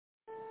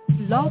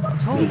Blog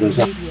Talk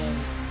Radio.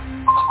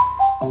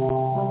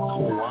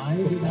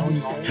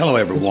 Hello,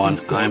 everyone.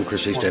 I'm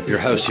Chris Estep, your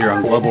host here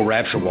on Global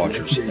Rapture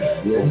Watchers,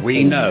 where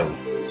we know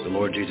the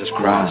Lord Jesus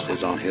Christ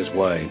is on his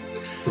way,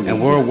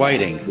 and we're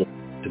waiting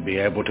to be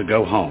able to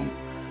go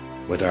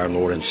home with our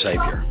Lord and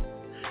Savior.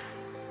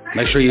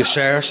 Make sure you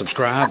share,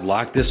 subscribe,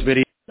 like this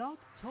video. Blog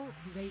Talk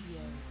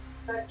Radio.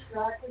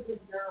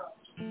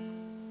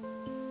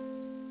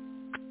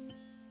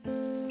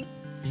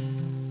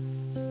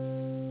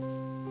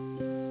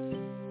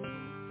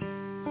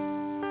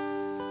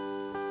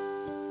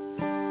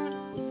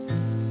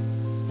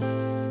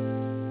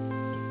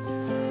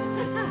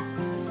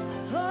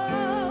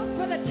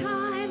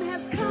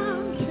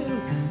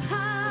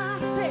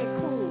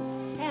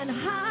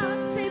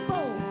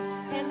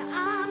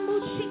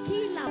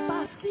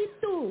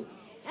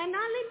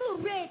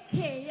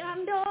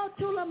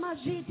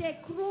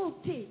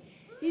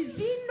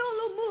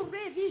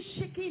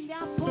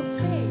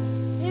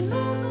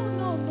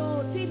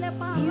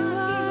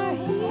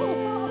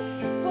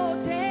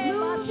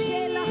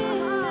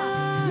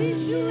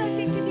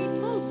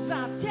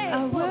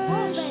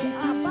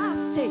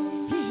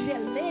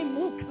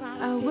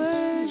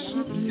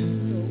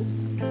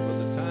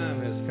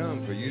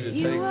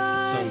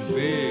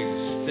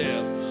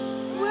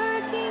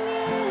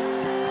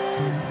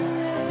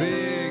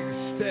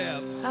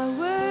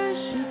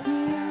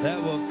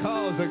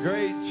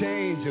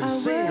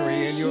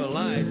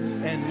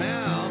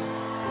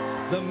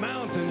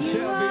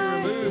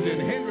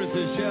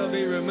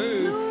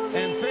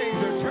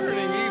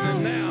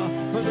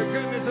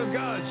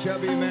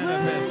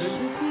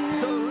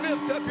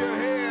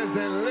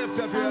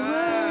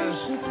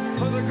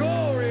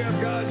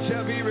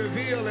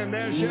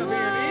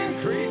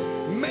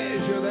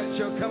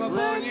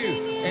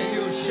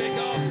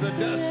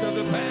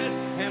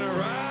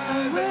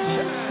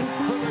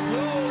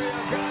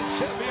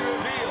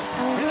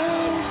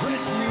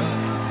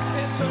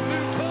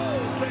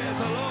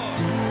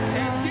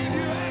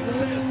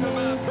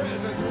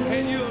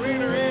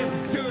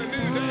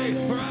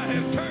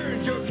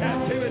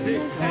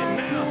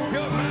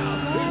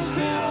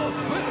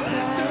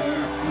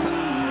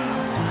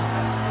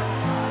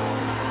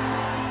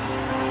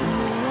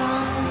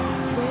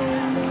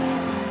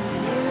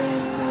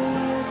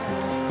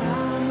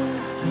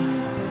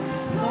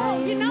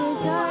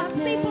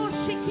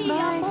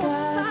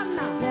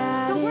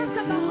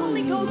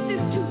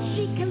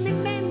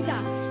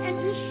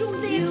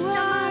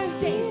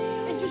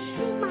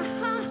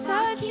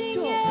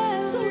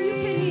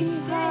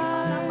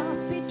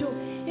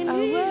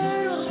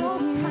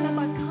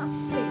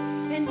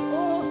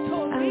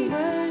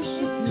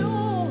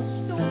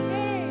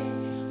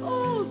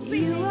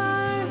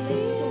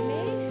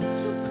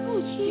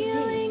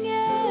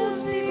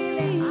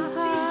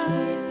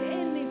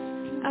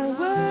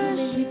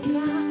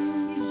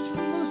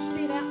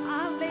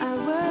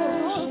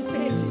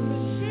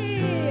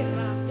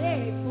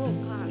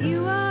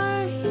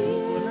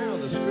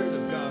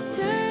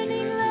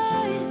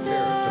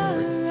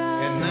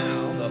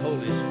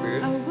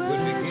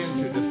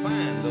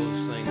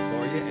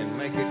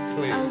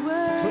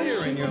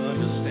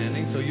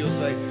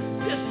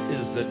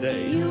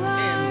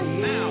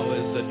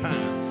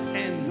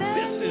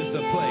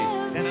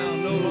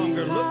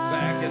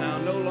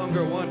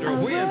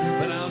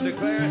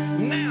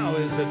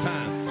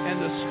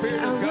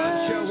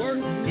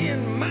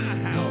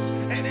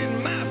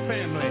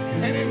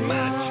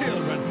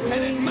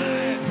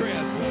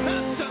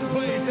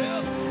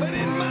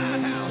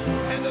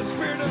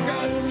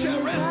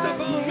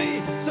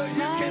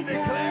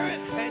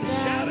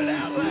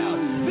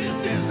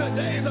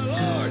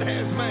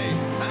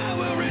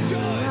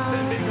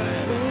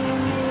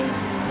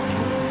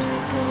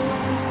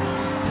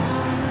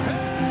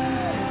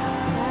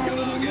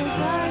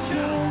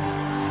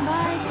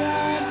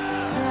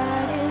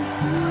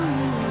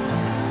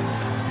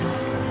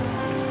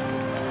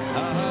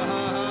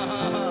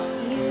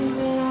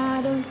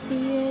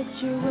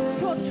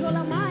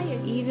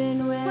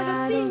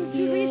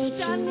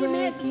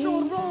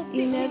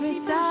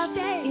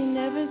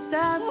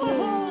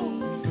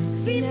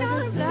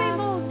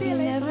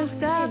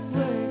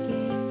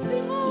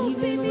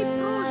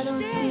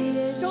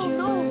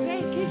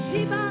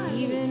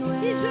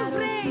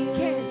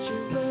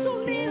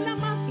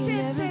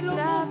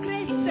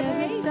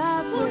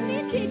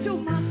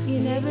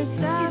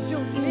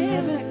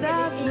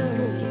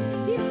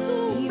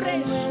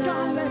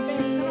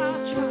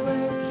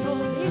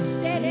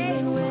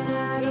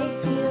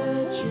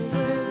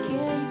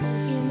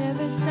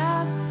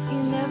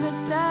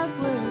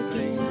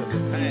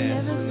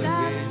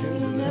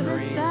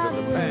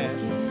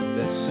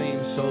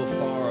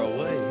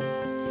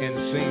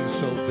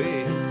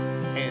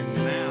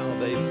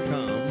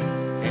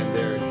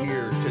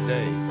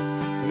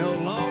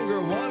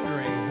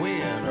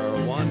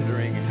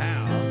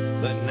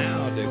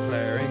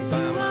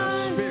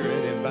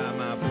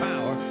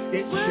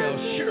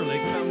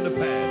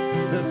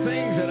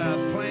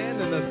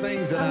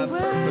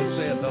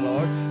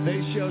 Lord,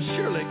 they shall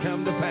surely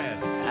come to pass.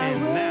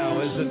 And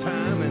now is the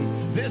time,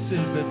 and this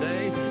is the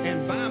day,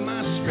 and by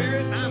my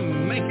Spirit,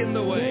 I'm making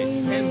the way.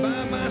 And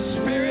by my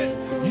Spirit,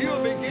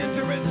 you'll begin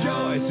to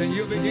rejoice, and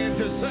you'll begin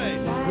to say,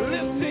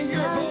 lifting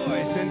your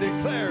voice and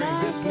declaring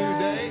this new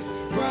day,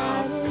 for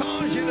I'll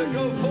cause you to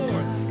go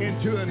forth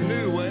into a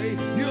new way.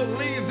 You'll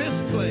leave this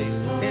place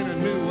in a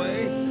new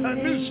way, a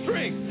new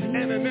strength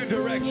and a new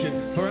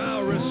direction. For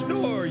I'll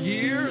restore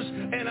years,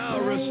 and I'll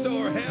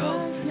restore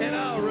health, and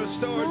I'll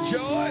restore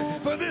joy.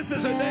 For this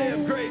is a day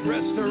of great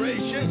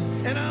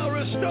restoration, and I'll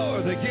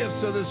restore the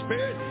gifts of the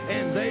Spirit,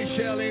 and they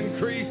shall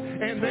increase,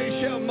 and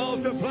they shall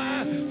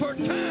multiply. For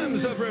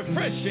times of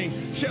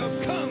refreshing shall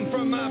come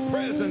from my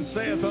presence,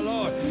 saith the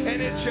Lord,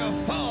 and it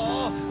shall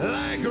fall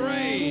like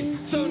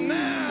rain. So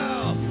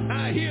now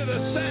I hear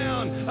the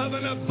sound of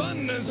an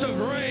abundance of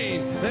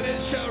rain, that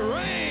it shall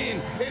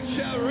rain,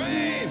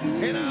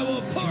 and I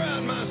will pour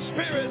out my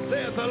Spirit,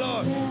 saith the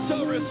Lord.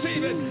 So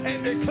receive it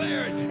and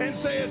declare it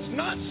and say it's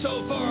not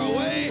so far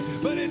away,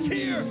 but it's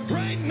here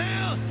right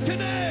now,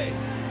 today.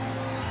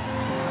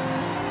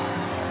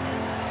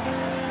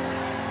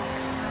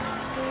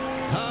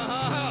 Ha,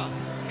 ha, ha.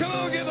 Come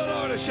on, give the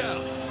Lord a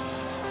shout.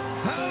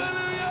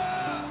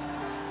 Hallelujah.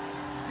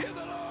 Give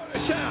the Lord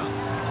a shout.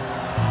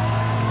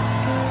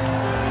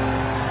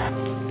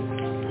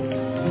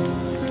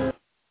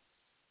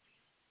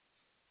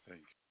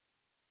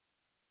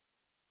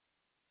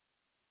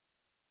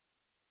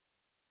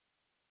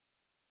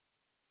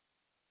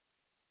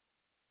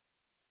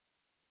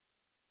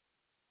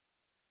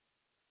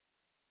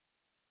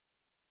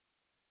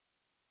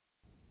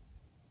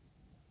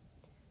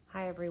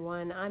 Hi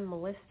everyone, I'm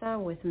Melissa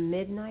with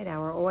Midnight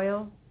Hour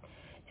Oil.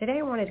 Today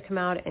I wanted to come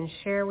out and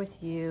share with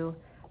you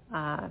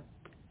a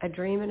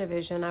dream and a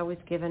vision I was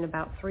given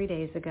about 3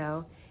 days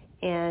ago.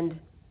 And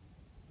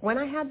when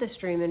I had this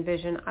dream and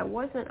vision, I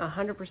wasn't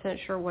 100%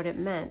 sure what it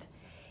meant.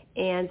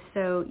 And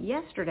so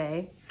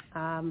yesterday,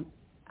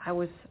 I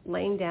was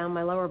laying down,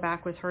 my lower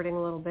back was hurting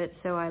a little bit,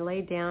 so I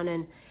laid down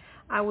and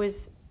I was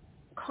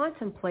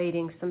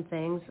contemplating some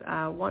things,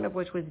 one of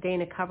which was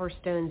Dana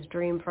Coverstone's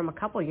dream from a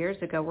couple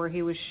years ago, where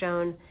he was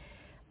shown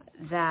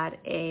that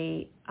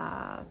a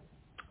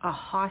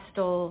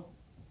hostile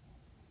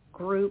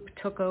group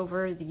took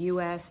over the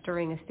U.S.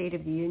 during a State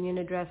of the Union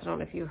address. I don't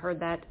know if you heard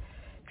that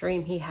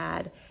dream he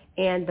had.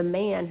 And the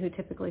man, who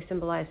typically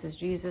symbolizes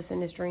Jesus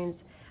in his dreams,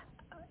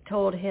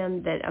 told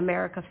him that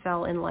America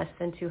fell in less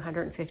than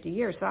 250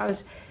 years. So I was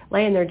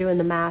laying there doing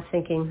the math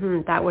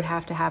thinking, that would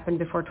have to happen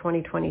before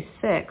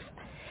 2026.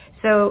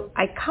 So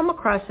I come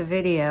across a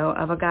video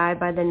of a guy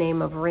by the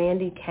name of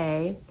Randy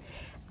Kay.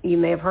 You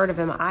may have heard of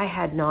him. I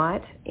had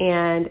not.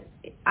 And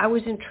I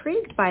was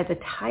intrigued by the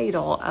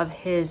title of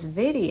his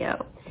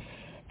video.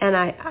 And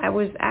I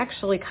was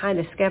actually kind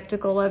of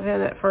skeptical of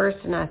him at first.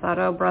 And I thought,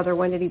 oh, brother,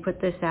 when did he put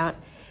this out?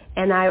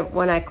 And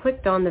when I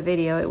clicked on the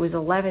video, it was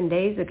 11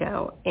 days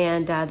ago.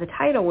 And the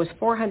title was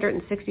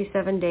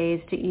 467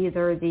 Days to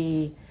Either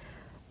the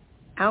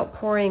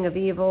Outpouring of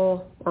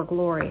Evil or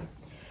Glory.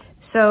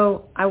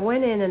 So I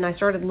went in and I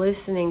started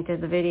listening to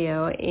the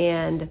video,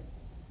 and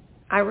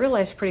I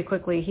realized pretty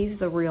quickly he's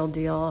the real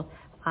deal.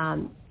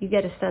 You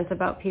get a sense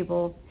about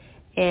people,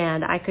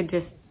 and I could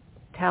just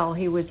tell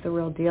he was the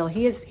real deal.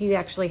 He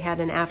actually had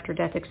an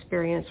after-death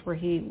experience where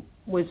he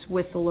was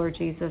with the Lord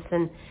Jesus.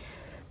 And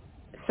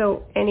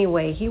so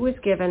anyway, he was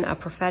given a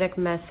prophetic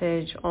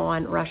message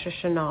on Rosh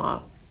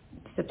Hashanah,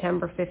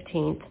 September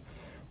 15th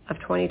of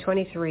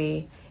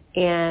 2023,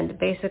 and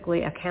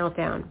basically a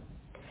countdown.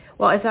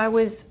 Well, as I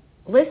was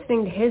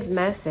listening to his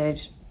message,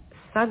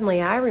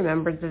 suddenly I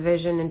remembered the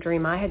vision and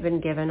dream I had been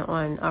given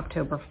on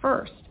October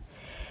 1st.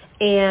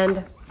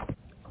 And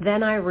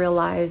then I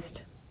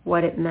realized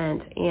what it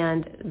meant,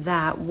 and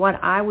that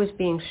what I was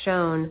being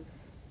shown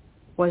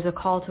was a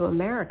call to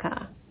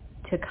America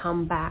to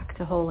come back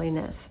to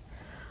holiness.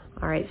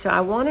 All right, so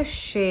I want to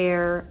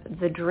share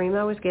the dream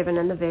I was given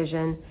and the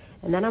vision,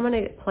 and then I'm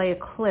going to play a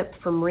clip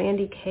from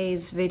Randy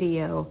Kay's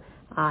video,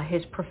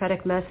 his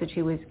prophetic message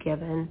he was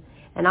given.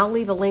 And I'll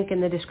leave a link in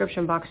the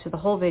description box to the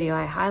whole video.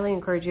 I highly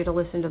encourage you to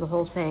listen to the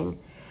whole thing.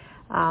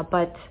 All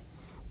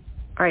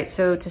right,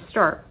 so to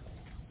start,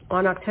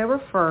 on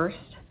October 1st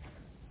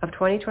of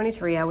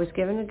 2023, I was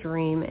given a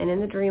dream, and in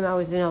the dream I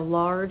was in a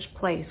large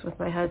place with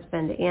my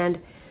husband, and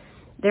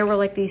there were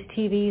like these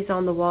TVs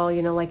on the wall,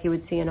 like you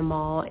would see in a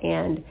mall,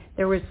 and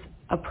there was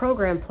a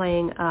program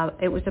playing.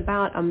 It was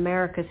about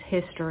America's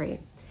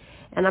history,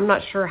 and I'm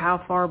not sure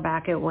how far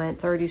back it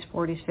went, 30s,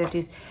 40s,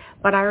 50s,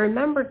 but I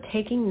remember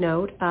taking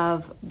note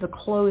of the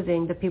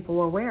clothing that people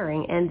were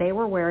wearing, and they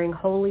were wearing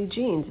holy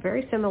jeans,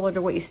 very similar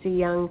to what you see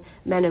young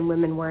men and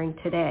women wearing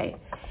today.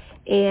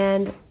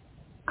 And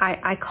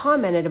I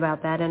commented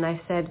about that, and I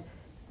said,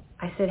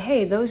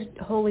 hey, those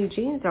holy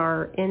jeans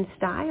are in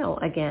style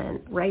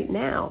again right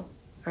now.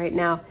 Right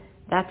now,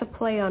 that's a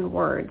play on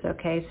words,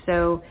 okay?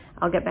 So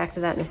I'll get back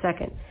to that in a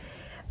second.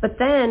 But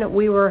then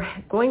we were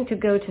going to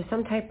go to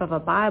some type of a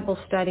Bible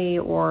study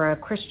or a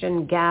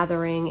Christian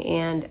gathering,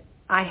 and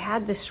I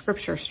had this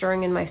scripture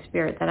stirring in my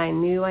spirit that I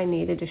knew I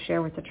needed to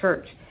share with the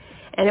church.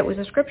 And it was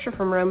a scripture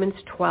from Romans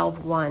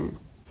 12:1.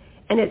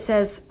 And it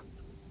says,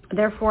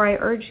 Therefore, I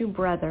urge you,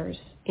 brothers,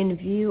 in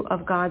view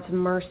of God's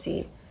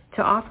mercy,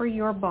 to offer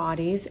your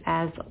bodies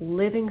as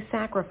living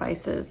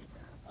sacrifices,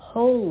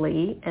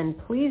 holy and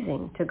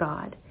pleasing to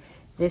God.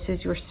 This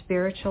is your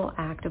spiritual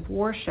act of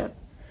worship.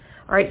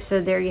 All right,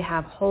 so there you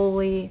have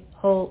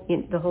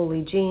the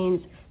holy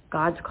genes,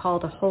 God's call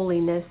to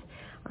holiness.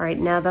 All right,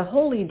 now the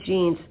holy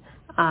genes,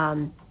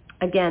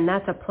 again,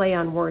 that's a play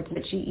on words,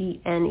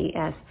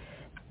 G-E-N-E-S.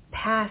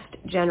 Past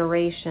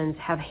generations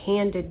have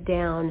handed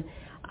down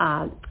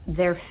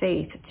their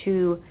faith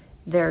to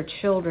their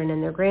children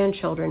and their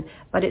grandchildren,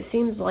 but it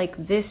seems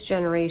like this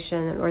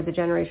generation or the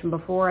generation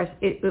before us,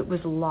 it was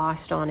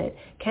lost on it.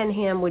 Ken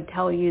Ham would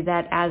tell you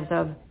that as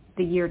of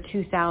the year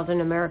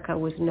 2000, America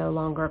was no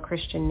longer a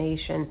Christian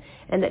nation,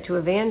 and that to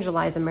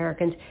evangelize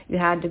Americans, you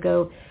had to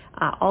go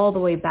all the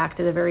way back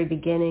to the very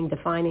beginning,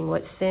 defining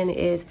what sin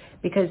is,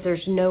 because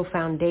there's no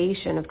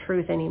foundation of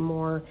truth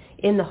anymore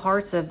in the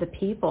hearts of the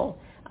people,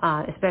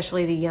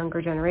 especially the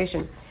younger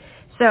generation.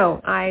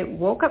 So I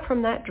woke up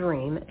from that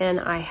dream, and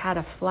I had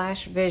a flash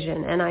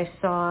vision, and I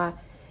saw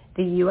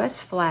the U.S.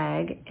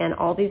 flag and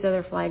all these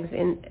other flags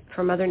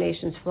from other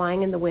nations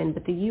flying in the wind,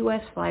 but the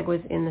U.S. flag was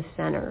in the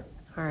center,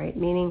 all right,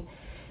 meaning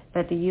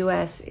that the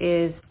U.S.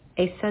 is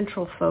a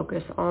central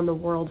focus on the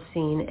world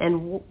scene,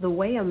 and the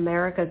way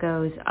America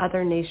goes,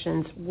 other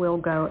nations will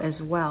go as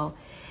well.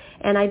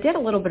 And I did a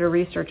little bit of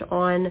research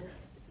on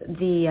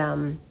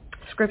the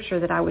scripture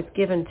that I was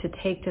given to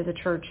take to the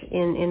church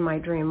in my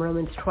dream,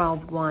 Romans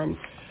 12:1.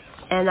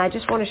 And I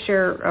just want to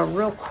share a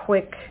real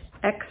quick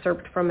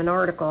excerpt from an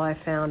article I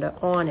found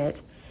on it.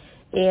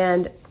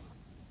 And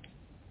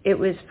it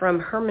was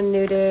from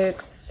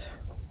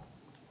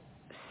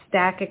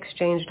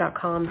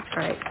hermeneutics.stackexchange.com. All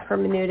right,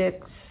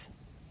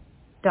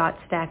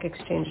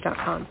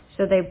 hermeneutics.stackexchange.com.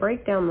 So they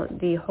break down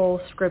the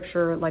whole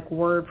scripture like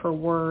word for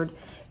word.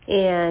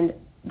 And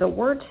the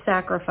word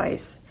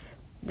sacrifice,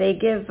 they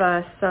give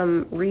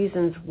some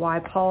reasons why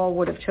Paul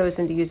would have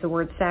chosen to use the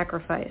word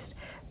sacrifice.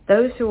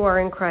 Those who are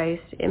in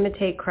Christ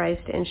imitate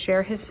Christ and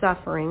share his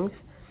sufferings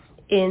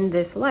in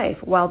this life.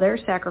 While their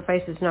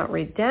sacrifice is not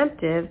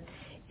redemptive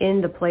in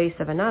the place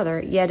of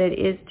another, yet it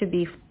is to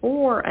be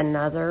for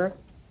another,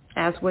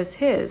 as was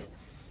his.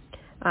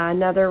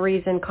 Another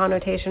reason,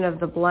 connotation of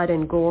the blood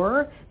and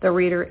gore. The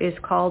reader is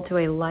called to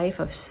a life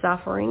of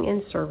suffering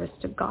in service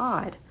to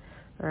God.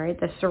 All right,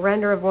 the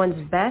surrender of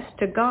one's best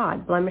to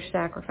God. Blemished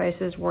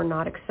sacrifices were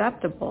not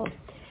acceptable.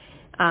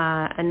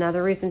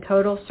 Another reason,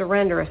 total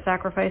surrender. A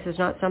sacrifice is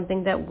not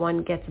something that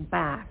one gets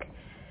back.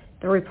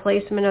 The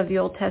replacement of the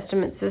Old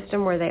Testament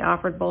system where they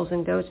offered bulls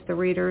and goats, the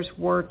readers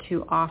were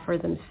to offer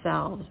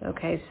themselves.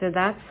 Okay, so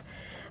that's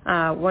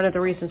one of the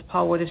reasons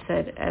Paul would have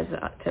said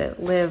to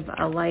live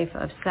a life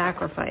of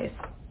sacrifice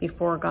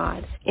before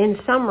God. In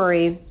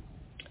summary,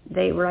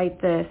 they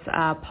write this,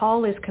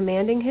 Paul is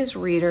commanding his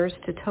readers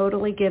to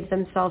totally give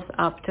themselves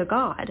up to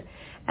God.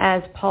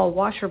 As Paul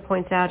Washer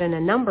points out in a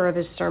number of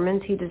his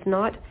sermons, he does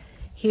not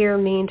here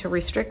mean to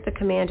restrict the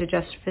command to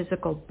just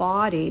physical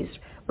bodies,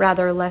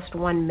 rather lest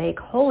one make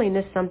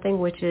holiness something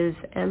which is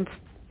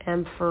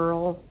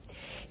ephemeral.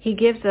 He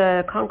gives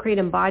a concrete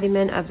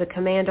embodiment of the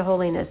command to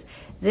holiness.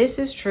 This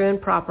is true in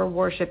proper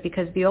worship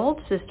because the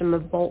old system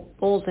of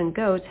bulls and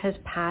goats has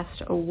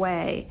passed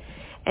away,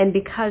 and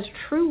because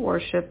true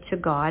worship to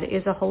God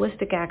is a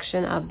holistic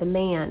action of the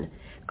man.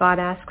 God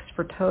asks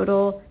for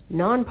total,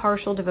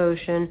 non-partial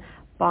devotion,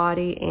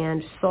 body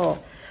and soul.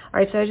 All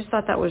right, so I just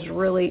thought that was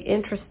really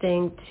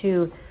interesting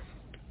to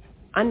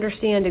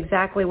understand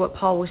exactly what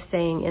Paul was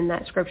saying in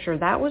that scripture.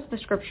 That was the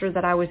scripture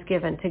that I was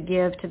given to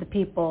give to the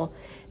people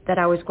that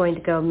I was going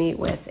to go meet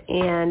with.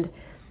 And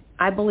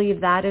I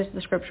believe that is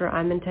the scripture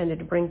I'm intended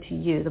to bring to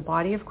you, the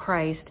body of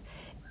Christ,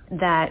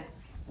 that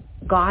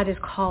God is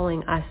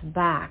calling us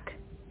back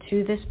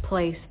to this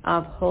place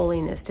of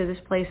holiness, to this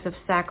place of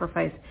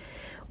sacrifice,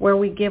 where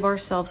we give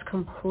ourselves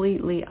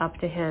completely up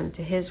to him,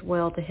 to his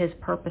will, to his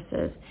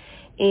purposes.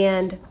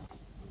 And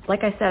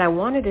like I said, I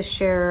wanted to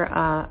share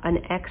an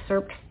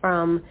excerpt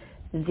from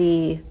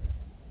the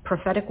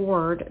prophetic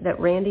word that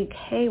Randy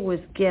Kay was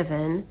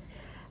given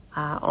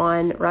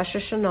on Rosh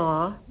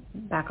Hashanah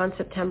back on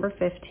September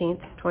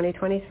 15th,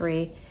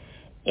 2023,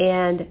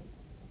 and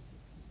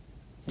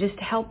just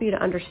to help you to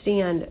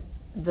understand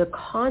the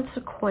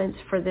consequence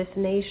for this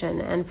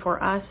nation and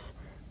for us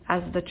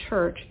as the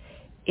church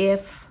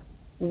if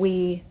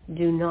we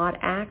do not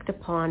act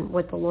upon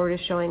what the Lord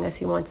is showing us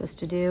he wants us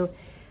to do,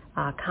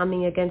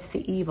 coming against the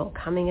evil,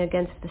 coming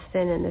against the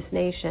sin in this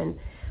nation.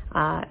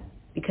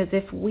 Because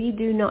if we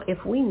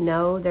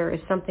know there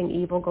is something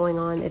evil going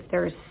on, if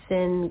there is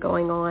sin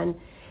going on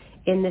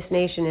in this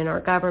nation, in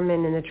our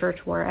government, in the church,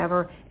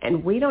 wherever,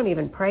 and we don't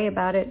even pray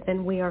about it,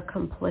 then we are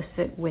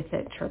complicit with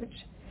it, church.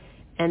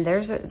 And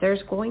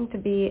there's going to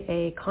be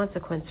a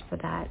consequence for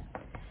that.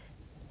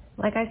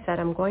 Like I said,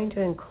 I'm going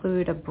to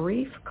include a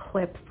brief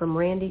clip from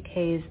Randy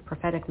Kay's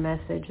prophetic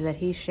message that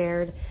he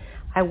shared.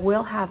 I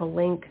will have a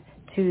link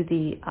to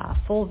the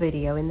full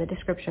video in the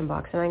description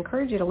box, and I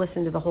encourage you to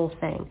listen to the whole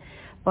thing.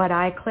 but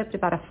I clipped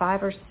about a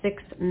 5 or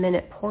 6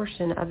 minute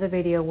portion of the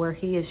video where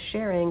he is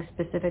sharing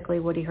specifically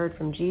what he heard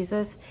from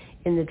Jesus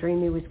in the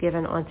dream he was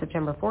given on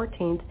September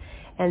 14th,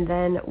 and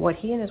then what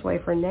he and his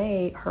wife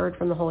Renee heard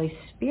from the Holy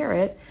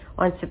Spirit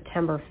on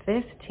September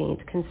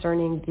 15th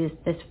concerning this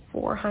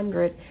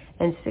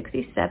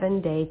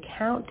 467-day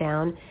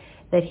countdown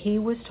that he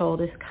was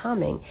told is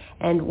coming.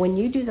 And when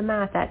you do the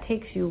math, that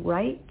takes you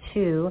right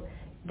to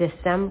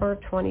December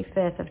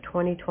 25th of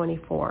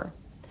 2024.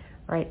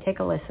 All right, take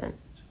a listen.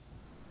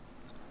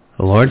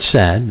 The Lord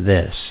said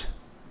this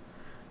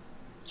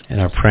in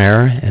our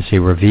prayer as he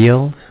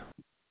revealed.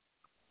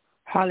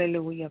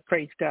 Hallelujah.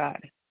 Praise God.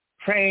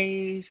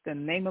 Praise the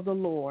name of the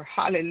Lord.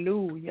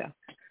 Hallelujah.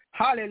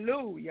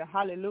 Hallelujah.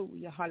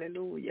 Hallelujah.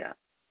 Hallelujah.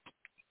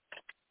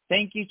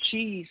 Thank you,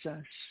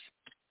 Jesus.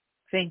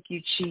 Thank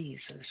you,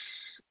 Jesus.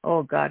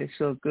 Oh, God is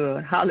so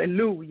good.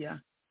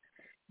 Hallelujah.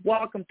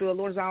 Welcome to the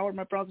Lord's Hour,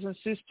 my brothers and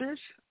sisters.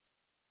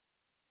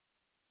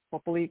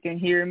 Hopefully you can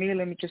hear me.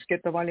 Let me just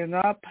get the volume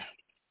up.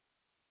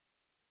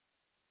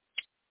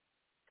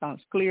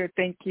 Sounds clear.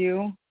 Thank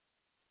you.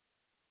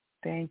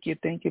 Thank you.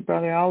 Thank you,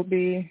 Brother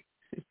Albie,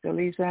 Sister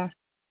Lisa.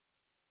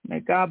 May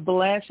God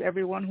bless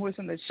everyone who is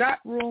in the chat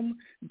room.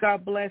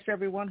 God bless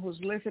everyone who's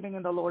listening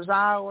in the Lord's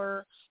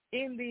Hour,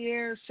 in the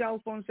air,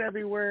 cell phones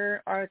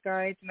everywhere,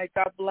 archives. May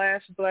God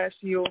bless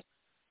you.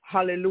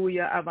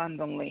 Hallelujah,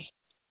 abundantly.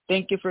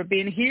 Thank you for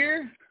being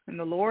here in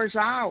the Lord's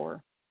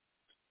Hour.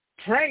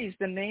 Praise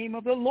the name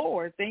of the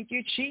Lord. Thank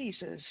you,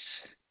 Jesus.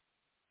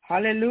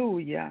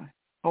 Hallelujah.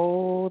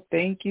 Oh,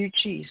 thank you,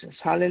 Jesus.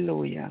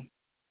 Hallelujah.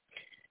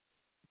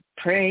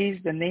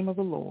 Praise the name of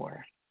the Lord.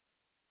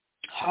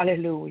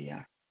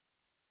 Hallelujah.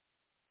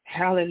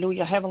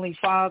 Hallelujah. Heavenly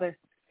Father.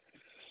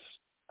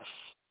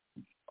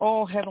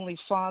 Oh, Heavenly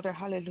Father.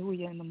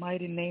 Hallelujah. In the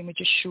mighty name of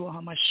Yeshua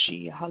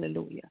HaMashiach.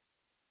 Hallelujah.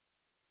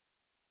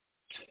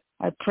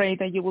 I pray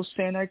that you will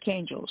send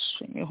archangels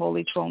from your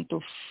holy throne to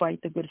fight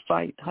the good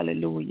fight.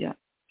 Hallelujah.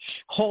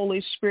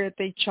 Holy Spirit,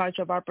 take charge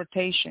of our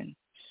protection.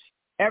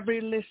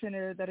 Every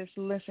listener that is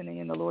listening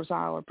in the Lord's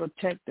Hour,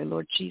 protect the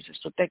Lord Jesus.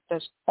 Protect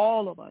us,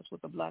 all of us,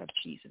 with the blood of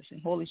Jesus.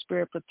 And Holy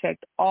Spirit,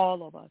 protect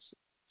all of us.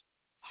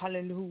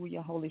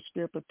 Hallelujah. Holy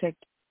Spirit,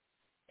 protect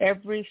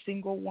every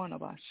single one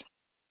of us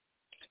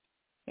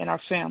and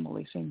our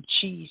families in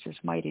Jesus'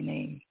 mighty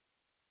name.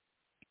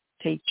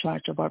 Take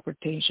charge of our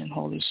protection,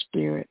 Holy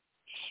Spirit.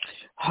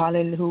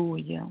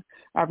 Hallelujah.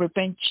 I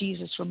repent,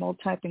 Jesus, from all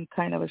type and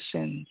kind of a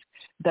sins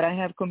that I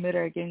have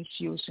committed against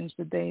you since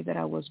the day that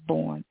I was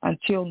born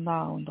until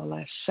now in the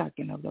last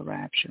second of the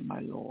rapture, my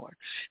Lord.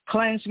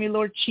 Cleanse me,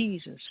 Lord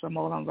Jesus, from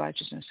all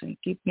unrighteousness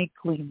and keep me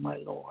clean, my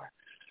Lord.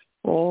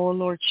 Oh,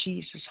 Lord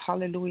Jesus,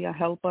 hallelujah.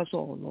 Help us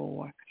all,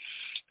 Lord.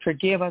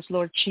 Forgive us,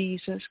 Lord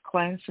Jesus.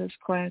 Cleanse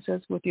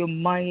us with your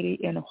mighty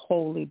and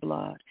holy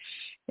blood.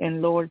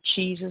 And Lord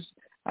Jesus,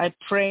 I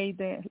pray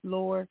that,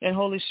 Lord, and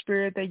Holy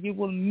Spirit, that you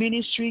will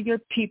minister your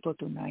people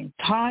tonight.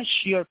 Touch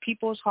your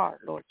people's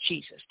heart, Lord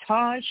Jesus.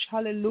 Touch,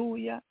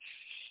 hallelujah,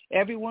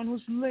 everyone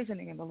who's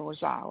listening in the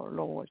Lord's Hour,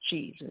 Lord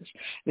Jesus.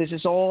 This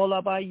is all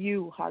about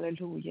you,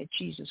 hallelujah,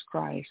 Jesus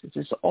Christ.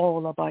 This is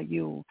all about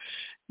you.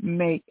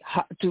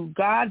 To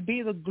God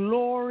be the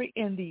glory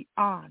and the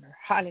honor,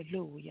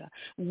 hallelujah.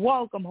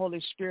 Welcome, Holy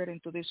Spirit,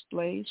 into this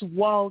place.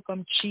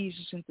 Welcome,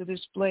 Jesus, into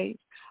this place.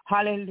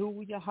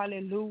 Hallelujah,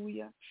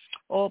 hallelujah.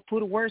 Oh,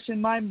 put words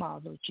in my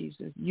mouth, Lord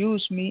Jesus.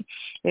 Use me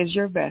as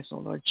your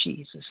vessel, Lord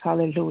Jesus.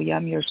 Hallelujah.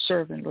 I'm your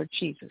servant, Lord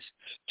Jesus,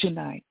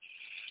 tonight.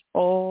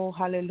 Oh,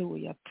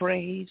 hallelujah.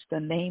 Praise the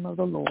name of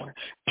the Lord.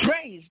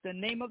 Praise the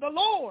name of the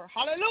Lord.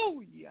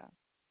 Hallelujah.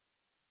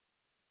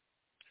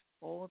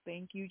 Oh,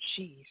 thank you,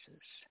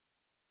 Jesus.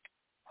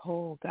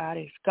 Oh, God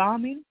is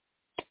coming.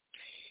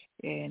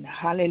 And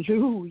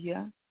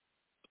hallelujah.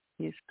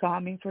 He's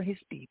coming for his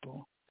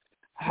people.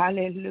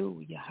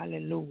 Hallelujah,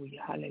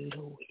 hallelujah,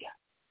 hallelujah.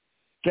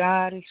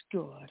 God is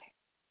good.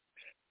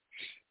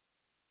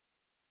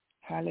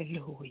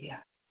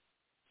 Hallelujah.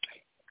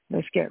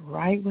 Let's get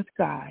right with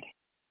God.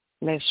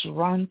 Let's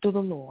run to the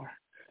Lord.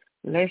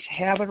 Let's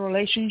have a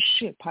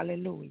relationship,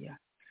 hallelujah,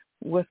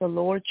 with the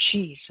Lord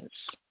Jesus.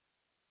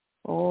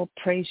 Oh,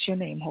 praise your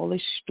name,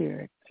 Holy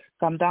Spirit.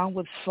 Come down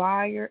with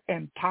fire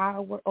and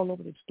power all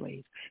over this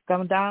place.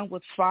 Come down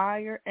with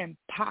fire and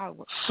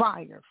power.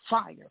 Fire,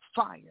 fire,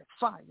 fire,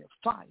 fire,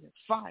 fire,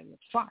 fire,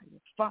 fire,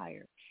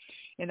 fire.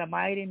 In the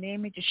mighty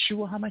name of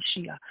Yeshua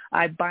HaMashiach,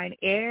 I bind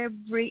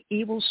every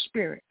evil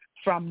spirit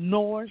from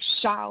north,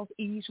 south,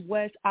 east,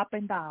 west, up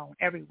and down,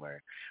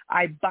 everywhere.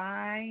 I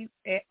bind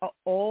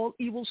all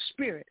evil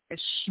spirit,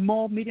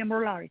 small, medium,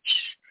 or large,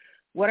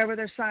 whatever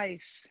their size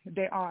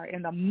they are,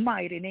 in the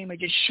mighty name of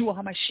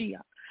Yeshua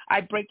HaMashiach. I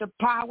break their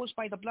powers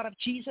by the blood of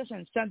Jesus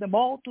and send them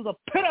all to the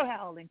pit of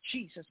hell in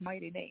Jesus'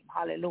 mighty name.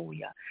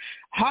 Hallelujah.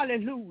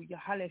 Hallelujah.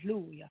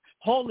 Hallelujah.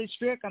 Holy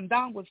Spirit, come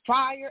down with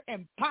fire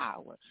and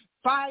power.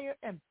 Fire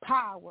and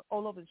power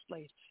all over this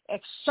place.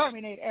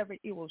 Exterminate every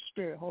evil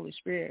spirit, Holy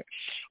Spirit.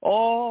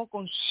 Oh,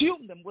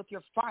 consume them with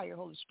your fire,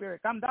 Holy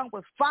Spirit. Come down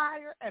with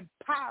fire and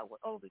power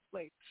all over this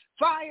place.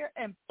 Fire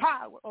and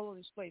power all over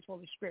this place,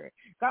 Holy Spirit.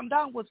 Come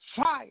down with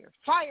fire,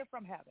 fire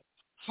from heaven.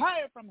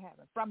 Fire from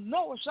heaven, from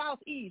north, south,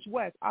 east,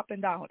 west, up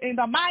and down. In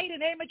the mighty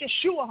name of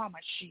Yeshua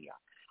HaMashiach.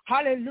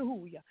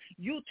 Hallelujah.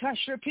 You touch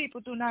your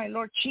people tonight,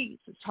 Lord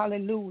Jesus.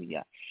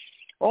 Hallelujah.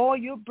 Oh,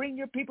 you bring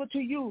your people to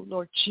you,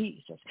 Lord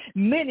Jesus.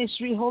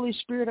 Ministry, Holy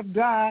Spirit of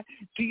God,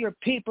 to your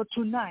people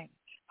tonight.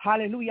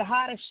 Hallelujah.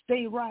 How to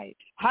stay right.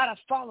 How to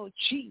follow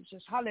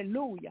Jesus.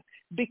 Hallelujah.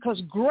 Because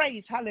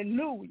grace,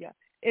 hallelujah,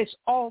 is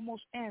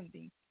almost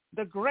ending.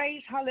 The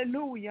grace,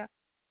 hallelujah,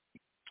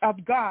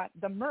 of God,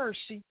 the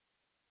mercy,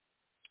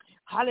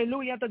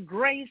 hallelujah, the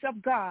grace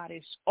of God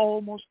is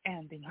almost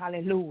ending.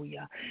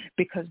 Hallelujah.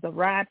 Because the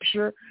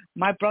rapture,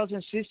 my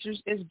brothers and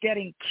sisters, is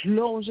getting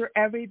closer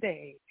every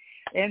day.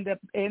 And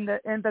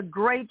the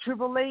great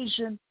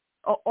tribulation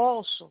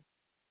also.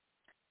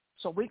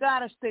 So we got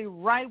to stay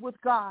right with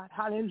God.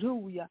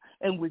 Hallelujah.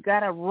 And we got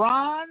to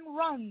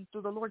run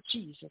to the Lord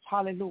Jesus.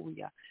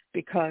 Hallelujah.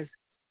 Because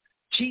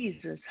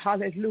Jesus,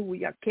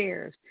 hallelujah,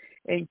 cares.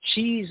 And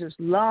Jesus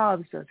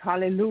loves us.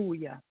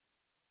 Hallelujah.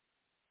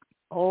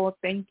 Oh,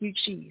 thank you,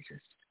 Jesus.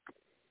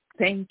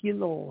 Thank you,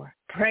 Lord.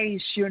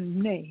 Praise your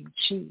name,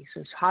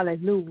 Jesus.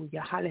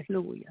 Hallelujah.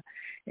 Hallelujah.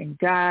 And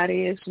God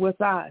is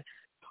with us.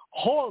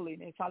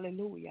 Holiness,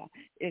 hallelujah,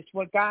 is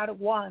what God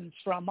wants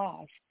from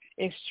us.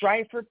 Is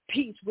strive for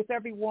peace with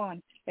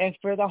everyone and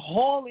for the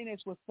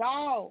holiness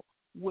without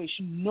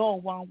which no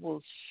one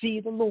will see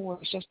the Lord.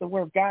 It's just the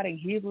word of God in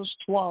Hebrews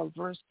 12,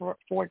 verse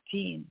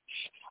 14.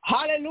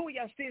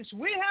 Hallelujah. Since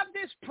we have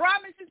these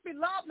promises,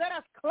 beloved, let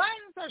us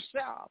cleanse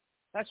ourselves.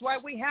 That's why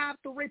we have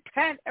to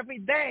repent every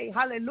day.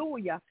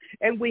 Hallelujah.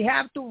 And we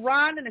have to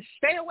run and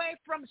stay away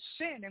from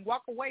sin and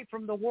walk away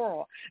from the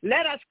world.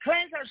 Let us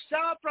cleanse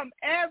ourselves from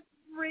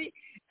every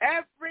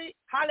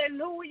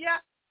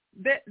hallelujah,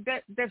 the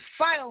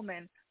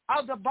defilement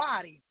of the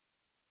body.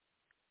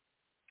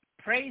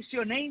 Praise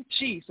your name,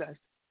 Jesus.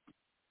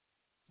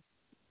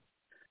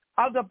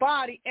 Of the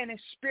body and the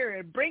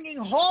spirit, bringing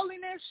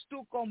holiness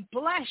to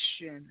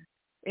completion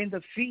in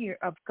the fear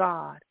of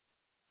God.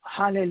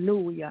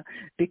 Hallelujah.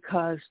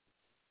 Because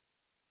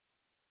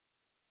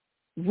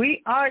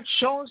we are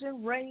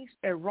chosen race,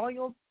 a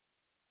royal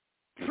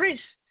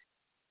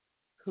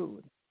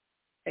priesthood,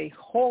 a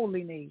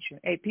holy nation,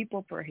 a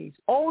people for his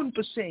own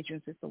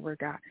possessions, is the word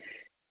God.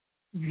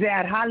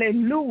 That,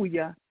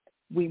 hallelujah,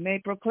 we may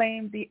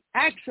proclaim the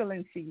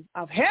excellencies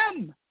of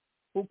him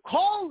who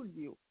called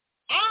you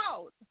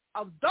out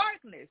of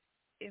darkness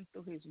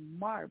into his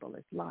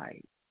marvelous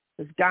light.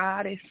 Because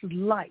God is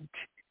light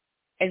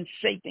and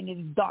Satan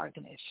is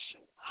darkness.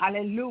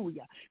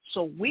 Hallelujah.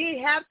 So we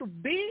have to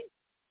be,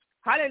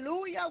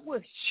 hallelujah,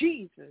 with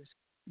Jesus,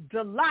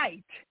 the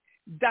light,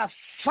 the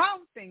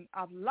fountain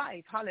of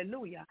life.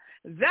 Hallelujah.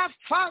 That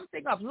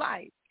fountain of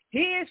life. He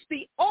is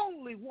the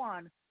only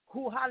one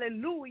who,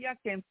 hallelujah,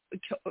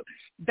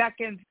 that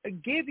can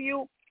give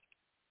you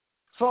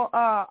for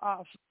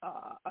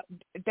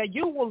that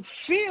you will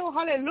feel,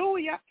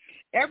 hallelujah,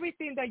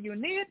 everything that you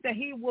need, that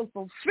he will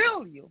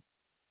fulfill you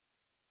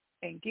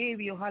and give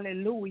you,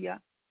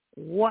 hallelujah,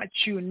 what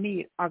you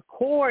need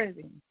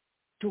according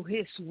to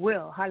his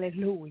will.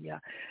 Hallelujah.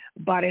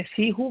 But as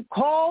he who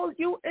called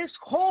you is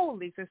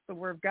holy, says the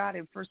word of God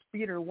in 1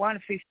 Peter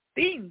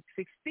 1:16.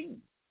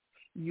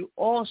 You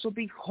also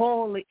be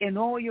holy in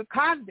all your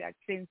conduct,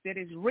 since it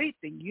is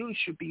written, you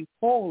should be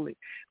holy,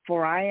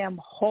 for I am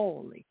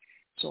holy.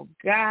 So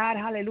God,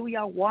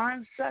 hallelujah,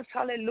 wants us,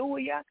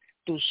 hallelujah,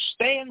 to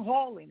stay in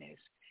holiness.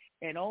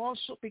 And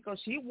also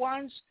because he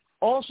wants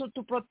also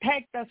to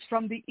protect us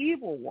from the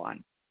evil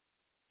one.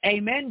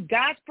 Amen.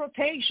 God's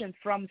protection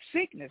from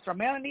sickness,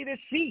 from any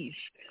disease,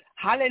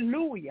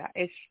 hallelujah,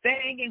 is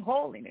staying in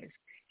holiness.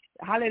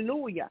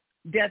 Hallelujah.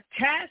 The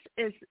test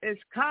is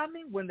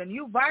coming when the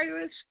new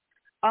virus,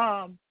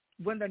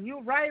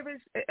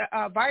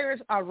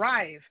 virus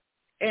arrive.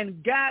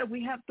 And God,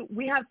 we have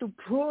to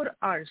put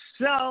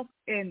ourselves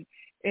in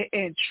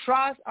and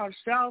trust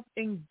ourselves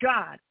in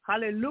God.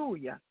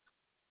 Hallelujah.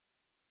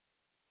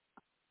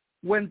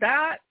 When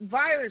that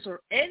virus or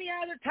any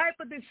other type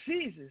of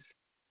diseases,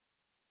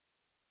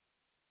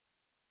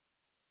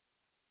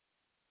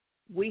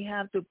 we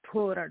have to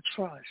put our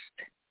trust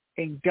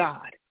in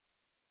God.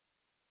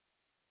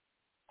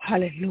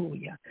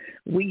 Hallelujah.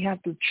 We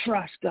have to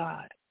trust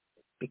God,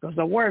 because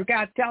the word of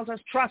God tells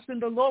us, trust in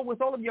the Lord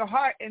with all of your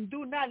heart and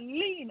do not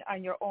lean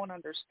on your own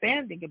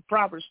understanding in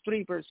Proverbs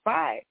 3, verse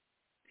 5.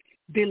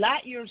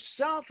 Delight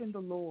yourself in the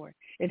Lord,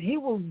 and he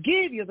will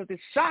give you the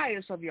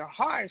desires of your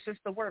heart, says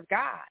the word of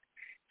God.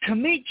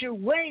 Commit your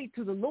way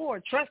to the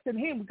Lord. Trust in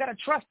him. We've got to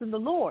trust in the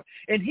Lord,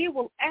 and he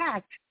will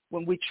act.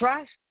 When we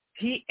trust,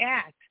 he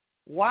acts.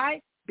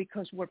 Why?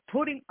 because we're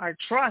putting our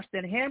trust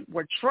in him.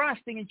 We're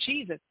trusting in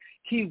Jesus.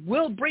 He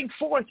will bring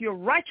forth your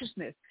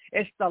righteousness.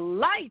 It's the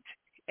light,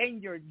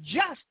 and your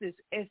justice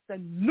is the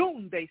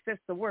noonday, says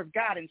the word of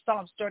God in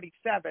Psalms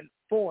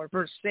 37:4,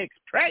 verse 6.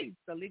 Praise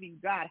the living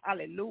God.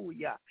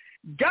 Hallelujah.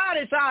 God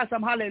is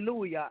awesome.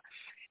 Hallelujah.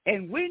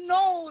 And we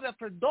know that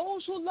for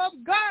those who love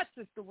God,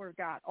 says the word of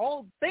God,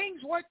 all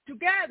things work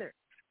together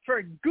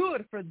for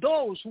good for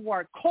those who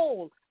are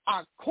called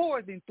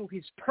according to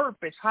his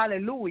purpose.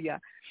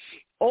 Hallelujah.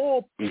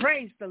 Oh,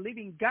 praise the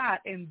living God.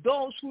 And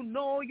those who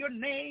know your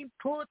name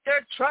put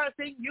their trust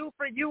in you,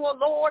 for you, O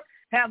Lord,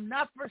 have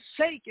not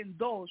forsaken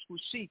those who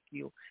seek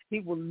you.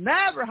 He will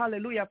never,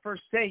 hallelujah,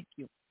 forsake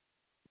you.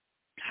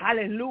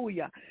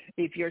 Hallelujah.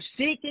 If you're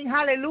seeking,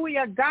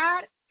 hallelujah,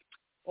 God,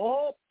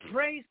 oh,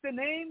 praise the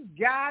name,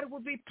 God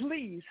will be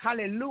pleased.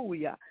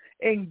 Hallelujah.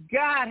 And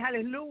God,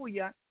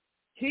 hallelujah,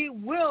 he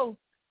will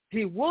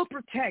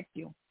protect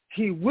you.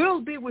 He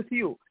will be with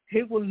you.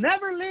 He will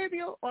never leave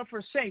you or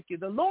forsake you.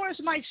 The Lord is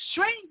my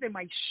strength and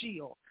my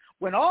shield.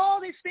 When all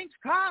these things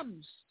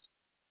comes,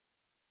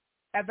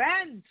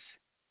 events,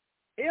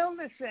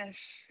 illnesses,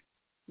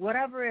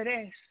 whatever it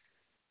is,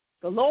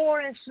 the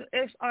Lord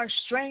is our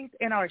strength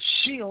and our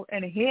shield.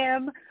 And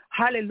him,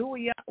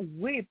 hallelujah,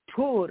 we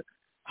put,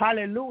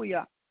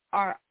 hallelujah,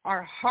 our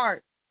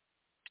heart.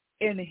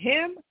 In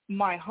him,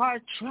 my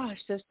heart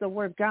trusts, is the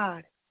word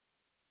God.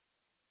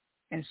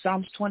 In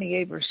Psalms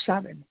 28, verse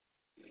 7.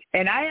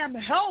 And I am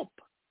help.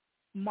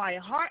 My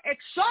heart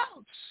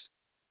exalts.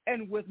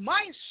 And with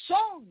my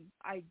song,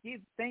 I give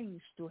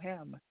thanks to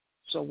him.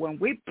 So when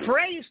we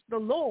praise the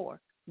Lord,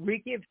 we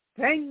give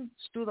thanks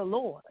to the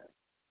Lord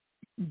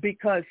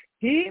because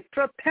he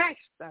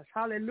protects us.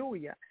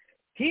 Hallelujah.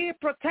 He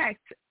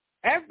protects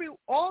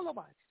all of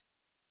us.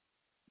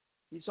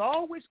 He's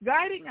always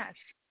guiding us.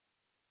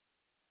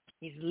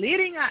 He's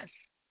leading us.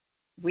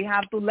 We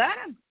have to let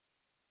him.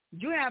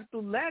 You have to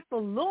let the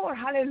Lord,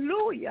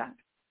 hallelujah,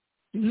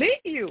 lead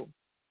you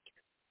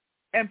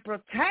and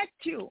protect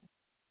you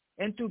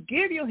and to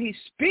give you his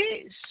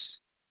peace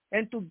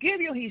and to give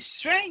you his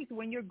strength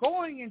when you're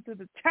going into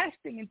the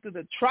testing, into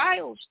the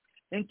trials,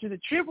 into the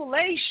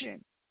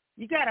tribulation.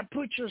 You got to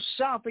put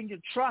yourself and your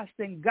trust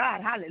in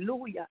God,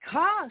 hallelujah,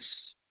 because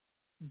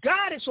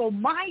God is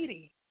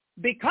almighty,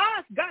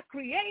 because God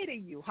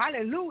created you,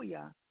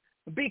 hallelujah,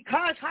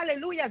 because,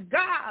 hallelujah,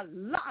 God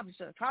loves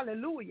us,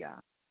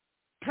 hallelujah.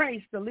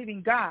 Praise the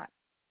living God.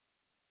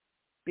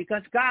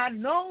 Because God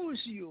knows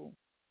you.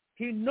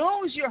 He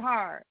knows your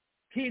heart.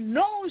 He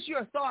knows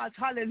your thoughts.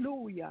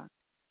 Hallelujah.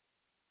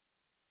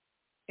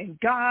 And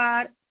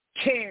God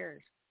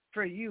cares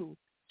for you.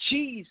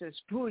 Jesus,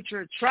 put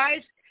your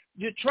trust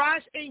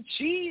in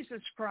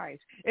Jesus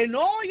Christ. In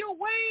all your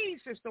ways,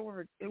 is the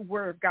word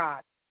of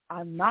God.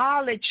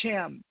 Acknowledge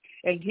him,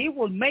 and he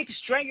will make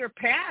straight your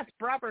path.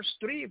 Proverbs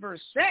 3,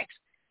 verse 6.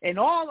 In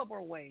all of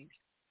our ways,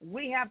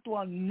 we have to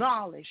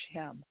acknowledge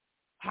him.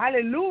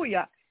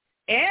 Hallelujah.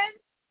 And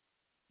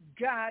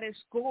God is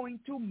going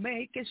to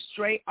make it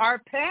straight our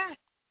path.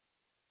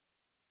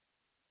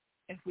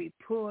 If we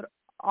put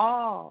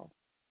all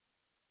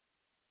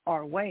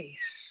our ways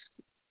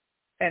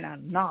and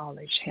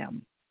acknowledge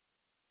him.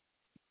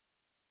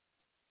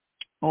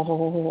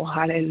 Oh,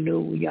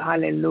 hallelujah,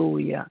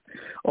 hallelujah.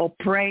 Oh,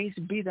 praise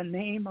be the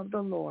name of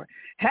the Lord.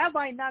 Have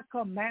I not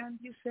commanded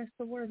you, says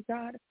the word of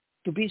God,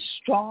 to be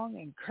strong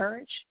and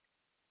courage,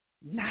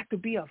 not to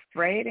be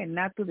afraid and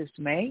not to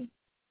dismay?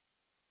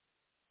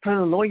 For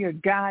the Lord your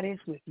God is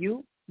with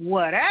you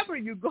wherever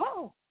you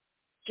go.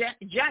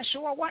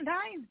 Joshua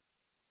 1:9.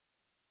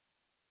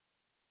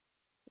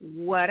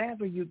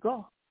 Wherever you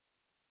go.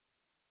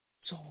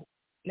 So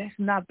let's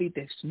not be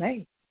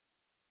dismayed.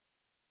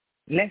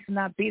 Let's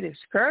not be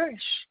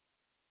discouraged.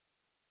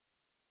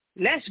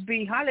 Let's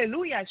be,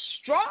 hallelujah,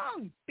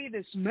 strong. Be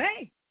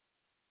dismayed.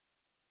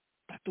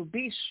 But to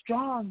be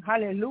strong,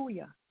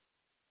 hallelujah.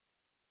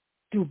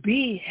 To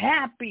be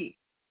happy.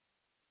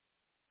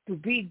 To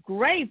be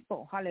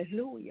grateful,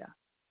 hallelujah.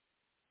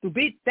 To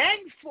be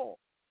thankful.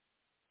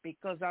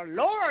 Because our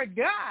Lord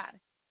God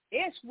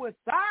is with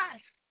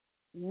us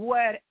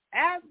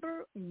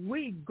wherever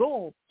we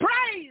go.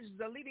 Praise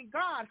the living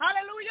God.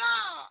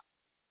 Hallelujah.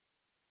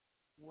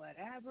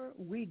 Wherever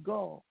we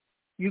go.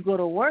 You go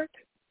to work.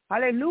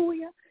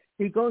 Hallelujah.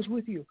 He goes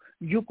with you.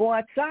 You go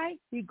outside.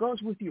 He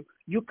goes with you.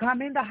 You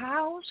come in the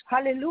house.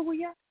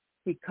 Hallelujah.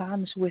 He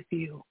comes with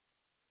you.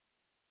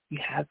 You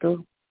have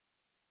to.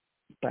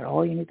 But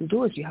all you need to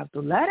do is you have to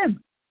let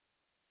him.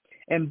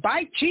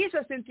 Invite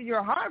Jesus into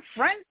your heart,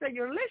 friends, that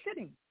you're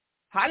listening.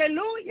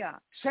 Hallelujah.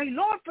 Say,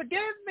 Lord,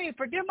 forgive me.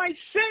 Forgive my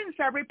sins.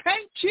 I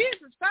repent.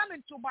 Jesus, come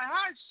into my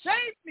heart.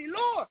 Save me,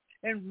 Lord.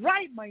 And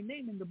write my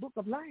name in the book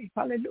of life.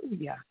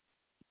 Hallelujah.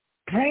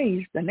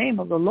 Praise the name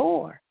of the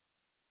Lord.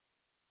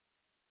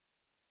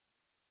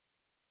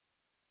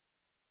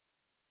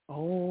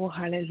 Oh,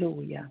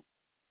 hallelujah.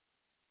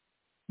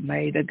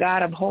 May the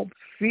God of hope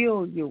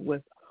fill you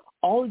with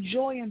all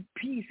joy and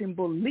peace in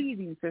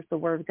believing, says the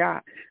word of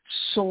God,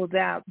 so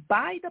that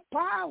by the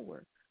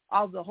power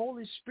of the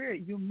Holy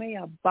Spirit, you may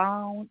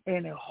abound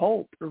in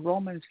hope.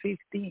 Romans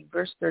 15,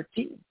 verse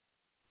 13.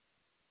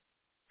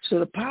 So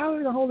the power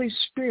of the Holy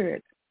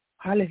Spirit,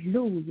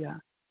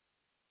 hallelujah,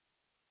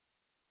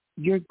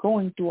 you're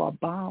going to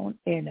abound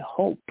in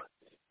hope.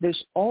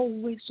 There's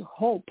always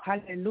hope.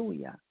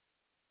 Hallelujah.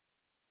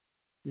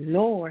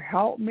 Lord,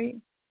 help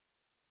me.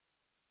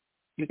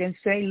 You can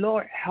say,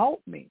 Lord,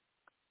 help me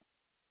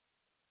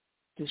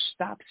to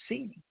stop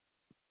sinning.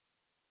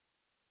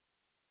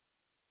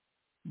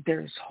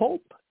 There's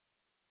hope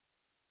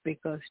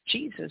because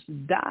Jesus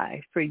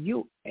died for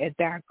you at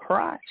that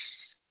cross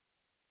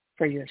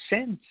for your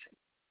sins.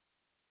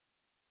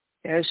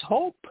 There's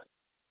hope.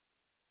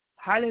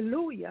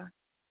 Hallelujah.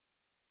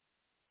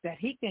 That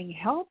he can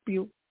help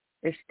you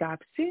to stop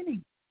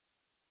sinning.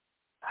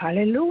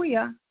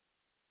 Hallelujah.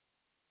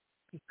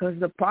 Because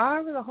the power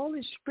of the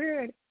Holy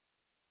Spirit,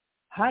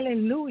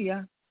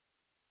 hallelujah,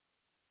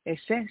 it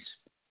says,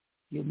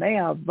 you may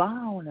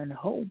abound in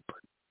hope.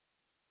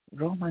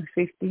 Romans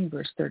 15,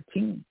 verse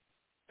 13.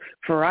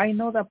 For I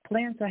know the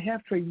plans I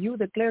have for you,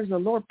 declares the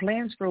Lord,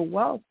 plans for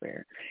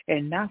welfare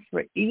and not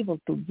for evil,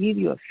 to give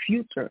you a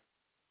future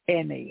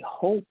and a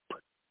hope.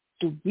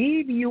 To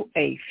give you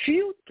a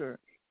future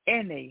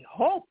and a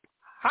hope.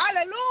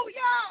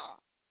 Hallelujah.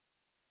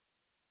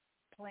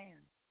 Plan.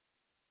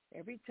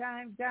 Every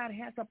time God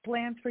has a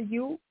plan for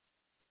you,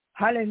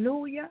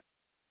 hallelujah,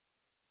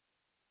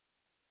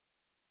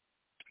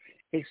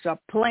 it's a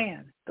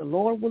plan. The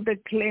Lord will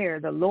declare,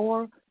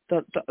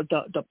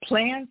 the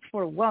plans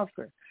for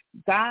welfare.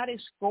 God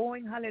is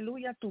going,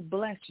 hallelujah, to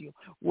bless you.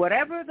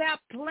 Whatever that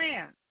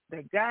plan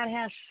that God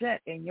has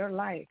set in your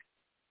life,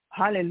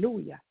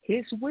 hallelujah,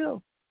 his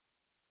will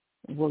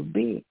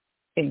be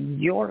in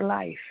your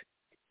life.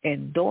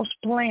 And those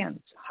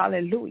plans,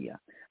 hallelujah,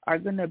 are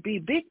going to be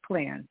big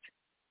plans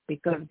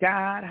because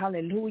God,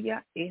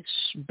 hallelujah, is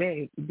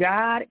big.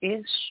 God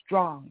is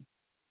strong.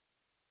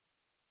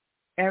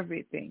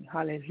 Everything,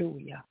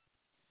 hallelujah,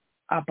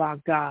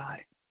 about God,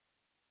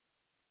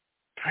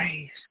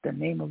 praise the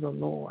name of the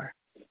Lord,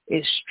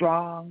 is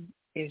strong,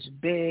 is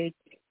big,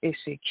 is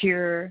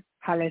secure,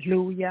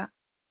 hallelujah.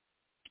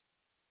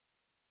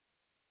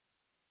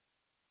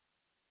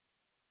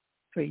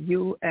 For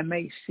you, it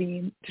may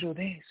seem through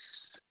this.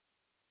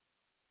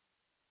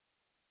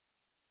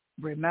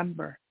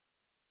 Remember,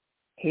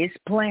 his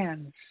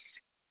plans,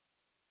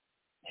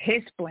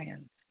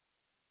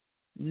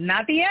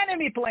 not the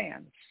enemy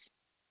plans.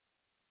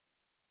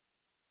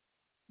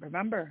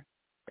 Remember,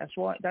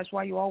 that's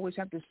why you always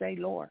have to say,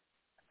 Lord,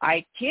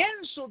 I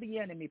cancel the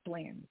enemy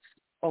plans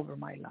over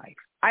my life.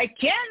 I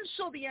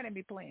cancel the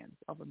enemy plans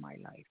over my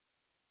life.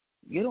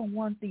 You don't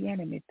want the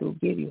enemy to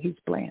give you his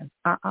plans.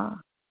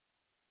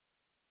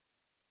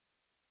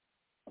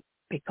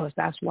 Because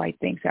that's why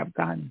things have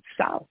gone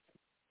south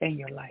in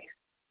your life.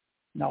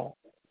 No.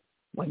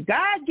 When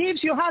God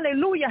gives you,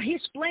 hallelujah,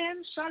 his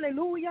plans,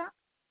 hallelujah,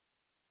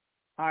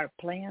 are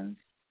plans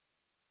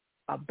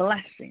of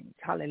blessings,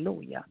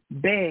 hallelujah,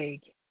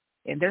 big.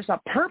 And there's a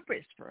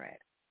purpose for it.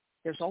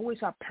 There's always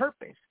a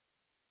purpose.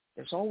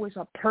 There's always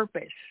a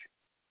purpose.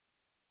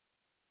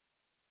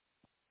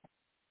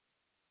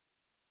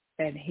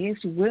 And his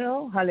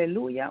will,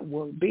 hallelujah,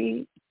 will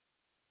be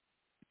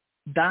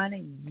done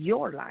in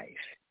your life.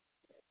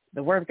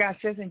 The word of God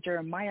says in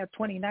Jeremiah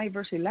 29,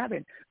 verse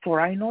 11,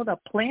 for I know the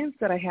plans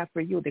that I have for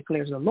you,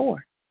 declares the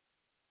Lord.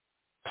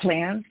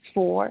 Plans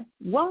for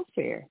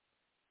welfare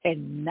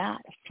and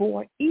not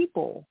for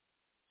evil,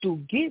 to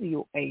give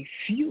you a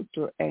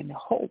future and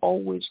hope.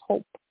 Always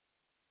hope.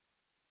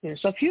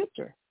 There's a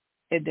future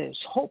and there's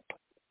hope.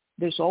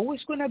 There's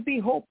always going to be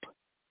hope.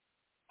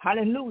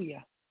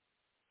 Hallelujah.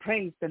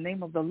 Praise the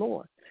name of the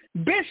Lord.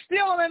 Be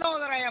still and know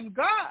that I am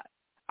God.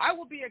 I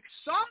will be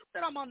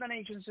exalted among the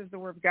nations, says the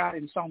word of God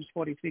in Psalms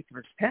 46,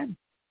 verse 10.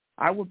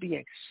 I will be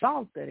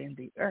exalted in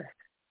the earth.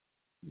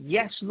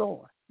 Yes,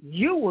 Lord.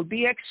 You will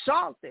be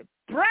exalted.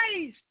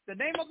 Praise the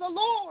name of the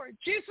Lord,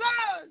 Jesus.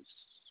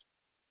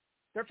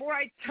 Therefore,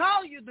 I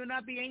tell you, do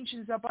not be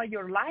anxious about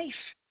your life.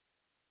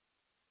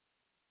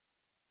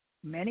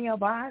 Many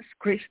of us,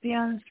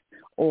 Christians,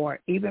 or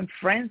even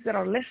friends that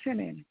are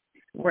listening,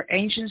 we're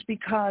anxious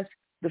because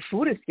the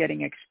food is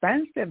getting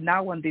expensive.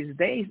 Now in these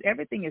days,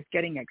 everything is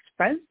getting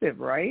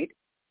expensive, right?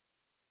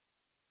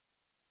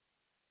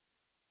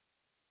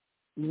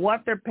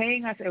 What they're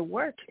paying us at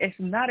work is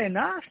not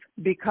enough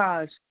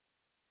because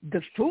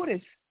the food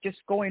is just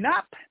going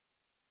up.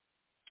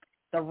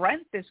 The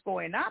rent is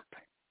going up.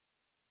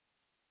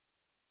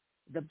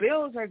 The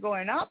bills are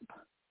going up.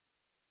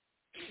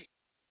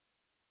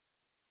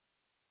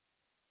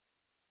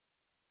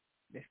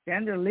 The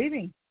standard of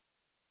living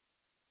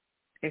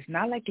is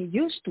not like it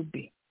used to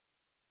be.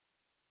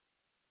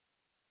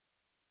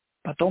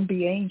 But don't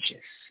be anxious,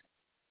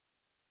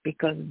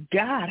 because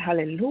God,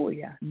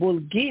 hallelujah, will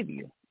give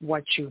you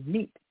what you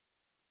need.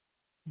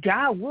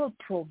 God will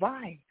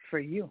provide for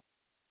you.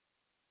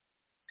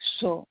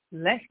 So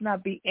let's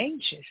not be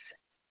anxious,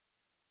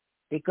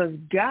 because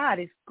God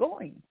is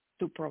going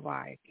to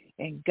provide,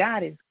 and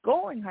God is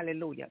going,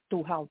 hallelujah,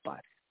 to help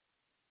us.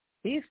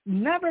 He's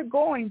never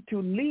going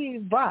to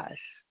leave us.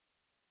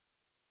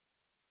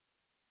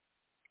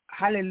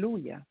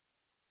 Hallelujah.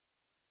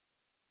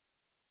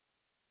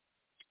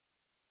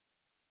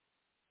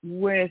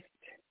 With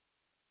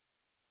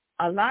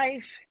a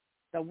life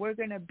that we're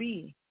going to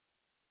be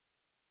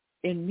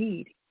in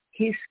need.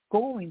 He's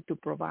going to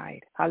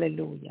provide.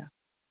 Hallelujah.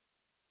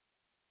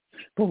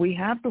 But we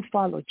have to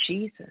follow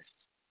Jesus.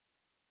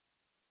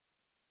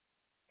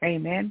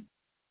 Amen.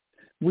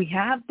 We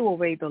have to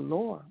obey the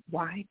Lord.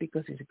 Why?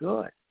 Because it's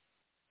good.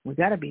 We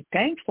got to be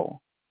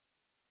thankful.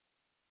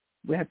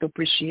 We have to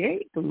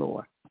appreciate the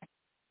Lord.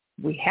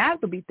 We have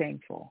to be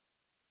thankful,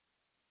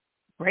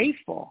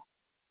 grateful.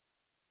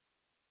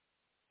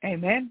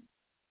 Amen.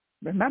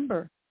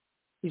 Remember,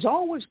 he's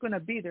always going to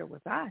be there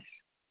with us,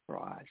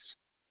 for us.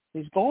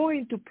 He's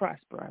going to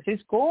prosper us.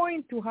 He's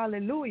going to,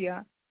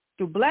 hallelujah,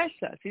 to bless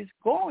us. He's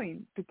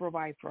going to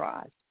provide for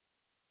us.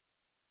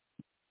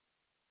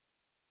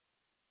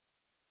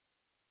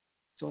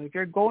 So if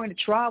you're going to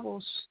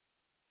travels,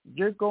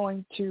 you're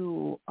going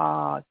to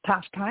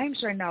tough times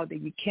right now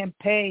that you can't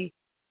pay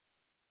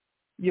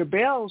your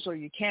bills, or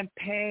you can't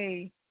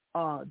pay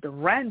the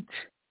rent,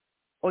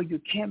 or you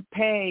can't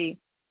pay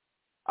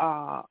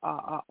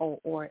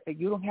or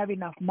you don't have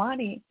enough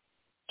money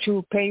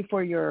to pay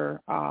for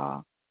your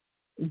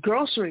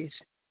groceries,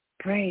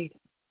 pray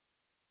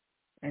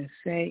and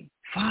say,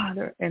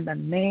 Father, in the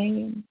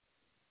name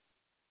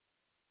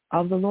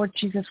of the Lord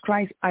Jesus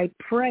Christ, I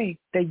pray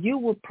that you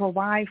will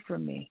provide for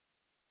me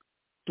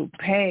to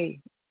pay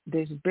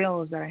these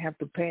bills that I have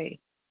to pay,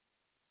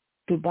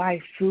 to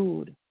buy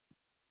food,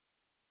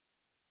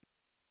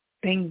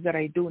 things that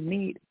I do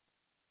need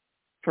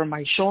for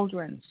my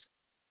children,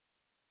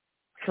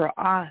 for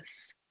us.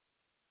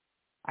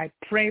 I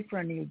pray for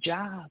a new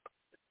job,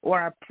 or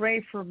I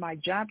pray for my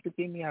job to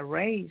give me a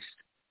raise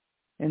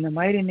in the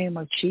mighty name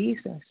of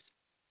Jesus.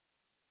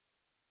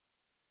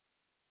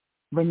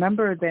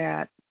 Remember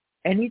that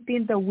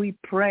anything that we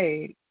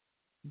pray,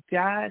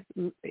 God,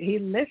 he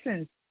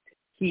listens.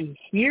 He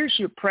hears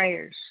your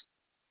prayers.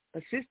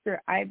 But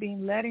sister, I've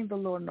been letting the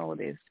Lord know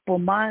this for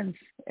months,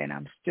 and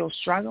I'm still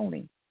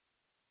struggling.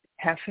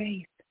 Have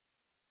faith.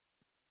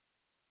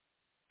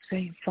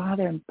 Say,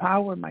 Father,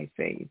 empower my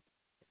faith.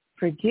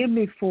 Forgive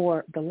me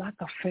for the lack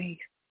of faith.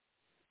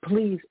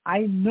 Please,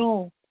 I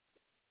know,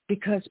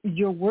 because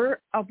the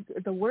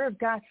word of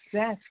God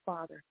says,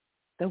 Father,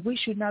 that we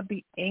should not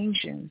be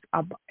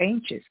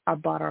anxious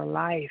about our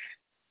life.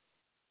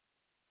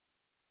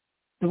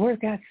 The word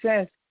of God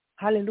says,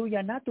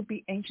 hallelujah, not to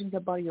be anxious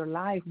about your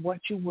life, what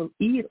you will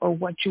eat or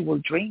what you will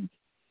drink,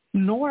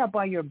 nor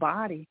about your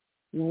body,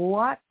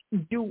 what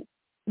you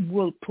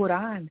will put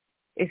on.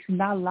 It's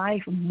not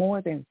life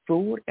more than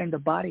food, and the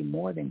body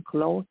more than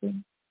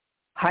clothing.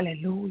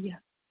 Hallelujah.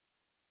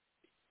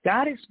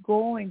 God is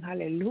going,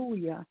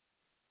 hallelujah,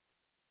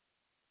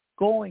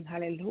 to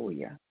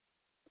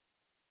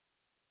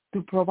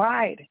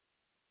provide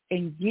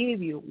and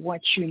give you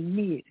what you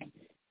need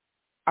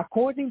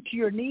according to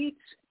your needs,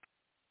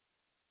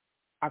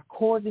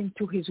 according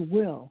to his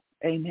will.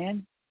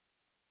 Amen.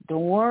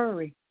 Don't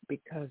worry,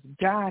 because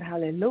God,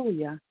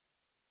 hallelujah,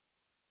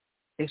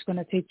 is going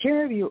to take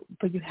care of you,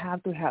 but you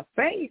have to have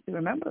faith.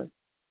 Remember,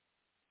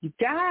 you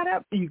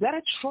gotta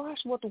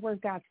trust what the word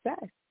of God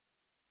says.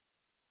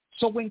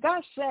 So when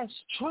God says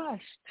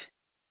trust,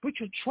 put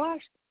your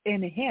trust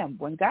in him.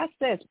 When God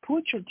says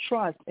put your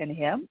trust in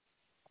him,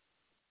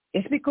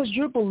 it's because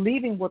you're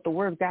believing what the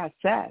word of God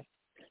says.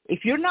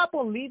 If you're not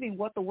believing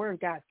what the word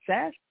of God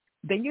says,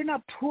 then you're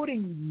not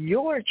putting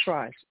your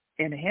trust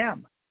in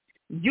him.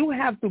 You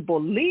have to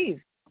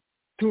believe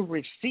to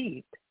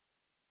receive.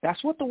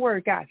 That's what the word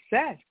of God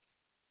says.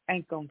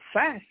 And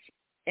confess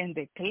and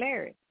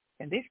declare it.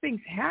 And these things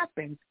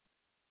happen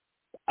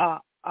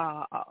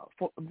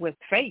with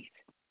faith.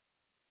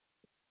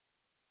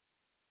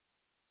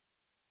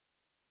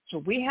 So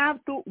we have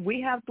to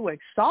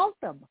exalt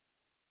them.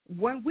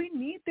 When we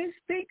need these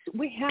things,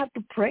 we have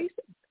to praise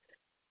them,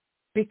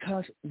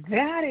 because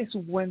that is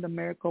when the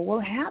miracle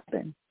will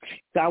happen.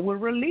 God will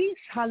release,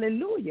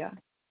 hallelujah,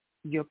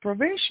 your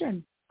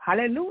provision,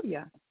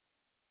 hallelujah.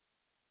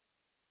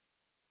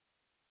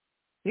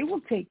 He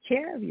will take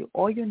care of you.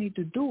 All you need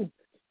to do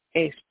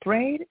is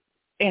pray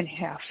and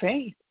have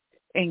faith.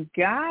 And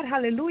God,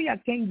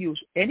 hallelujah, can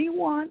use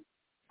anyone,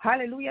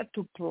 hallelujah,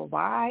 to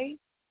provide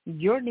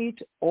your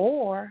needs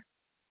or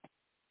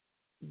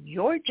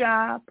your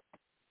job,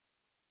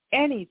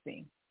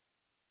 anything.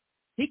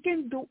 He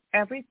can do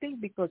everything,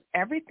 because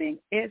everything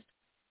is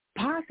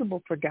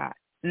possible for God.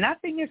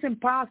 Nothing is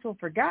impossible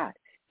for God.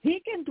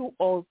 He can do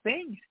all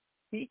things.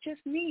 He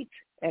just needs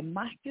a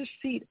mustard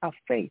seed of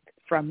faith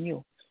from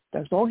you.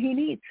 That's all he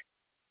needs.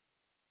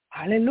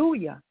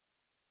 Hallelujah.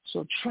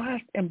 So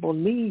trust and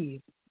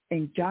believe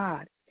in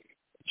God.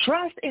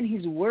 Trust in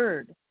his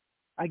word.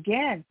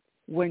 Again,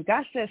 when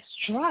God says,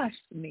 trust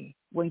me,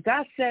 when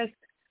God says,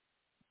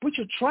 put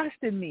your trust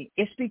in me,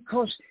 it's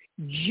because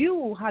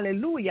you,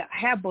 hallelujah,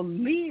 have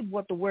believed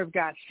what the word of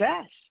God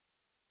says.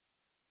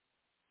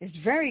 It's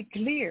very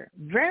clear,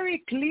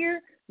 very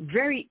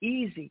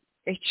easy.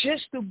 It's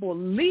just to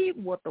believe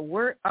what the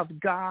Word of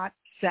God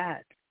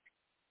says.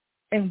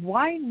 And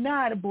why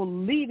not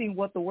believing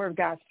what the Word of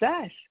God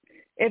says?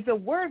 If the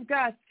Word of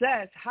God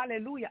says,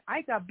 hallelujah,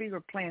 I got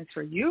bigger plans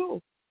for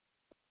you.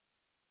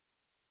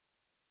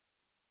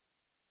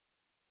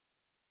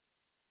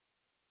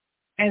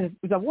 And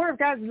the Word of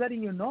God is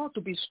letting you know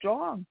to be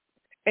strong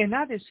and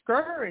not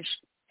discouraged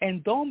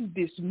and don't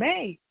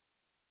dismay.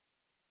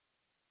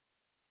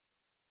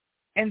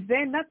 And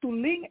then not to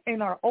lean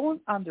in our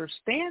own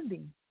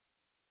understanding.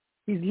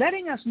 He's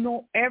letting us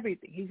know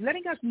everything. He's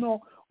letting us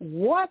know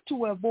what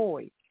to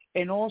avoid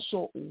and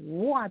also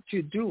what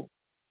to do.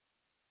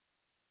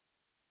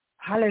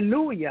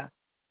 Hallelujah.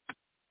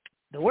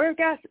 The Word of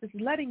God is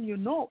letting you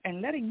know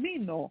and letting me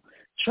know.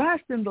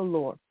 Trust in the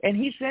Lord. And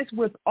he says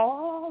with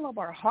all of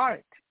our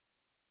heart,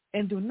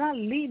 and do not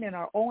lean in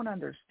our own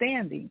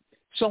understanding.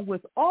 So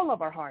with all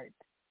of our heart,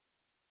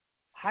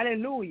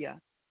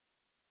 hallelujah,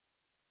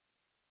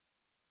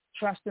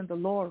 trust in the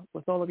Lord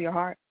with all of your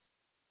heart.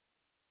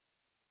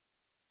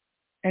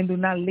 And do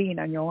not lean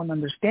on your own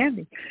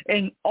understanding.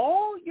 In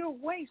all your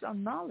ways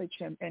acknowledge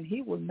him, and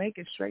he will make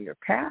it straight your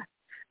path.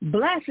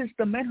 Blessed is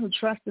the man who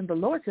trusts in the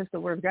Lord, says the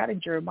Word of God in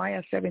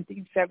Jeremiah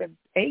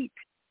 17:7-8.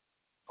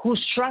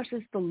 Whose trust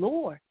is the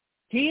Lord.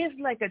 He is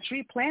like a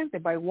tree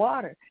planted by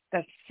water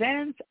that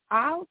sends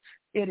out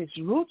its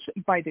roots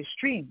by the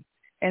stream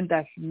and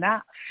does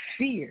not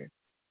fear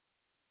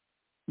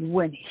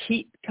when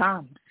heat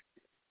comes.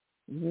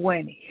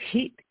 When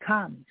heat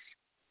comes,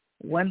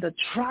 when the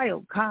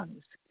trial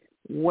comes,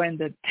 when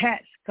the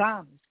test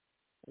comes,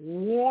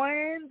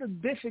 when the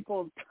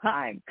difficult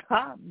time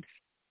comes.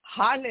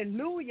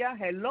 Hallelujah.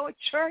 Hello,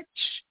 church.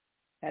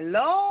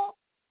 Hello.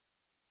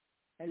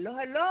 Hello,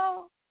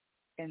 hello.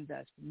 And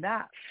does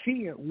not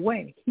fear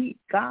when heat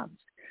comes.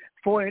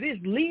 For it is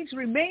leaves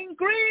remain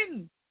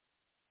green.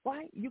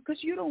 Why?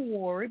 Because you don't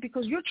worry,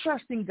 because you're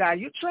trusting God.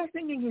 You're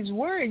trusting in his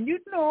word. And you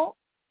know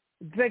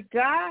that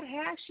God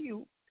has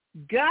you.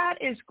 God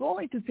is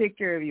going to take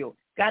care of you.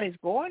 God is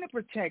going to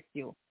protect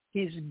you.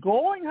 He's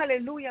going,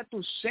 hallelujah,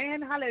 to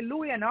send,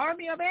 hallelujah, an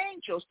army of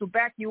angels to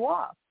back you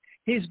up.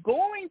 He's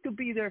going to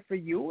be there for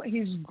you.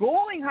 He's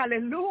going,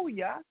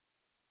 hallelujah,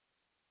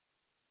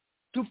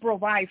 to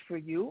provide for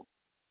you.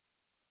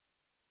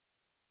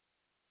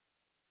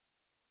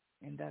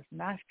 And does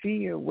not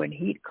fear when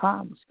heat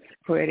comes,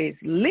 for its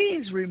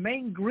leaves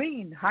remain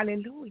green.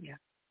 Hallelujah.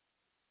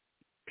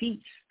 Peace.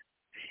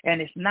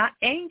 And it's not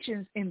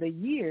anxious in the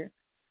year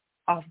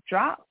of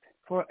drought,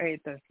 for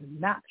it does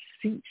not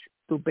cease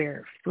to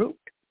bear fruit.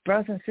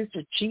 Brothers and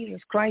sisters,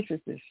 Jesus Christ is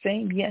the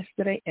same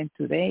yesterday and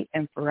today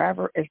and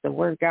forever, as the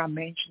Word of God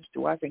mentions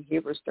to us in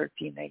Hebrews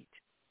 13:8.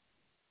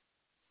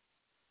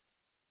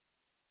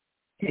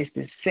 It's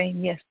the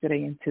same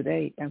yesterday and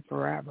today and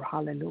forever.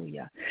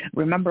 Hallelujah.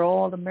 Remember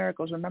all the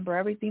miracles. Remember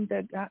everything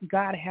that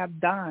God have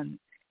done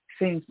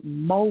since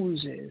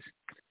Moses,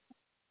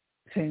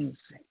 since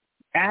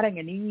Adam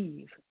and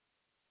Eve.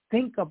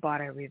 Think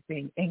about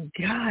everything. And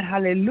God,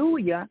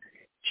 hallelujah,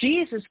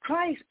 Jesus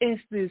Christ is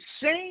the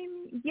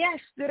same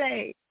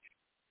yesterday.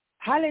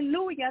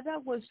 Hallelujah.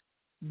 That was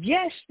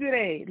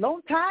yesterday,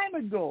 long time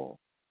ago.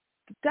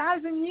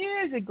 1,000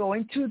 years ago,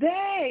 and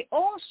today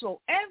also,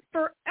 and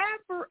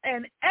forever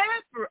and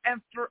ever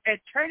and for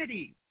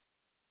eternity.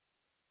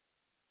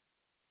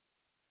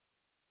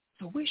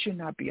 So we should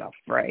not be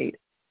afraid.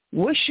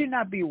 We should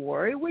not be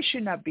worried. We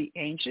should not be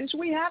anxious.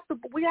 We have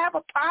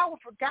a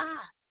powerful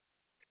God.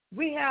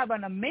 We have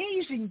an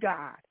amazing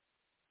God.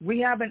 We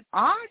have an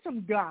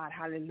awesome God,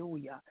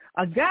 hallelujah.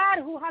 A God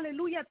who,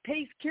 hallelujah,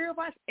 takes care of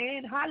us,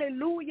 and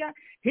hallelujah,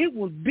 he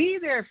will be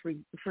there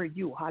for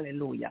you,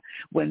 hallelujah.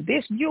 When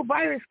this new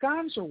virus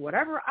comes or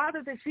whatever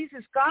other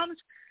diseases comes,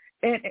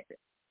 and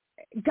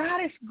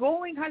God is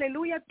going,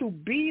 hallelujah, to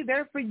be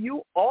there for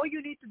you. All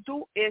you need to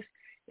do is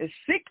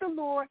seek the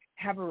Lord,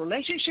 have a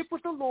relationship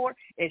with the Lord,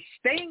 is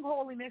stay in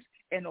holiness,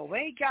 and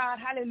obey God,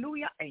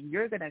 hallelujah, and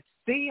you're going to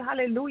see,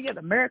 hallelujah,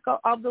 the miracle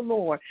of the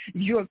Lord.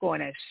 You're going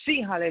to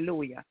see,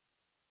 hallelujah,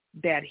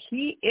 that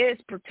he is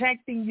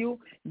protecting you,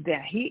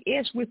 that he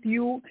is with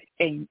you,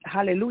 and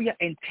hallelujah,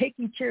 and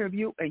taking care of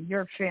you and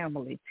your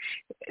family.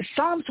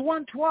 Psalms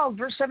 112,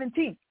 verse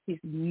 17, he's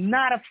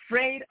not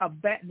afraid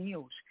of bad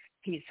news.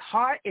 His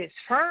heart is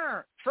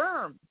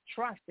firm,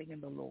 trusting in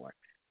the Lord.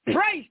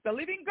 Praise the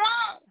living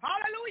God.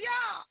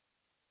 Hallelujah.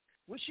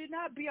 We should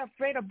not be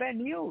afraid of bad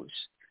news.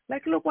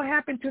 Like, look what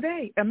happened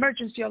today.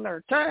 Emergency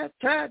alert.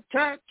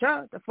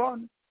 The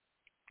phone.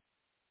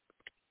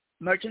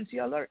 Emergency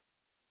alert.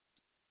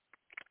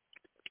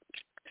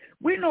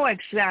 We know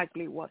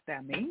exactly what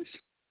that means.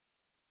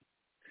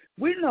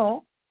 We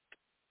know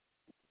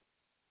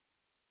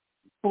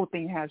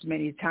Putin has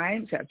many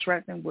times have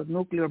threatened with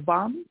nuclear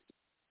bombs.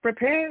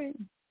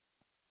 Preparing.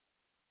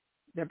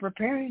 They're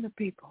preparing the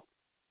people.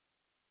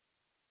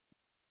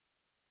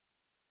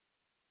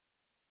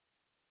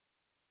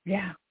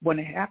 Yeah, when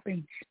it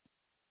happens.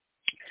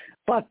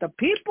 But the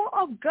people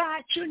of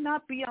God should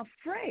not be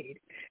afraid.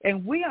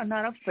 And we are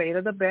not afraid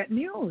of the bad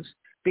news,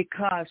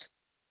 because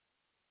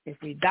If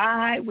we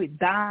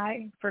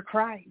die for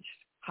Christ.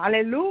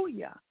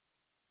 Hallelujah.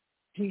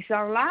 He's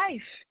our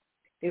life.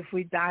 If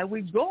we die,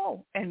 we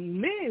go and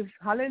live,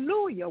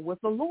 hallelujah, with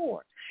the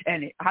Lord.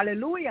 And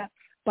hallelujah.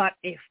 But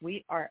if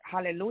we are,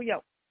 hallelujah,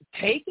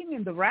 taken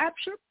in the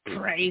rapture,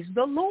 praise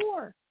the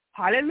Lord.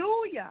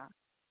 Hallelujah.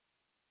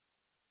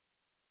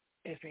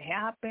 If it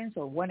happens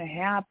or when it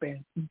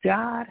happens,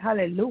 God,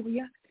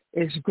 hallelujah,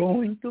 is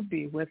going to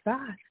be with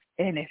us.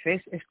 And if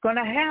it's going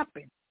to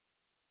happen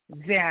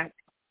that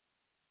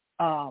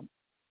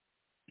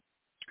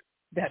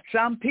that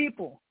some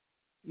people,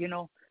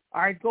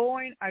 are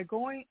going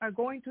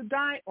to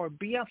die or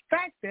be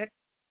affected,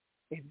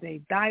 if they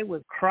die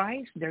with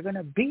Christ, they're going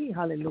to be,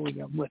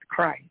 hallelujah, with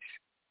Christ.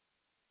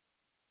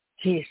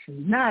 He's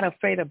not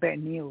afraid of bad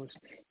news.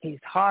 His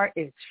heart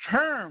is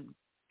firm,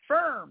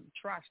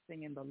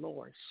 trusting in the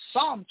Lord.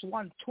 Psalms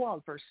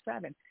 112, verse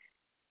 7.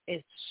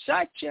 It's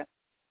such a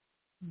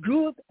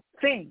good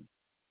thing.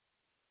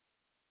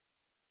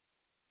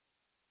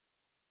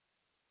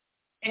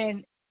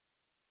 And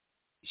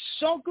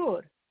so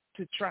good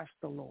to trust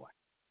the Lord.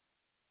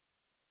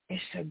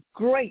 It's a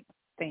great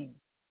thing.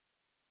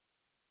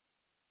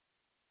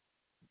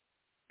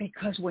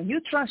 Because when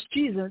you trust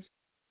Jesus,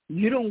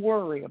 you don't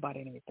worry about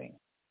anything.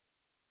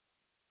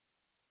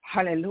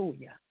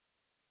 Hallelujah.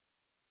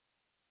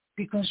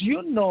 Because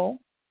you know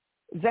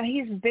that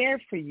he's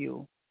there for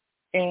you.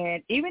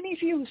 And even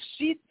if you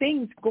see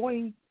things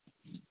going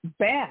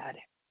bad,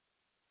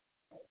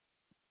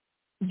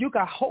 you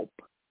got hope.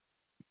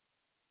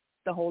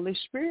 The Holy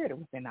Spirit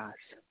within us.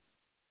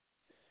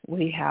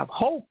 We have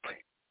hope.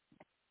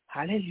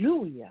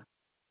 Hallelujah.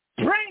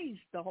 Praise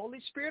the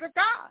Holy Spirit of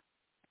God.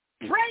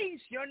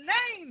 Praise your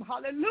name.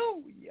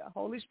 Hallelujah.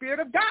 Holy Spirit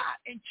of God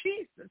in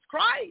Jesus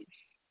Christ.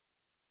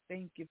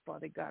 Thank you,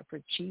 Father God,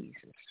 for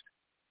Jesus.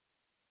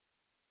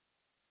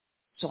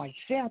 So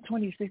Isaiah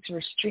 26,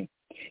 verse 3.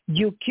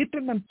 You keep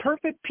him in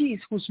perfect peace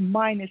whose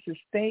mind is to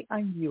stay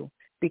on you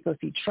because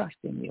he trusts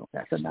in you.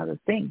 That's another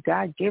thing.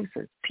 God gives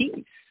us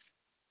peace.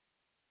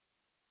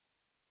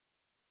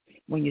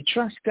 When you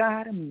trust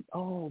God,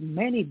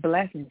 many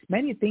blessings,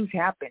 many things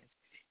happen.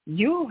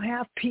 You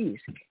have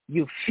peace.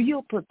 You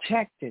feel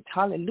protected.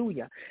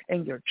 Hallelujah.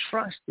 And you're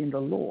trusting the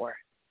Lord.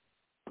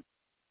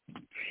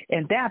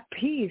 And that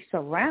peace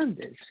surrounds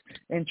us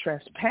and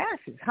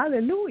trespasses.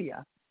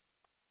 Hallelujah.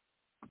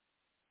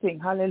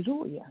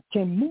 Hallelujah.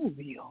 Can move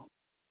you.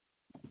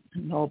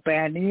 No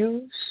bad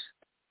news.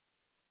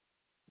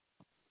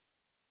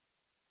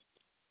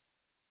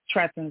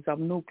 Threats of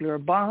nuclear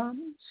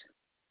bombs.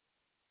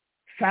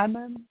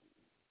 Famine.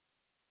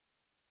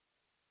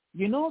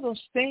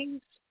 Those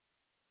things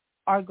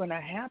are going to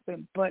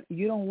happen, but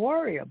you don't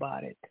worry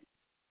about it.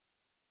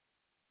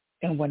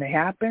 And when it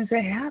happens,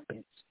 it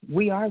happens.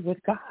 We are with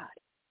God.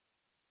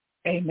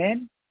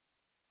 Amen.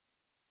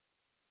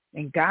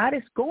 And God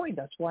is going.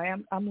 That's why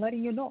I'm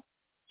letting you know.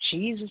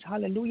 Jesus,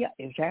 hallelujah,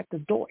 is at the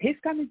door. He's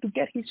coming to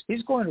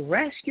he's going to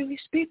rescue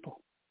his people.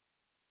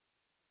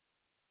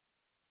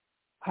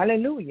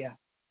 Hallelujah.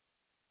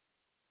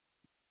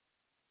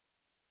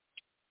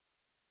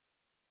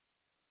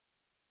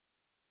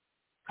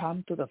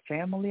 Come to the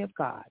family of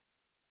God.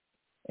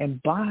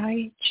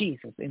 Invite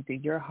Jesus into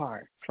your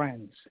heart,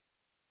 friends.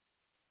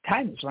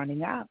 Time is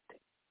running out.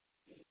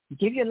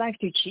 Give your life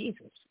to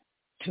Jesus.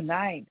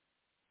 Tonight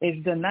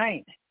is the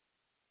night.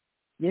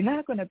 You're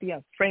not going to be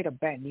afraid of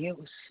bad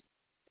news.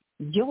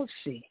 You'll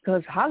see.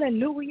 Because,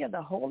 hallelujah,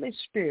 the Holy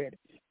Spirit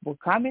will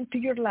come into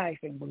your life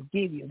and will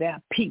give you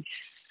that peace.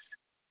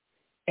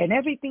 And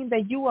everything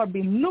that you have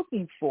been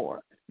looking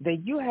for,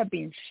 that you have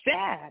been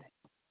sad,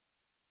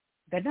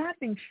 that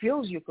nothing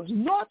fills you, because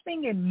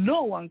nothing and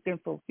no one can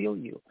fulfill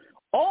you.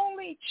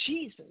 Only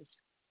Jesus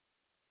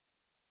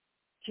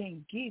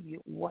can give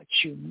you what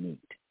you need.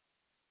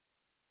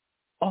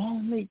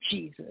 Only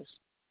Jesus.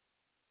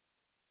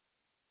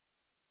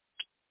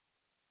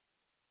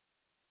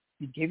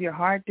 You give your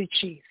heart to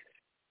Jesus.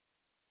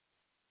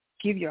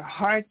 Give your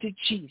heart to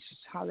Jesus.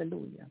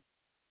 Hallelujah.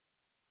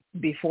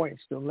 Before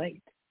it's too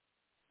late.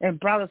 And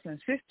brothers and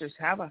sisters,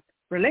 have a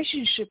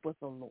relationship with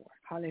the Lord.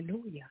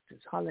 Hallelujah.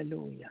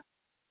 Hallelujah.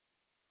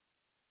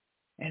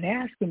 And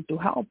ask him to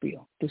help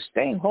you to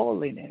stay in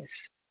holiness,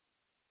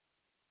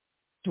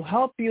 to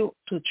help you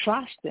to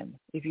trust him.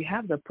 If you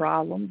have the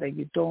problem that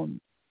you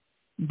don't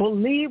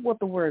believe what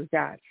the word of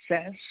God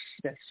says,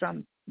 that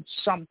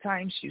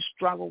sometimes you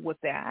struggle with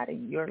that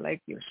and you're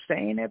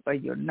saying it,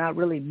 but you're not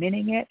really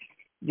meaning it,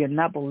 you're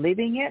not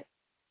believing it,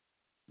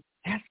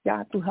 ask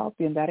God to help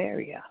you in that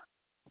area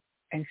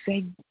and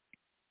say,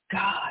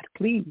 God,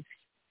 please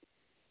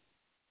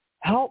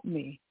help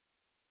me.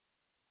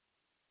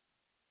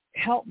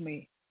 Help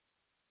me.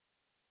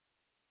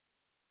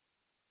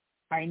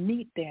 I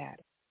need that.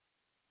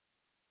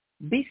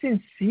 Be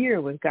sincere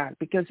with God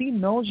because he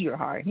knows your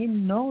heart. He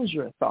knows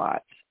your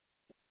thoughts.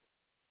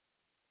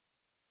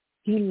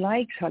 He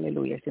likes,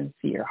 hallelujah,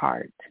 sincere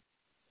heart.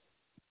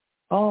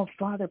 Oh,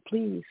 Father,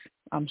 please,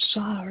 I'm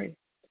sorry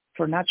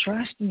for not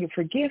trusting you.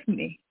 Forgive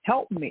me.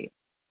 Help me.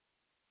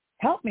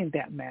 Help me in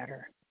that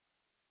matter.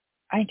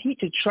 I need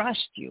to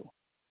trust you.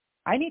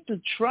 I need to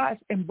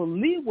trust and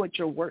believe what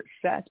your word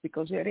says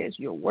because it is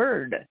your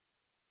word.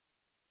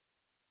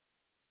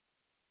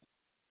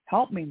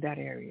 Help me in that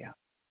area.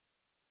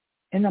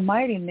 In the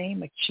mighty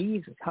name of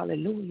Jesus,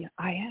 hallelujah,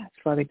 I ask,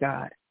 Father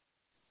God,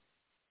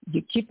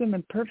 you keep him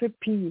in perfect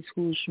peace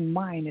whose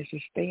mind is to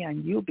stay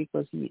on you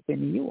because he is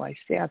in you,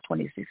 Isaiah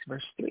 26,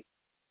 verse 3.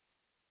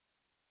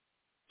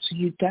 So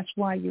that's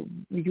why you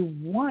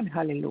want,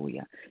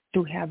 hallelujah,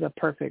 to have the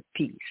perfect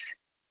peace.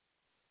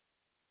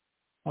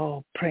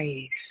 Oh,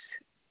 praise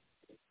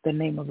the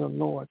name of the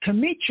Lord.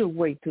 Commit your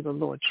way to the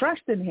Lord.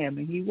 Trust in him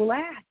and he will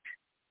act.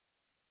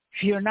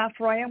 Fear not,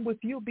 for I am with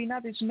you. Be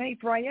not dismayed,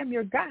 for I am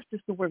your God. This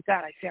is the word of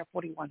God, Isaiah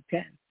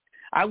 41:10.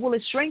 I will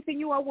strengthen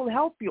you. I will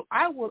help you.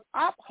 I will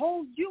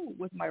uphold you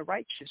with my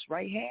righteous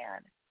right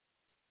hand.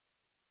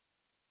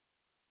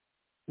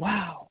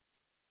 Wow.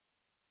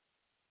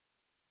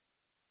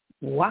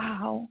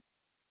 Wow.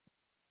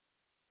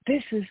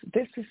 This is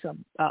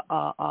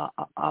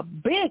a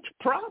big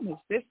promise.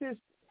 This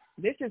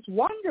is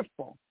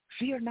wonderful.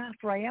 Fear not,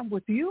 for I am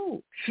with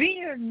you.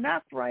 Fear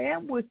not, for I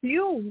am with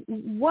you.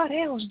 What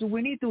else do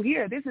we need to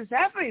hear? This is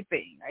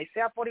everything.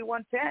 Isaiah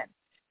 41:10.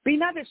 Be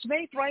not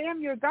dismayed, for I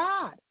am your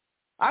God.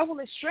 I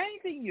will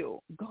strengthen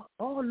you. God,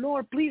 oh,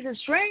 Lord, please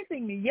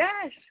strengthen me.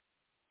 Yes,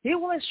 he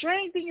will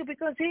strengthen you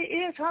because he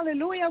is,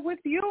 hallelujah, with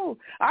you.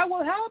 I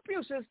will help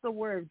you, says the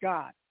word of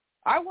God.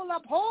 I will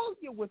uphold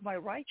you with my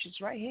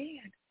righteous right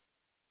hand.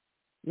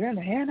 You're in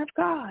the hand of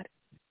God.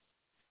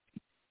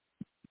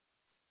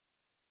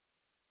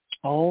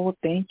 Oh,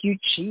 thank you,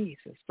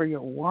 Jesus, for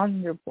your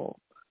wonderful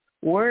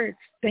words.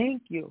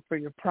 Thank you for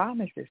your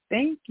promises.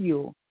 Thank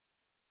you.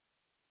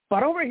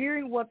 But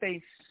overhearing what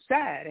they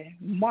said,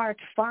 Mark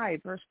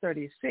 5, verse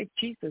 36,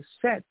 Jesus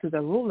said to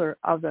the ruler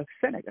of the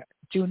synagogue,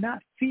 do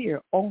not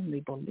fear, only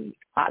believe.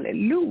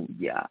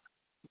 Hallelujah.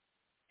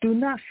 Do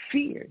not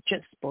fear,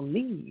 just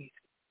believe.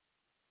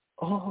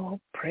 Oh,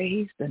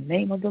 praise the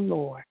name of the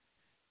Lord.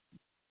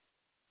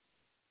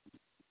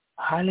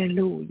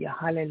 Hallelujah,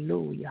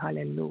 hallelujah,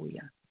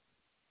 hallelujah.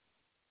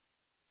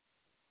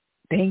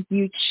 Thank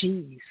you,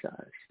 Jesus.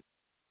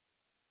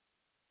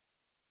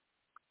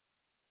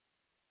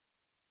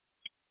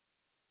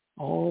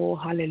 Oh,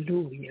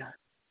 hallelujah.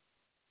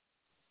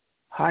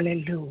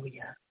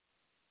 Hallelujah.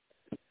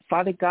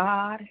 Father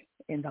God,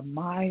 in the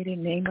mighty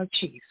name of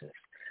Jesus,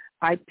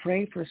 I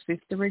pray for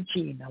Sister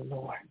Regina,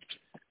 Lord.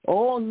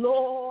 Oh,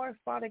 Lord,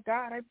 Father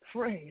God, I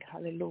pray,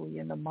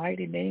 hallelujah, in the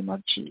mighty name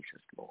of Jesus,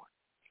 Lord,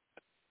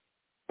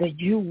 that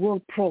you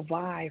will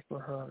provide for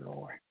her,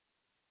 Lord,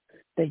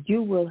 that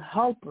you will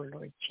help her,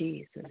 Lord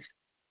Jesus,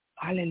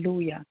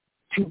 hallelujah,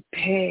 to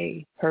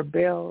pay her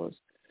bills,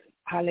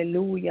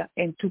 hallelujah,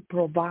 and to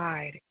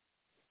provide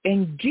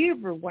and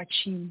give her what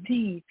she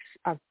needs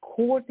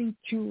according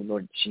to,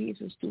 Lord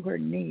Jesus, to her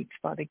needs,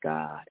 Father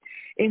God.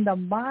 In the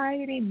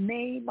mighty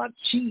name of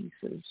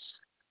Jesus,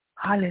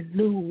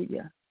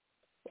 hallelujah.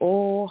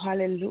 Oh,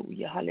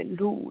 hallelujah,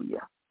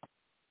 hallelujah.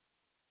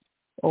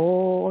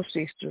 Oh,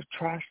 sister,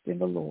 trust in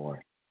the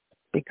Lord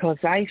because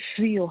I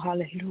feel,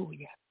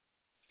 hallelujah,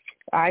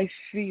 I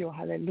feel,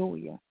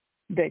 hallelujah,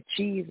 that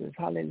Jesus,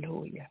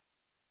 hallelujah,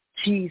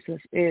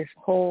 Jesus is,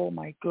 oh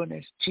my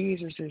goodness,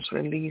 Jesus is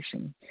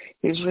releasing.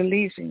 He's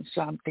releasing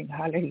something,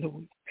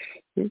 hallelujah.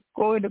 He's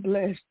going to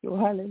bless you,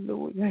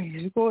 hallelujah.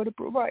 He's going to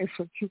provide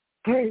for you.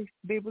 Praise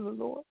the name of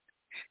the Lord.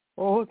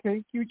 Oh,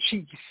 thank you,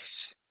 Jesus.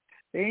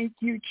 Thank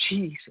you,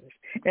 Jesus.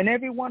 And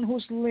everyone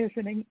who's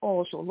listening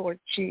also, Lord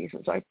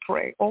Jesus, I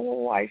pray.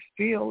 Oh, I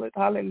feel it.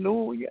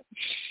 Hallelujah.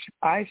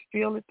 I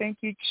feel it. Thank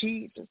you,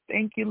 Jesus.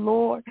 Thank you,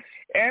 Lord.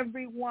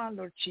 Everyone,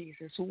 Lord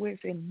Jesus, who is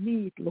in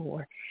need,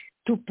 Lord,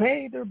 to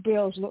pay their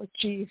bills, Lord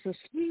Jesus,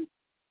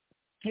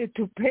 and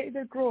to pay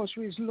their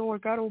groceries,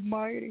 Lord God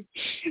Almighty,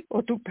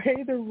 or to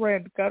pay the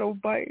rent, God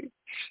Almighty.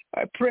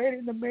 I pray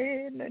in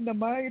the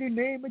mighty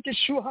name of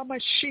Yeshua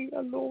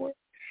HaMashiach, Lord,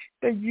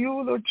 that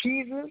you, Lord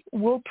Jesus,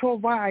 will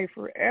provide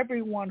for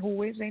everyone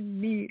who is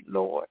in need,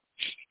 Lord,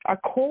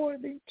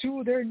 according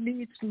to their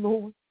needs,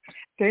 Lord.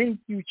 Thank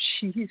you,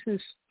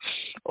 Jesus.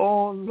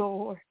 Oh,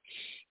 Lord.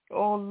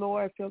 Oh,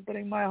 Lord, I feel that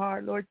in my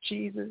heart, Lord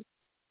Jesus,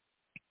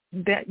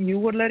 that you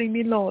were letting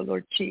me know,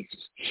 Lord Jesus.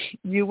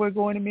 You were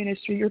going to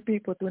minister your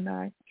people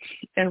tonight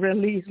and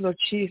release, Lord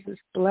Jesus,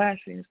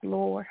 blessings,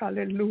 Lord.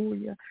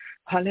 Hallelujah.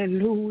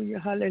 Hallelujah.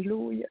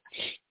 Hallelujah.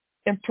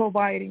 And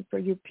providing for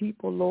your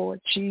people,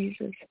 Lord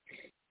Jesus.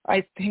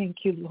 I thank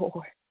you,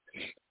 Lord.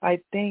 I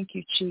thank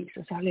you,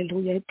 Jesus.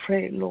 Hallelujah. I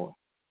pray, Lord,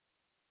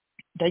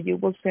 that you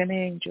will send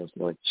angels,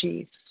 Lord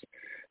Jesus.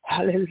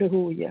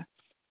 Hallelujah.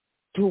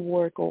 To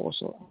work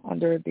also on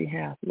their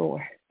behalf,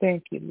 Lord.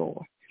 Thank you,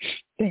 Lord.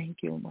 Thank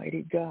you,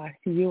 mighty God.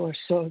 You are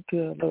so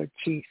good, Lord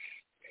Jesus.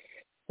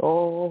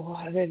 Oh,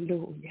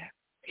 hallelujah.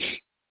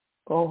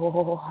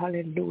 Oh,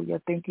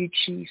 hallelujah. Thank you,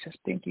 Jesus.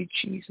 Thank you,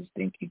 Jesus.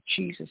 Thank you,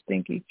 Jesus.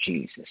 Thank you,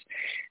 Jesus.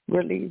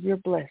 Release your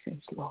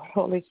blessings, Lord.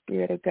 Holy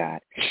Spirit of God,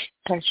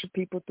 touch your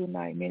people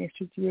tonight.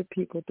 Minister to your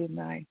people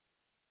tonight.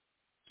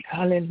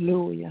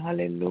 Hallelujah.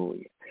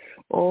 Hallelujah.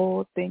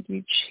 Oh, thank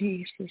you,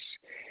 Jesus.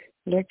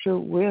 Let your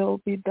will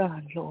be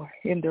done, Lord,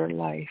 in their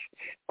life.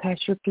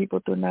 Touch your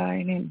people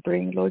tonight and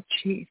bring, Lord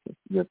Jesus,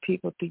 your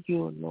people to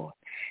you, Lord,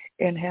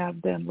 and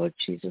have them, Lord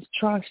Jesus,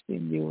 trust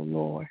in you,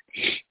 Lord.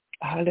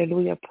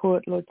 Hallelujah.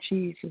 Put, Lord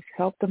Jesus,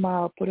 help them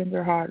out. Put in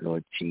their heart,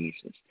 Lord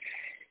Jesus,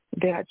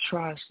 that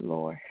trust,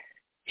 Lord,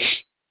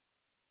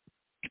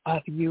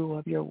 of you,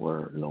 of your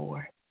word,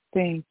 Lord.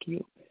 Thank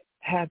you.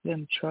 Have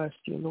them trust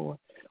you, Lord.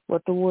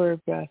 What the word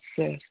of God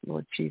says,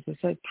 Lord Jesus,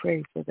 I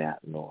pray for that,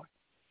 Lord.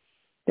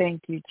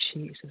 Thank you,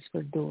 Jesus,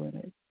 for doing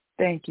it.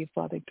 Thank you,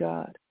 Father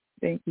God.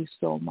 Thank you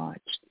so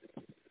much.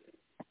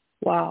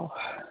 Wow.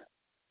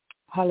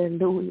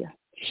 Hallelujah.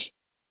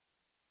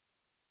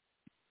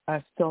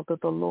 I felt of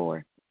the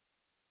Lord.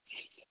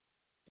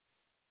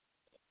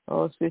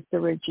 Oh, Sister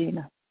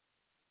Regina,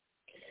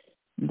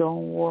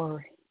 don't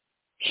worry.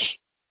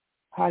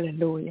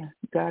 Hallelujah.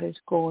 God is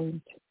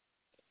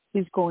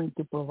He's going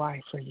to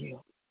provide for you.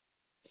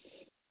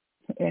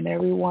 And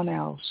everyone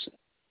else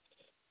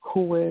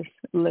who is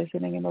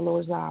listening in the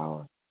Lord's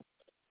hour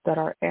that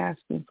are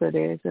asking for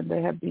this and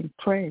they have been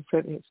praying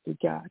for this to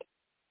God.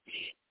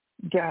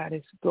 God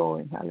is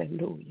going,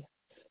 hallelujah,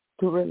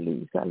 to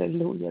release,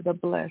 hallelujah, the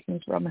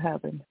blessings from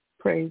heaven.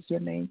 Praise your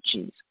name,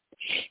 Jesus.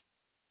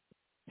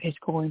 He's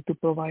going to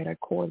provide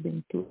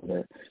according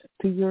to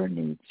your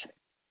needs.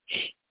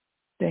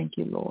 Thank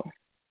you, Lord.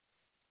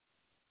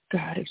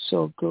 God is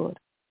so good.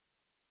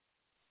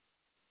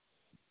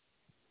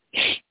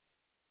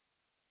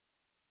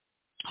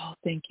 Oh,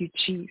 thank you,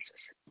 Jesus.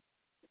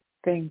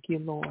 Thank you,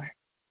 Lord.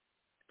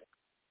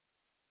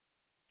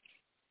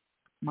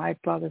 My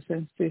brothers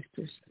and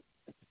sisters,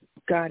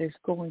 God is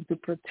going to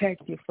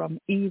protect you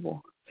from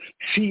evil.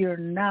 Fear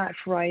not,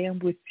 for I am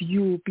with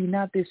you. Be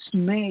not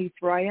dismayed,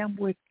 for I am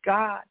with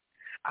God.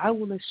 I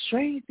will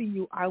strengthen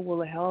you. I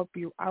will help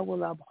you. I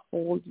will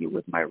uphold you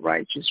with my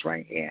righteous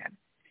right hand.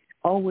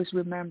 Always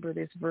remember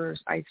this verse,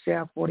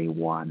 Isaiah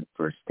 41,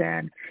 verse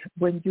 10.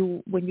 When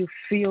you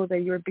feel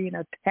that you're being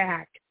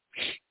attacked,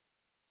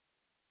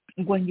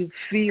 when you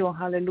feel,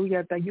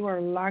 hallelujah, that you are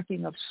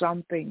lacking of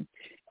something,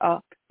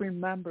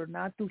 remember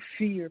not to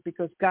fear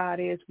because God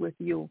is with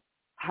you.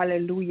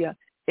 Hallelujah.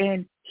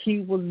 And he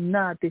will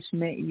not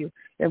dismay you.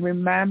 And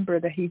remember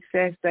that he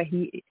says that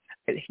he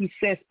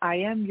says, I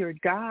am your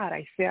God,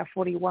 Isaiah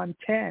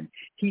 41:10.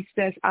 He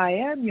says, I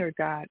am your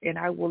God, and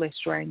I will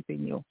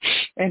strengthen you,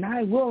 and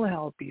I will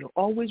help you.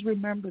 Always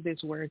remember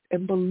these words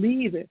and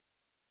believe it.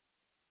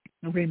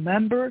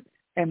 Remember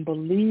and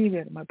believe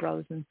it, my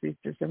brothers and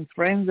sisters and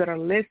friends that are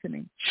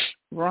listening.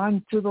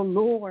 Run to the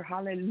Lord.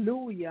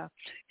 Hallelujah.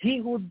 He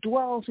who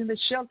dwells in the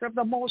shelter of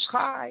the Most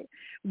High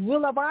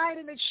will abide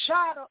in the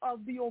shadow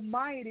of the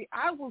Almighty.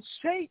 I will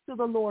say to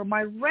the Lord,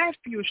 my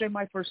refuge and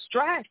my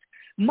fortress,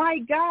 my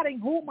God in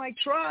whom I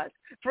trust,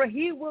 for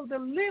he will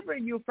deliver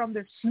you from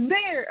the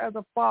snare of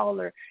the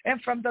fowler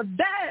and from the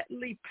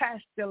deadly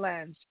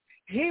pestilence.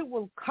 He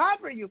will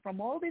cover you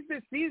from all these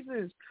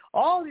diseases,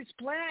 all these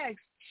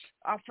plagues,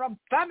 from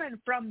famine,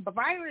 from the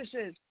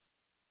viruses,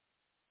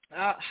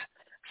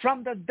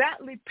 from the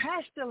deadly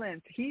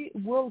pestilence. He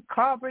will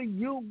cover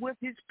you with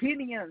his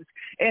pinions,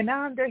 and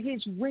under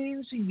his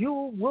wings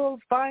you will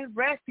find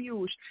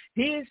refuge.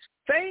 His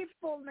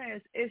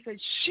faithfulness is a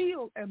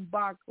shield and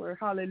buckler.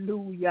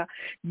 Hallelujah.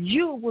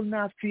 You will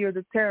not fear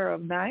the terror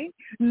of night,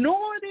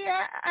 nor the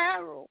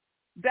arrow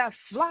that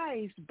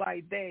flies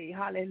by day.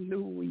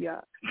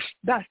 Hallelujah.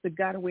 That's the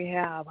God we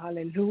have.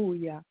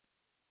 Hallelujah.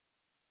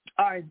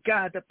 Our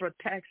God that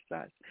protects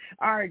us.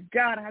 Our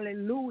God,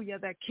 hallelujah,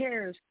 that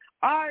cares.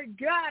 Our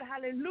God,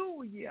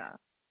 hallelujah,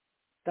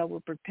 that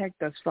will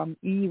protect us from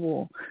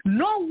evil.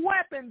 No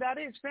weapon that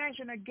is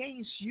fashioned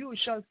against you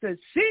shall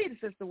succeed,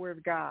 says the word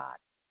of God.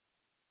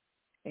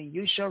 And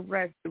you shall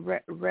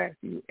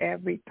rescue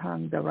every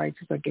tongue that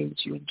rises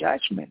against you in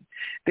judgment.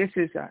 This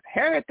is a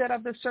heritage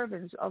of the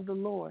servants of the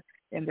Lord,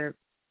 and their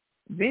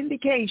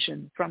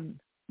vindication from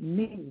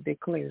me,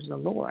 declares the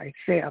Lord.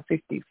 Isaiah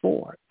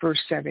 54, verse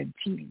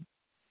 17.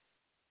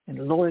 And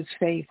the Lord is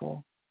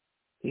faithful.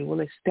 He will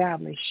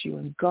establish you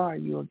and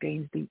guard you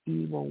against the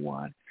evil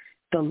one.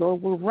 The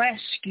Lord will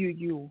rescue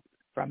you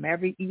from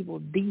every evil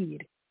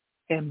deed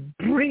and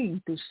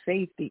bring to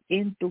safety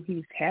into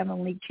his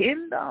heavenly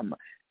kingdom.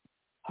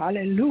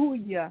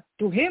 Hallelujah.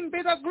 To him be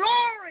the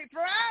glory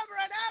forever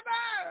and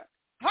ever.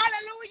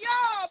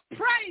 Hallelujah.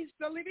 Praise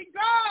the living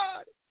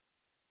God.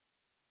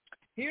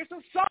 Here's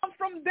a song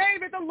from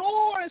David. The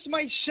Lord is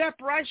my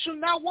shepherd, I shall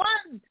not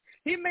want.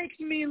 He makes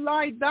me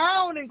lie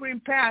down in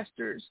green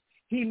pastures.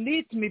 He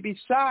leads me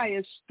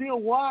beside still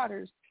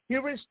waters. He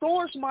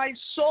restores my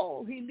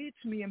soul. He leads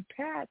me in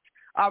paths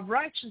of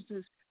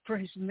righteousness for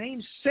his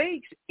name's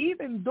sake.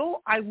 Even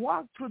though I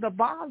walk through the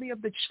valley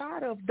of the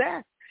shadow of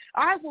death,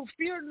 I will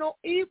fear no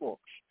evil,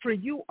 for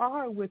you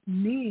are with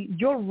me.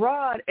 Your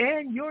rod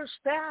and your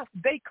staff,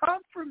 they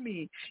comfort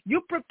me.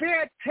 You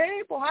prepare a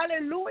table,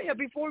 hallelujah,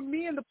 before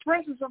me in the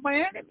presence of my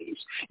enemies.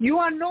 You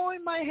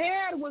anoint my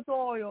head with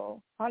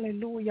oil.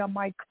 Hallelujah,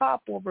 my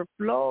cup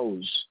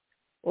overflows.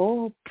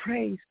 Oh,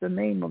 praise the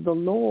name of the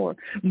Lord.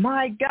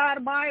 My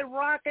God, my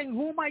rock in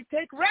whom I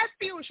take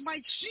refuge, my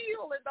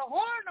shield and the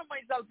horn of my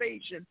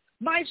salvation,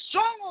 my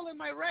stronghold and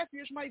my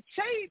refuge, my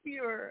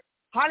Savior.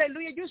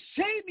 Hallelujah. You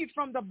save me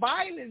from the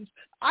violence.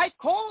 I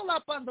call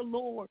upon the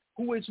Lord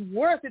who is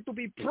worthy to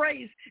be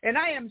praised, and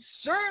I am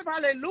served,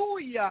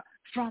 hallelujah,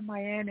 from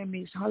my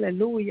enemies.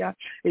 Hallelujah.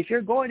 If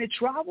you're going to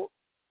travel,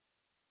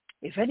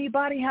 if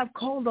anybody have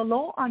called the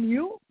law on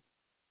you,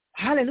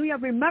 hallelujah,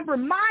 remember,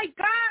 my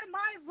God, my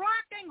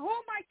rock in whom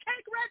I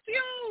take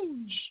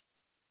refuge.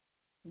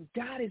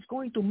 God is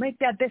going to make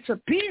that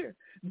disappear.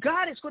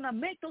 God is going to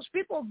make those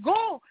people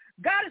go.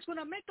 God is going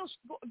to make those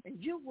go. And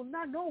you will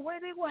not know where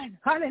they went.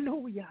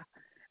 Hallelujah.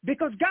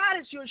 Because God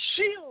is your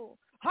shield.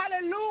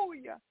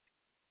 Hallelujah.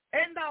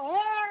 And the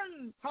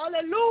horn,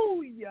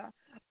 hallelujah,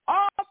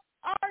 of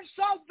our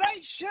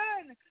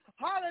salvation.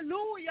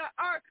 Hallelujah.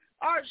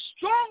 Our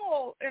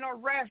stronghold and our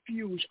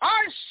refuge.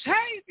 Our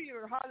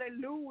Savior.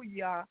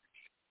 Hallelujah.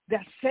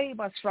 That save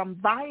us from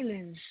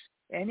violence.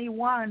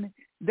 Anyone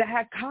that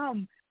had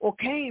come or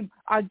came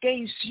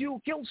against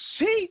you, he'll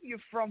save you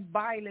from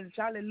violence.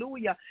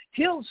 Hallelujah.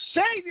 He'll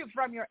save you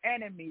from your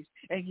enemies,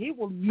 and he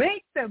will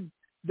make them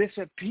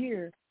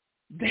disappear.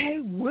 They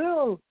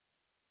will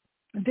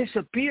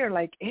disappear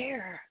like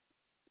air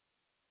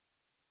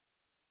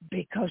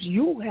because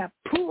you have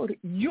put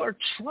your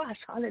trust,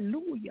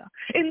 hallelujah,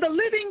 in the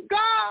living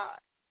God.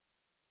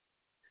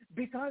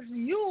 Because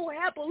you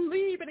have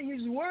believed in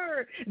his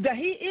word that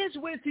he is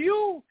with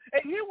you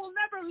and he will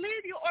never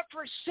leave you or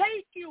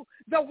forsake you.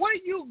 The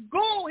way you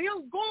go,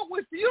 he'll go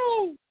with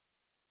you.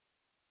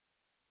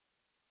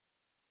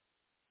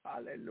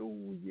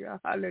 Hallelujah,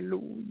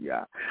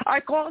 hallelujah. I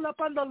call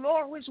upon the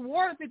Lord who is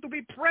worthy to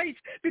be praised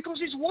because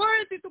he's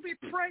worthy to be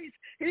praised.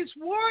 He's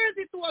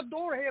worthy to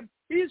adore him.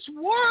 He's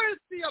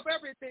worthy of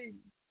everything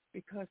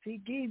because he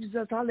gives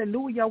us,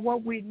 hallelujah,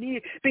 what we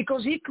need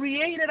because he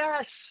created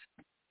us.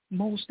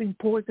 Most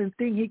important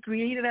thing, he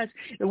created us.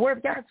 The word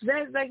of God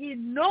says that he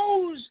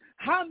knows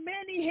how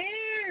many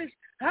hairs,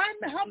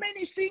 how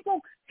many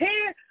single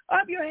hair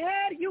of your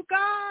head you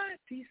got.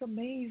 He's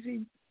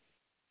amazing.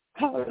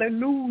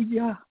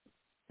 Hallelujah.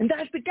 And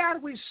that's the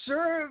God we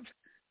serve.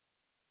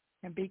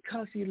 And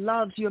because he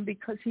loves you and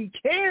because he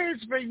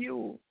cares for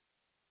you.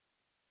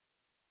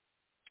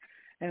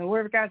 And the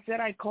word of God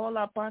said, I call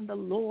upon the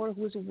Lord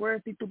who is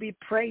worthy to be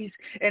praised,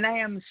 and I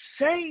am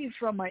saved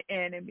from my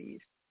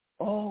enemies.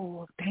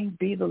 Oh, thanks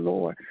be the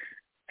Lord.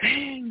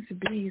 Thanks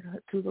be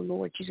to the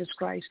Lord Jesus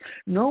Christ.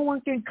 No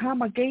one can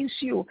come against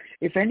you.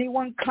 If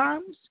anyone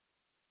comes,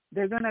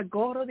 they're going to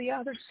go to the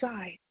other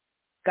side.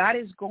 God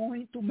is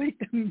going to make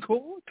them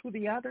go to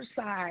the other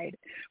side.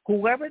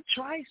 Whoever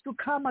tries to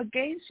come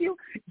against you,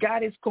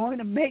 God is going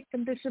to make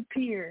them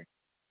disappear.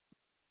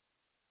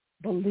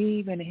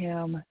 Believe in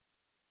him.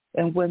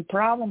 And when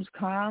problems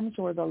comes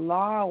or the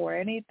law or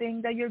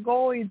anything that you're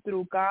going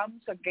through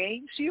comes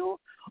against you,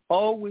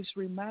 always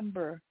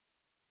remember,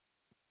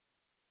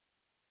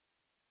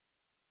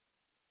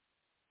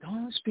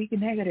 don't speak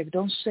negative.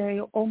 Don't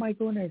say, oh my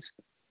goodness,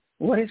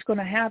 what is going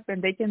to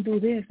happen? They can do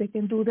this, they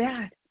can do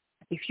that.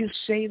 If you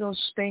say those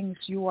things,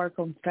 you are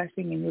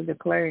confessing and you're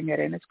declaring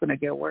it, and it's going to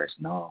get worse.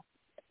 No.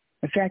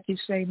 In fact, you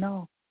say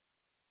no.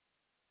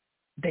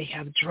 They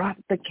have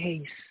dropped the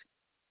case.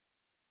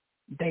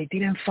 They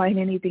didn't find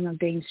anything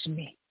against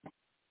me.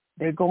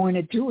 They're going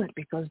to do it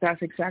because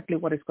that's exactly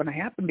what is going to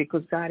happen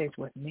because God is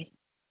with me.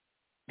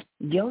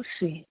 You'll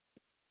see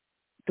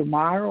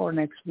tomorrow or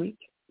next week,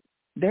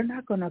 they're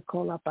not going to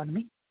call up on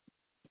me.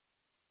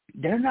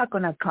 They're not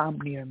going to come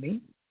near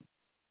me.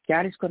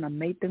 God is going to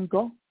make them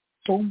go.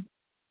 Boom.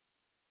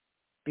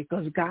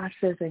 Because God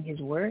says in his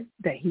word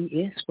that he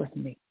is with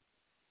me.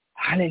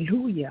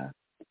 Hallelujah.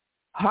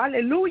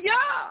 Hallelujah.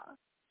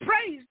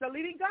 Praise the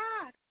living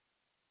God.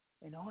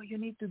 And all you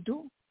need to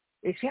do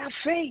is have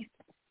faith.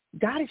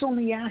 God is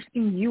only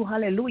asking you,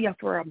 hallelujah,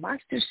 for a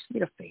mustard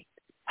seed of faith.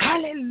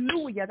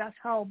 Hallelujah. That's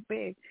how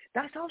big.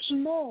 That's how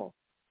small.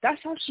 That's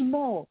how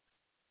small.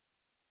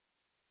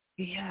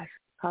 He has,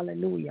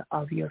 hallelujah,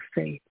 of your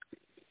faith.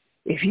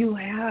 If you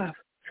have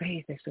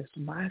faith as a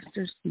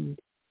mustard seed,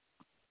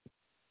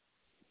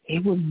 he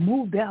will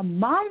move that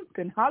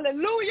mountain.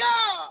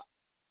 Hallelujah.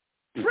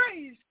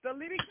 Praise the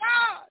living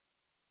God.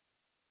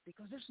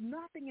 Because there's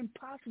nothing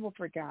impossible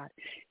for God.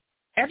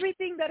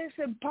 Everything that is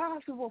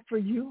impossible for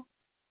you,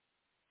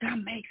 that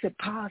makes it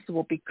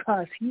possible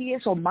because he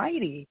is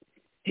almighty.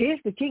 He is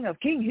the King of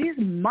Kings. He is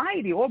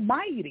mighty,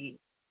 almighty.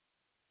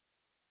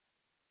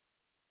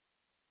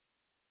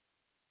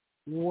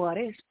 What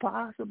is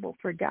possible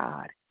for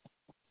God?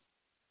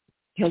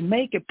 He'll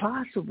make it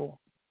possible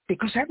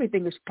because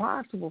everything is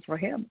possible for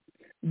him.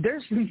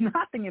 There's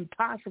nothing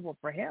impossible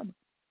for him.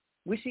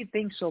 We see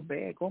things so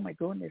big. Oh, my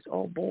goodness.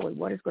 Oh, boy,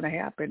 what is going to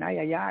happen? Ay,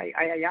 ay, ay,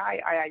 ay, ay,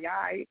 ay, ay, ay,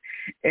 ay.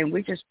 And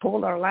we just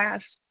pull our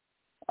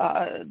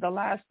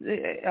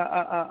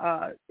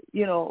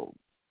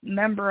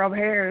number of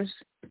hairs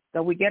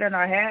that we get in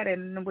our head,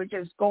 and we're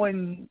just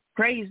going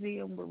crazy,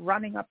 and we're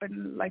running up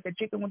and like a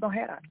chicken with no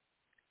head on.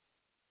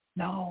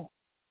 No.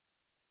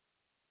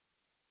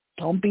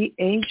 Don't be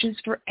anxious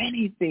for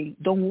anything.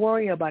 Don't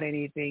worry about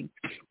anything.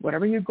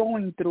 Whatever you're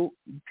going through,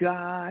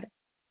 God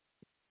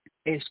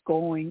is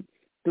going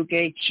to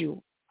get you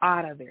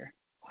out of there.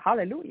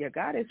 Hallelujah.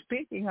 God is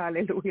speaking,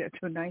 hallelujah,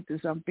 tonight to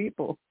some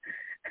people.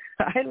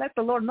 I let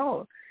the Lord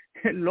know,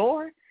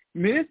 Lord,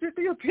 minister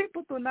to your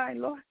people tonight,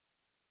 Lord.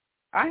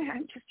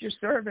 I'm just your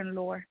servant,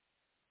 Lord.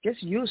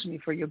 Just use me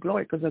for your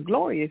glory, because the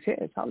glory is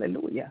his.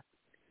 Hallelujah.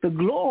 The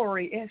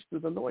glory is to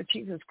the Lord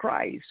Jesus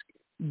Christ,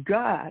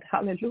 God,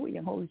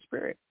 hallelujah, Holy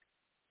Spirit.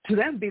 To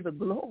them be the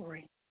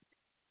glory.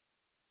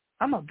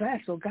 I'm a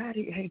vessel. God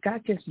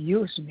just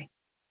used me,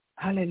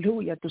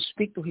 hallelujah, to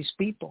speak to his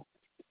people,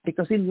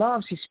 because he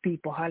loves his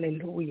people.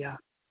 Hallelujah.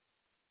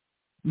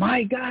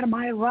 My God,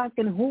 my rock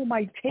in whom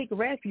I take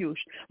refuge,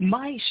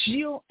 my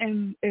shield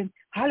and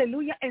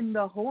hallelujah, and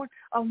the horn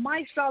of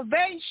my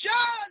salvation.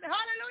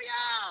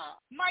 Hallelujah.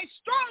 My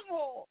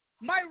stronghold,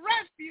 my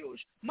refuge,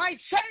 my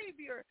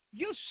Savior.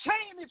 You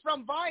save me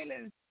from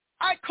violence.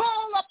 I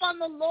call upon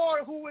the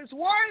Lord who is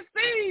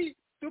worthy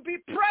to be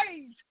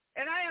praised,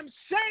 and I am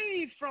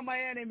saved from my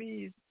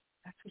enemies.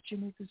 That's what you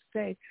need to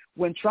say.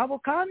 When trouble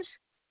comes,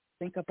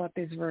 think about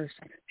this verse.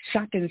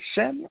 2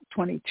 Samuel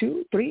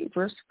 22, 3,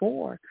 verse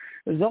 4.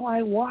 Though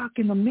I walk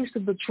in the midst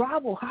of the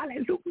trouble,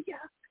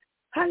 hallelujah,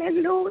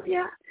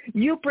 hallelujah,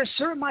 you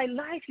preserve my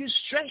life. You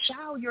stretch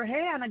out your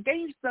hand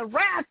against the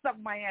wrath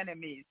of my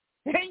enemies,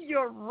 and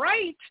your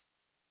right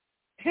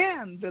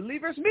hand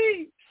delivers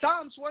me.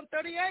 Psalms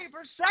 138,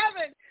 verse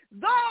 7.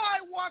 Though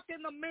I walk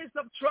in the midst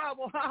of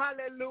trouble,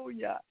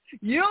 hallelujah,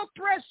 you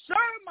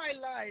preserve my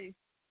life.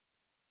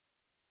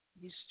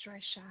 You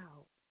stretch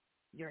out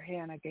your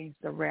hand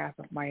against the wrath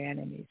of my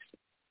enemies.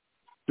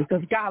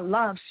 Because God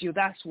loves you,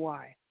 that's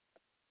why.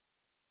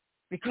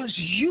 Because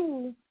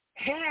you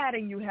had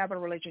and you have a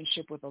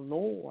relationship with the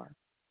Lord.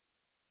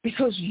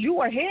 Because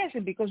you are his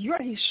and because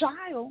you're his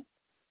child.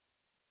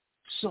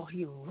 So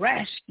he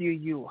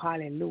rescued you,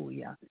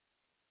 hallelujah.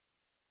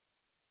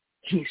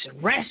 He's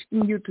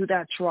rescuing you to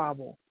that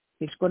trouble.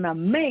 He's going to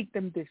make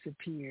them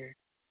disappear.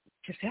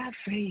 Just have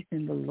faith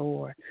in the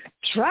Lord.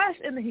 Trust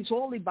in his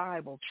holy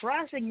Bible.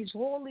 Trust in his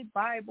holy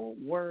Bible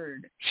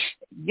word.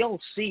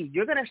 You'll see.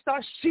 You're going to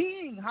start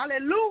seeing,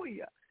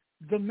 hallelujah,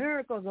 the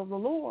miracles of the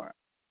Lord.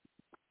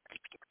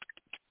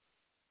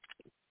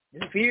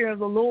 The fear of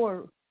the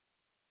Lord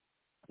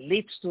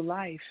leads to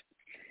life.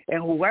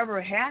 And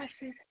whoever has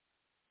it,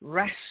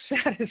 rest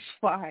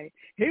satisfied.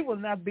 He will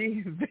not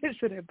be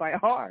visited by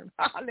harm.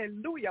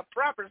 Hallelujah.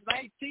 Proverbs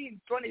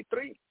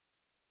 19:23.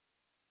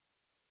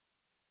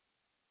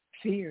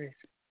 Fears.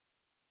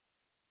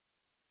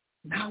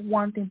 Not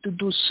wanting to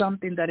do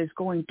something that is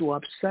going to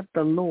upset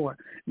the Lord.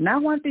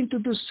 Not wanting to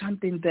do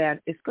something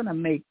that is going to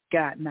make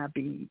God not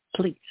be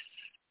pleased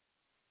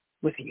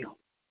with you.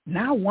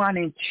 Not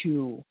wanting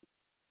to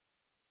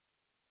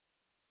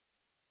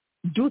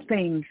do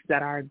things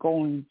that are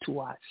going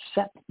to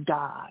upset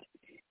God.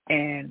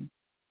 And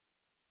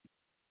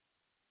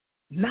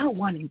not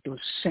wanting to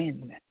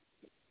sin.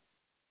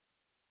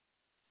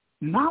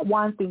 Not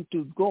wanting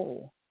to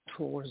go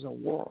towards the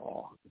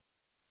world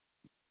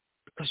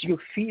because you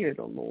fear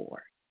the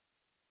Lord.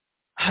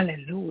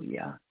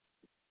 Hallelujah.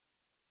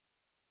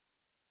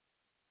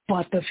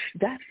 But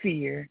that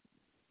fear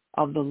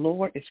of the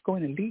Lord is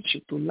going to lead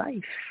you to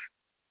life.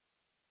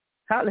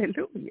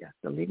 Hallelujah.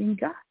 The living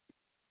God.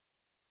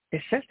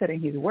 It says that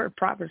in his word,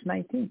 Proverbs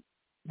 19,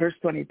 verse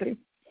 23.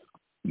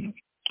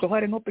 Go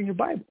ahead and open your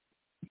Bible.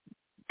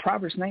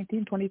 Proverbs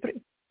 19:23.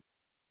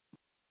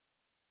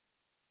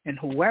 And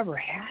whoever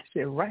has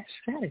it rests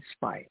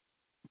satisfied.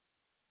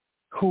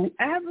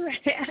 Whoever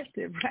has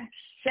it rests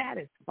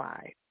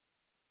satisfied.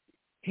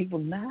 He will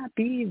not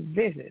be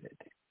visited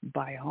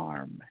by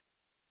harm.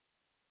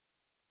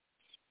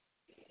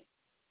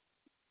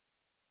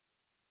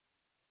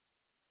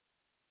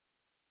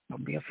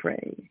 Don't be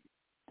afraid.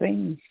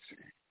 Things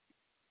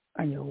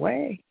on your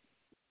way.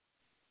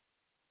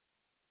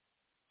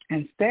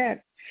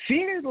 Instead,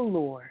 fear the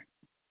Lord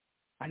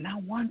and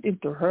not wanting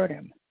to hurt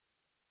him.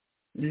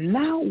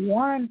 Not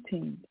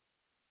wanting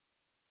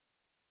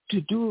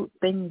to do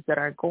things that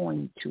are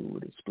going to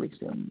displease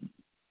him.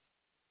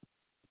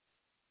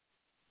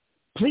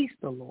 Please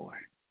the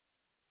Lord.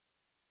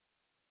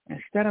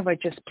 Instead of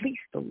just please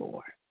the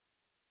Lord.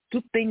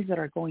 Do things that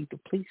are going to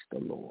please the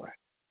Lord.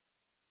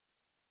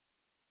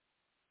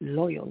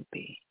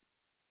 Loyalty.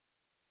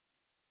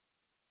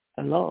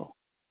 Hello.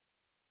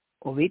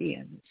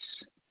 Obedience.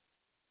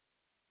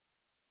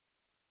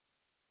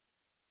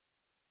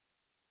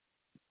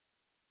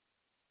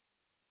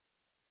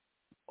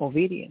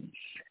 Obedience.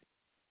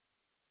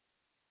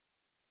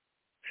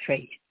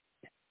 Faith.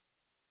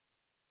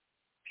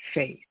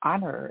 Faith.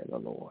 Honor the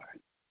Lord.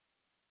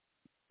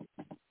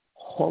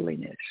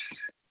 Holiness.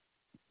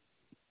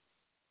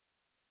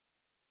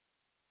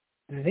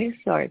 These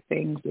are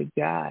things that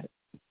God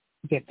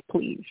gets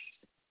pleased.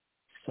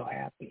 So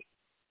happy.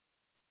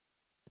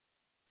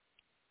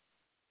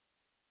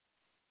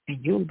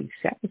 And you'll be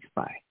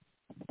satisfied.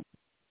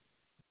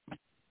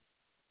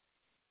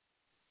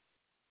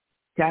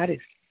 God is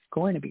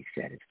going to be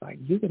satisfied.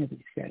 You're going to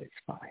be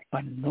satisfied.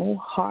 But no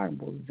harm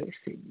will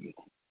visit you.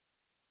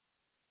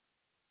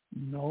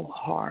 No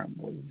harm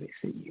will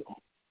visit you.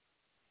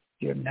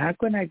 You're not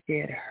going to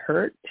get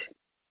hurt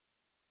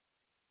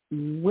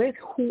with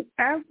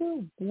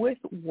whoever, with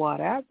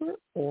whatever,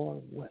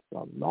 or with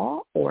the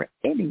law or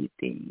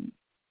anything.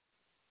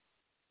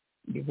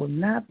 You will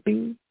not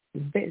be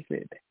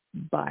visited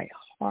by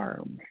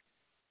harm.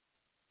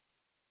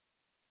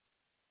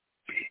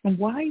 And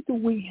why do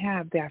we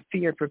have that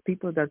fear for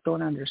people that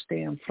don't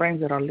understand, friends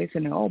that are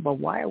listening? Oh, but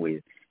why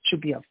we should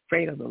be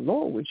afraid of the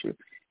Lord? We should,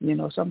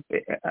 some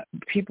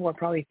people are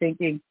probably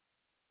thinking,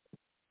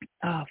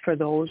 for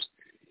those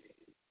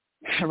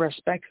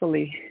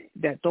respectfully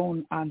that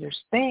don't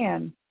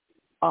understand,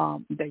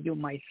 that you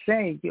might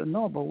say,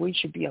 but we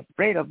should be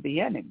afraid of the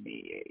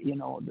enemy,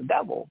 the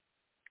devil.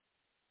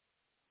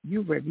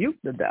 You rebuke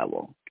the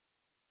devil.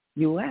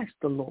 You ask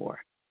the Lord,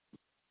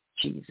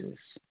 Jesus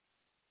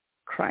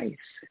Christ,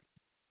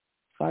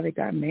 Father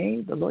God,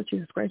 may the Lord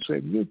Jesus Christ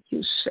rebuke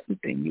you,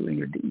 Satan, you and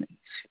your demons.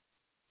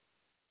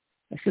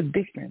 It's a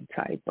different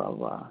type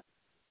of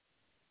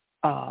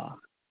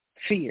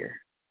fear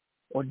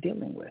or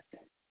dealing with.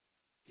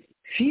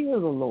 Fear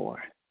of the Lord.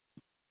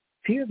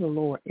 Fear of the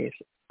Lord is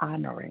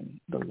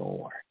honoring the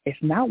Lord. It's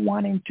not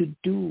wanting to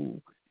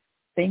do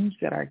things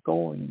that are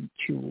going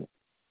to,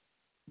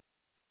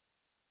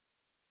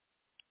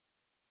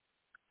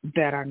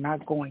 how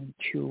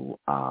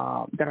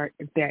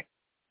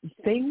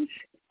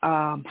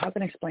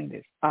can I explain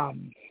this?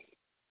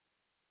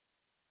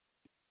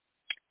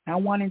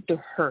 Not wanting to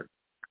hurt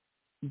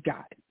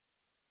God.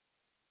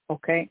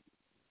 Okay?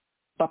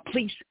 But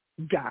please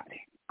God.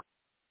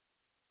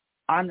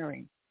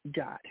 Honoring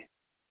God.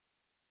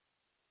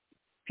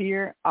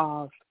 Fear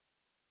of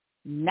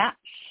not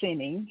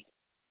sinning,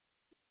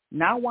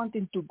 not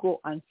wanting to go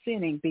on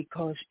sinning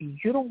because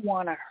you don't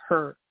want to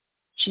hurt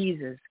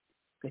Jesus,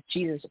 because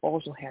Jesus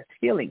also has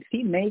feelings.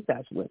 He made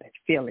us with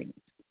feelings.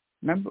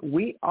 Remember,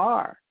 we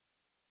are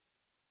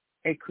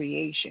a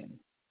creation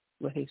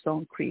with his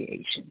own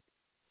creation.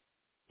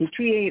 He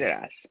created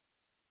us.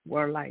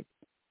 We're like,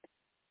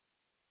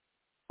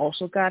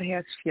 also God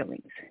has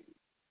feelings.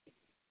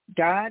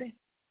 God,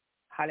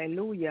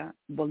 hallelujah,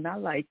 will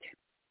not like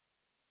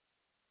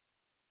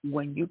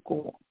when you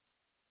go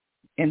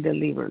and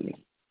deliberately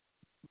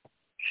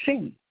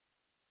sin.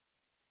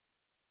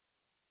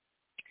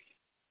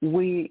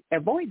 We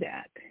avoid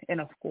that. And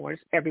of course,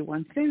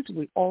 everyone sins.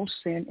 We all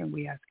sin, and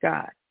we ask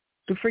God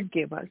to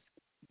forgive us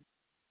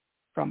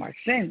from our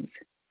sins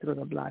through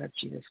the blood of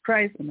Jesus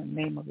Christ, in the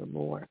name of the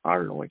Lord,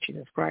 our Lord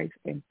Jesus Christ.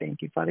 And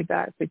thank you, Father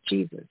God, for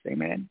Jesus.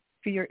 Amen.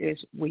 Fear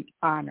is we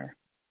honor.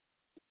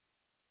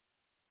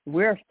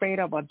 We're afraid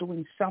about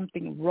doing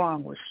something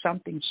wrong or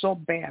something so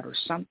bad or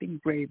something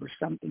grave or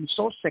something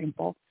so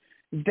simple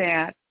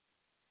that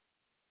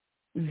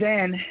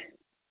then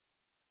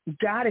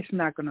God is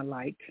not going to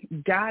like.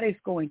 God is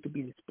going to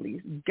be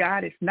displeased.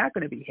 God is not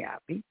going to be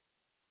happy.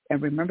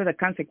 And remember the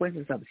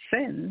consequences of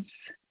sins.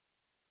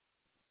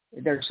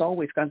 There's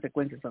always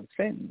consequences of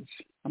sins.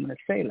 I'm going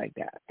to say it like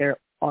that. There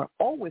are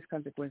always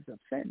consequences of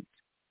sins.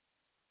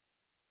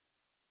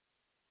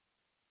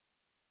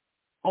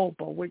 Oh,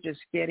 but we're just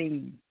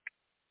getting,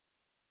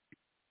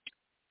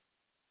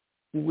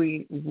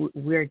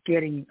 we're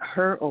getting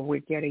hurt or we're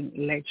getting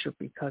lectured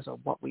because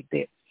of what we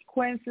did.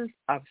 Consequences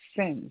of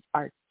sins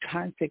are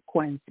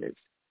consequences.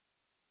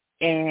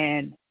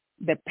 And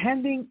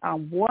depending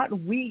on what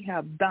we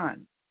have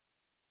done,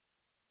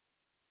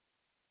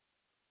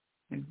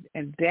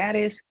 and that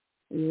is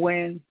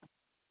when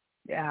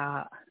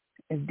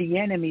the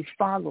enemy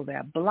follow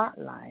that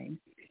bloodline,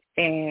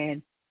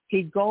 and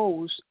he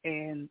goes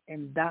and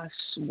does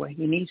what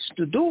he needs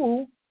to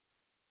do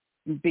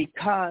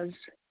because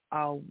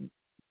of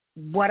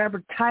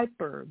whatever type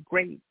of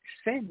great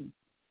sin,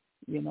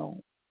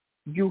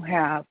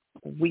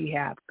 we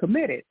have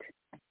committed.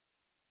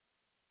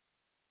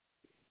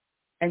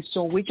 And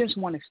so we just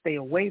want to stay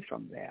away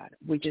from that.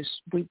 We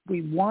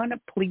want to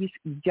please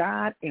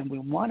God, and we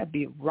want to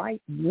be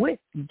right with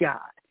God.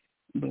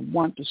 We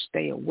want to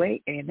stay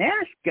away and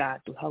ask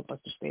God to help us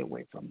to stay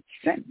away from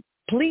sin.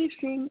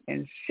 Pleasing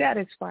and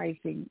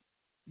satisfying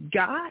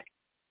God,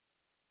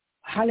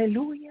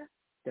 hallelujah,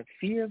 the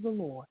fear of the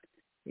Lord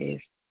is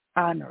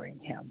honoring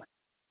him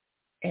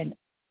and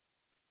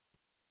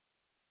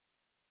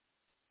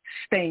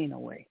staying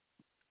away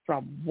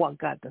from what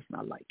God does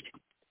not like.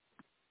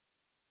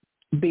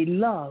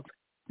 Beloved,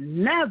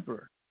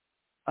 never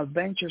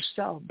avenge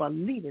yourself, but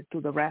leave it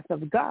to the wrath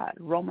of God.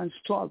 Romans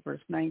 12,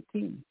 verse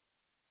 19.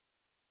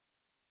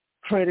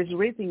 For it is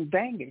written,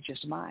 vengeance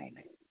is mine.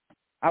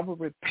 I will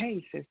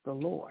repay, says the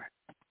Lord.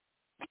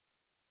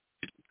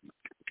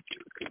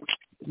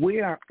 We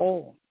are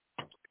all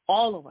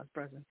of us,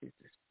 brothers and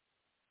sisters,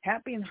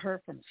 have been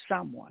hurt from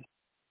someone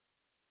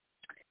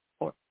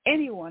or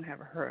anyone have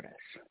hurt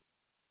us.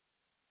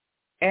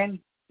 And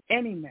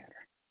any matter,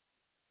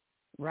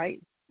 right?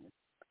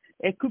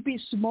 It could be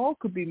small,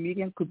 could be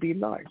medium, could be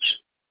large.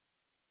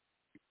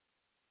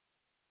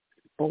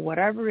 But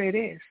whatever it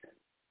is,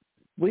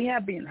 We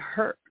have been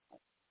hurt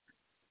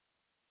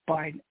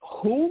by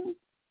whom,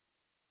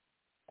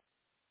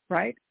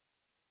 right?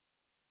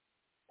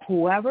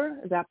 Whoever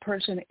that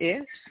person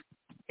is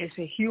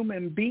a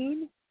human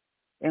being,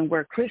 and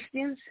we're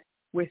Christians,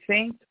 we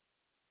think,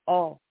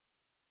 oh,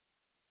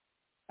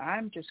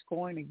 I'm just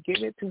going to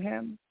give it to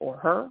him or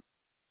her.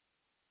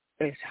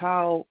 It's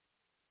how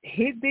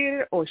he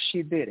did it or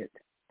she did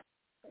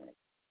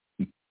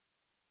it.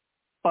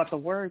 But the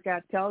word of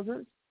God tells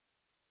us,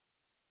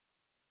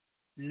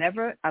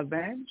 never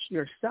avenge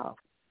yourself,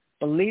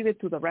 but leave it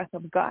to the wrath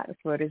of God,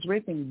 for it is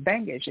written,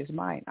 vengeance is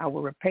mine, I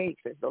will repay,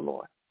 says the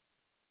Lord.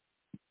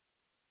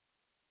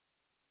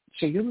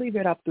 So you leave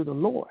it up to the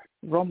Lord,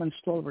 Romans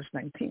 12, verse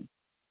 19.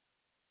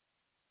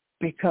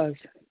 Because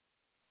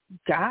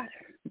God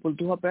will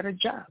do a better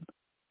job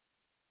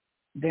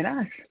than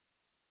us.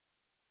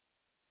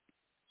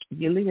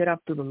 You leave it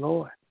up to the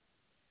Lord.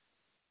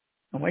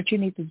 And what you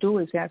need to do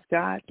is ask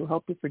God to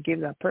help you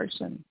forgive that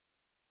person.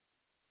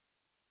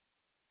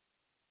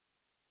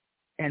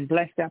 And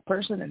bless that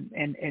person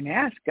and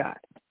ask God,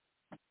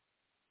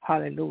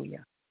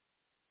 hallelujah,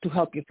 to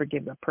help you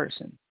forgive that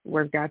person.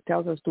 Where God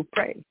tells us to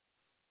pray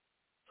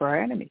for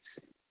our enemies.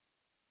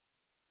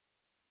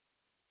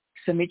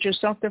 Submit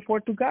yourself,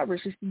 therefore, to God,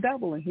 resist the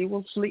devil, and he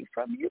will flee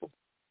from you.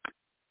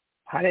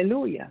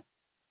 Hallelujah.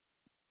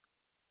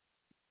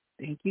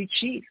 Thank you,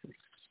 Jesus.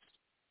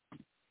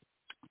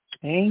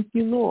 Thank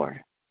you,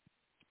 Lord.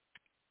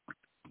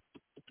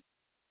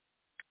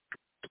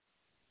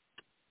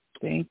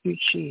 Thank you,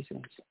 Jesus.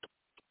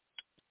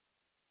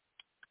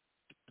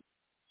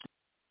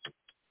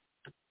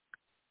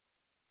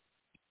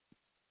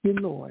 Thank you,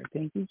 Lord.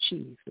 Thank you,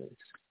 Jesus.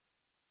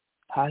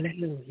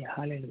 Hallelujah.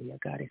 Hallelujah.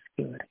 God is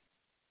good.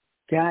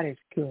 God is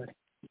good.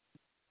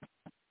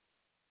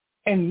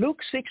 And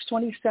Luke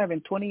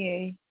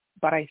 6:27-28,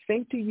 but I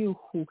say to you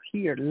who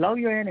hear, love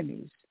your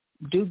enemies,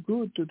 do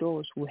good to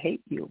those who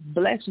hate you,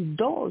 bless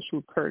those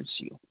who curse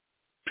you,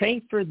 pray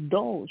for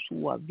those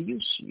who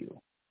abuse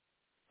you.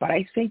 But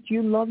I say to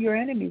you, love your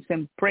enemies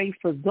and pray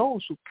for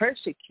those who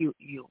persecute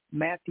you.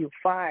 Matthew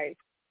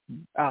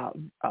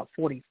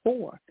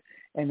 5:44.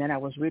 And then I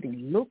was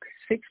reading Luke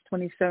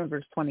 6:27,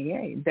 verse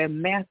 28.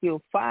 Then Matthew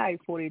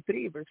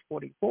 5:43, verse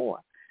 44.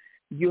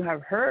 You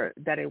have heard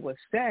that it was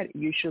said,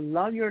 you should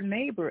love your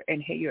neighbor and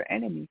hate your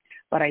enemy.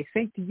 But I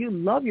say to you,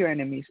 love your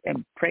enemies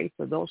and pray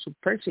for those who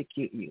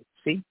persecute you.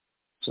 See?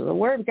 So the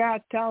word of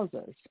God tells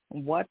us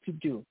what to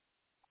do.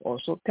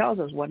 Also tells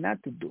us what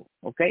not to do.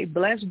 Okay?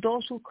 Bless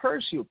those who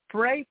curse you.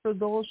 Pray for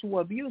those who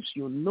abuse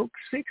you. Luke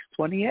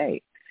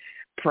 6:28.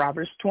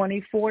 Proverbs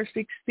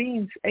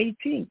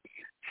 24:16-18.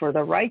 For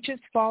the righteous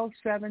falls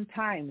 7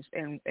 times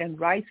and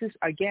rises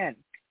again.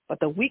 But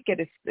the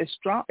wicked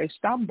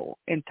stumble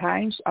in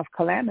times of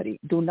calamity.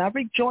 Do not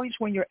rejoice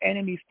when your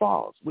enemy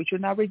falls. We should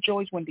not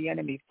rejoice when the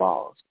enemy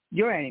falls.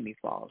 Your enemy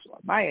falls or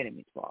my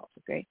enemy falls,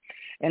 okay?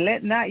 And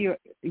let not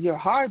your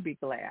heart be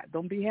glad.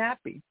 Don't be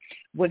happy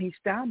when he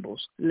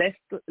stumbles. Let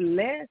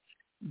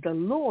the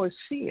Lord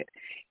see it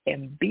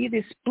and be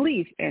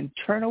displeased and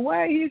turn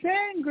away his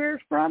anger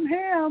from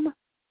him.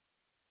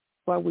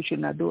 Why we should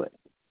not do it?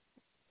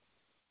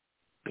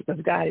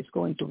 Because God is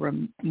going to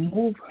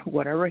remove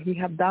whatever he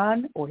have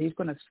done, or he's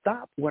going to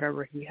stop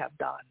whatever he have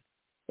done.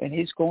 And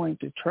he's going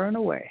to turn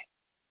away.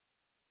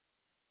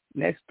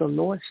 Let the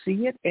Lord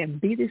see it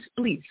and be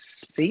displeased.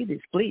 See,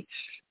 displeased.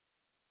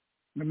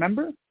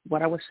 Remember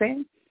what I was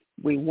saying?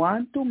 We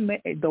want to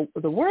make, the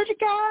word of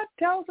God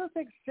tells us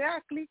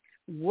exactly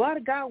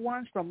what God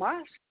wants from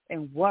us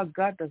and what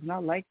God does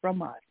not like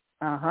from us.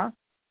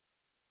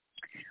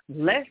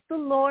 Let the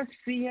Lord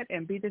see it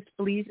and be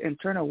displeased and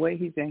turn away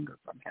his anger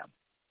from him.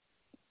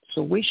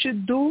 So we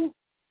should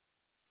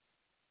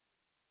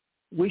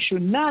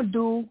not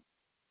do,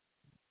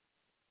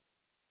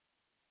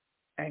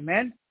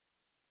 amen?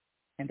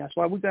 And that's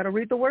why we got to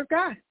read the word of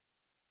God.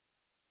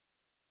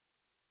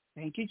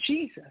 Thank you,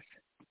 Jesus,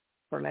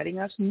 for letting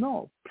us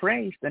know.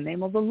 Praise the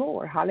name of the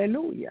Lord.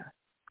 Hallelujah.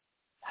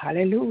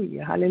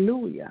 Hallelujah.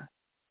 Hallelujah.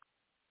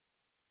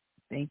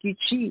 Thank you,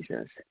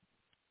 Jesus.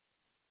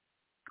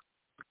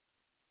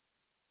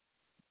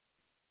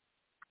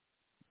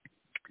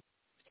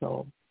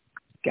 So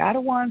God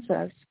wants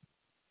us,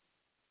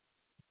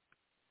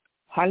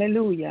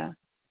 hallelujah,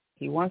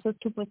 he wants us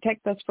to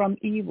protect us from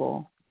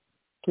evil.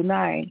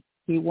 Tonight,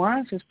 he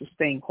wants us to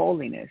stay in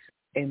holiness.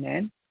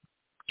 Amen.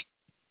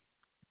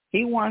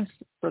 He wants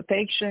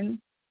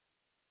protection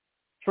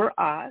for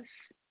us,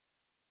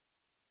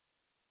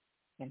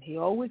 and he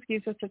always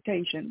gives us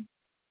protection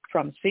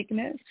from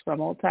sickness, from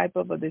all type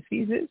of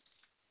diseases.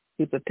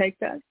 He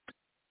protects us.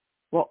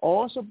 We're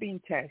also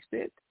being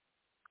tested,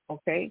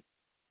 okay?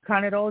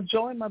 Count it all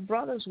joy, my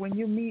brothers, when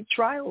you meet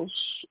trials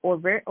or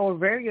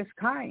various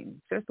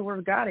kinds. Says the word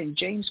of God in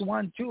James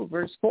 1:2,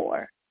 verse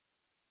 4.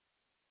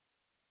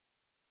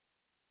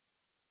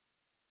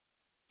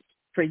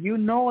 For you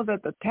know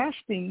that the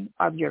testing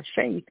of your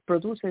faith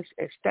produces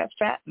a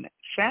steadfastness,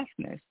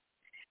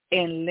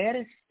 and let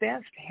its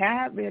test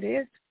have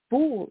its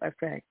full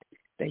effect,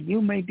 that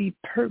you may be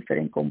perfect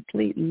and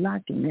complete,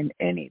 lacking in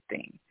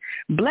anything.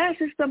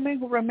 Blessed is the man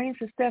who remains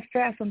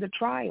steadfast in the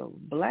trial.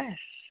 Blessed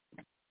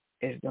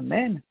is the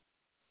man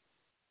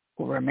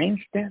who remains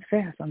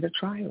steadfast on the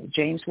trial.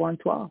 James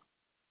 1:12.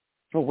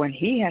 For when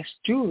he has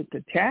stood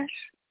the test,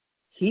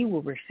 he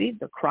will receive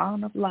the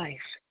crown of life,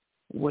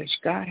 which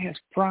God has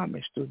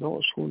promised to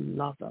those who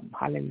love him.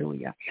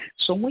 Hallelujah.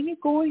 So when you're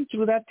going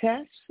through that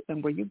test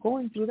and when you're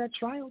going through that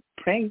trial,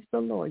 praise the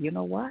Lord. You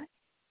know what?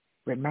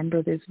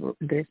 Remember this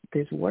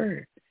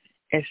word.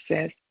 It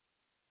says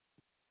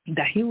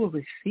that he will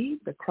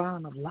receive the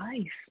crown of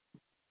life,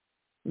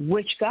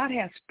 which God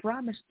has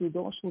promised to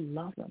those who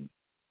love him.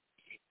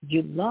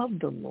 You love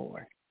the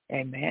Lord.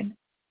 Amen.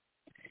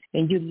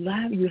 And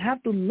you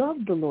have to love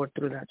the Lord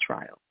through that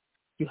trial.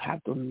 You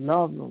have to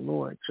love the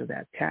Lord through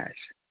that test.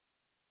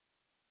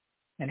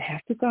 And it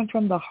has to come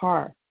from the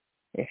heart.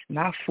 It's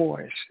not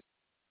force,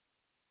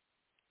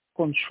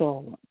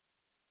 control,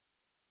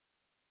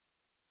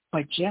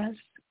 but just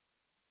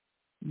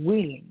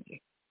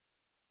willingly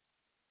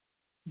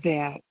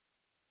that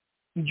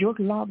you're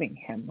loving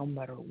him no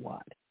matter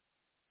what.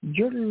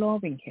 You're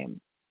loving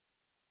him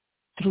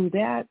through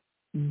that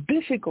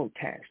difficult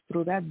test,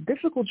 through that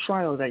difficult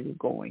trial that you're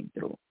going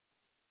through,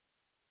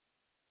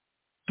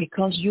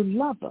 because you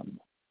love him.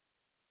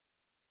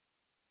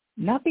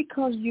 Not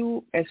because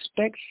you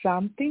expect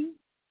something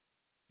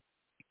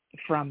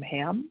from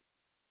him,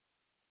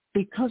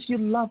 because you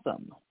love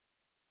him.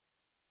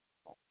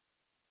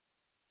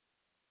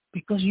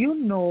 Because you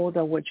know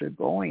that what you're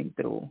going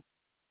through,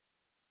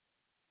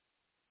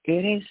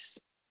 it is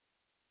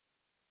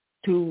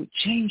to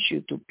change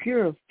you, to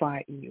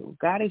purify you.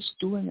 God is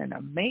doing an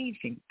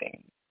amazing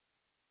thing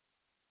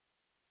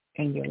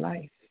in your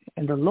life.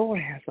 And the Lord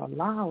has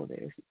allowed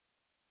this.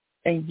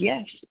 And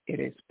yes, it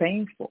is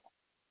painful.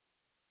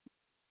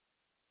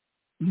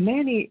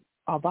 Many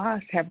of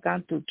us have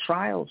gone through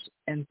trials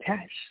and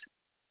tests.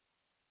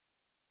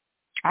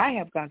 I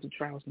have gone through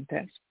trials and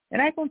tests.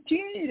 And I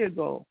continue to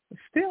go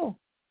still.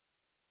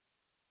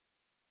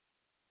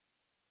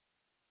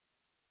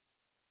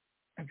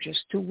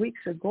 Just 2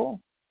 weeks ago,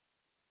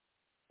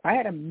 I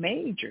had a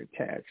major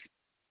test.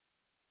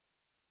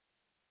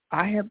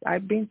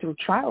 I've been through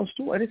trials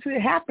too.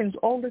 It happens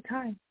all the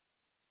time.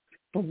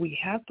 But we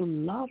have to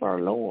love our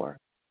Lord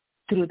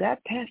through that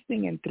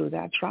testing and through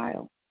that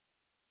trial.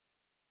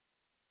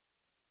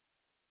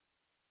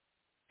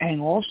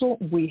 And also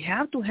we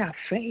have to have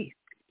faith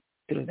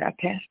through that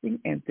testing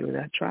and through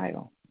that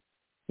trial.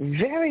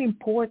 Very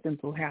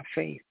important to have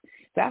faith.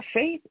 That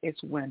faith is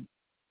when,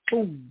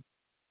 boom,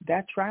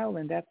 that trial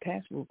and that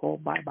test will go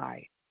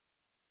bye-bye.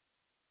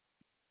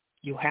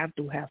 You have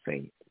to have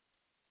faith.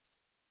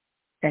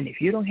 And if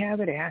you don't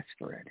have it, ask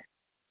for it.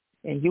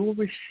 And you will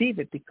receive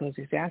it because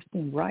it's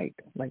asking right,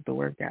 like the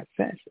word God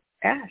says.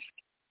 Ask,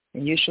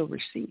 and you shall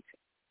receive.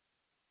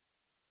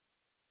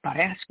 But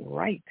ask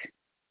right.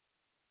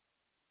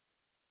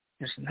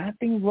 There's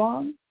nothing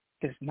wrong.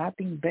 There's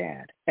nothing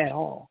bad at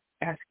all.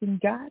 Asking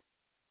God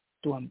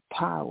to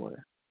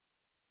empower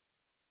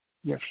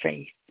your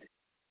faith.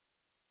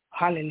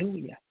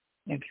 Hallelujah.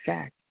 In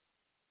fact,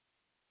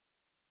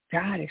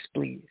 God is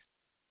pleased.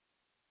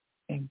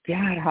 And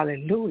God,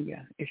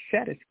 hallelujah, is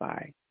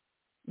satisfied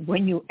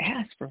when you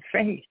ask for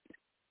faith.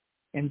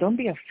 And don't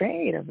be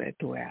afraid of it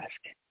to ask.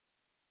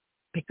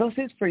 Because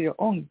it's for your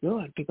own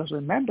good. Because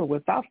remember,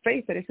 without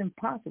faith, it is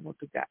impossible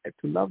to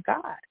love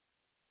God.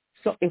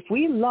 So if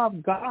we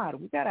love God,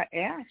 we got to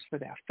ask for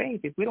that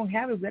faith. If we don't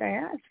have it, we got to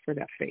ask for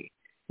that faith.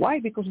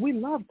 Why? Because we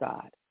love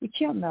God. We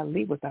cannot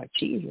live without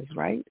Jesus,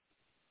 right?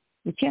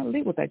 We can't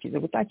live without Jesus.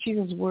 Without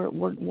Jesus,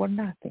 we're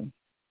nothing.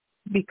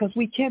 Because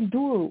we can't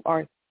do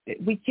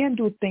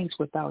things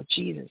without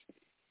Jesus.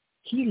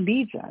 He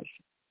leads us.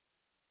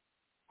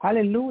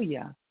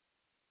 Hallelujah.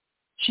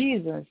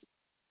 Jesus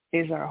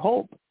is our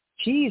hope.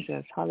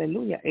 Jesus,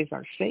 hallelujah, is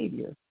our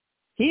Savior.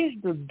 He is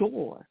the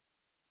door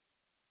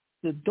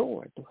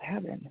to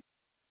heaven,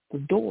 the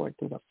door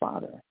to the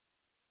Father.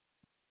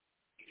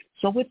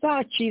 So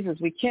without Jesus,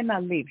 we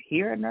cannot live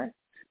here on earth.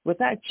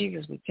 Without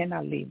Jesus, we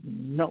cannot live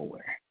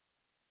nowhere.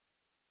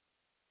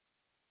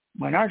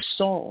 When our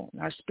soul,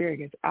 our spirit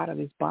gets out of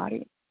his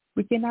body,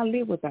 we cannot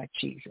live without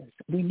Jesus.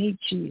 We need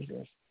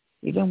Jesus.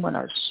 Even when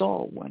our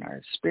soul, when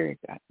our spirit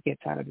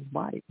gets out of his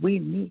body, we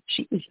need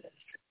Jesus.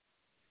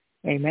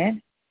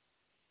 Amen?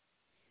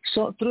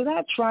 So through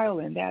that trial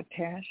and that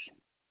test,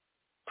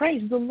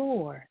 praise the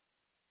Lord.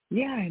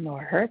 Yeah, I know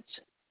it hurts.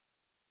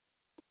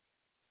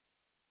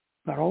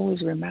 But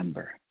always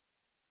remember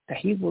that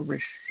he will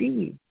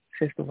receive,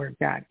 says the word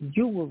God,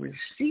 you will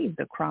receive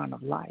the crown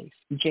of life,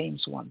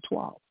 James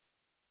 1:12.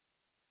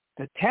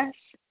 The test,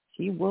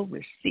 he will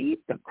receive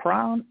the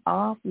crown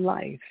of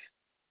life.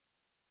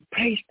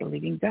 Praise the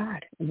living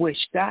God, which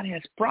God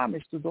has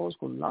promised to those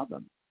who love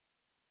him.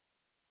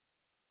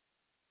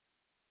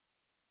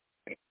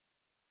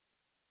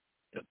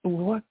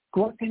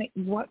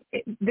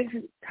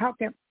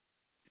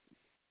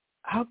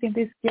 How can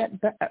this get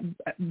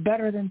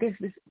better than this?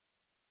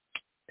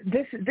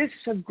 This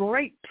is a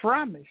great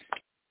promise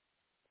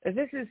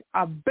This is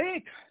a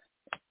big,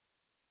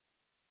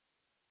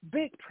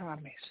 big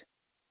promise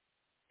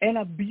and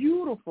a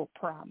beautiful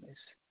promise.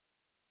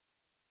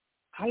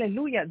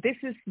 Hallelujah. This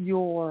is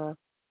your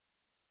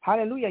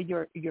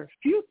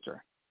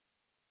future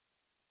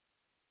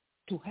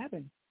to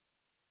heaven.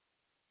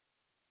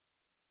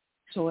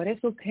 So it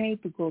is okay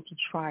to go to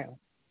trial.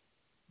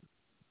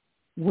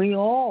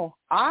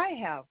 I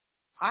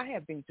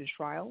have been to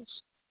trials.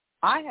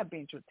 I have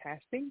been to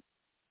testing.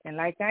 And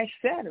like I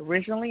said,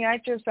 originally I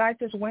just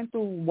went to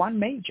one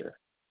major.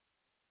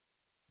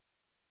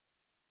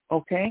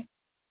 Okay?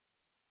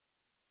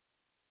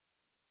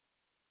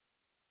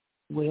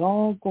 We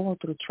all go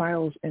through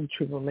trials and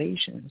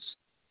tribulations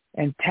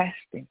and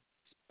testing.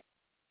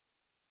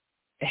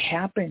 It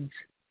happens.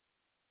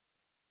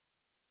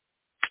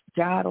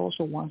 God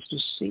also wants to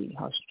see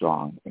how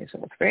strong is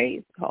our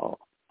faith, how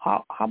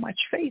much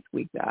faith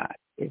we got.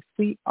 If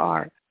we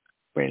are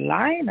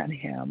relying on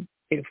him,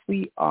 if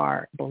we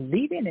are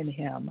believing in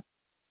him,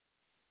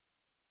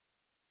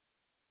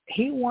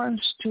 he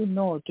wants to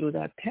know through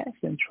that test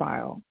and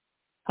trial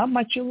how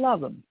much you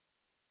love him.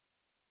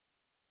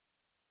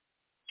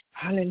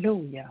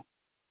 Hallelujah.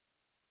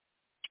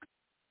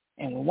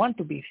 And we want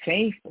to be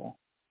faithful,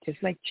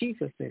 just like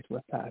Jesus is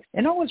with us.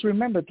 And always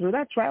remember, through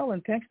that trial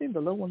and testing, the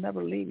Lord will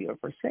never leave you or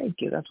forsake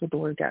you. That's what the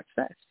Word of God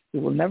says. He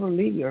will never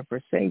leave you or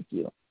forsake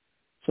you.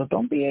 So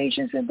don't be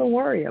anxious and don't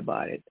worry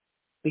about it,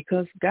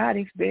 because God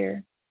is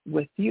there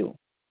with you,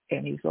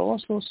 and he's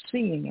also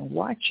seeing and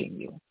watching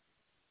you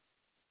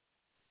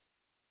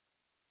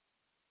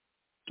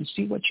to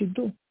see what you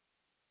do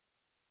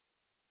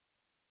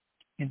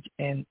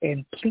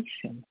and please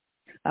him.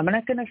 I'm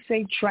not going to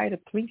say try to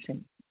please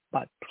him,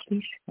 but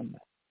please him.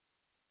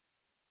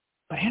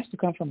 But it has to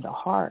come from the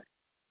heart.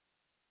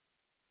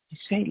 You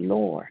say,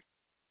 Lord,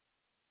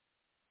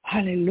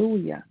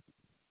 hallelujah,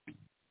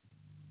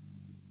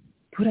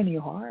 put a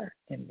new heart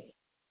in me.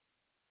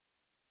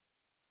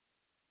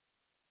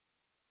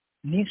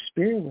 New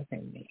spirit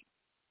within me.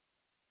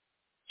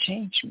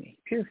 Change me,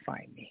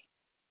 purify me.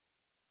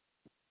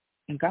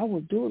 And God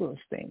will do those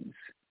things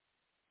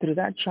through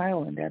that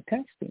trial and that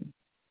testing.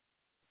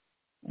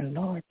 And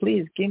Lord,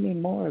 please give me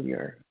more of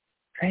your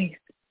faith.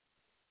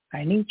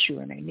 I need you,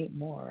 and I need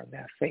more of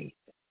that faith.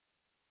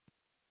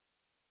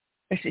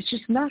 It's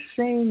just not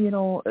saying,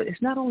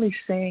 it's not only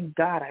saying,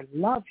 God, I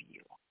love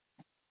you.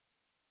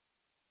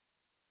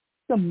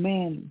 The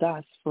man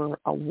does for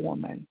a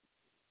woman.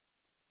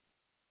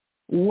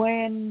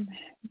 When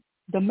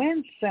the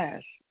man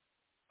says,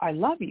 I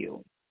love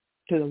you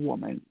to the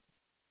woman,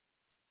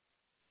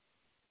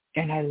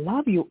 and I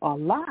love you a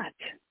lot,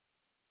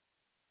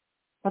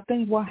 but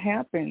then what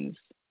happens?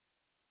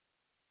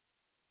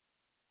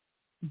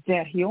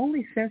 That he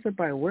only says it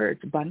by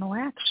words, but no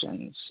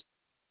actions.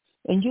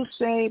 And you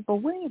say, but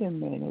wait a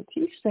minute,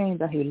 he's saying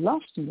that he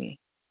loves me,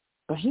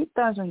 but he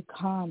doesn't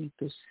come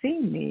to see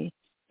me.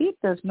 He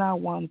does not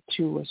want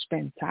to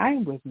spend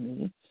time with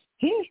me.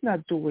 He's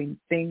not doing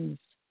things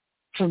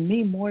for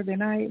me more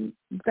than I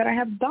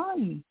have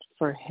done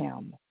for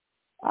him.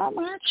 I'm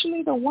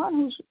actually the one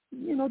who's,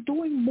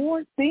 doing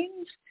more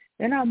things,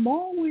 and I'm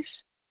always,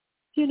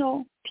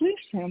 please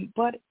him.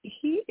 But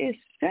he is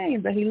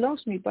saying that he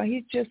loves me, but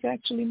he's just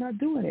actually not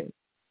doing it.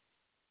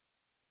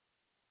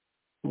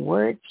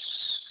 Words,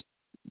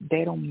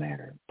 they don't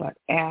matter, but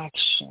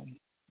action.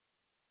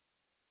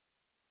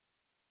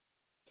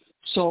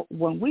 So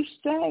when we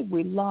say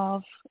we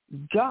love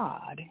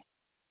God,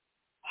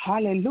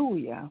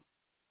 hallelujah,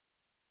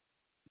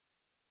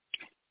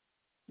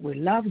 we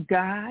love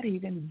God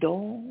even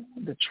though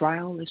the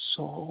trial is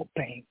so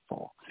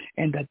painful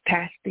and the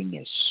testing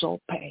is so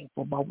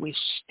painful, but we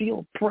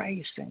still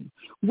praise him.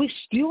 We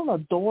still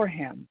adore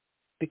him,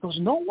 because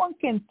no one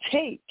can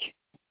take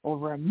or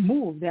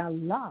remove that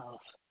love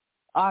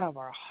out of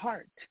our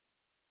heart.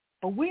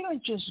 But we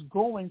don't just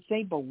go and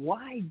say, but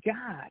why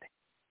God?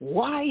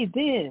 Why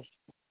this?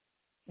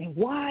 And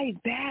why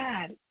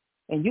that?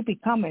 And you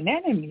become an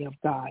enemy of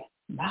God.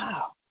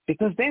 No,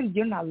 because then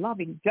you're not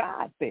loving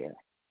God there.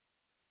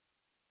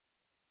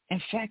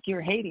 In fact,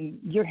 you're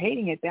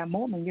hating at that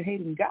moment, you're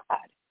hating God.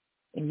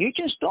 And you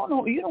just don't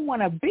know, you don't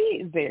want to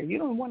be there. You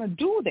don't want to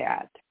do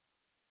that.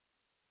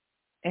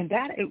 And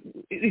that,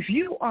 if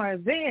you are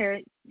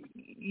there,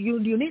 you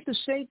need to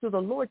say to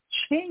the Lord,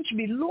 change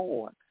me,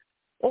 Lord.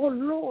 Oh,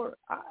 Lord,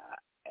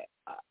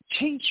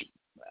 change,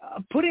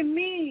 put in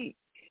me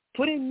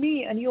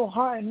and your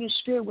heart and your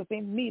spirit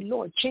within me,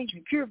 Lord. Change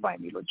me, purify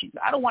me, Lord Jesus.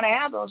 I don't want to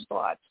have those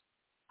thoughts.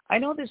 I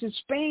know this is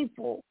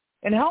painful.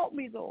 And help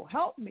me, though.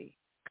 Help me.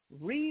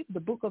 Read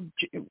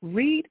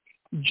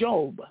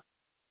Job,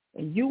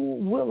 and you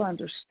will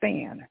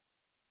understand.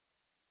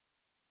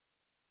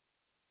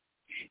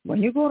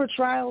 When you go to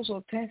trials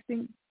or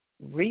testing,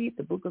 read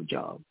the book of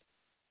Job.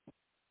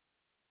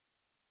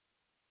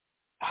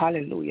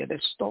 Hallelujah. The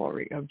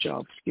story of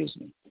Job, excuse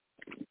me.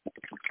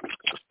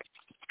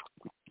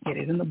 It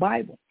is in the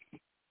Bible.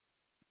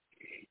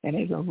 And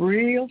it's a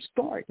real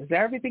story, because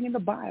everything in the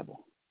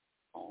Bible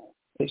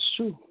is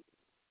true.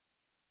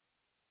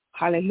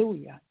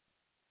 Hallelujah.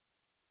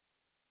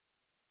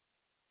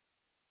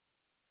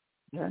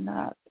 They're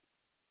not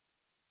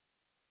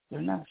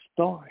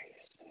stories.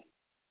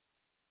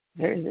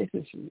 This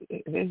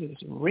is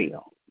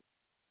real.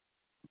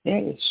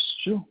 It is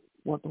true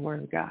what the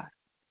Word of God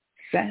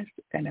says,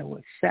 and it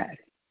was said.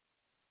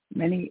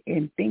 Many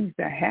things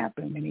that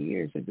happened many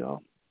years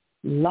ago.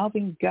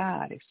 Loving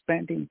God is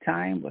spending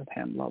time with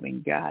Him.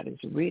 Loving God is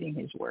reading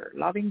His Word.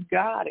 Loving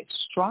God is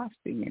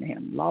trusting in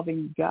Him.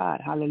 Loving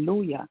God,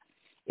 hallelujah,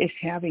 is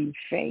having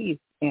faith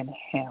in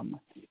Him.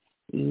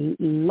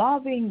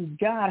 Loving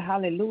God,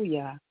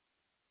 hallelujah,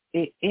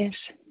 it is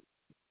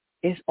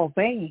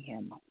obeying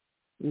Him.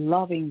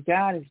 Loving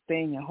God is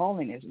staying in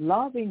holiness.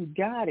 Loving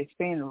God is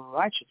staying in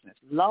righteousness.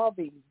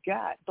 Loving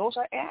God, those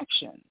are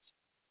actions.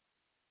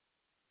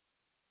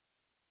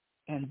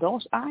 And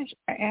those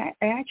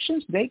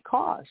actions, they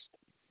cost.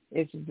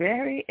 It's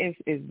very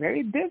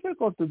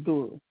difficult to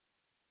do.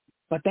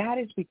 But that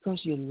is because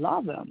you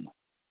love Him.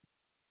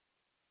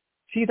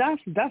 See,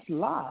 that's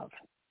love.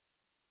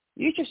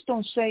 You just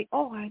don't say,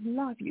 oh, I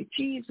love you,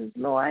 Jesus,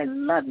 Lord, I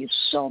love you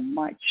so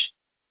much.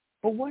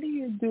 But what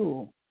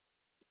do?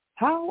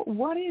 How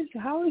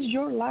is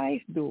your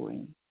life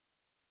doing?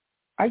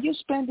 Are you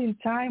spending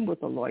time with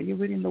the Lord? Are you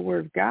reading the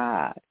Word of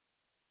God?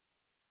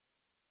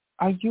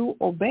 Are you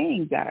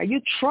obeying God? Are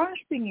you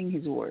trusting in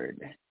His Word?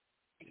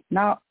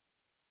 Now,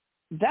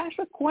 that's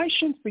a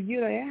question for you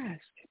to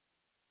ask.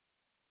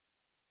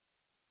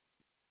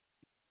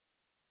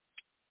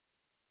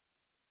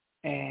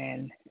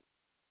 And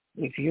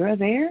if you're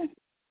there,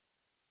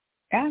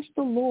 ask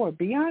the Lord.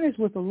 Be honest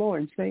with the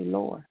Lord and say,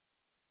 Lord,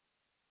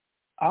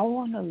 I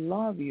want to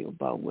love you,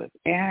 but with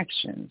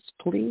actions.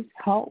 Please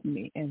help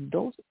me in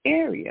those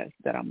areas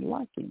that I'm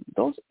lacking,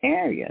 those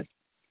areas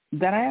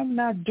that I am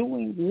not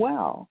doing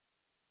well.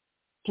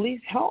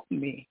 Please help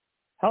me.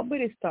 Help me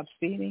to stop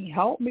sinning.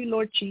 Help me,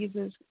 Lord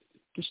Jesus,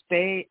 to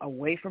stay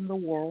away from the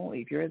world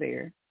if you're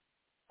there.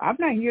 I'm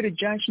not here to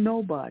judge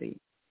nobody.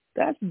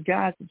 That's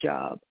God's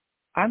job.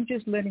 I'm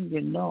just letting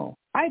you know.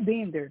 I've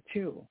been there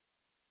too.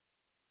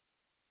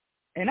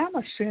 And I'm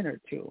a sinner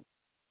too,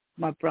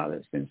 my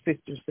brothers and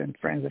sisters and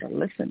friends that are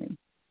listening.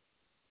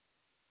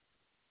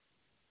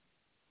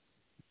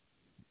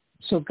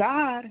 So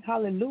God,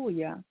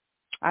 hallelujah,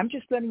 I'm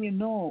just letting you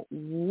know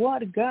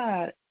what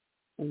God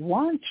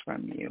wants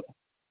from you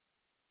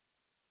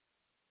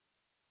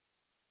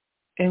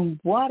and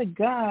what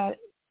God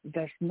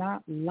does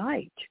not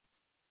like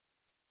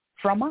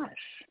from us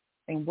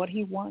and what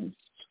He wants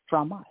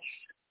from us.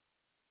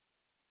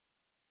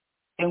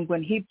 And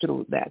when He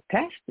through that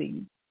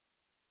testing,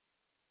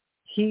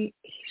 He's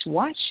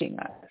watching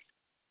us.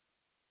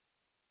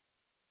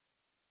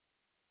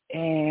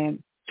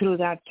 And through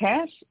that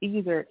test,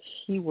 either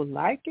He will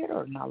like it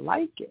or not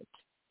like it.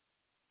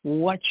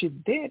 What you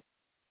did,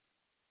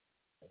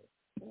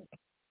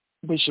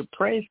 we should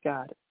praise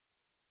God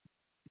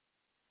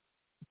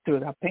through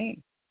that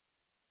pain.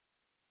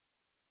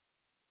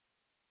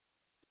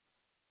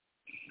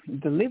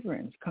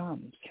 Deliverance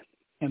comes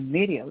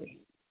immediately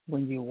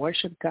when you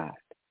worship God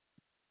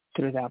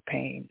through that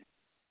pain,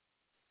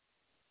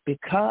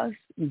 because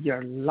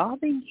you're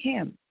loving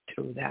Him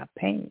through that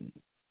pain.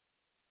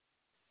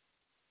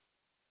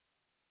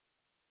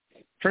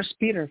 1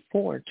 Peter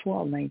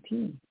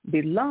 4:12-19.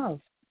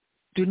 Beloved,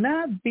 do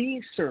not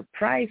be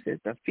surprised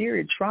at the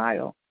fiery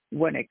trial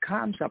when it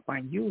comes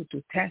upon you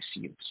to test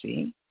you,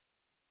 see?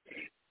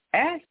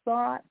 As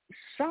thought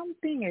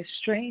something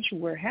strange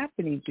were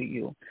happening to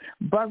you,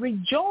 but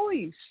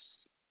rejoice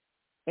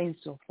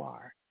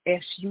insofar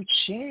as you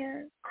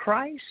share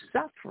Christ's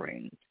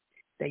sufferings,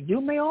 that you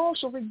may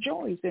also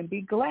rejoice and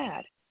be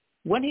glad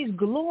when His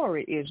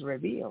glory is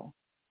revealed.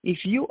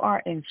 If you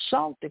are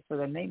insulted for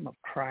the name of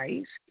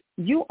Christ,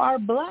 you are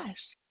blessed,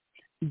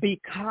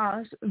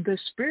 because the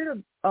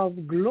Spirit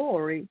of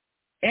glory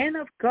and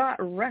of God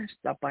rests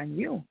upon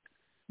you.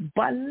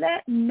 But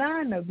let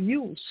none of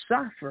you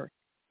suffer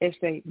as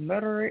a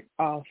murderer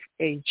of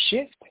a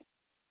shift,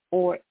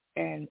 or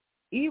an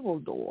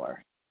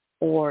evildoer,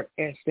 or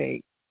as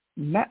a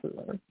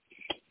meddler.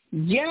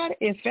 Yet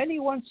if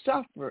anyone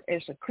suffer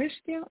as a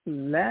Christian,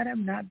 let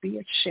him not be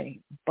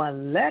ashamed, but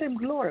let him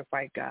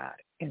glorify God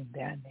in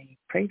that name.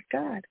 Praise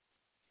God.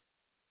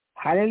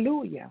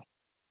 Hallelujah.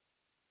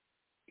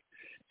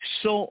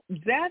 So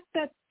that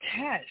the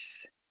test,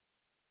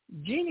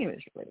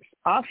 genuinely,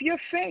 of your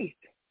faith,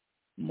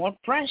 more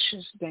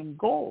precious than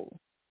gold,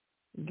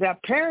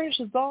 that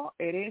perishes though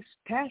it is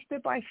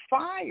tested by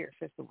fire,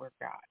 says the word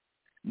of God,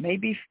 may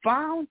be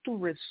found to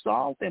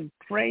result in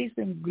praise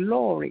and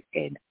glory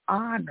and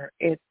honor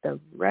at the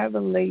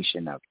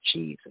revelation of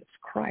Jesus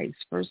Christ.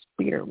 1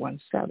 Peter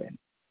 1:7.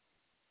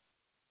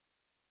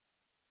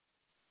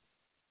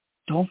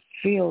 Don't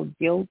feel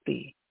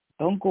guilty.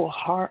 Don't go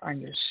hard on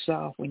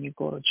yourself when you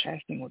go to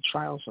testing or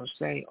trials, or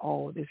say,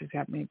 oh, this is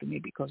happening to me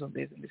because of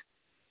this and this.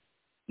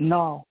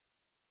 No.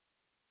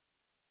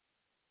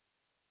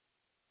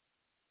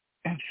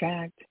 In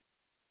fact,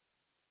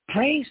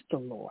 praise the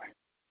Lord,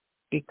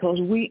 because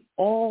we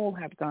all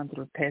have gone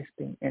through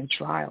testing and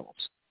trials.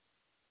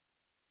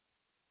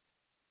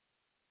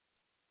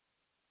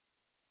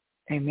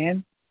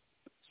 Amen.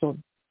 So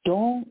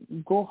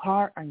don't go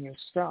hard on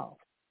yourself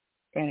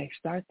and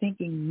start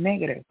thinking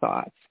negative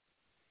thoughts.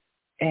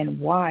 And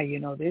why,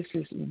 this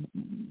is,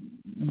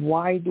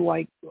 why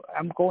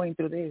I'm going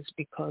through this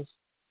because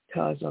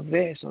of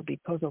this or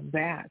because of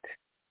that.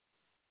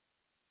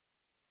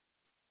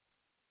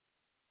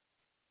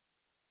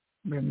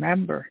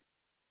 Remember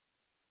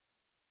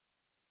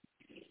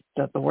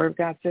that the Word of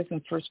God says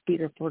in 1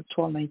 Peter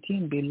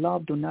 4:12-19,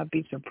 Beloved, do not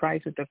be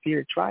surprised at the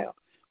fear trial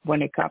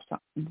when it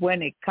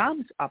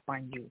comes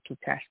upon you to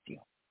test you.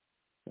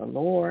 The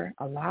Lord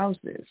allows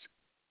this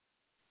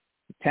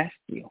to test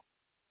you.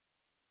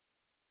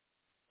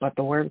 But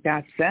the Word of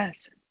God says,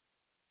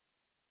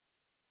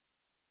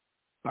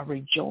 but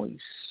rejoice.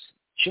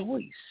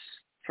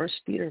 1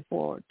 Peter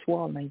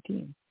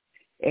 4:12-19.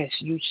 As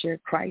you share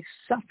Christ's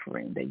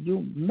suffering, that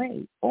you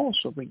may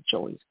also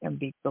rejoice and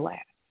be glad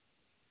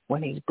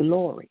when his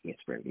glory is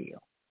revealed.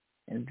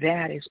 And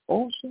that is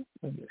also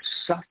when you're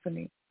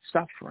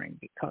suffering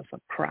because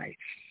of Christ.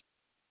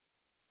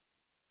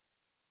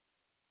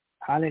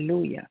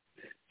 Hallelujah.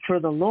 For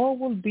the Lord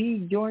will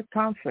be your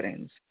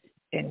confidence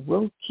and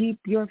will keep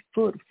your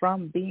foot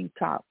from being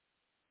caught.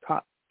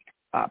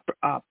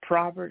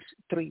 Proverbs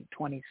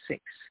 3:26.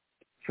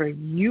 For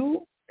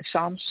you,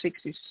 Psalm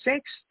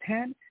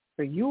 66:10.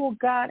 For you, O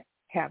God,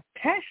 have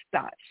tested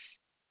us.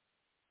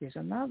 Here's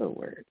another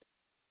word.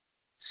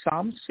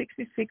 Psalm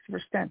 66,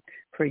 verse 10.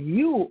 For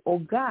you, O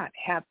God,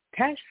 have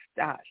tested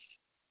us.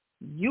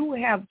 You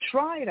have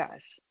tried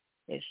us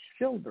as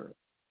silver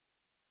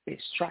is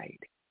tried.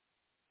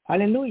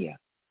 Hallelujah.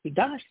 He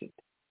does it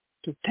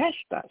to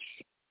test us.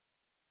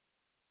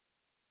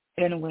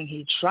 And when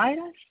he tried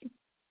us,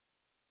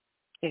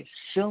 as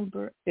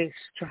silver is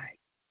tried.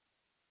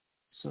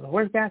 So the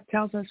Word of God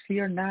tells us,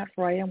 fear not,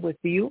 for I am with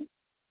you.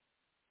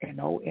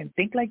 And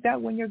think like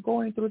that when you're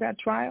going through that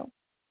trial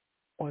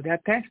or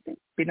that testing.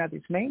 Be not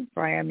dismayed,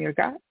 for I am your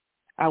God.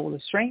 I will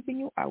strengthen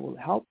you. I will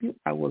help you.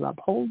 I will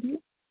uphold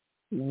you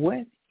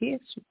with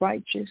his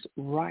righteous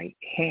right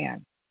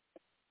hand.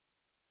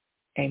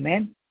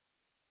 Amen.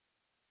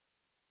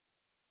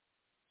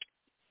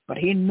 But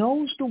he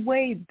knows the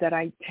way that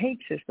I take,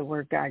 says the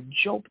Word of God.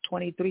 Job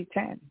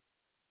 23:10.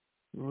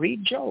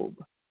 Read Job.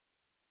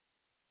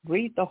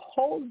 Read the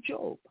whole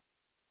Job.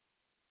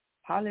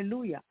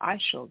 Hallelujah. I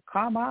shall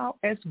come out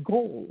as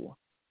gold.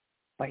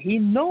 But he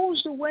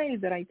knows the way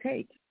that I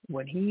take.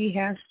 When he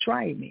has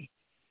tried me,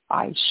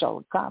 I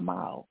shall come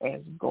out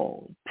as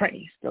gold.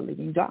 Praise the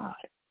living God.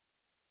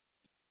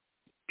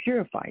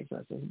 Purifies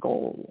us as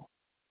gold.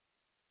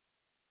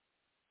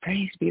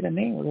 Praise be the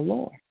name of the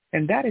Lord.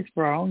 And that is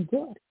for our own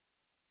good.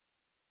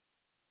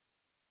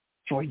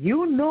 For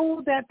you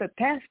know that the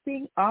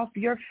testing of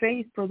your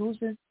faith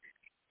produces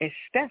a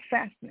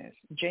steadfastness.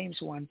 James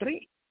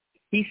 1:3.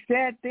 He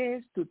said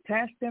this to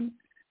test them,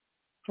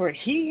 for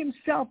he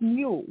himself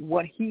knew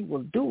what he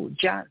will do.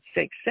 John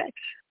 6:6.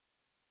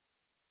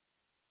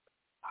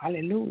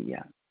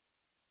 Hallelujah.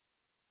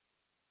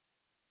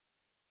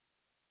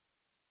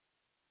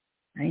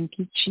 Thank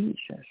you,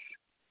 Jesus.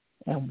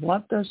 And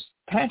what does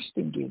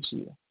testing gives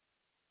you?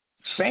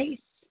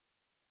 Faith.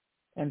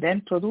 And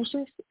then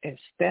produces a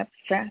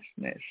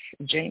steadfastness.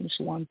 James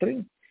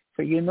 1:3.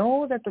 For you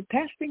know that the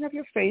testing of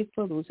your faith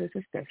produces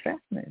a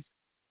steadfastness.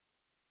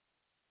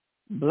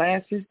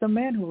 Blessed is the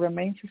man who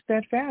remains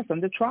steadfast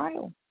under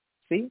trial.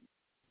 See,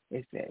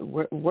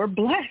 we're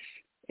blessed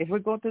if we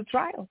go to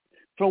trial.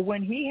 For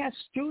when he has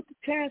stood the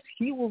test,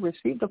 he will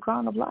receive the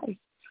crown of life,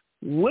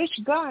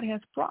 which God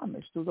has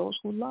promised to those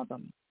who love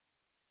him.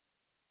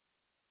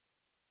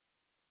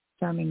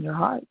 Examine your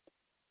heart.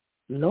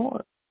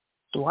 Lord,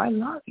 do I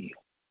love you?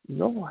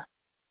 Lord,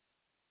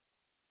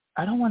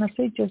 I don't want to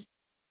say just,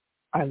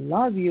 I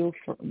love you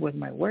with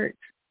my words.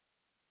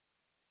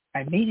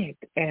 I mean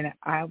it, and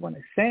I want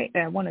to say,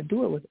 and I want to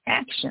do it with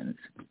actions.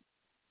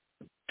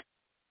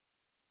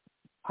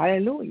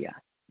 Hallelujah.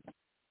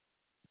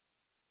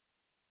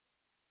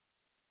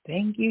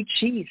 Thank you,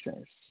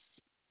 Jesus.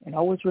 And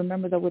always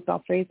remember that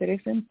without faith it is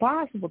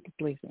impossible to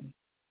please him.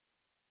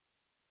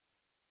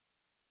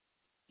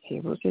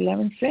 Hebrews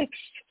 11:6.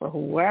 For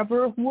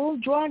whoever will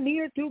draw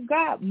near to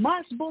God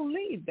must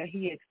believe that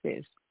he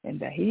exists and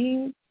that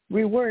he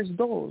rewards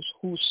those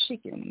who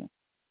seek him.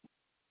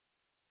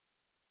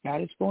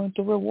 God is going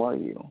to reward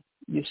you.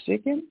 You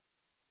seek him,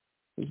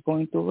 he's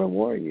going to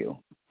reward you.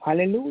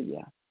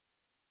 Hallelujah.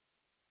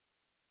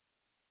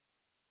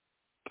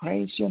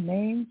 Praise your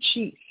name,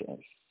 Jesus.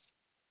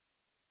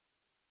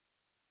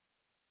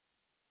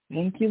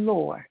 Thank you,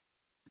 Lord.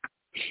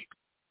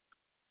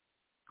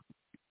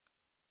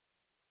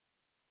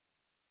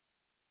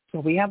 So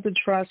we have to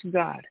trust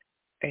God.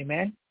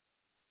 Amen.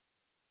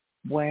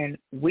 When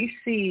we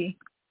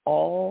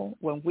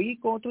when we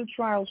go through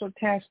trials or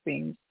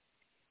testings,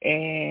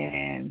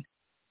 and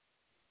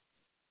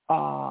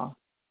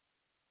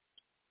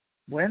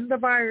when the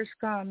virus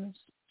comes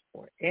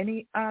or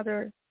any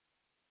other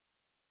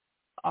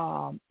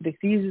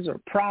diseases or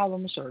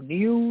problems or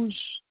news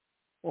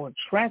or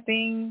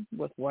threatening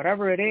with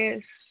whatever it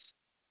is,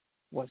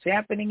 what's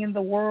happening in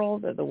the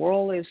world, that the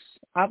world is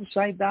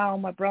upside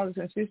down, my brothers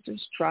and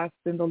sisters, trust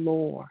in the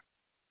Lord.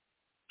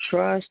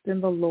 Trust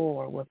in the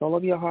Lord with all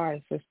of your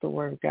heart, says the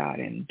word of God,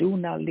 and do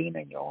not lean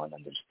on your own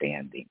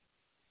understanding.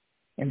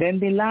 And then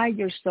delight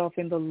yourself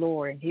in the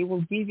Lord, and he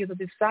will give you the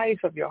desires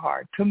of your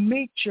heart.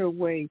 Commit your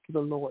way to the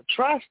Lord.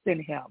 Trust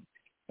in him,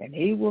 and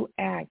he will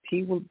act.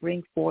 He will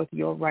bring forth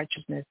your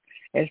righteousness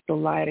as the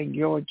light and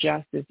your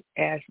justice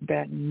as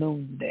the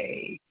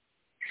noonday.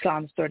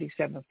 Psalms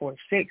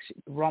 37:4-6,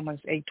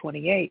 Romans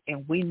 8:28,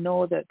 and we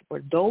know that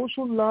for those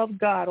who love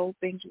God, all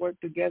things work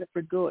together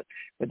for good.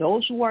 For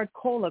those who are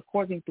called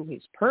according to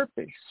his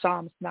purpose,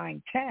 Psalms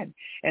 9:10,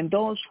 and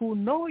those who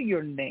know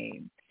your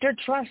name, they're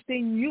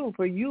trusting you,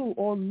 for you,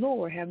 O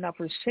Lord, have not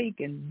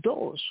forsaken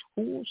those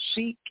who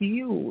seek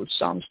you,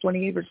 Psalms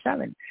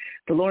 28:7.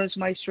 The Lord is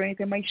my strength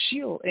and my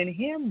shield, in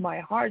him my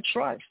heart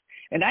trusts,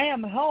 and I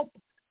am helped,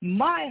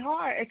 my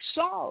heart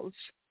exalts.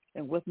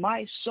 And with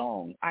my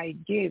song, I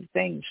give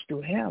thanks to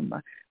him.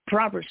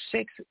 Proverbs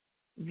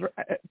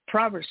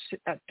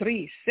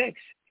 3:6.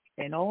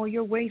 In all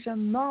your ways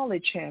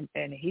acknowledge him,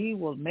 and he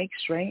will make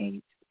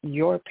straight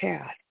your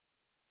path.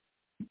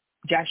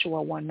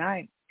 Joshua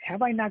 1:9.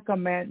 Have I not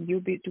commanded you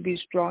to be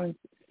strong and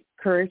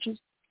courageous?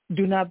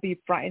 Do not be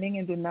frightening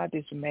and do not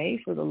dismay,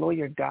 for the Lord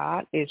your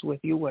God is with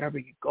you wherever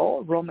you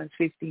go. Romans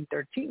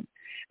 15:13.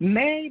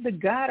 May the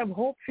God of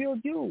hope fill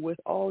you with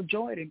all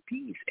joy and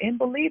peace in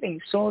believing,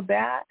 so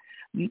that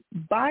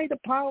by the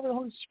power of the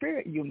Holy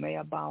Spirit you may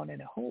abound in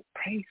hope.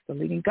 Praise the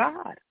living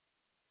God.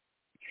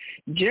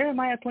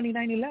 Jeremiah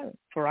 29:11.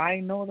 For I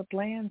know the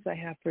plans I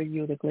have for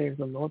you, declares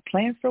the Lord,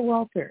 plans for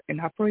welfare and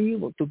not for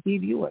evil, to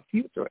give you a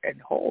future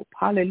and hope.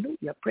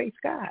 Hallelujah. Praise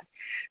God.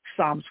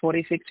 Psalms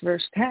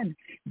 46:10.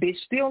 Be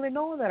still and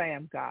know that I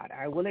am God.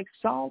 I will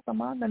exalt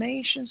among the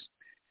nations.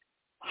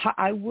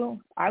 I will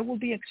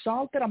be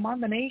exalted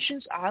among the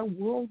nations. I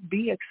will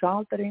be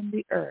exalted in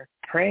the earth.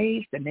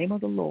 Praise the name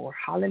of the Lord.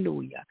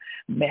 Hallelujah.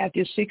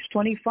 Matthew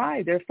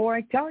 6:25. Therefore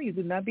I tell you,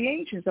 do not be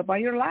anxious about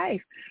your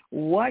life,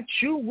 what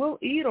you will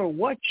eat or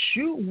what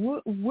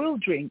you will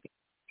drink,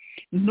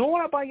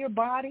 nor about your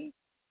body,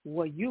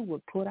 what you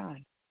will put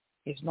on.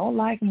 Is no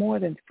life more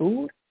than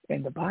food,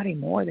 and the body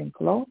more than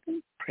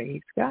clothing?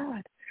 Praise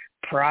God.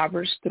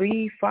 Proverbs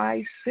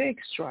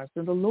 3:5-6. Trust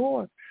in the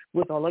Lord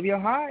with all of your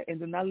heart, and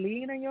do not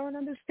lean on your own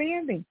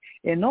understanding.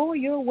 In all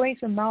your ways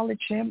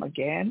acknowledge him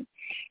again,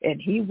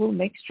 and he will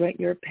make straight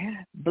your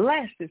path.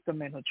 Blessed is the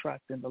man who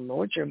trusts in the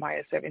Lord.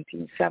 Jeremiah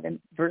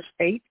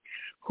 17:7-8.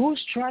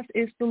 Whose trust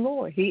is the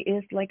Lord? He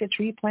is like a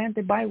tree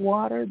planted by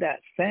water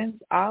that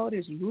sends out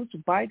its roots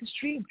by the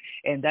stream,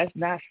 and does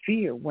not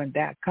fear when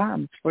that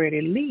comes, for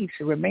its leaves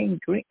remain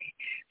green.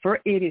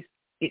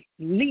 Its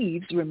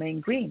leaves remain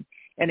green,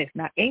 and is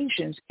not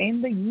anxious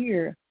in the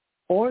year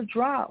or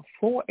drought,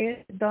 for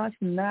it does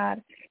not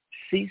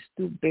cease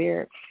to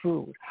bear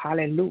fruit.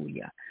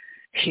 Hallelujah.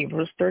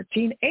 Hebrews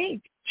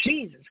 13:8.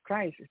 Jesus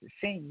Christ is the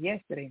same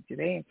yesterday and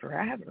today and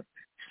forever.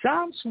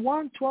 Psalms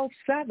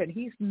 112:7.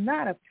 He's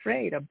not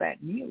afraid of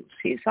bad news.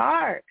 His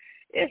heart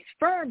is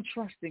firm,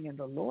 trusting in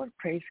the Lord.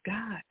 Praise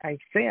God.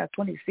 Isaiah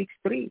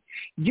 26:3.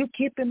 You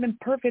keep him in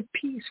perfect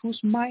peace,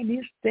 whose mind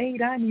is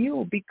stayed on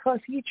you,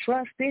 because he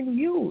trusts in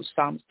you.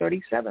 Psalms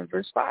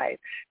 37:5.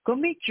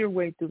 Commit your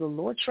way to the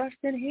Lord. Trust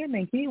in him,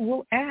 and he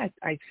will act.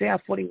 Isaiah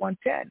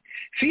 41:10.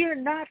 Fear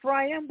not, for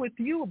I am with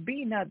you.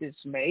 Be not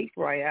dismayed,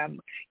 for I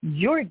am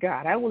your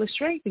God. I will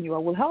strengthen you. I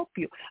will help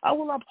you. I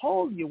will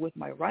uphold you with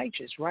my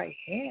righteous right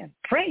hand.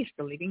 Praise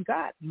the living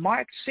God.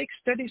 Mark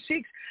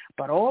 6:36.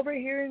 But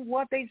overhearing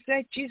what they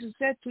said, Jesus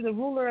said to the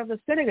ruler of the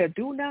synagogue,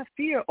 do not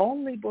fear,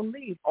 only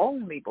believe,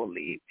 only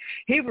believe.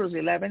 Hebrews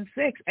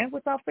 11:6. And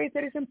without faith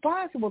it is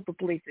impossible to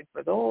please him,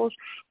 for those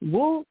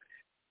who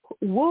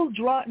will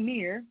draw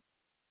near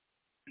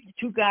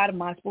to God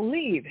must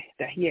believe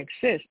that he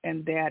exists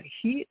and that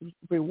he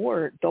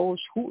rewards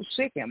those who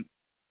seek him.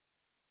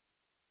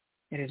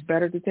 It is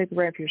better to take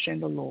refuge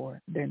in the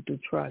Lord than to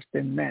trust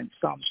in men.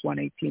 Psalms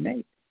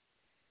 118:8.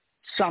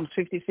 Psalms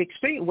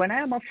 56:3. When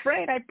I am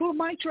afraid, I put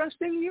my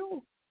trust in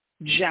you.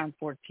 John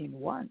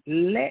 14:1.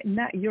 Let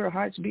not your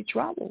hearts be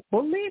troubled.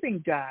 Believe in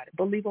God.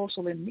 Believe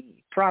also in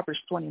me.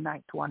 Proverbs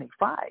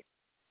 29:25.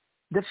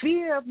 The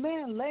fear of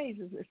man lays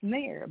a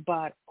snare,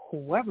 but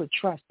whoever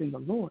trusts in the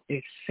Lord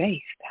is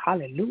safe.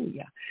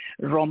 Hallelujah.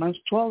 Romans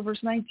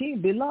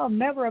 12:19. Beloved,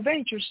 never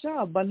avenge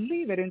yourself, but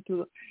leave it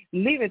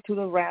to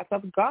the wrath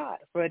of God.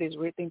 For it is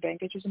written,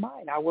 vengeance is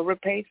mine. I will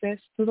repay this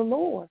to the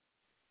Lord.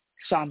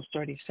 Psalms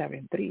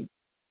 37:3.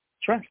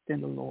 Trust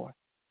in the Lord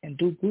and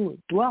do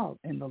good. Dwell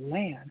in the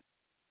land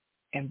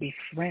and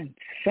befriend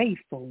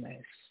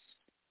faithfulness.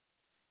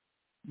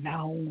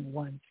 Nahum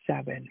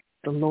 1:7.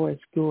 The Lord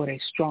is good, a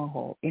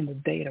stronghold in the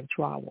day of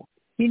trouble.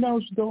 He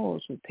knows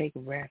those who take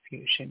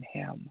refuge in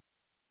him.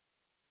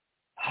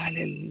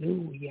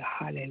 Hallelujah,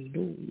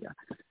 hallelujah.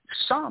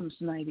 Psalms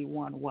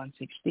 91,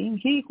 116.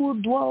 He who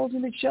dwells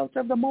in the shelter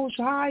of the Most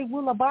High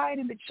will abide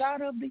in the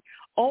shadow of the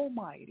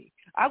Almighty.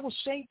 I will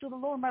say to the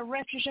Lord, my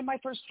refuge and my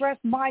fortress,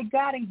 my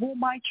God in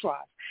whom I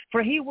trust.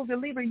 For he will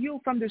deliver you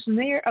from the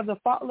snare of the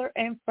fowler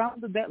and from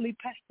the deadly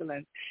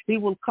pestilence. He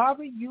will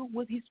cover you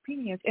with his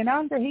pinions, and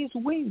under his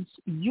wings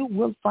you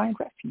will find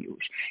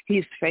refuge.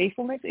 His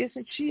faithfulness is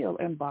a shield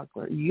and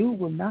buckler. You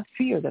will not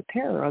fear the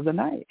terror of the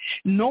night,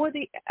 nor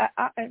the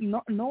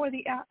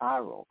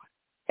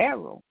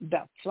arrow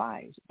that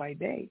flies by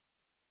day.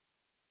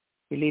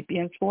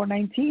 Philippians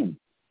 4:19.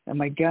 And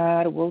my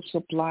God will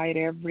supply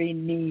every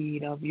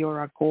need of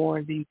your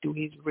according to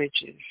his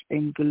riches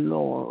in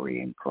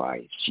glory in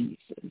Christ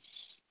Jesus.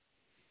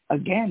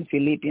 Again,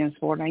 Philippians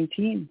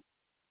 4:19.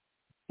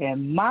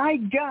 And my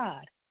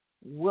God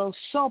will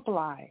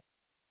supply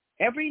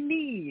every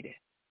need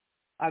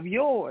of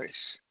yours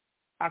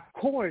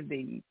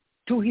according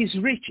to his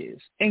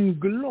riches in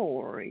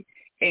glory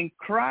in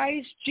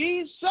Christ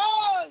Jesus.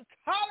 Hallelujah.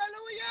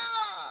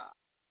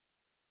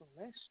 So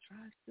let's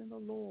trust in the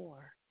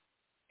Lord.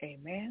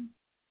 Amen.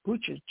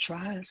 Put your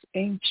trust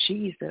in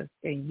Jesus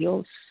and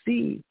you'll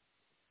see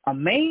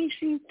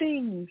amazing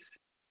things,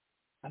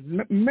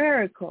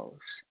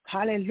 miracles.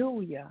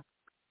 Hallelujah.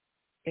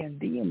 And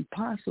the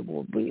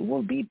impossible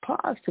will be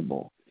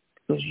possible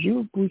because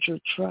you put your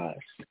trust,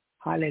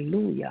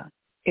 hallelujah,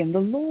 in the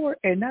Lord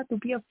and not to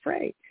be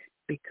afraid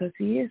because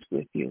he is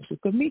with you. So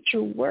commit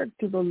your work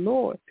to the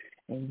Lord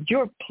and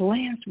your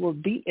plans will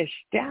be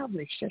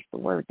established. That's the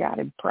word of God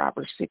in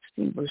Proverbs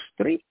 16, verse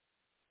 3.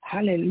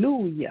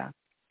 Hallelujah.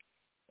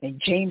 And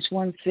James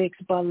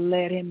 1:6, but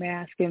let him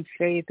ask in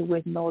faith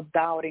with no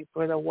doubting,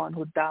 for the one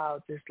who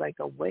doubts is like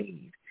a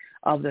wave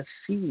of the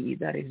sea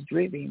that is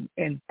driven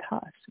and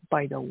tossed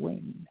by the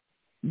wind.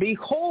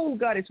 Behold,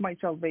 God is my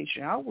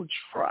salvation. I will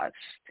trust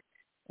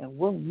and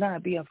will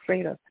not be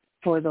afraid of,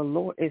 for the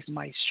Lord is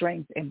my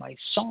strength and my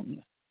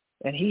song,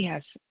 and he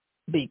has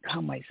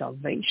become my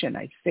salvation.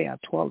 Isaiah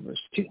 12,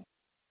 verse 2.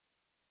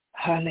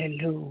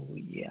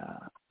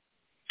 Hallelujah.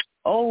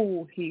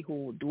 Oh, he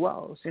who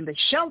dwells in the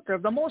shelter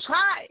of the Most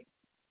High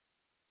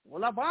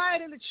will abide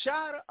in the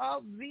shadow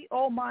of the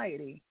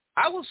Almighty.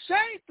 I will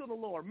say to the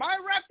Lord, my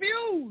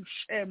refuge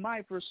and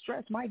my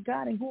fortress, my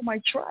God in whom I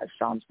trust.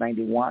 Psalms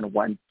 91,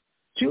 1,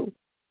 2.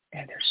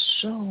 And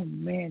there's so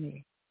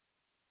many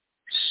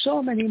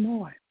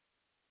more.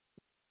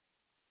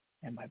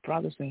 And my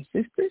brothers and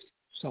sisters,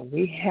 so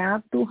we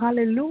have to,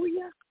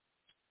 hallelujah,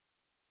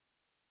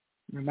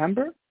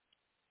 remember,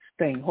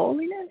 stay in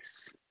holiness.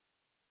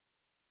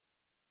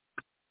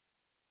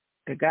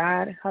 The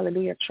God,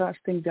 hallelujah,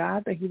 trust in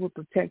God that he will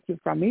protect you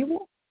from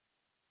evil.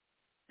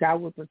 God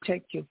will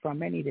protect you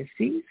from any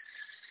disease,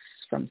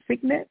 from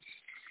sickness.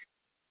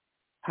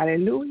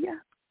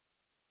 Hallelujah.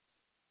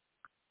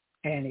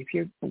 And if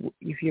you're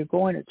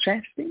going to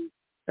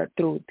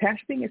through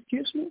testing,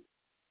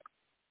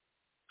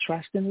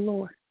 trust in the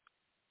Lord.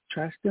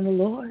 Trust in the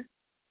Lord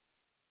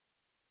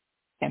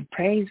and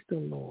praise the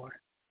Lord.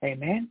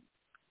 Amen.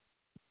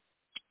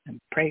 And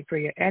pray for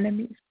your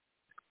enemies.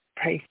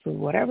 Pray for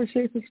whatever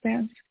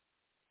circumstance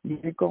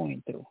you're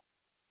going through.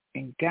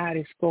 And God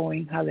is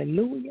going,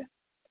 hallelujah,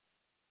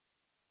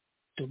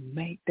 to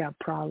make that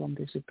problem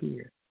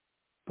disappear.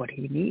 What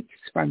he needs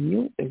from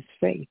you is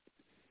faith.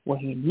 What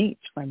he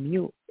needs from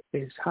you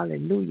is,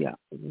 hallelujah,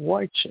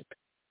 worship.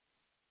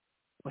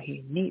 What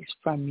he needs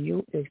from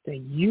you is that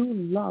you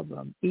love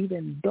him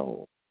even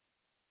though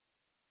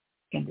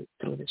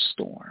through the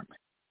storm.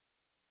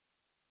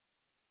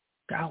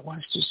 God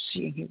wants to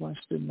see and he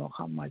wants to know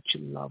how much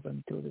you love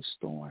him through the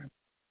storm.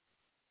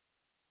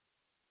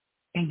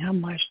 And how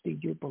much do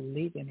you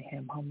believe in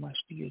him? How much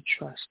do you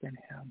trust in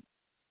him?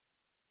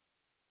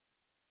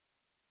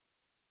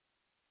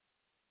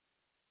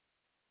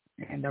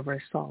 And the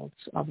results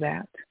of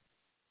that,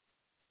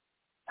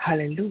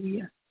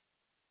 hallelujah,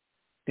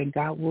 then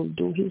God will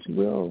do his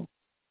will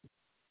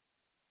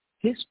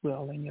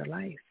in your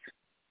life.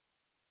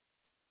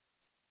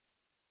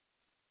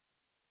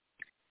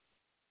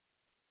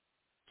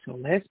 So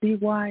let's be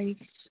wise.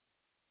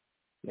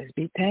 Let's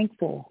be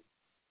thankful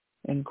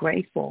and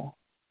grateful.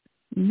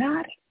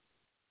 Not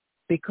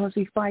because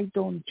if I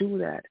don't do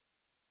that,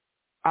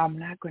 I'm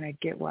not going to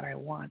get what I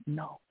want.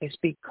 No, it's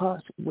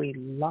because we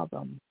love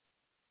him.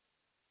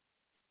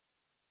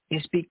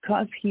 It's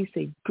because he's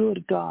a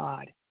good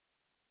God.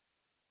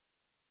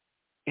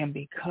 And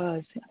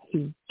because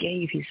he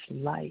gave his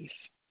life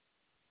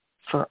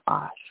for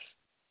us.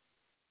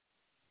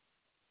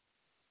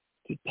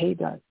 He paid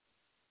the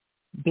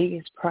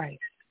biggest price.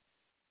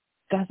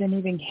 Doesn't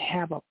even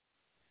have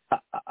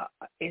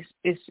it's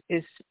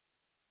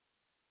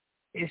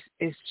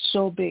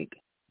so big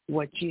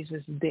what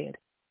Jesus did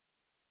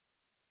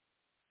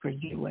for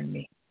you and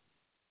me.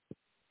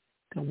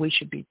 And we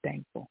should be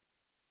thankful.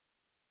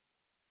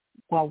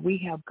 What we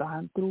have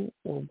gone through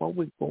or what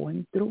we're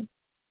going through,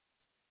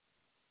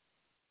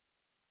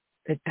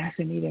 it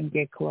doesn't even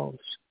get close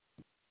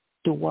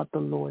to what the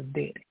Lord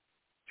did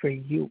for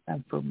you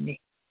and for me.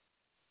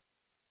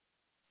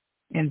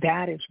 And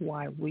that is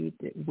why we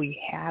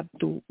have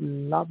to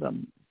love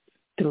them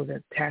through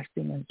the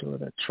testing and through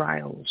the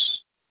trials.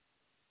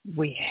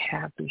 We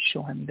have to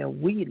show him that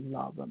we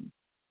love him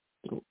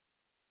through.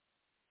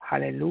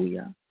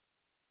 Hallelujah.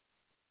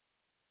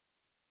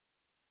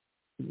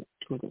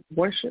 Through the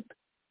worship.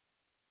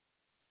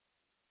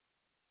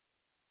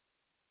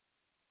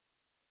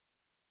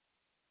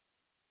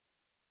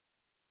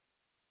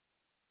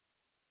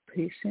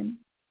 Praise him.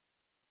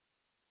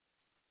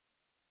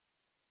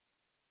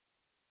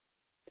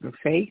 Through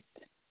faith.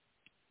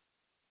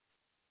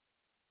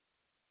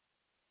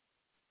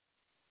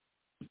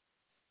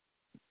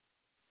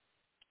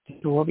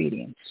 Through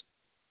obedience.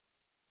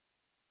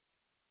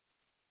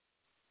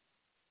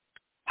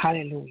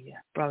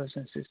 Hallelujah, brothers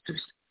and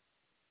sisters.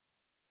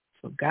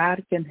 So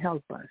God can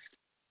help us.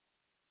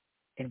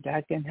 And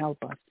God can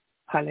help us.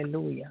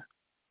 Hallelujah.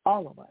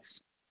 All of us.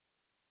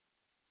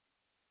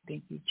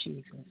 Thank you,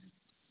 Jesus.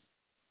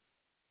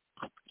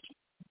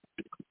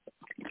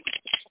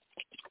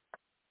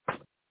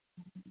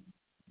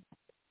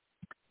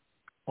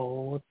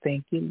 Oh,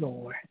 thank you,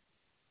 Lord.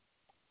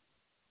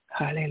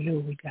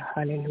 Hallelujah.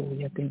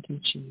 Hallelujah. Thank you,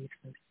 Jesus.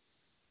 Thank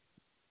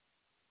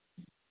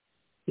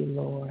you,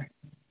 Lord.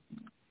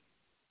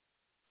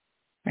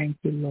 Thank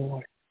you,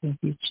 Lord. Thank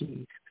you,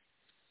 Jesus.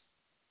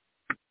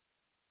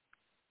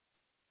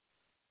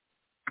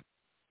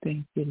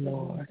 Thank you,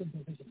 Lord.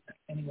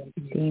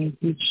 Thank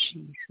you,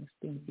 Jesus.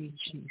 Thank you,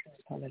 Jesus.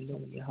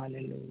 Hallelujah.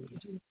 Hallelujah.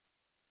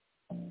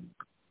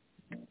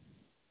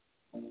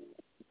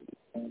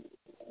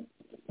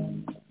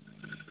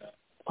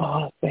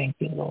 Oh, thank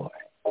you, Lord.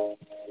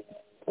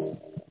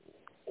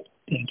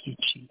 Thank you,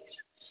 Jesus.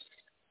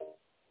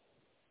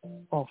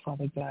 Oh,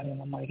 Father God, in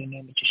the mighty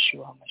name of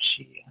Yeshua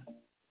Mashiach.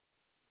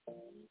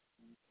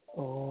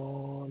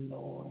 Oh,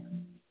 Lord.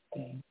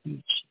 Thank you,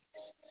 Jesus.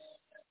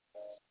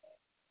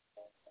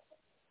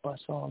 Us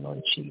all,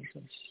 Lord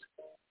Jesus.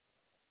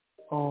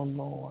 Oh,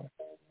 Lord,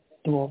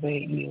 to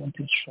obey you and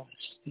to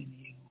trust in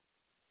you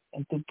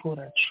and to put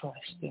our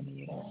trust in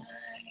you.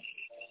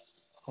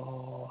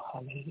 Oh,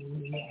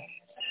 hallelujah.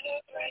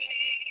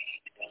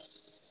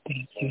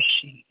 Thank you,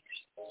 Jesus.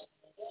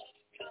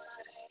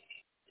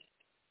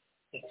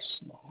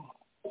 Yes, Lord.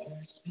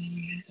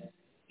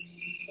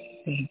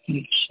 Thank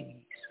you, Jesus.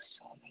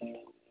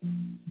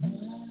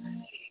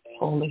 Hallelujah.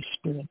 Holy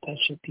Spirit,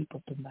 touch your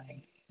people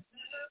tonight.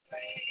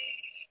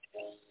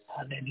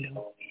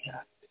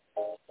 Hallelujah.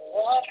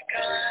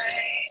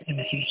 Thank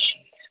you,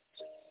 Jesus.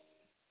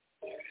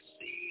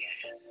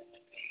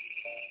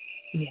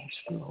 Yes,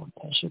 Lord,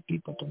 touch your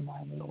people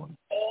tonight, Lord.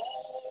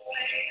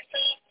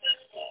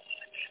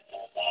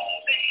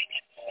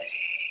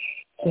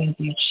 Thank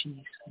you,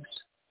 Jesus.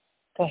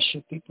 Touch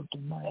your people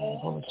tonight,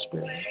 Holy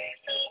Spirit.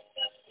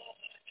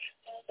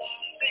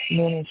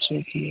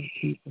 Minister to your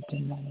people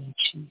tonight,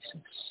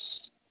 Jesus.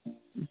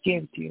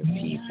 Give to your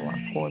people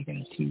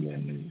according to your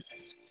needs.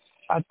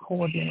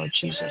 According, Lord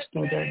Jesus,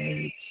 to their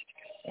needs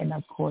and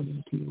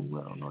according to your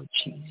will, Lord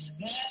Jesus.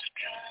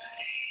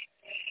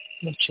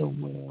 Let your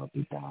will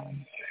be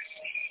done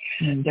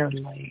in their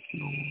life,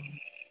 Lord.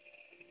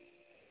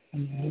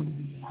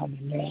 Hallelujah,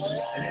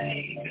 hallelujah,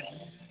 hallelujah.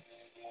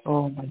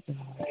 Oh, my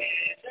God.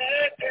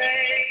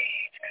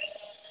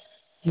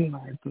 You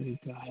are a good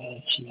God,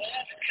 Lord Jesus.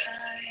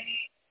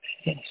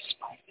 Yes,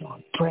 my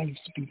Lord. Praise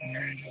be the name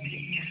of your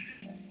name.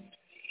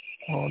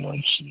 Oh,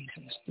 Lord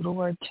Jesus, through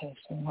our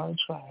tests and our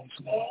trials,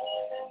 Lord,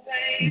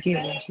 give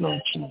us,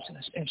 Lord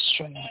Jesus, a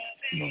strength,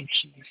 Lord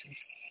Jesus.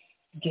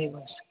 Give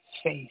us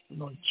faith,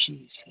 Lord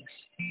Jesus,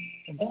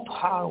 and the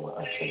power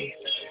of faith.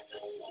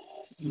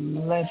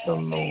 Let the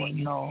Lord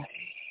know,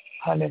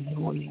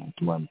 hallelujah,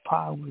 to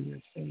empower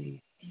your faith.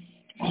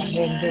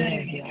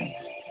 Hallelujah.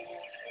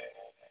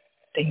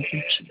 Thank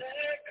you, Jesus.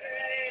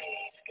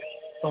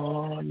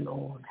 Oh,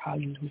 Lord,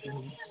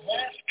 hallelujah.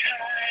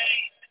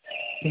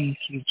 Thank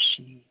you,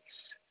 Jesus.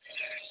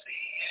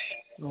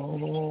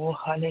 Oh,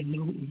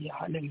 hallelujah,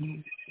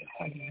 hallelujah,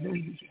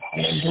 hallelujah,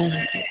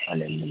 hallelujah,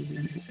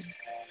 hallelujah.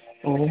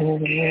 Oh,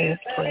 praise.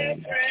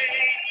 Praise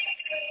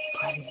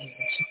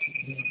to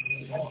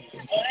you, Lord.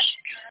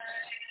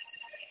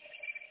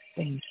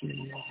 Thank you,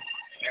 Lord.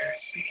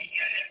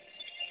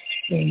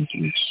 Thank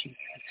you, Jesus.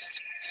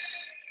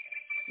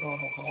 Oh,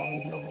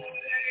 Lord.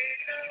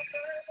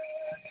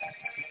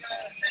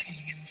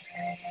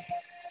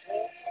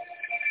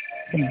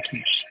 Thank you,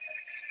 Jesus.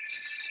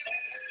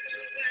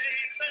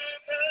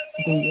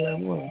 Do your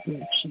work,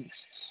 Lord Jesus.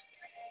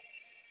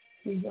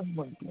 Do your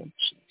work, Lord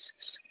Jesus.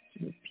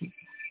 To your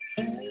people.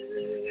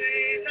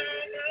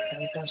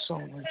 Help us all,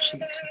 Lord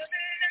Jesus.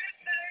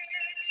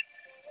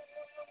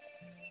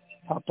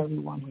 Help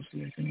everyone who's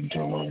listening to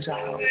the Lord's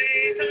hour.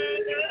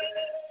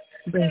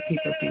 Bring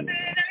people to you,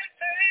 Lord.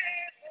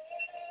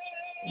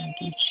 Thank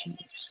you,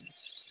 Jesus.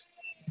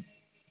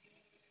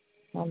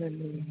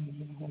 Hallelujah,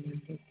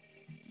 hallelujah.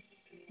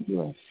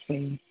 You are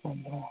faithful,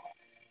 Lord.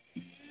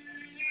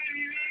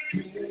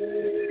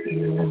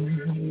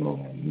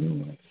 Lord,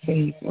 you are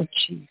faithful,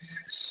 Jesus.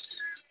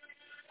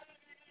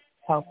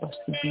 Help us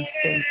to be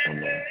faithful,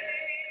 Lord.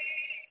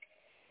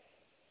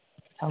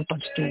 Help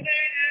us to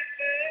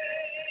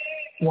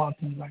walk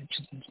in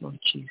righteousness, Lord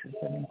Jesus,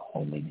 and in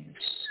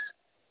holiness.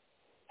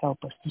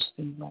 Help us to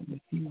stay right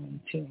with you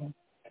until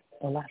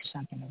the last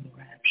second of the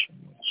rapture,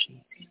 Lord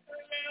Jesus.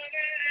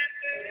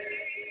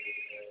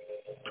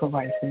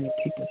 Provide for your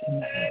people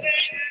tonight, Lord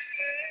Jesus.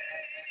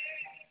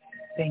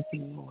 Thank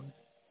you, Lord,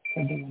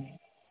 for doing it.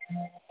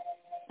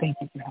 Thank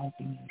you for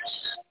helping us.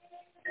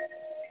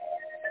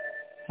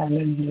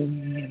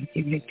 Hallelujah.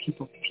 Give your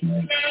people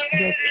peace.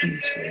 Your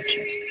peace, Lord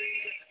Jesus.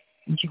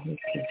 Your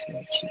peace,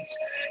 Lord Jesus.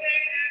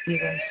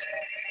 Give us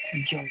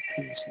your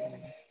peace,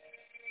 Lord.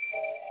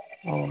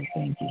 Oh,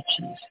 thank you,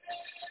 Jesus.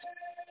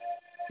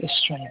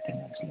 Strengthen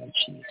us, Lord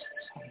Jesus.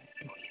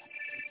 Hallelujah.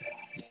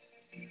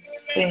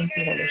 Thank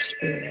you, Holy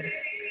Spirit.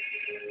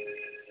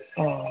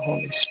 Oh,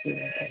 Holy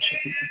Spirit, that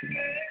should be the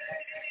tonight.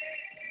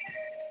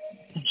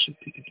 That should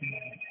be the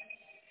tonight.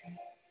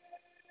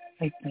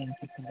 I thank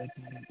you for that,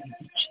 God. I thank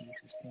you,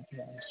 Jesus. Thank you,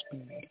 Holy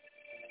Spirit.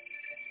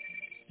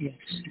 Yes,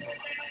 Lord.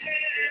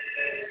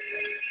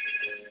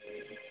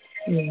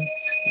 Yes,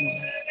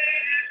 Lord.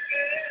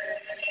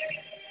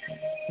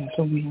 And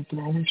so we have to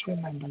always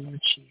remember,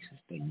 Lord Jesus,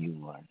 that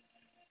you are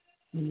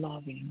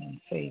loving and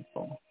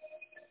faithful.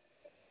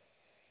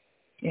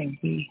 And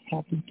we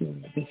have to do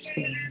the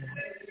same, Lord.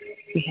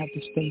 We have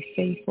to stay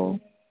faithful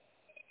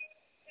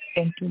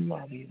and to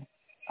love you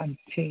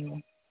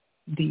until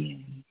the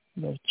end,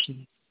 Lord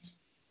Jesus.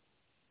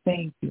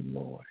 Thank you,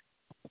 Lord.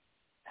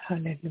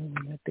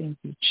 Hallelujah. Thank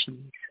you,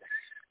 Jesus.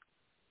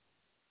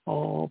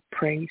 Oh,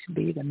 praise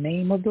be the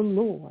name of the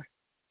Lord.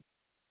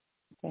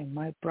 And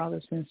my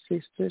brothers and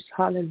sisters,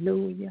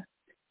 hallelujah.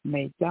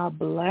 May God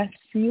bless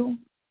you.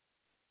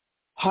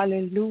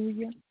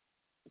 Hallelujah.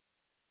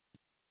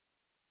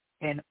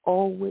 And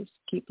always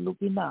keep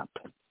looking up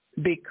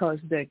because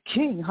the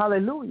King,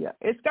 hallelujah,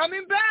 is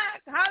coming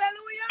back.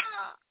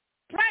 Hallelujah.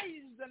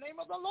 Praise the name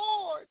of the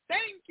Lord.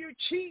 Thank you,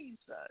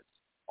 Jesus.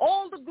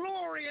 All the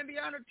glory and the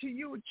honor to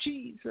you,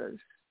 Jesus.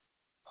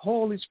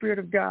 Holy Spirit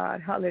of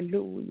God,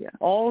 hallelujah.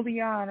 All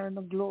the honor and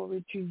the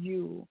glory to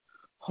you,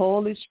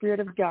 Holy Spirit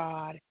of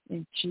God,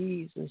 in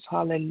Jesus,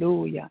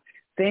 hallelujah.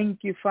 Thank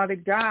you, Father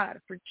God,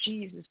 for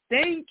Jesus.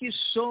 Thank you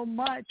so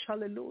much,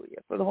 hallelujah,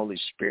 for the Holy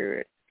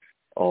Spirit.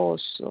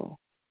 Also,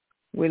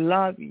 we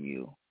love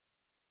you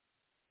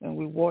and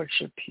we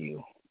worship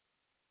you.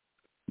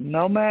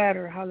 No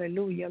matter,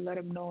 hallelujah, let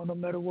them know, no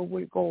matter what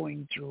we're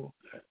going through,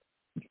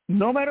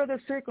 no matter the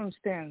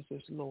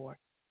circumstances, Lord,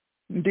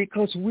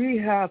 because we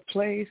have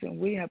placed and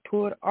we have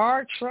put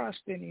our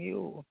trust in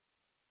you.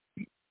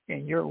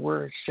 And your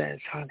word says,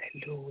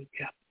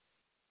 hallelujah,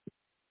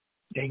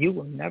 that you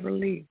will never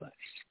leave us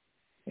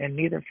and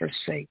neither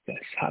forsake us,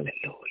 hallelujah.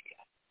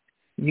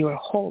 You are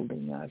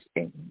holding us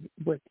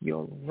with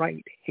your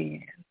right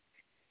hand,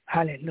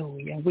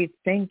 hallelujah. And we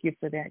thank you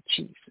for that,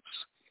 Jesus.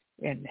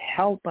 And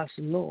help us,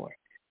 Lord,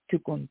 to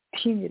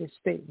continue to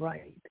stay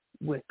right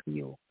with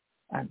you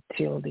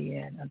until the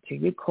end, until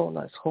you call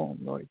us home,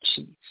 Lord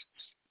Jesus.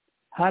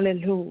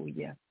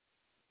 Hallelujah.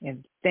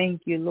 And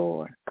thank you,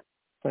 Lord,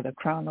 for the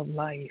crown of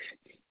life.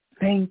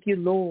 Thank you,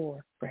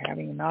 Lord, for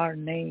having our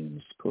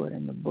names put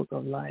in the book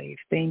of life.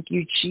 Thank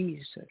you,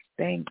 Jesus.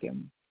 Thank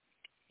him.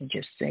 And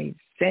just say,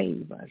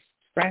 save us.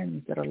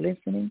 Friends that are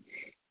listening,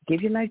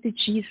 give your life to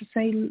Jesus.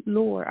 Say,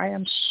 Lord, I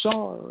am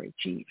sorry,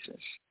 Jesus.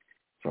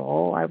 For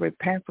all I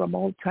repent from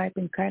all type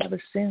and kind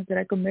of sins that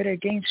I committed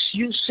against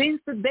you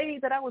since the day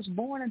that I was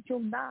born until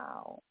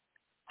now.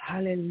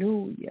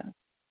 Hallelujah.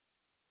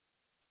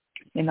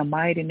 In the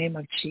mighty name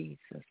of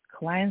Jesus,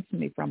 cleanse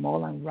me from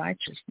all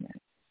unrighteousness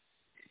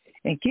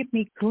and keep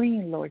me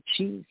clean, Lord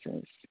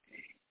Jesus.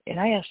 And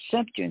I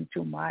accept you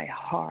into my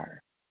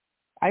heart.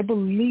 I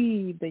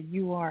believe that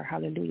you are,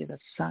 hallelujah, the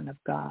Son of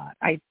God.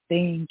 I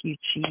thank you,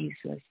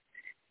 Jesus,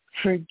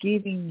 for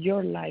giving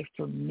your life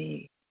for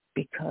me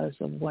because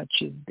of what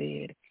you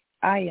did.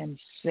 I am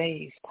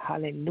saved,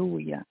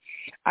 hallelujah.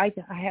 I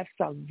have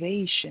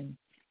salvation.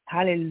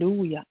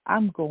 Hallelujah.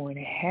 I'm going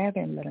to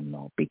heaven, let them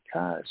know,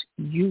 because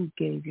you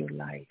gave your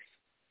life.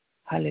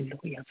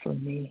 Hallelujah, for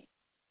me.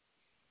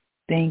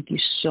 Thank you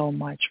so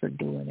much for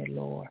doing it,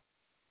 Lord.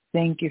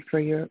 Thank you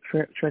for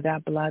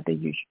that blood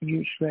that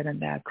you shed on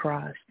that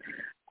cross.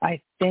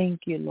 I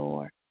thank you,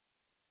 Lord.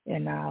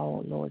 And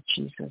now, Lord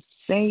Jesus,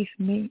 save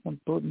me and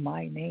put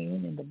my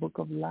name in the book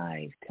of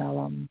life. Tell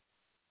them,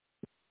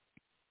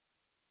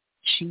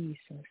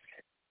 Jesus,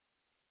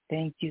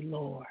 thank you,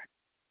 Lord.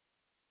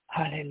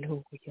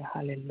 Hallelujah,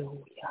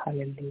 hallelujah,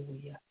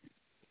 hallelujah.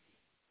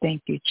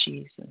 Thank you,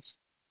 Jesus,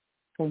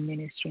 for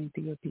ministering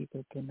to your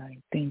people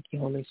tonight. Thank you,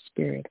 Holy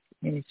Spirit,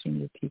 for ministering to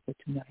your people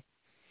tonight.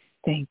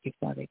 Thank you,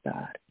 Father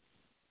God.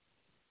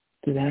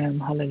 To them,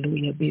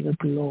 hallelujah, be the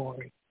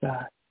glory,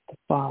 God, the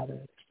Father,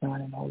 the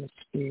Son, and Holy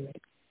Spirit.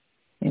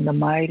 In the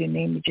mighty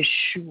name of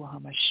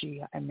Yeshua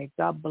HaMashiach, and may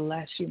God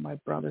bless you, my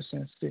brothers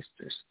and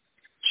sisters.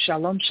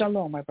 Shalom,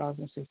 shalom, my brothers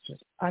and sisters.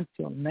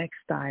 Until next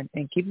time,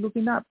 and keep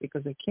looking up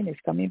because the King is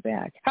coming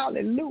back.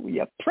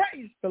 Hallelujah.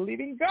 Praise the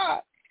living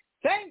God.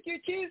 Thank you,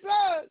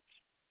 Jesus.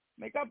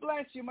 May God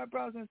bless you, my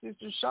brothers and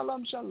sisters.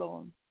 Shalom,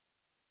 shalom.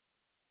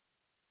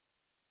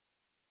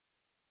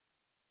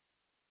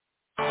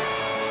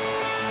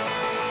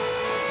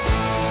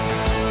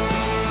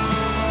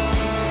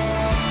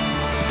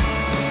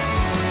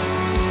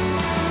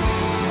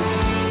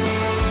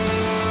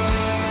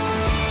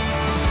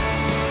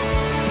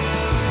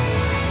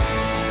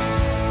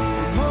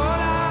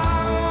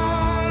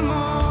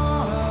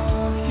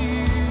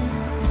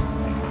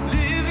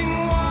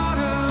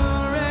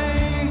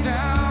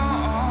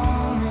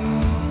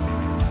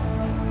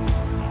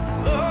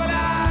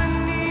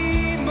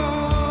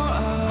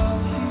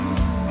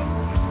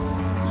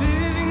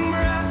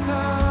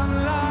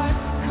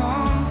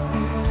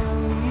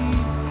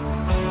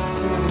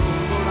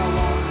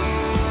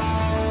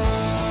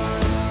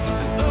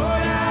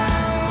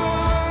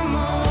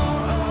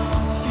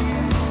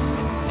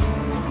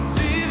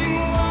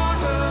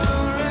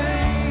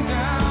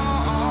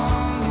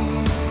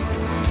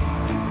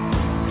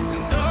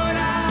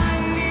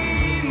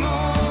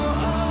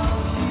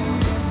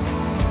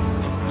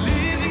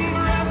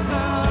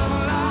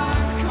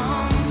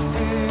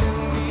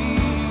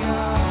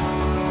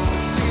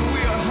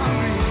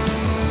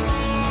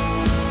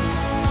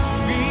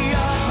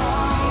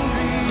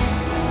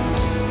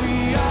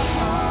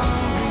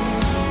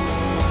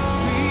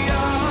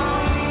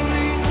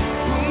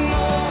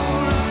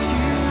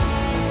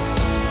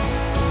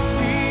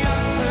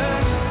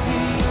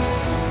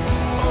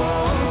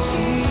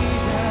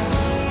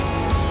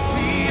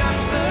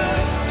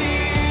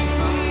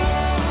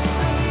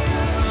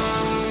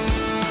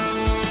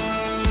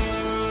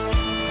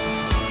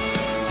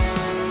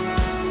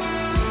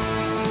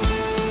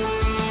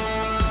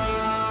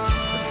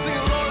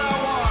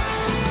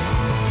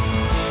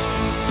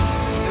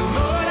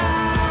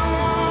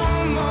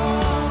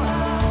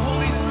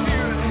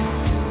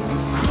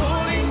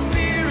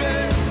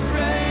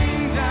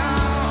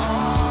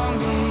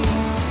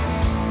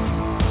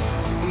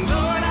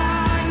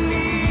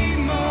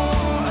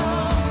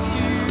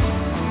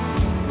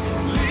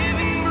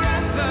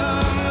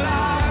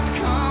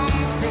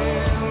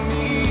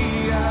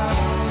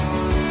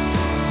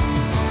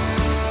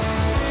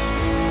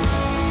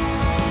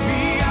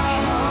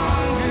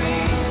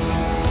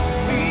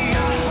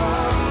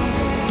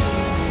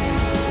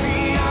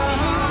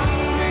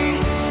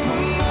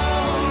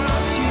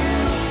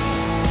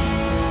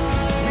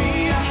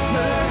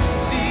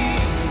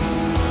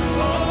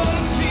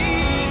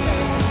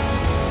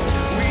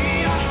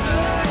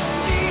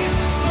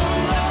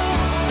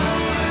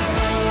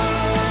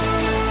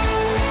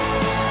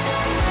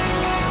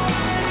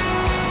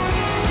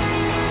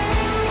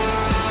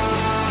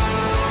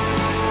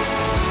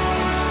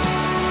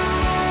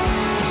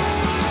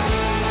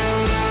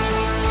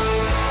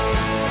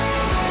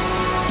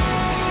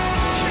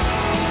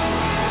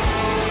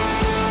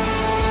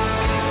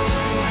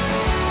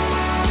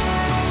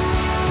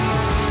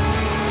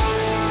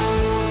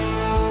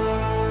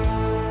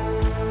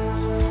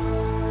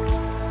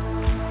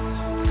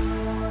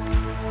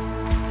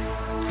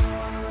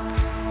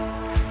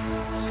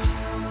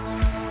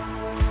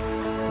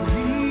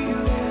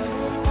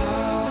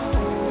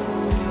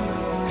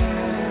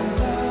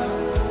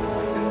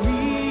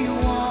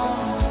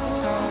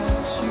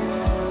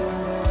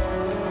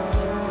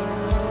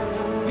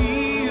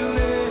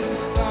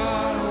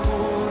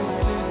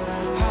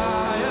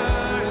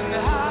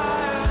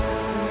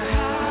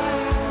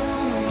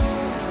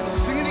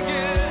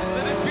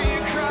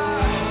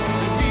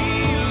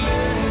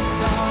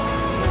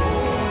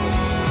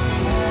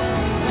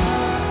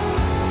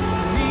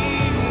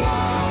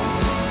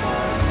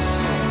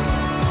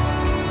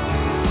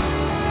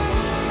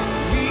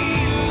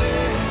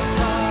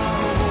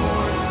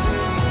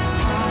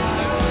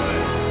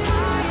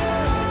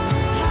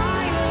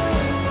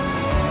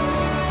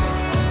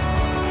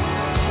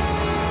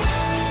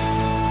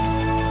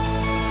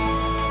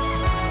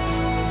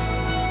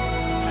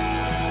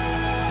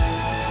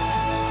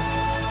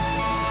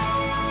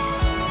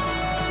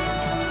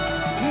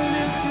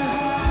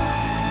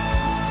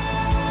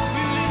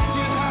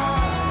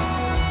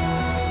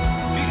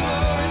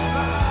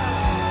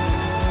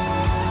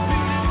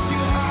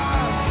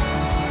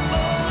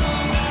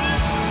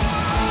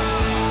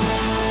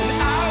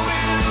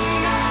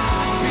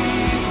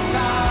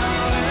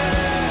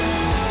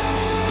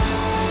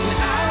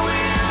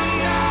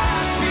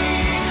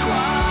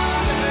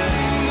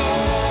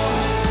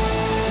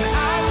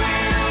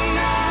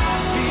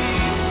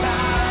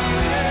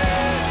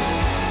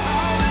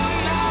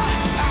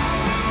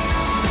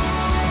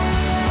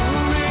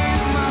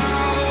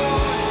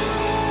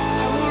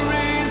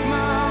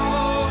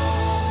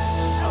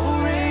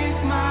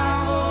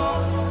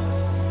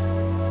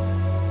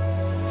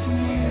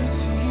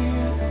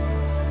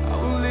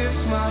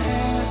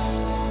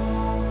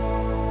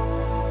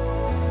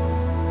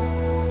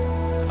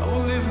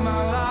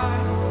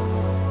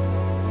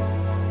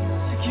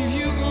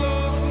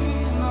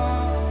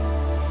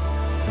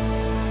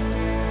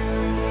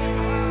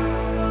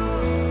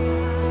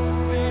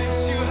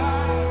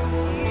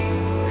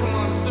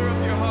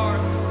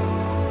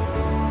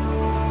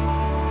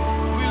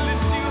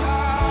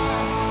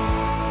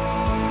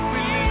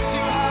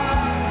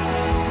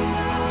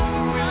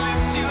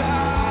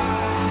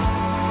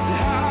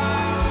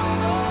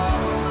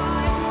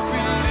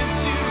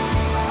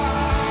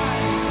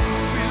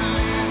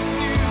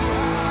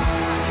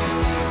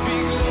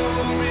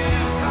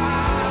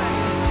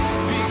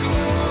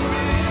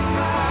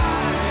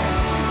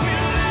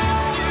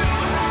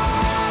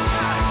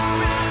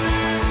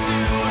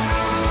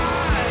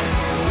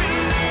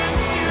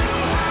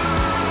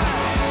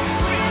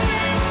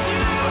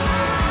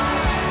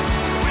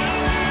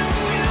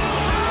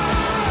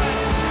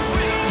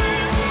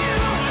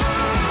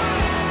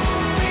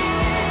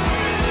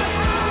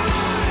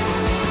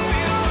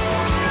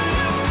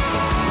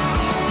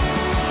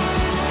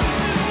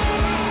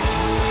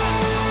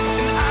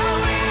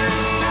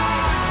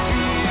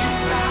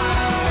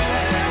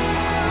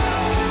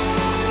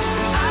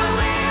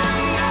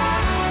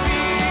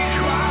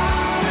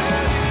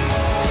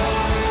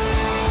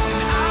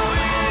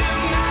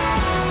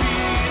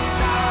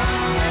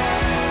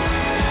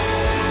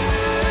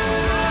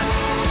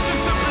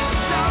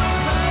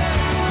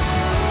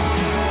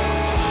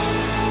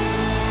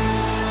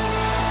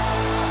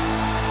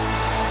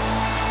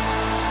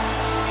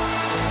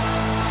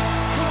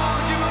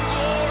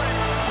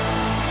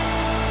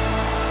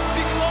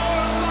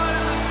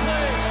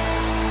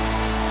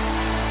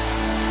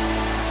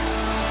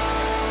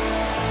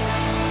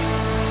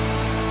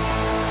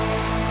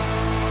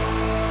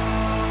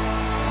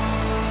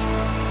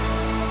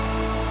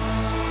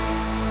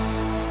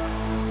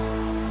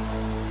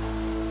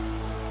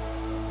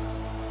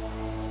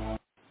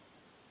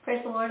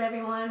 Praise the Lord,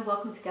 everyone.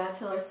 Welcome to God's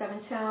Healer 7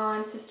 Channel.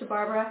 I'm Sister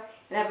Barbara,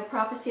 and I have a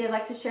prophecy I'd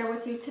like to share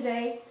with you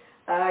today.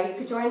 You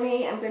could join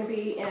me. I'm going to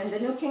be in the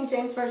New King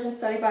James Version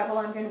Study Bible.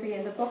 I'm going to be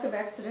in the book of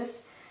Exodus,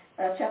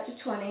 chapter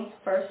 20,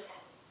 verse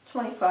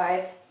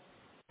 25.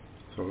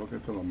 Solo que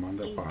te lo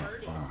manda para.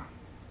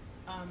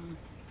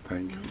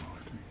 Thank you,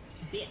 Lord.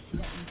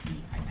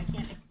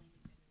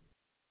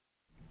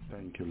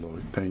 Thank you,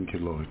 Lord. Thank you,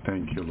 Lord.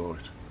 Thank you,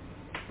 Lord.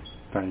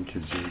 Thank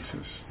you,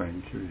 Jesus.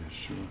 Thank you,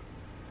 Yeshua.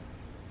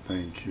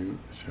 Thank you,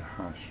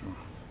 Jehoshua.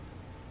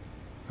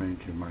 Thank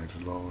you, mighty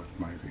Lord,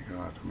 mighty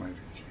God, mighty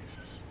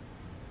Jesus,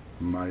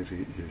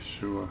 mighty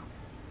Yeshua,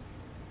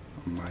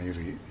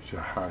 mighty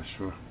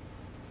Jehoshua.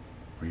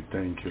 We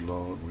thank you,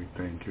 Lord. We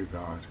thank you,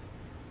 God.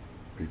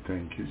 We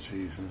thank you,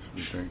 Jesus.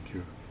 We thank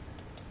you,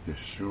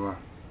 Yeshua.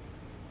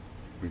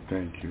 We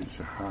thank you,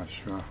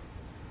 Jehoshua.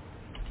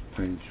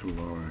 Thank you,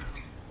 Lord.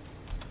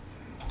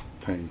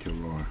 Thank you,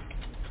 Lord.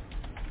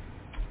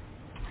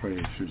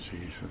 Praise you,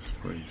 Jesus.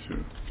 Praise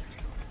you.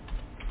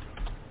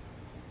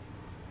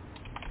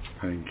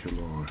 Thank you,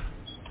 Lord.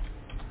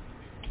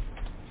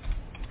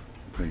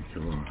 Thank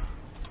you, Lord.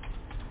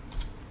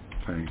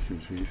 Thank you,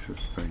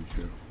 Jesus. Thank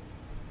you,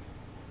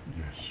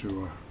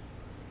 Yeshua.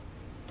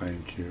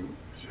 Thank you,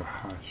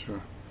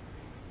 Jehoshua.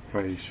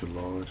 Praise you,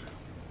 Lord.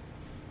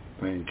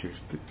 Thank you,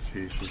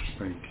 Jesus.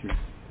 Thank you.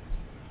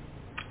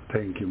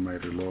 Thank you,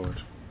 mighty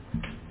Lord.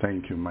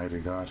 Thank you,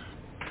 mighty God.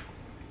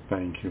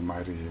 Thank you,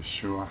 mighty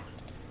Yeshua.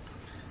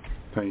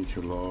 Thank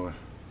you, Lord.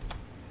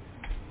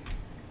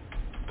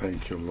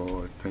 Thank you,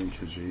 Lord. Thank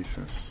you,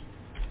 Jesus.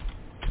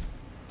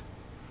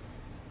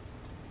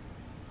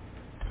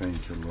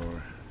 Thank you,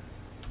 Lord.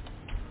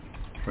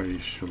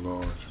 Praise you,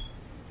 Lord.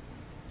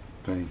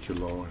 Thank you,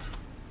 Lord.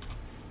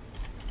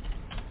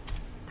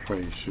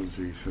 Praise you,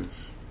 Jesus.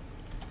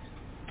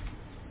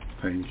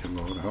 Thank you,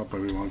 Lord. I hope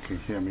everyone can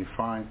hear me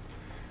fine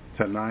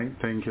tonight.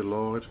 Thank you,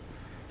 Lord.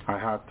 I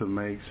have to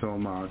make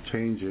some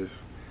changes.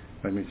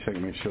 Let me check,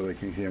 make sure they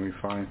can hear me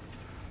fine.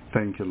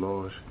 Thank you,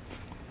 Lord.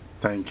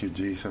 Thank you,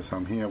 Jesus.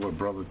 I'm here with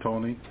Brother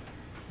Tony.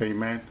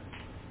 Amen.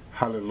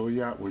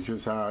 Hallelujah. We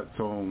just had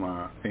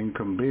some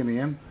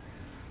inconvenience.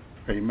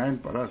 Amen.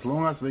 But as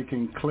long as they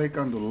can click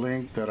on the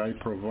link that I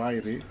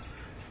provided,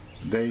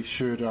 they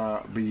should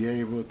be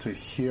able to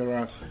hear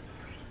us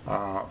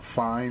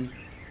fine.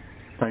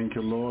 Thank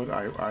you, Lord.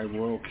 I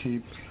will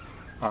keep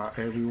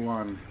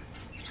everyone,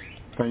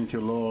 thank you,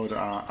 Lord,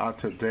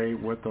 up to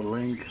date with the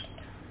link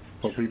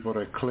for people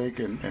to click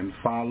and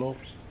follow.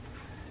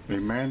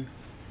 Amen.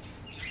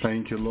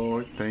 Thank you,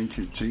 Lord. Thank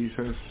you,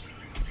 Jesus.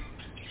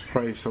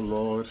 Praise the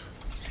Lord.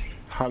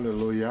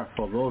 Hallelujah.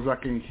 For those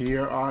that can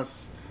hear us,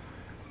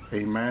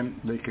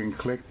 amen, they can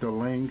click the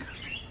link.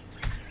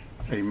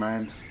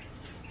 Amen.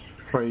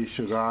 Praise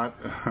you, God.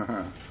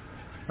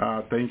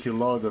 Thank you,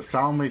 Lord. The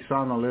sound may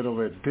sound a little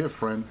bit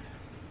different,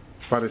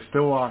 but it's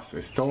still us.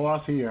 It's still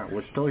us here.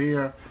 We're still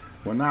here.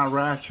 We're not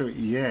raptured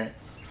yet.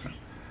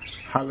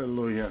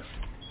 Hallelujah.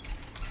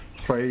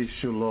 Praise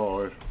you,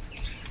 Lord.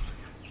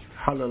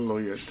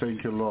 Hallelujah.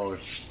 Thank you, Lord.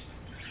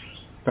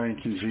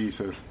 Thank you,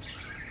 Jesus.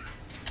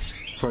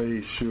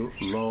 Praise you,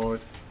 Lord.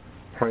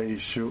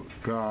 Praise you,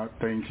 God.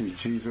 Thank you,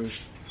 Jesus.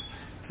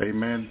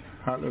 Amen.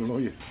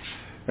 Hallelujah.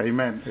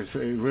 Amen.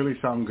 It really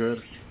sounds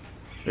good.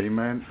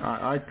 Amen.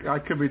 I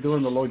could be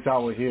doing the Lord's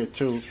Hour here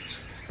too,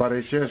 but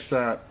it's just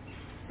that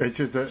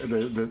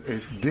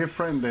it's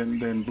different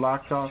than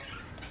Black Talk,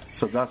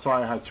 so that's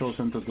why I had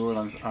chosen to do it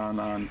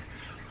on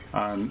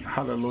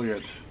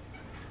Hallelujah.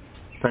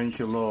 Thank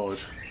you, Lord.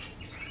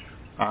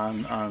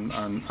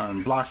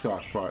 On Black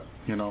Talk, but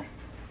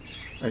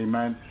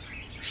amen.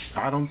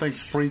 I don't think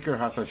Spreaker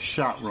has a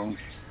chat room.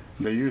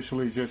 They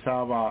usually just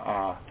have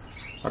a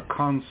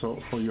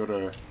console for you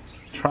to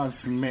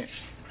transmit,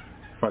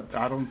 but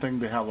I don't think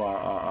they have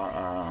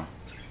a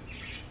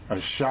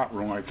chat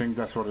room. I think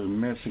that's what is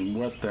missing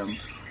with them,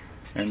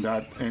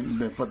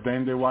 but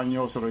then they want you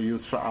also to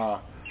use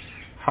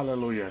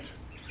Hallelujah,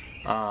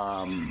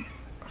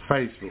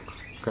 Facebook.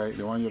 Okay,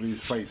 they want you to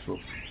use Facebook.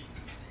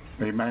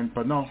 Amen.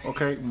 But no,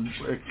 okay,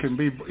 it can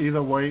be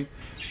either way.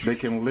 They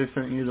can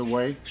listen either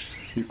way.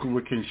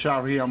 We can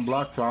shout here on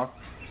Blog Talk,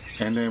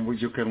 and then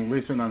you can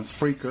listen on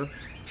Spreaker.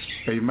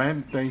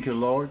 Amen. Thank you,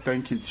 Lord.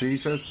 Thank you,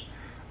 Jesus.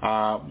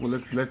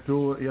 Let's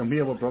do it. I'm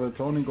here with Brother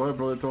Tony. Go ahead,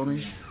 Brother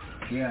Tony.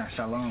 Yeah,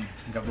 shalom.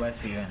 God bless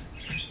you.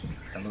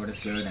 The Lord is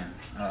good, and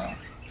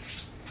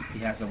He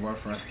has a word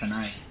for us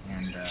tonight,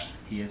 and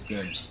He is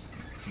good.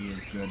 He is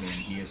good,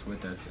 and He is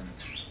with us,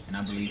 and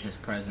I believe His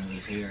presence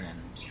is here,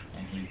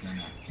 and He's going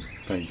to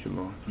thank you,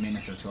 Lord.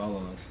 Minister to all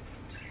of us.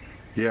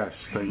 Yes,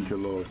 thank you,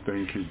 Lord.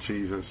 Thank you,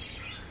 Jesus.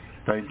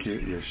 Thank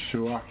you,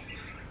 Yeshua.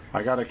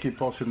 I got to keep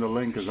posting the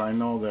link because I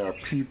know there are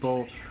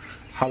people,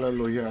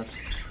 hallelujah,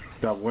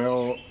 that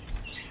will,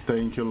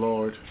 thank you,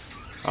 Lord,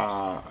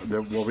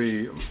 that will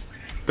be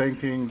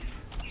thinking,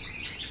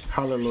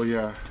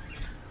 hallelujah,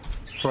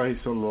 praise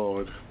the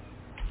Lord,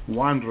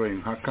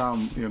 wondering how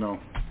come,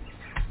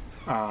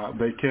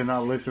 they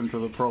cannot listen to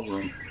the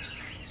program.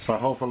 But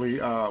hopefully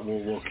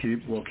we'll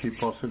keep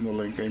posting the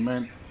link.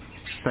 Amen.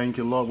 Thank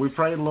you, Lord. We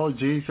pray, Lord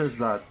Jesus,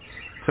 that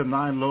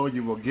tonight, Lord,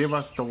 you will give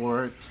us the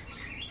word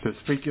to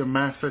speak your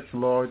message,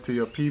 Lord, to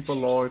your people,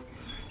 Lord.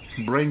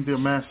 Bring your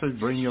message,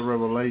 bring your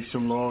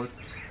revelation, Lord,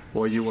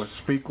 where you will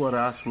speak with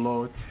us,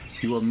 Lord.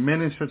 You will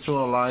minister to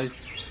our life,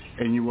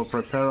 and you will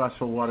prepare us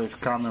for what is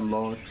coming,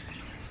 Lord.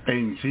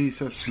 In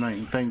Jesus'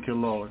 name, thank you,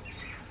 Lord.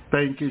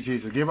 Thank you,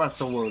 Jesus. Give us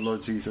the word,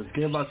 Lord Jesus.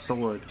 Give us the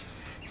word.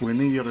 We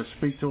need you to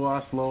speak to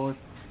us, Lord.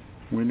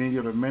 We need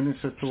you to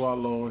minister to our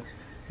Lord.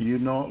 You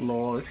know,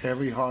 Lord,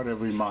 every heart,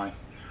 every mind.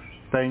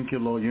 Thank you,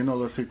 Lord. You know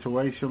the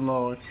situation,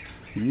 Lord.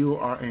 You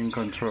are in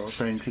control.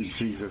 Thank you,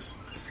 Jesus.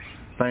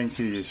 Thank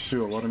you,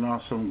 Yeshua. What an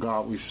awesome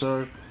God we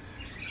serve.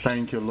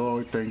 Thank you,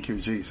 Lord. Thank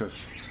you, Jesus.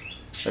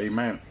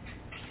 Amen.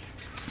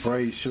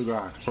 Praise you,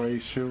 God.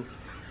 Praise you,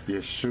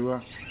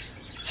 Yeshua.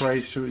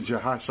 Praise you,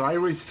 Jehoshua. I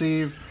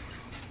received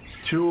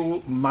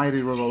 2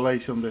 mighty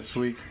revelations this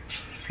week,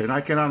 and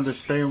I can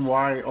understand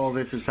why all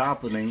this is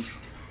happening,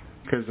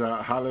 because,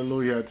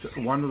 hallelujah,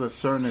 one of the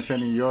CERN is in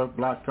New York,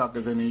 Black Talk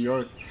is in New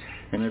York,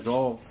 and it's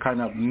all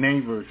kind of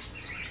neighbors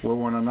with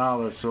one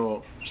another,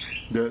 so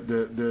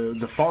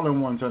the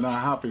fallen ones are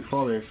not happy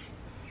for this.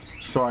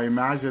 So I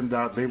imagine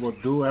that they will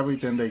do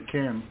everything they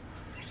can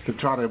to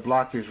try to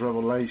block this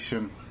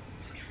revelation.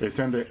 It's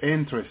in their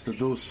interest to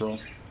do so.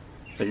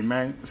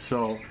 Amen.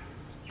 So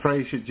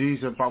praise you,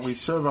 Jesus. But we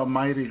serve a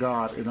mighty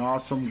God, an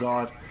awesome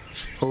God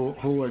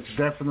who is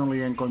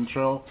definitely in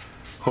control,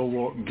 who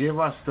will give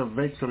us the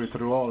victory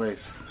through all this.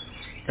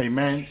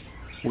 Amen.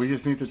 We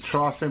just need to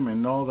trust him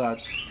and know that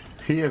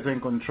he is in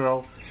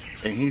control,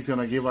 and he's going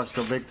to give us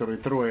the victory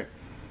through it.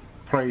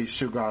 Praise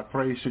you, God.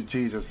 Praise you,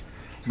 Jesus.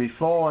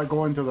 Before I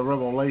go into the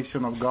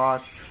revelation of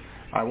God,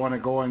 I want to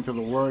go into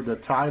the word. The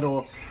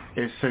title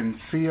is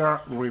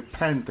Sincere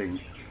Repenting.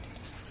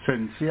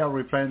 Sincere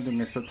Repenting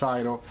is the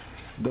title.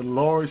 The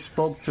Lord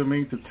spoke to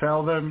me to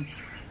tell them,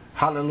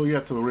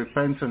 hallelujah, to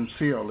repent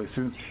sincerely.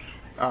 To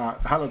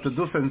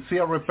do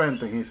sincere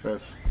repenting, he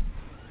says.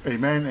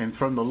 Amen. And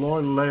from the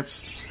Lord lips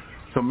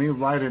to me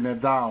writing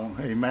it down.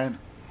 Amen.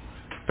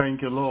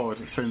 Thank you, Lord.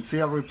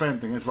 Sincere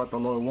repenting is what the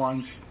Lord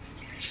wants.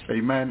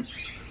 Amen.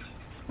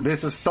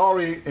 There's a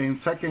story in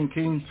 2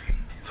 Kings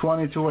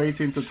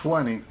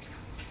 22:18-20,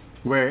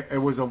 where it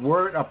was a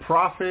word, a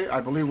prophet,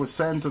 I believe, was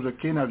sent to the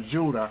king of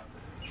Judah.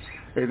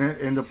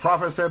 And the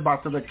prophet said,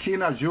 but to the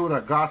king of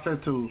Judah, God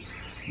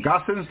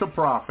sends the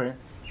prophet,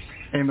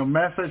 and the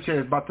message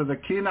is, but to the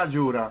king of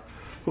Judah,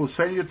 who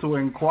sent you to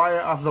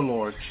inquire of the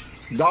Lord,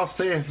 shall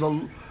say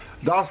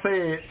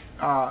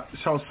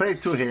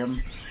to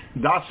him,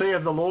 thus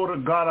saith the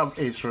Lord God of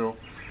Israel,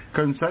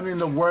 concerning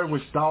the word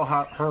which thou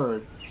hast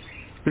heard,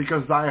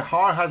 because thy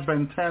heart has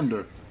been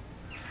tender,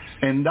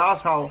 and thou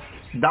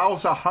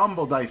shalt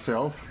humble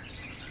thyself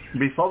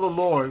before the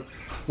Lord,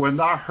 when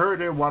thou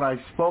heardest what I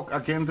spoke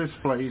against this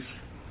place,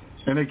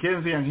 and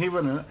against the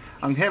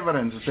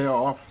inhabitants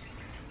thereof,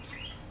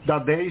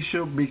 that they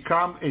should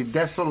become a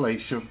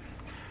desolation,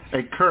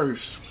 a curse,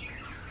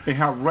 and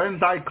have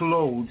rent thy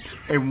clothes,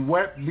 and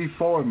wept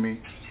before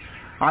me.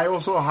 I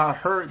also have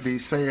heard thee,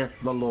 saith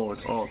the Lord.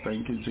 Oh,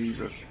 thank you,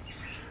 Jesus.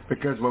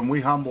 Because when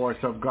we humble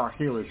ourselves, God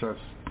hears us.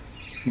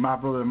 My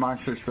brother and my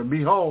sister,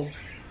 behold,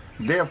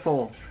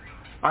 therefore,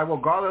 I will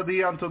gather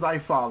thee unto thy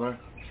father,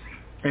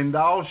 and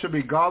thou shalt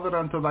be gathered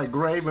unto thy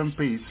grave in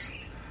peace,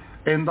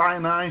 and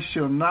thine eyes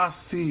shall not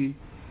see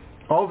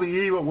all the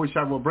evil which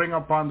I will bring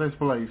upon this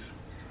place.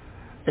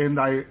 And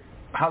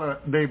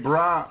they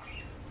brought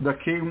the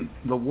king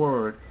the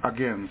word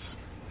again.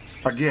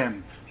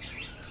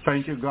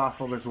 Thank you, God,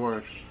 for this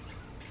word.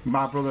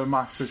 My brother and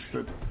my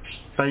sister,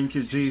 thank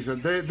you, Jesus.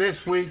 This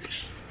week,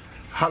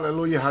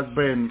 hallelujah, has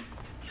been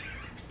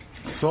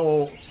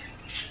so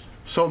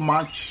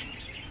much,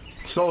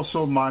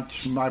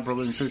 my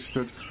brother and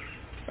sister.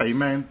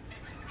 Amen.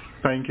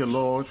 Thank you,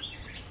 Lord.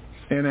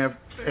 And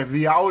if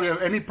the audio,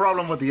 any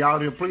problem with the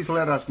audio, please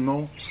let us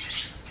know.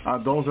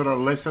 Those that are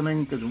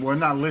listening, because we're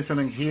not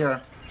listening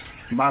here,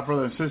 my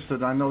brother and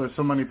sister. I know there's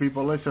so many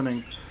people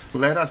listening.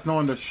 Let us know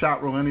in the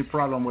chat room any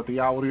problem with the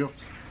audio.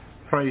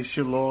 Praise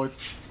you, Lord.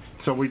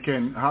 So we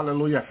can,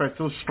 hallelujah, if it's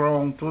too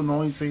strong, too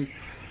noisy,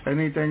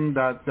 anything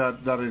that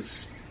is,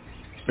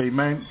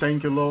 amen.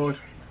 Thank you, Lord.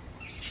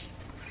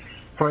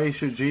 Praise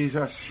you,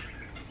 Jesus.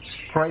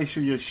 Praise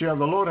you, Yeshua.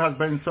 The Lord has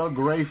been so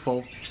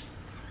grateful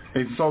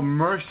and so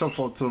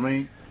merciful to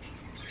me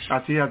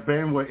as he has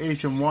been with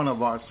each and one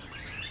of us,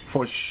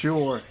 for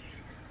sure.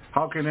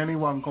 How can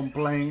anyone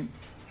complain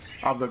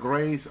of the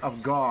grace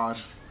of God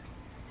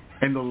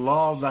and the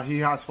love that he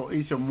has for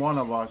each and one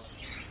of us?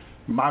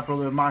 My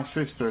brother and my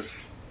sisters,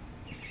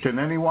 can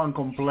anyone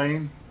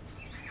complain?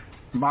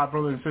 My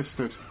brothers and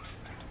sisters,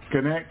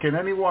 can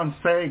anyone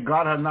say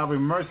God has not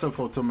been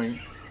merciful to me,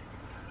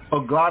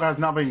 or God has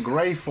not been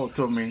grateful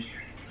to me?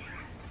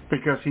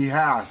 Because he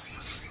has.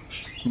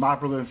 My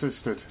brothers and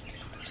sisters,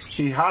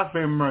 he has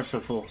been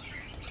merciful.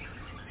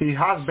 He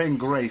has been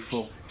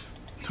grateful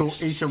to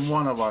each and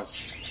one of us.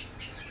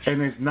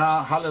 And it's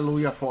not,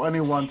 hallelujah, for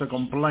anyone to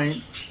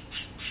complain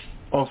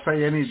or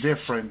say any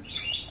different,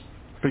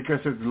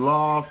 because his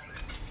love,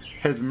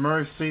 his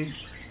mercy,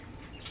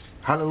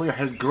 Hallelujah.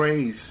 His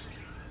grace.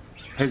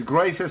 His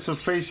grace is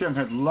sufficient.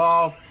 His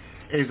love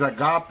is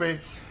agape.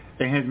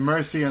 And His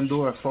mercy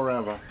endureth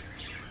forever.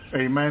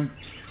 Amen.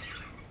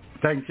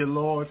 Thank you,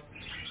 Lord.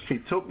 He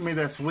took me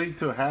this week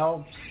to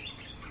hell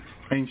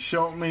and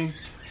showed me.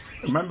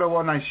 Remember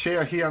when I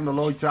shared here on the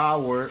Lord's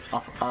Hour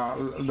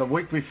the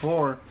week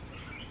before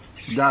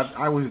that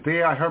I was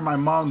there. I heard my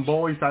mom's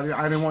voice. I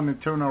didn't want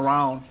to turn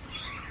around.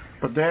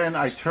 But then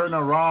I turned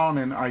around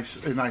and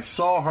I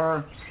saw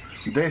her.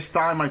 This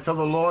time I told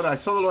the Lord,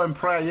 in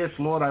prayer, yes,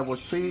 Lord, I will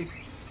see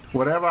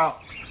whatever,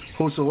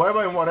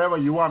 whosoever and whatever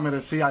you want me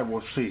to see, I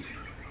will see.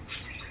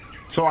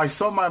 So I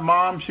saw my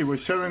mom. She was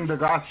sharing the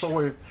gospel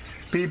with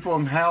people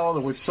in hell.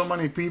 There were so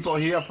many people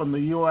here from the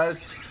U.S.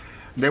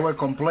 They were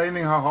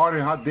complaining how hard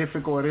and how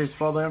difficult it is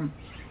for them.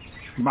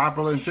 My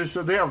brother and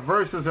sister, there are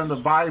verses in the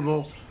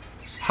Bible,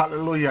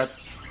 hallelujah,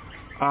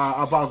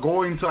 about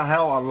going to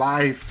hell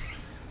alive,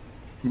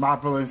 my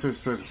brother and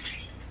sister.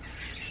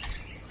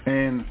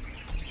 And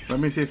let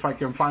me see if I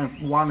can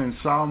find one in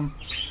Psalm,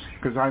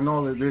 because I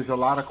know that there's a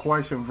lot of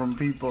questions from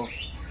people.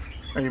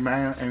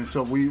 Amen. And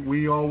so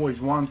we always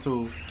want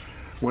to,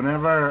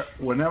 whenever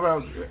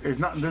it's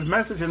not, this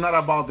message is not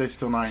about this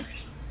tonight,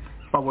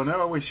 but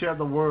whenever we share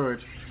the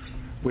word,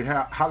 we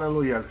have,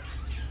 hallelujah,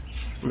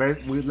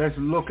 let's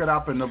look it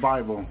up in the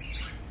Bible.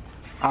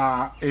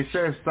 It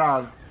says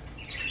that,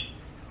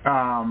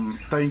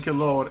 thank you,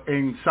 Lord,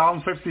 in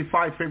Psalm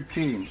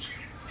 55:15,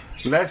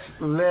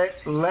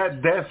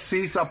 let death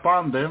cease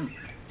upon them.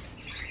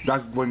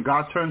 That's when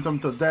God turns them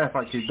to death,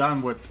 like He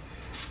done with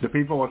the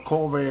people with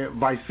COVID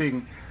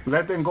vaccine.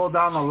 Let them go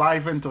down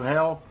alive into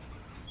hell,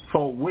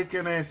 for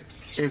wickedness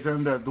is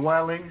in their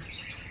dwelling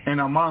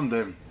and among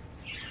them.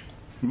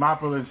 My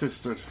brothers and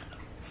sisters.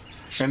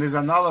 And there's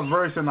another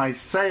verse in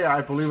Isaiah,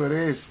 I believe it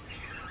is,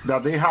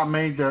 that they have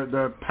made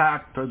their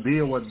pact to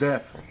deal with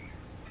death.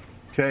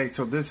 Okay,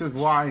 so this is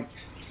why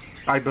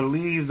I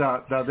believe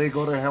that they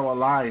go to hell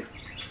alive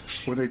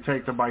when they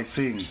take the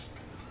vaccine.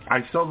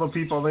 I saw the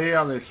people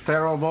there. It's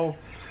terrible.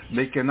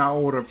 They cannot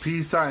order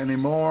pizza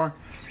anymore.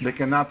 They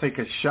cannot take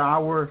a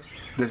shower.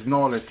 There's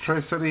no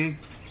electricity.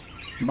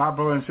 My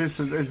brothers and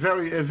sisters,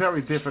 it's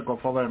very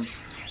difficult for them.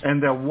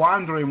 And they're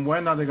wondering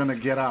when are they going to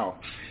get out.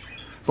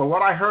 But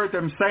what I heard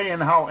them saying,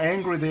 how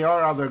angry they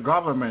are at their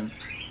government,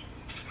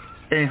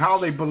 and how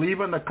they believe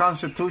in the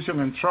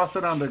Constitution and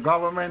trusted on the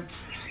government.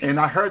 And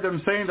I heard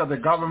them saying that the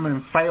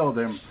government failed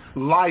them,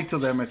 lied to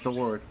them is the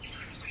word.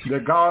 The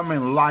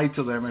government lied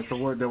to them is the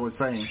word they were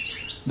saying.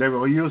 They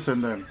were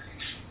using them,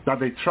 that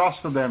they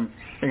trusted them,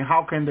 and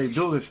how can they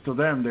do this to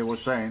them, they were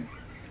saying.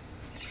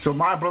 So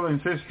my brother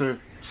and sister,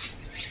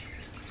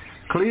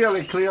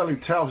 clearly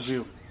tells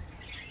you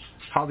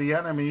how the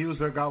enemy used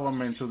their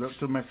government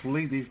to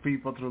mislead these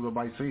people through the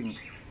vaccine.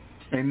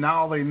 And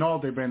now they know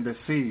they've been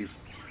deceived.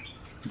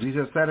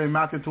 Jesus said in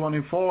Matthew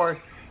 24,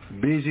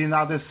 be ye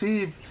not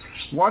deceived.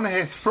 One of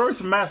His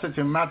first message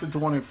in Matthew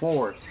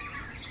 24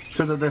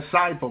 to the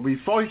disciple,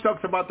 before He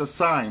talks about the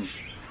signs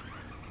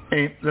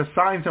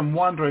and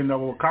wondering that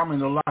will come in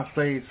the last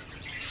days,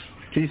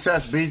 He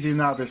says, be ye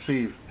not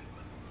deceived.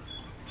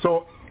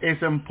 So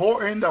it's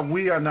important that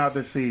we are not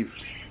deceived,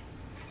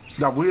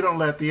 that we don't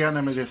let the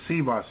enemy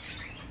deceive us.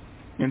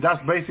 And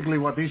that's basically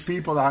what these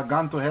people that have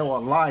gone to hell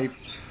alive,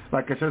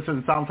 like it says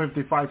in Psalm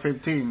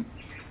 55:15,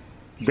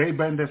 they've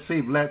been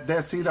deceived. Let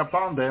death sit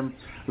upon them.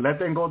 Let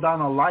them go down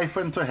alive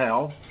into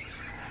hell.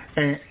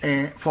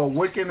 And for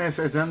wickedness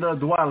is in their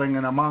dwelling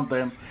and among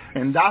them.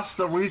 And that's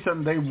the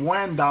reason they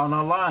went down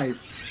alive.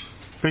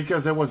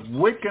 Because there was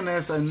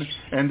wickedness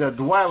in their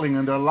dwelling,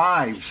 in their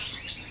lives,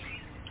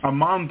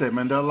 among them,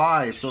 in their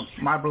lives. So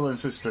my brother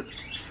and sister,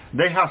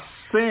 they have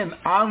sin,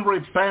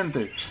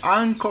 unrepented,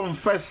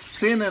 unconfessed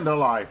sin in their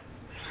life.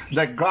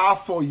 That God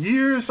for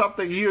years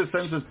after years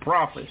sends His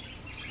prophet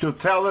to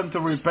tell them to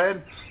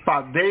repent,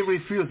 but they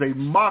refuse. They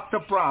mock the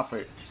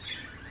prophet.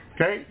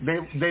 Okay?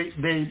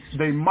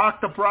 They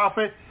mock the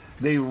prophet.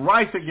 They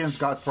rise against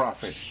God's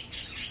prophet.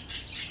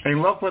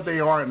 And look what they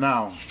are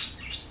now.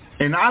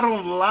 And I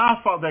don't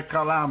laugh at their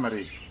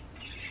calamity,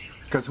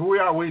 because who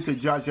are we to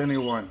judge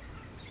anyone?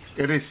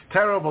 It is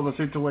terrible, the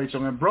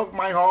situation. It broke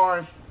my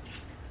heart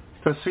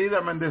to see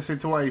them in this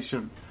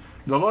situation.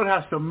 The Lord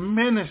has to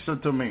minister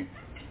to me.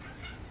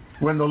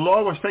 When the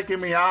Lord was taking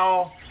me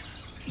out,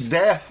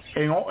 death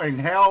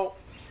and hell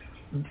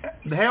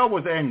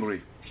was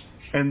angry.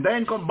 And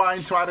then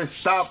combined tried to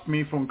stop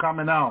me from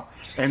coming out.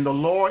 And the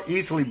Lord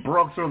easily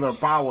broke through their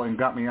power and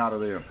got me out of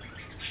there.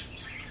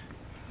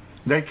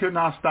 They could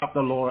not stop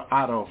the Lord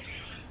at all.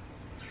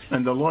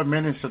 And the Lord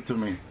ministered to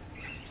me.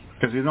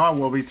 Because it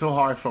will be too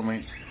hard for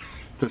me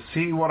to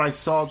see what I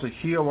saw, to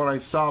hear what I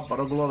saw, but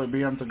oh, glory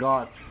be unto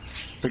God.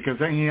 Because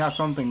then He has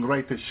something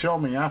great to show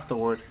me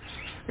afterward.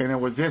 And it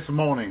was this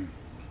morning.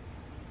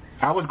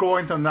 I was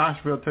going to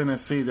Nashville,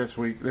 Tennessee this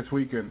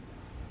weekend.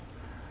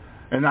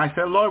 And I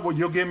said, Lord, would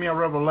you give me a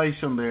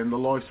revelation there? And the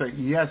Lord said,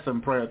 yes,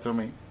 in prayer to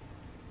me.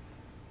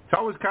 So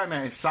I was kind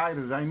of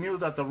excited. I knew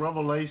that the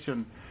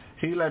revelation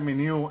He let me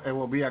know it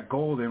will be a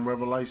golden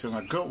revelation,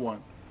 a good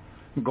one.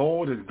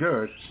 Gold is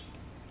good.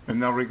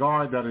 in a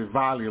regard that is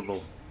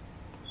valuable.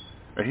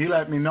 And he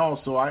let me know,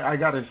 so I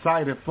got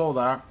excited for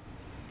that.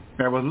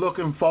 I was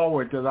looking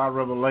forward to that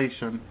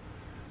revelation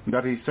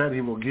that he said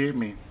he will give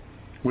me,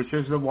 which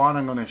is the one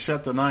I'm going to share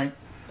tonight.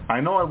 I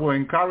know it will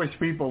encourage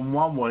people in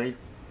one way,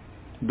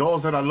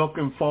 those that are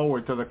looking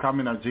forward to the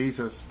coming of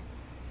Jesus,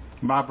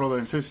 my brother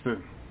and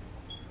sister.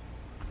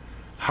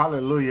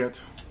 Hallelujah.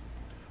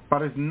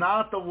 But it's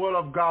not the will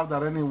of God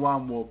that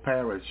anyone will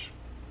perish.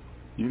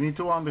 You need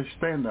to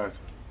understand that.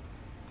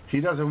 He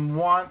doesn't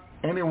want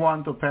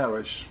anyone to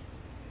perish.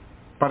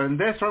 But in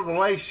this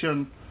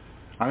revelation,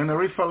 I'm going to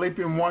read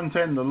Philippians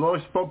 1:10. The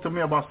Lord spoke to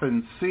me about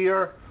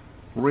sincere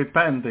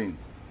repenting.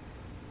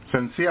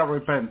 Sincere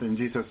repenting,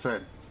 Jesus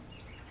said.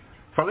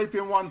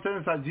 Philippians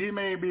 1:10 says, ye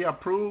may be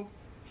approved,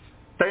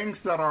 things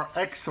that are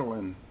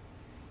excellent,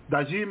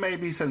 that ye may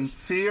be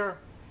sincere,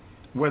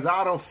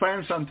 without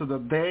offense unto the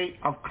day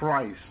of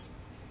Christ.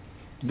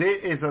 There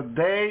is a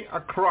day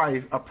of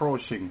Christ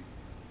approaching,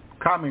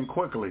 coming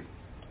quickly.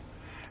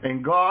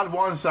 And God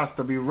wants us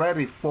to be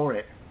ready for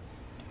it.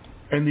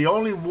 And the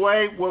only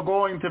way we're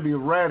going to be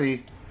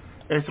ready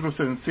is through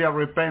sincere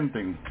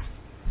repenting.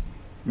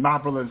 My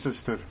brother and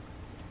sister,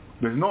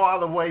 there's no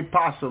other way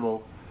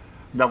possible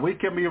that we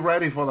can be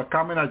ready for the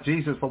coming of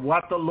Jesus, for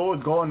what the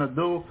Lord's going to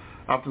do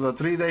after the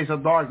 3 days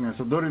of darkness.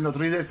 So during the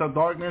 3 days of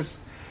darkness,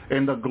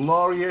 in the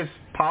glorious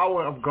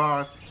power of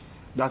God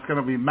that's going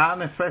to be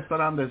manifested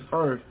on this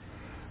earth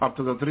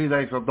after the 3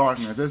 days of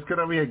darkness. There's going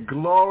to be a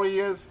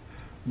glorious,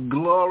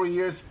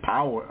 glorious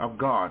power of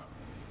God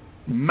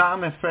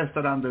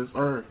manifested on this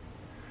earth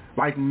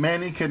like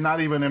many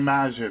cannot even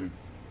imagine.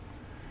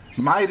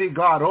 Mighty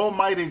God,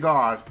 Almighty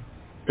God,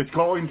 is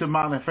going to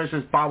manifest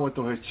His power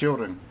to His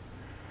children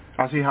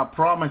as He has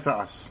promised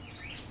us.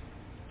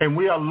 And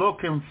we are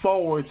looking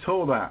forward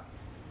to that.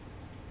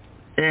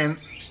 And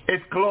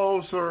it's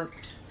closer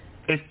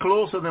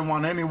than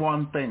what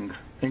anyone thinks,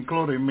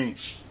 including me.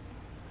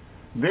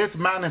 This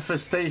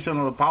manifestation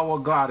of the power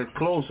of God is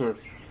closer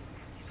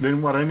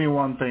than what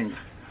anyone thinks.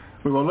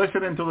 We were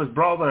listening to this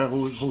brother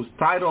whose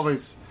title is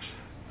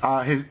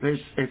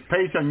his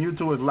page on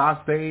YouTube is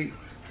Last Day.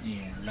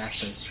 Yeah, Last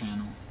Days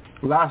Channel.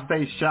 Last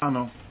Days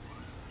Channel.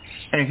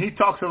 And he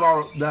talks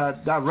about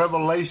that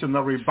revelation,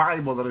 the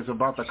revival that is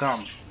about to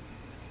come.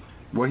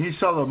 Where he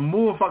saw the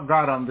move of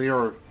God on the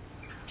earth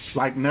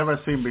like never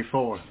seen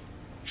before.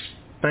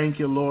 Thank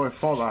you, Lord,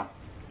 for that.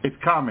 It's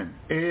coming.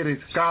 It is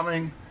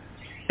coming,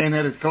 and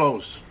it is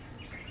close.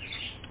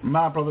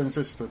 My brother and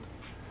sister.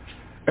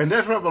 And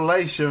this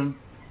revelation,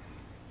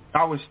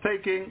 I was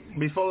taking,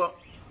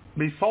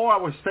 before I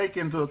was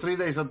taken to the 3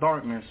 days of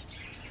darkness,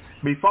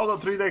 before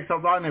the 3 days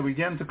of darkness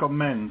began to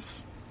commence,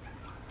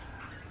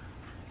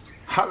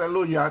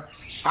 hallelujah,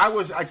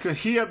 I could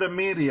hear the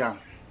media,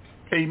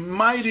 a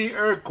mighty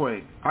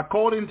earthquake,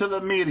 according to the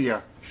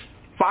media,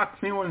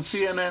 Fox News and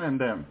CNN and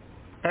them,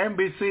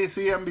 NBC,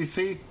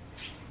 CNBC,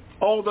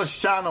 all the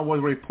channel was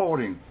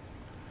reporting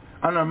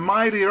on a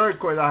mighty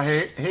earthquake that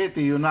hit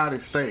the United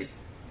States.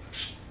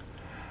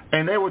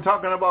 And they were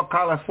talking about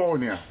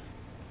California.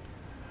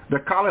 The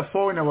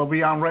California will be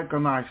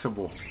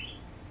unrecognizable.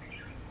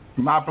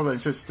 My brother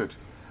and sisters.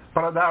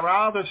 But that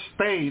other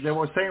state, they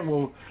were saying,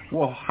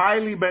 will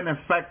highly been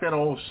affected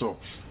also.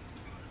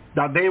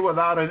 That they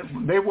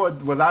were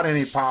without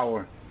any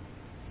power,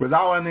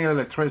 without any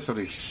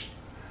electricity.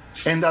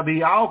 And that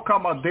the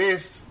outcome of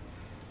this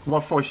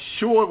will for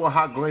sure will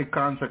have great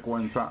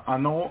consequence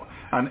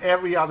on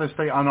every other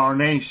state, on our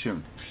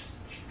nation.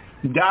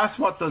 That's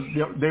what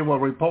they were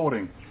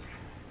reporting.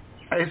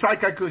 It's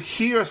like I could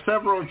hear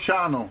several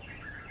channels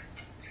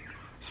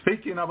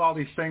speaking about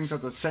these things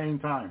at the same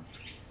time.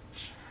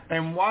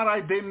 And what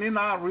I did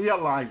not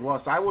realize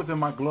was I was in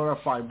my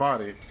glorified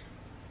body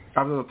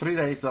after the 3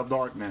 days of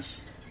darkness.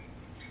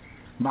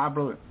 My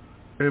brother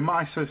and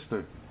my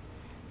sister.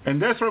 In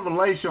this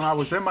revelation, I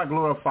was in my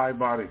glorified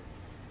body.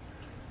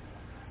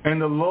 And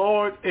the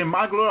Lord, in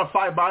my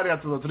glorified body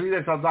after the 3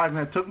 days of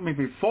darkness, took me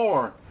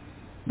before.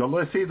 The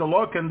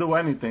Lord can do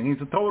anything.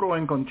 He's total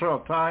in control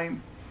of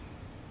time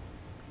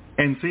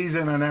and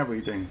season and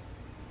everything.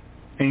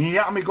 And He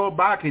had me go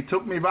back. He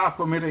took me back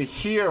for me to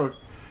hear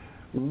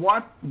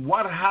what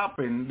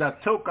happened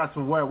that took us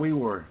to where we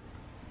were.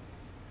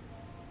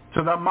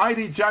 So the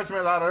mighty judgment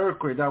of that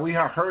earthquake that we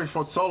have heard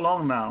for so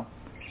long now,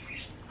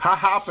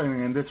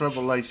 happening in this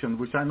revelation,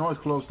 which I know is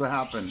close to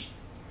happen.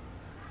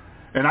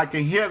 And I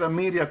can hear the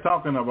media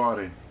talking about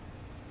it.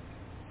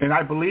 And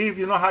I believe,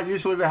 you know how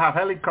usually they have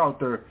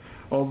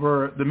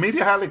the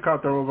media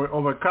helicopter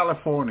over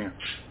California.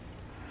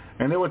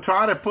 And they were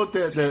trying to put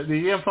the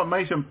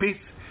information,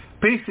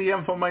 piece the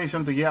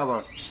information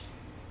together.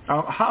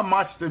 How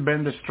much had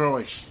been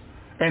destroyed.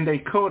 And they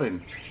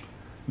couldn't.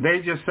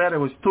 They just said it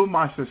was too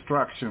much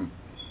destruction.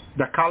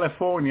 That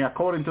California,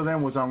 according to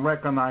them, was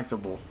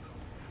unrecognizable.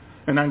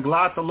 And I'm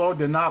glad the Lord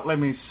did not let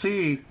me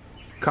see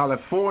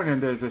California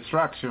and the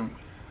destruction.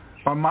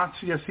 But much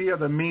just hear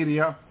the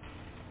media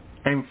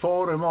and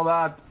photo and all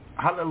that.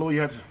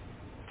 Hallelujah.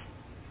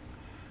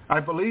 I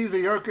believe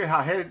the earthquake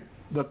had hit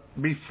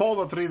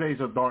before the 3 days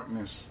of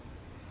darkness.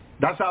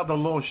 That's how the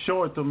Lord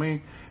showed it to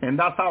me, and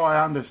that's how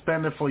I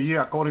understand it for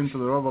you according to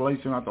the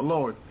revelation of the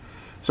Lord.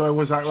 So it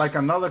was like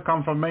another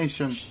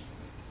confirmation,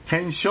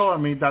 him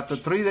showing me that the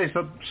 3 days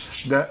of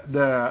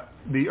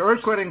the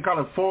earthquake in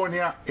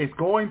California is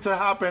going to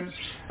happen,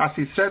 as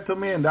he said to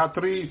me in that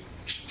three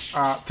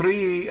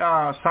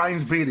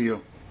signs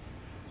video.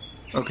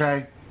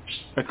 Okay,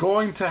 it's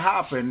going to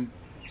happen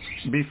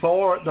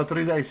before the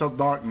 3 days of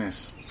darkness.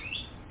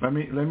 Let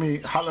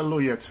me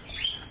hallelujah.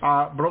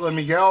 Brother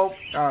Miguel,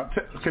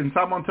 can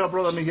someone tell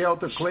Brother Miguel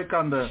to click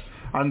on the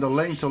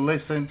link to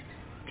listen?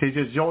 He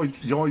just joins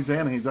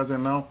in. He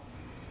doesn't know.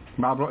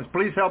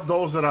 Please help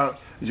those that are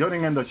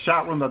joining in the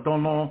chat room that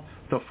don't know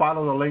to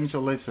follow the link to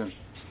listen.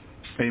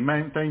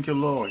 Amen. Thank you,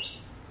 Lord.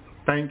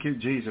 Thank you,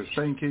 Jesus.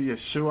 Thank you,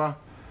 Yeshua.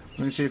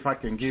 Let me see if I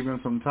can give him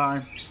some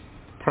time.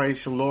 Praise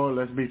the Lord.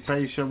 Let's be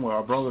patient with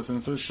our brothers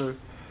and sisters.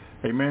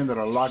 Amen. That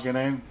are logging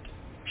in.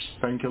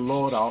 Thank you,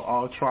 Lord.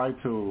 I'll try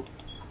to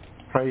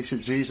praise you,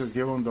 Jesus.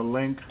 Give him the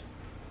link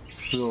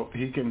so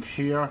he can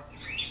hear.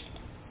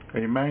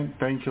 Amen.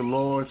 Thank you,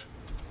 Lord.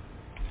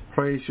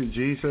 Praise you,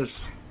 Jesus.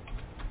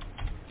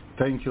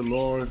 Thank you,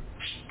 Lord.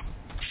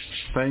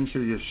 Thank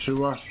you,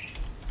 Yeshua.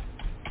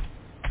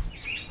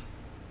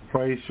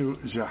 Praise you,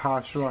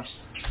 Jehoshua.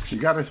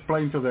 You got to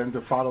explain to them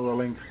to follow the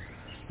link.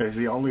 It's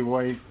the only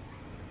way.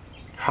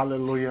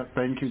 Hallelujah.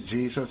 Thank you,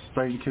 Jesus.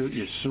 Thank you,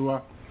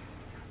 Yeshua.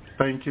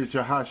 Thank you,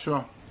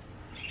 Jehoshua.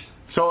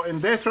 So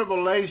in this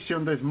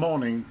revelation this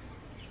morning,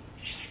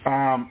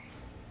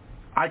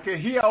 I could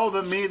hear all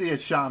the media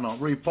channel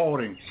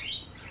reporting.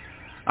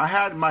 I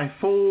had my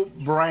full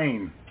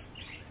brain,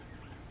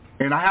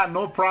 and I had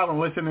no problem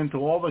listening to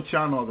all the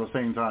channels at the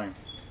same time.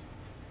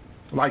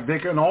 Like they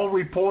can all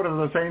report at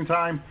the same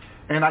time,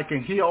 and I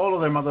can hear all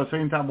of them at the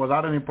same time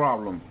without any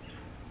problem.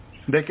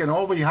 They can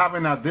all be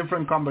having a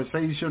different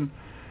conversation,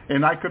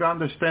 and I could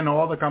understand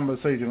all the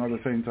conversation at the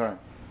same time.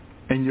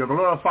 In your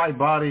glorified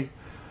body,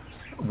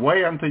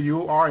 wait until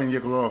you are in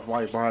your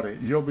glorified body.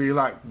 You'll be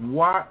like,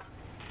 what?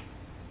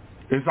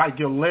 It's like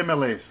you're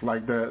limitless,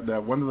 like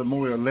the one of the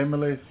movie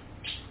Limitless.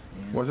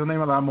 What's the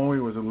name of that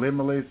movie? Was it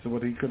Limitless?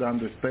 What he could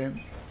understand?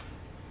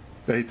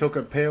 That he took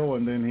a pill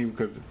and then he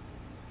could...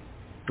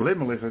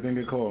 Limitless, I think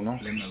it's called, no?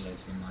 Limitless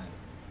in life.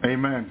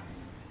 Amen.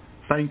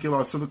 Thank you,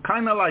 Lord. So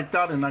kind of like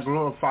that in a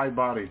glorified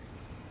body.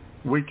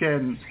 We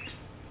can,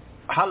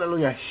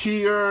 hallelujah,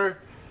 hear,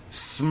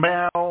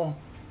 smell,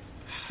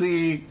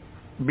 see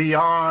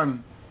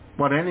beyond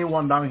what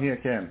anyone down here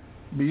can.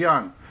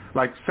 Beyond.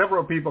 Like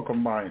several people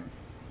combined.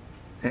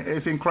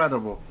 It's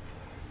incredible.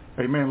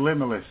 Amen.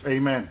 Limitless.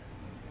 Amen.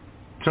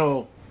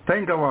 So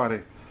think about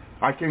it.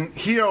 I can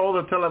hear all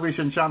the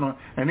television channel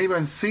and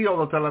even see all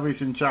the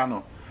television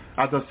channel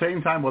at the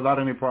same time without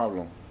any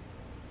problem.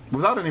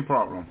 Without any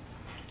problem.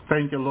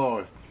 Thank you,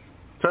 Lord.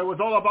 So it was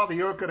all about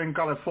the earthquake in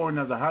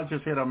California that had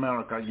just hit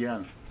America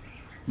again.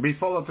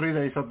 Before the 3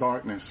 days of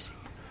darkness.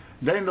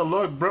 Then the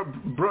Lord,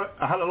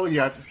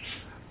 hallelujah,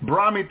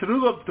 brought me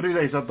through the 3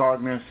 days of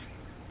darkness,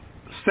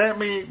 set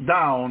me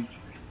down,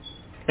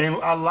 and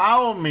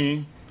allowed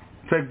me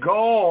to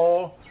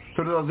go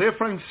to the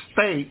different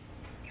state,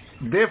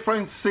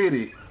 different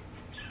city,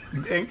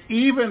 and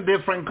even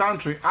different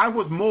country. I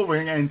was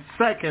moving in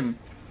second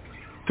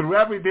through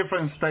every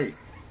different state.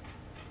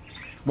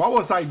 What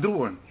was I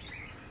doing?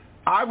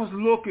 I was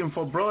looking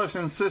for brothers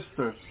and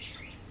sisters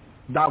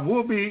that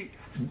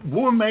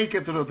will make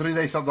it to the 3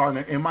 days of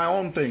darkness in my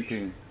own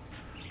thinking.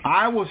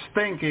 I was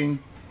thinking,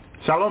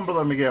 Shalom,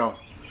 Brother Miguel,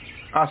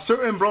 a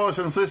certain brothers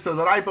and sisters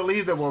that I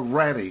believe that were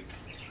ready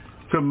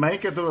to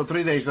make it to the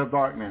 3 days of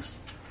darkness.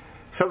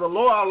 So the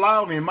Lord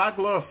allowed me in my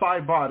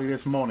glorified body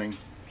this morning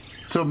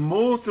to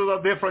move to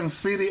the different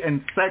city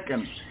in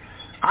seconds.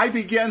 I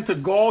began to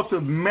go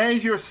to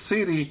major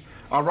city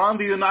around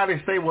the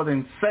United States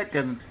within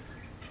seconds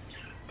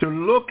to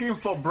looking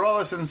for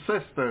brothers and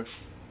sisters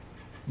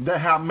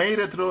that have made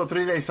it through the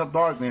 3 days of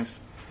darkness.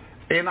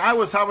 And I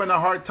was having a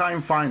hard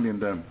time finding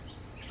them.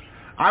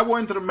 I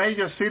went to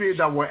major cities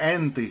that were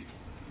empty.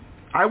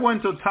 I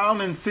went to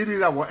town and city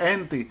that were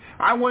empty.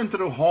 I went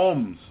to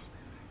homes,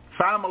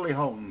 family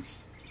homes,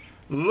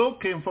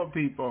 looking for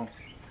people.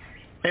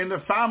 And the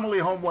family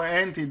home were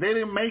empty. They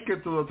didn't make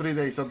it to the 3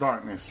 days of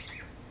darkness.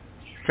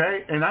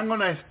 Okay? And I'm going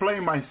to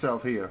explain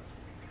myself here.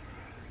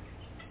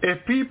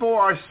 If people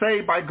are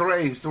saved by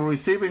grace through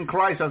receiving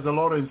Christ as the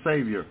Lord and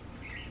Savior,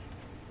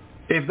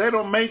 if they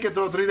don't make it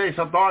to the 3 days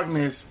of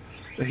darkness,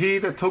 he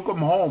either took them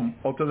home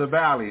or to the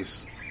valleys.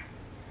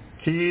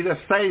 He either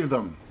saved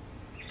them,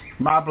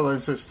 my brother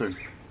and sister.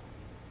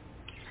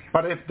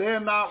 But if they're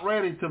not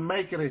ready to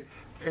make it,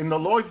 and the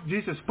Lord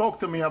Jesus spoke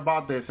to me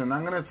about this, and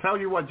I'm going to tell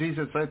you what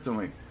Jesus said to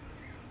me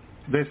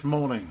this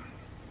morning.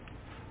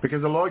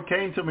 Because the Lord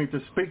came to me to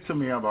speak to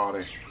me about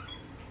it.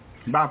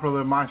 My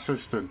brother and my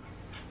sister.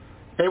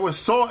 It was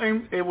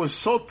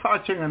so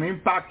touching and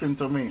impacting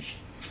to me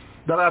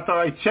that after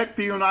I checked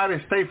the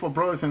United States for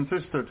brothers and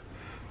sisters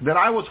that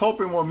I was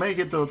hoping would make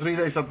it to the 3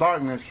 days of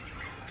darkness,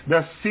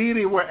 the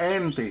city were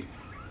empty.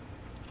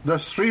 The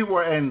street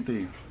were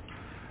empty.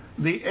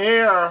 The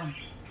air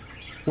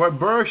Where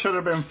birds should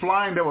have been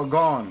flying, they were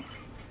gone.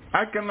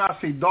 I cannot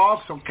see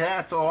dogs or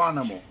cats or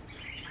animals.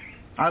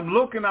 I'm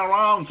looking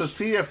around to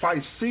see if I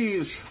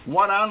see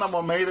what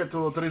animal made it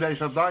to the 3 days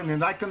of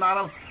darkness. I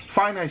cannot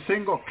find a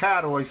single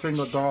cat or a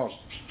single dog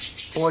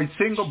or a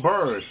single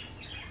bird.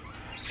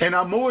 And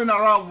I'm moving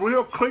around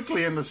real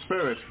quickly in the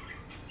spirit.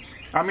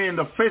 I mean, in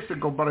the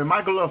physical body,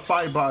 my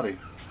glorified body.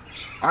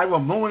 I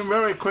was moving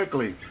very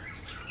quickly.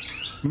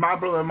 My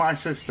brother and my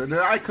sister,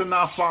 that I could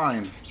not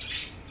find.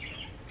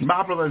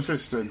 My brother and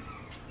sister.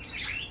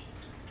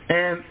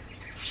 And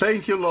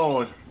thank you,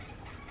 Lord.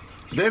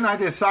 Then I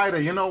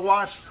decided, you know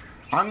what?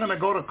 I'm going to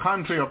go to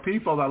country of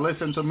people that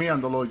listen to me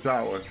on the Lord's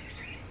hour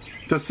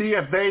to see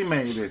if they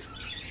made it.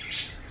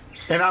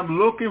 And I'm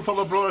looking for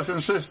the brothers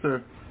and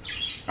sisters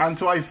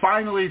until I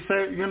finally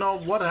said, you know,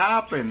 what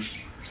happened?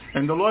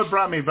 And the Lord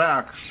brought me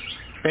back.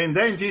 And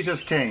then Jesus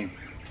came.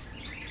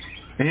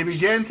 And he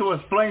began to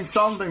explain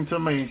something to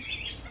me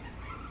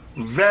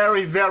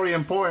very, very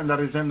important that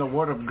is in the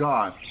Word of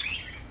God.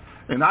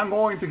 And I'm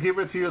going to give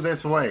it to you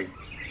this way.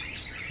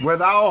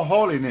 Without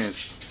holiness,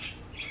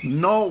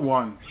 no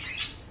one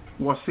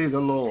will see the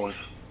Lord.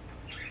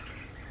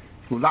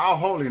 Without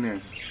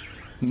holiness,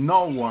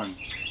 no one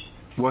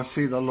will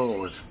see the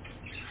Lord.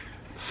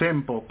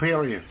 Simple,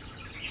 period.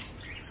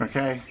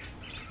 Okay?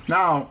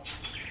 Now,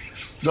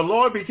 the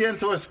Lord began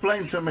to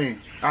explain to me,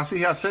 as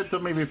he has said to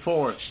me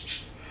before,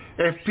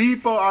 if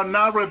people are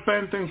not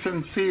repenting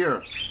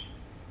sincere,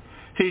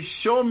 he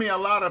showed me a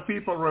lot of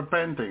people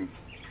repenting.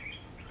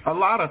 A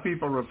lot of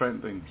people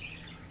repenting.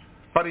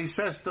 But he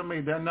says to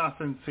me, they're not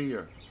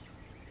sincere.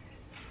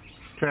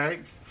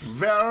 Okay?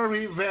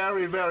 Very,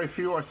 very, very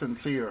few are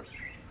sincere.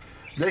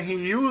 Then he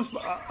used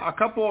a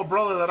couple of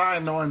brothers that I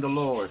know in the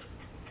Lord.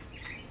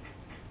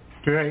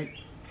 Okay?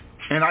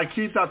 And I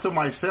keep that to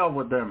myself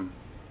with them.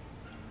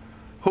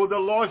 Who the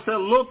Lord said,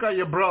 look at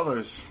your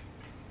brothers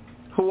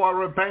who are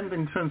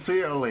repenting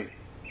sincerely.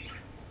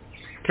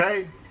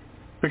 Okay?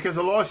 Because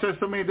the Lord says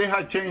to me, they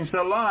have changed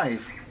their life.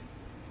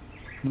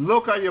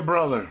 Look at your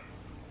brother.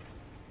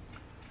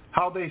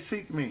 How they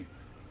seek me.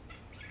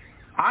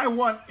 I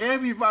want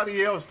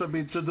everybody else to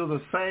do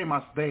the same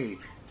as they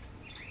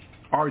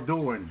are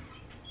doing.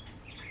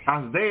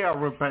 As they are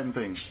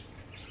repenting.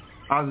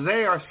 As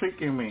they are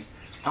seeking me.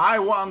 I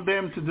want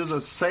them to do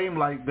the same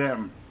like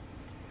them.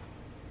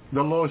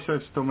 The Lord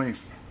says to me.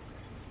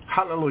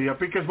 Hallelujah.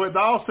 Because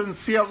without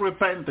sincere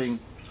repenting,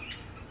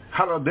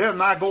 they're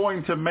not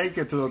going to make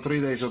it to the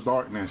 3 days of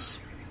darkness.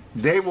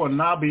 They will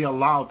not be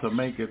allowed to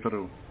make it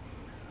through.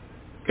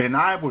 And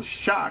I was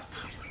shocked.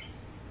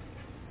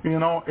 You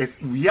know,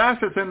 yes,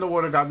 it's in the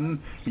Word of God.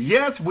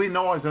 Yes, we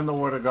know it's in the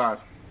Word of God.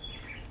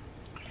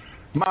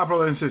 My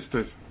brothers and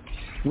sisters,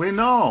 we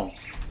know.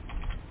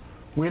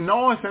 We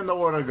know it's in the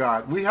Word of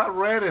God. We have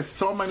read it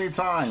so many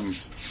times.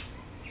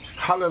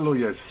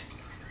 Hallelujah.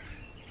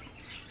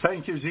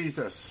 Thank you,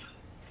 Jesus.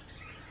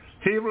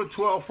 Hebrews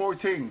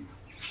 12:14.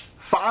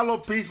 Follow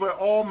peace with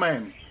all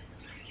men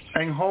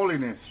and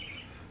holiness,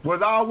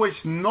 without which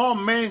no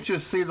man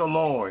should see the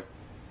Lord.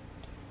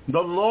 The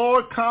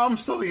Lord comes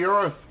to the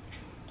earth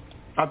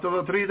after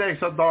the 3 days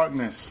of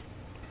darkness.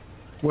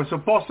 We're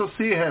supposed to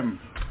see him.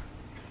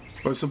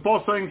 We're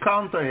supposed to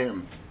encounter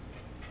him.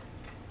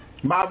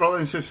 My brother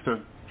and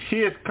sister,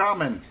 he is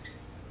coming.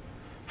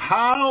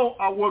 How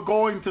are we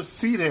going to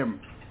see him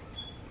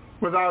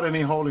without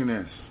any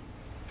holiness?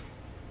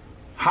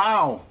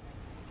 How?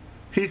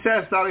 He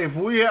says that if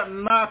we have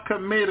not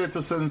committed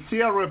to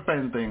sincere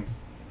repenting,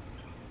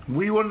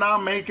 we will not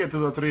make it to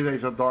the 3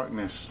 days of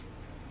darkness.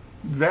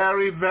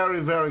 Very,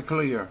 very, very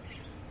clear.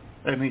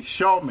 And he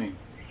showed me.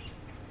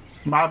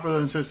 My brother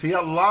and sister, he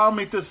allowed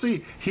me to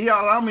see. He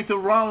allowed me to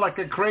run like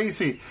a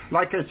crazy,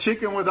 like a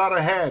chicken without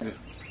a head.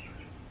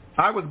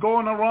 I was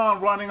going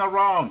around, running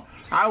around.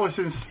 I was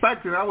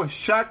inspecting. I was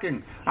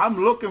checking.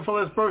 I'm looking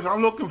for this person.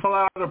 I'm looking for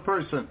that other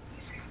person.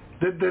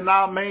 They did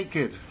not make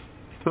it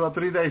to the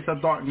 3 days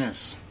of darkness.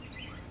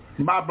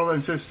 My brother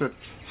and sister.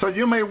 So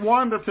you may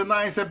wonder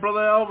tonight and say, Brother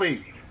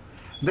Elvi,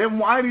 then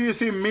why do you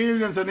see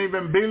millions and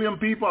even billion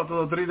people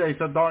to the 3 days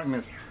of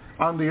darkness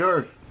on the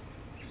earth?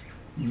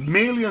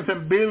 Millions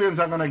and billions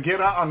are going to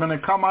get out, are going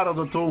to come out of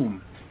the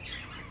tomb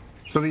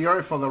to the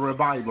earth for the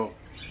revival.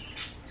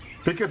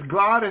 Because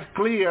God is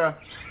clear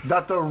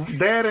that the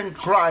dead in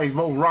Christ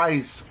will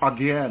rise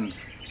again.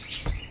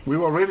 We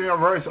were reading a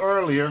verse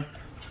earlier.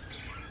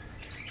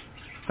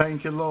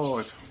 Thank you,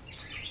 Lord.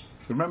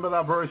 Remember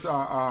that verse,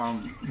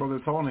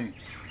 Brother Tony?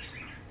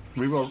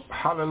 We were,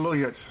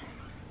 hallelujah.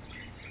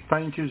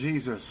 Thank you,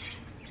 Jesus.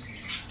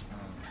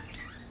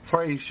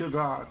 Praise you,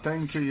 God.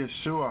 Thank you,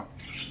 Yeshua.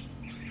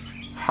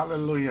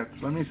 Hallelujah.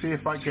 Let me see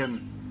if I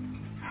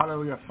can,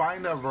 hallelujah,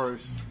 find that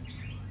verse.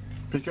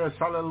 Because,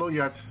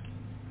 hallelujah,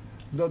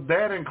 the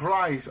dead in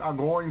Christ are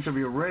going to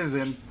be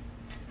risen.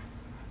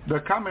 They're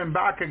coming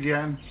back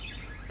again.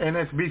 And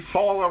it's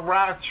before the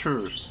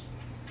rapture,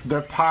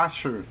 the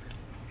pasture,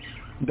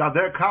 that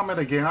they're coming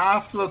again.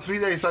 After the 3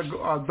 days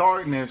of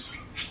darkness,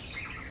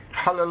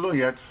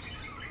 hallelujah,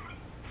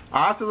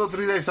 after the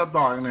 3 days of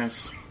darkness,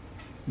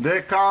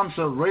 there comes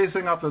a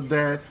raising of the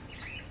dead,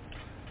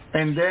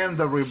 and then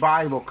the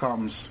revival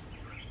comes.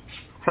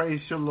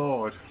 Praise the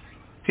Lord.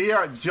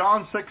 Here,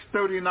 John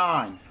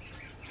 6:39.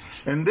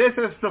 And this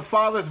is the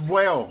Father's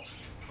will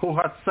who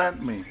has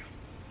sent me,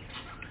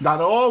 that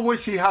all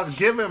which he has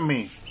given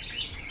me,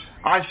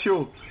 I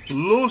should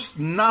lose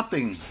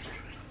nothing,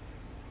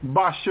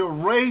 but should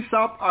raise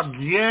up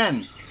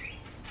again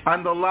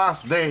on the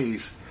last days.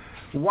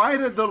 Why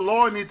did the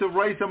Lord need to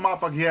raise him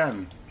up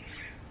again?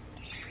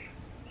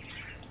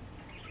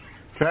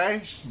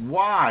 Okay?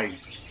 Why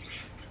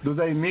do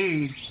they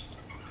need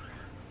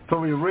to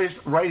be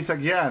raised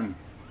again?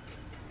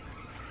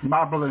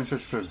 My brothers and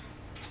sisters.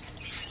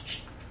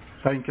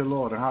 Thank you,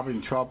 Lord. I'm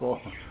having trouble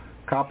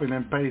copying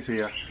and pasting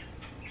here.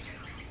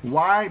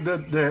 Why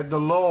did the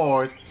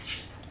Lord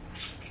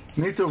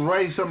need to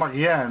raise them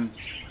again?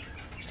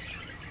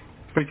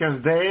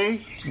 Because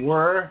they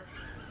were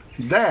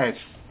dead.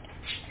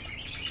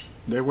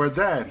 They were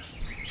dead.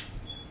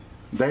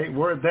 They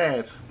were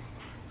dead.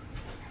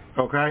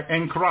 Okay?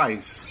 In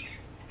Christ.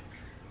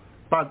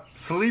 But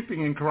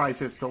sleeping in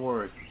Christ is the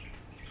word.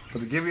 But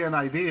to give you an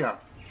idea,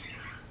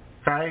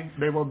 okay?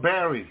 They were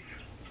buried.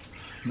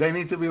 They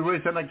need to be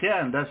risen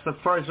again. That's the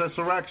first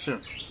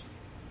resurrection.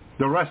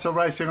 The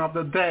resurrection of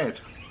the dead.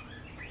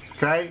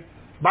 Okay?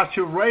 But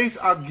you raise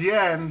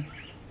again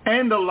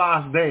in the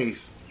last days.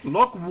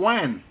 Look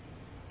when.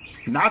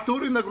 Not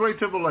during the Great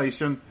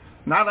Tribulation.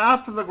 Not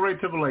after the Great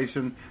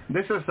Tribulation.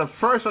 This is the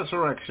first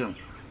resurrection.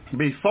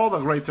 Before the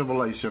Great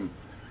Tribulation.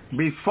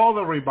 Before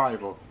the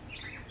revival.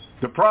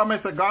 The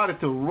promise of God is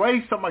to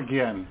raise them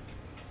again.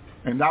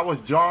 And that was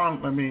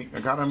John. I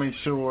got to make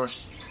sure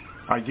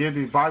I give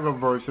these Bible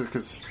verses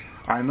because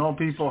I know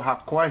people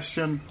have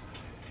questions,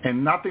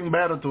 and nothing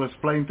better to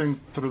explain things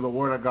through the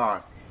Word of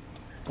God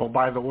or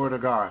by the Word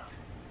of God.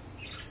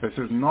 This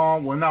is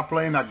we're not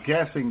playing a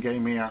guessing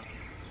game here.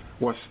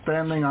 We're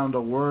standing on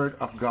the Word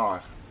of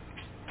God.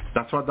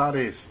 That's what that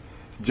is.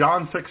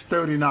 John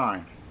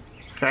 6:39.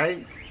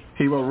 Okay?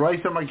 He will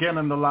raise them again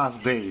in the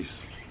last days.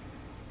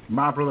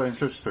 My brother and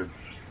sister.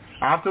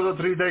 After the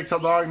 3 days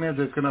of darkness,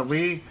 there's going to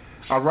be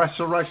a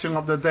resurrection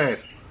of the dead.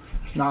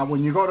 Now,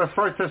 when you go to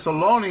 1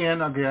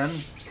 Thessalonians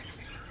again,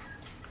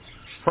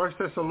 1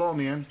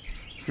 Thessalonians,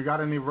 if you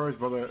got any verse,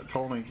 Brother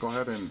Tony, go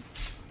ahead and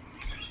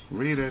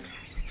read it.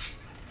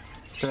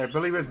 Okay, I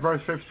believe it's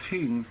verse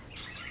 15.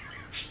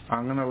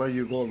 I'm going to let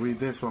you go read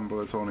this one,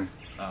 Brother Tony.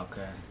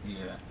 Okay,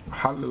 yeah.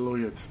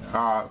 Hallelujah.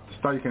 Yeah.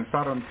 You can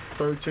start on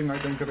 13,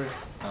 I think it is.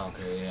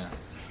 Okay, yeah.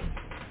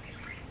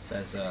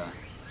 It says,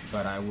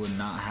 but I would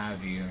not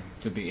have you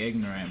to be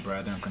ignorant,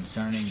 brethren,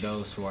 concerning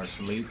those who are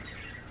asleep,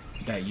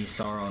 that you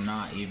sorrow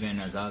not, even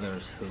as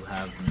others who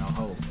have no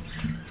hope.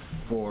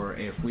 For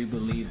if we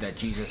believe that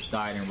Jesus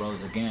died and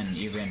rose again,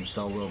 even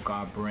so will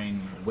God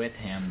bring with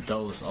him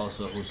those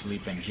also who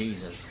sleep in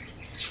Jesus.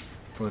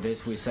 For this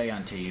we say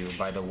unto you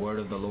by the word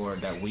of the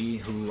Lord, that we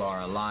who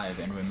are alive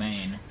and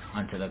remain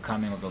unto the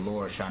coming of the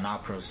Lord shall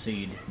not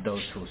precede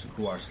those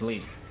who are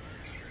asleep.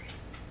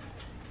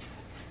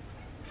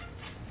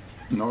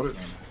 Notice.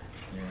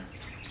 Yeah.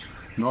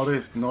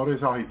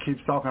 Notice how he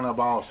keeps talking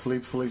about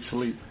sleep.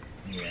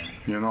 Yeah.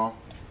 You know,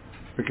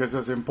 because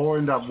it's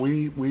important that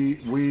we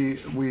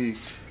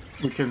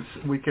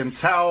can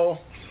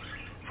tell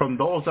from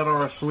those that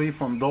are asleep,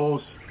 from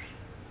those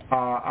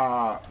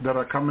that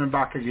are coming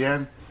back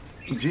again.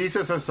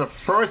 Jesus is the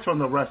first from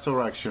the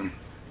resurrection.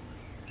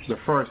 The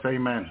first,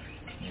 amen.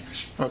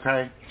 Yeah.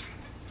 Okay?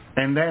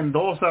 And then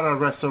those that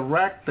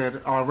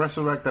are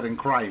resurrected in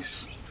Christ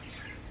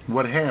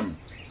with him.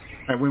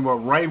 And we will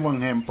reign with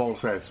him, Paul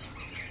says.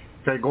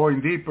 Okay,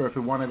 going deeper if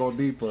we want to go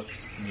deeper.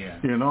 Yeah.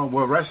 You know,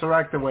 we're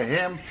resurrected with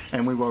him,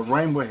 and we will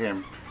reign with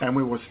him, and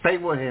we will stay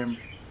with him,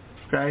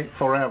 okay,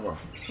 forever.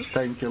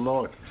 Thank you,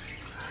 Lord.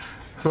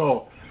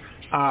 So,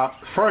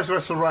 first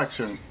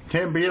resurrection,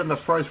 him being the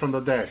first from the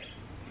dead.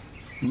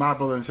 My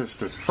brothers and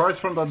sisters. First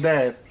from the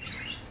dead,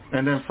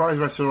 and then first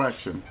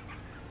resurrection.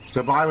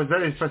 The Bible is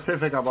very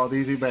specific about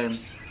these events,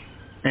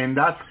 and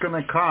that's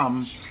going to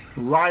come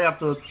right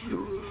after,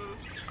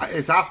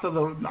 it's after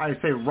I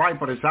say right,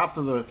 but it's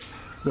after the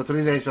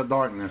 3 days of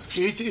darkness.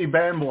 Each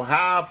event will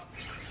have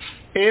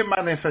a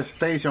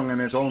manifestation in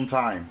its own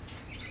time,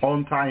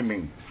 own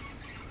timing.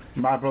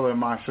 My brother and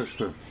my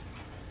sister.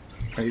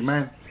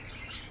 Amen.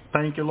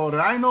 Thank you, Lord.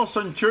 And I know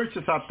some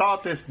churches have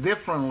taught this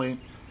differently,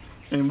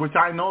 in which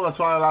I know that's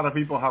why a lot of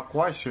people have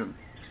questioned.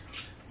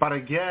 But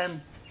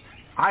again,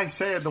 I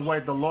say it the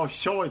way the Lord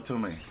showed it to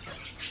me,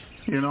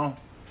 you know,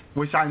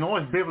 which I know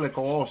is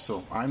biblical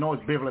also. I know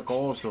it's biblical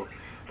also.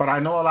 But I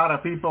know a lot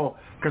of people,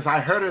 because I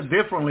heard it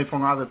differently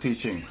from other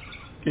teachings,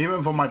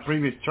 even from my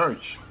previous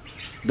church.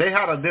 They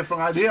had a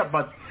different idea,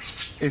 but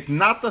it's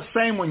not the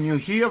same when you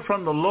hear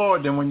from the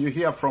Lord than when you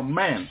hear from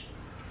men.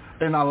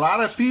 And a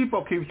lot of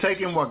people keep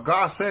taking what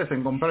God says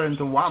and comparing it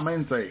to what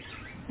men say.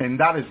 And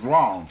that is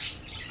wrong.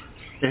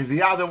 It's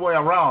the other way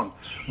around.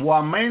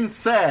 What men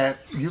said,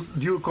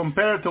 you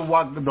compare it to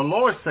what the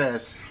Lord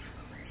says,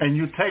 and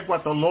you take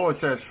what the Lord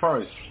says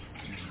first.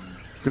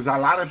 Because a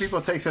lot of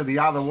people take it the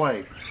other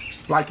way.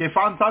 Like if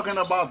I'm talking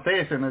about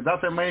this and it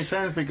doesn't make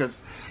sense because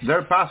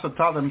their pastor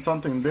taught them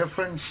something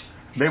different,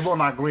 they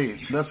won't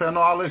agree. They'll say, no,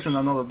 I'll listen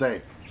another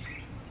day.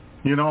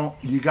 You know,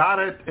 you got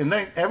it. And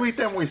then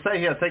everything we say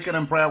here, take it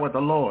in prayer with the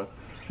Lord.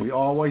 We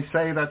always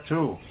say that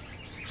too.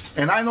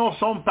 And I know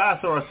some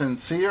pastors are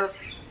sincere,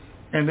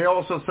 and they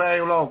also say,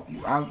 look,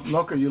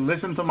 you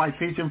listen to my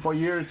teaching for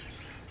years,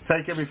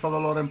 take it before the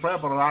Lord in prayer,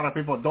 but a lot of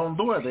people don't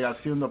do it. They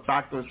assume the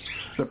pastor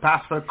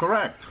is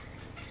correct.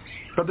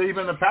 But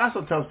even the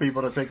pastor tells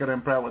people to take it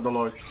in prayer with the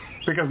Lord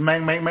because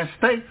men make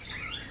mistakes,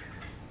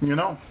 you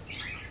know.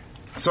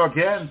 So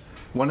again,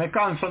 when it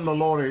comes from the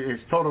Lord,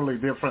 it's totally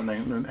different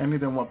than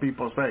anything what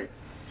people say.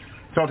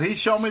 So he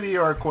showed me the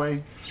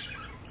earthquake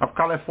of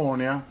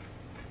California.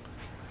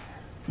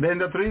 Then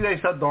the 3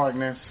 days of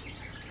darkness,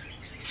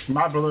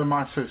 my brother and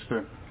my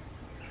sister.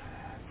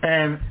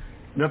 And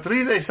the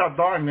 3 days of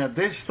darkness,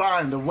 this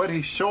time, the way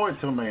he showed it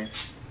to me,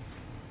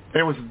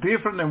 it was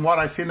different than what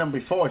I've seen them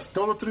before. It's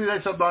still the 3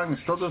 days of darkness,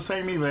 still the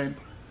same event.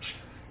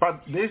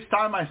 But this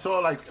time I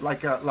saw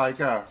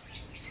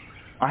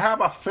I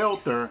have a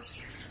filter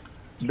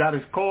that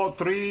is called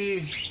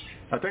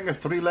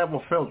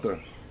three-level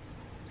filter.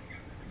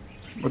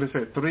 What is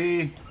it?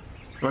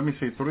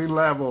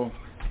 Three-level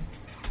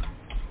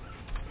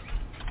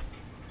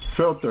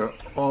filter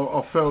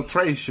or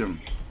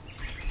filtration.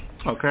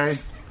 Okay?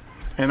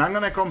 And I'm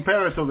going to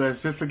compare it to this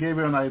just to give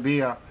you an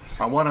idea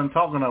of what I'm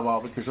talking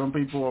about, because some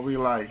people will be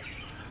like,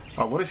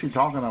 what is he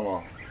talking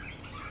about?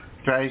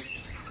 Okay?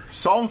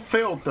 Some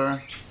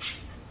filter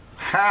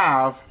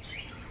have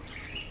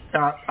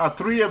a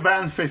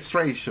 3-event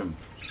filtration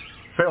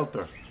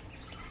filter.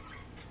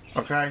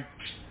 Okay?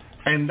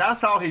 And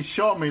that's how he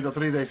showed me the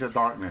 3 days of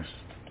darkness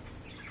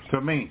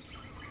to me.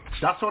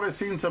 That's what it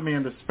seemed to me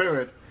in the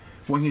spirit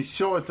when he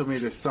showed it to me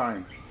this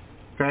time.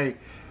 Okay?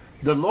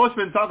 The Lord's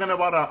been talking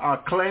about a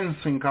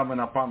cleansing coming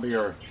upon the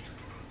earth.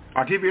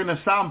 I'll give you an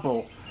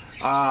example.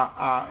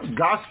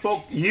 God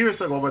spoke years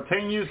ago, over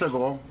 10 years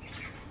ago,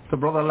 to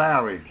Brother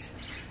Larry.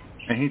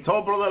 And he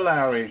told Brother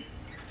Larry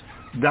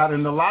that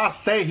in the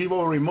last day he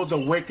will remove the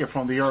wicked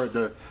from the earth,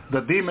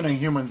 the demon in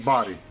human's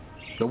body,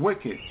 the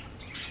wicked.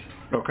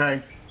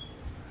 Okay?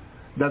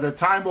 That the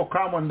time will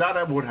come when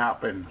that would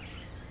happen.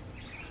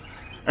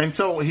 And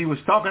so he was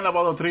talking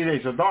about the 3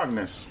 days of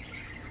darkness.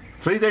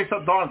 3 days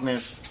of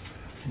darkness.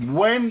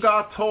 When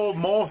God told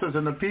Moses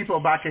and the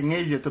people back in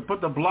Egypt to put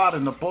the blood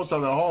in the posts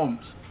of the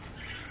homes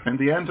and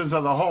the entrance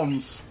of the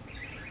homes,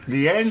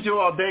 the angel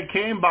of day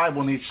came by.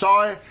 When he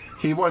saw it,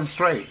 he went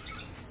straight.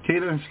 He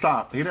didn't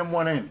stop. He didn't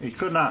went in. He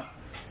could not.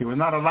 He was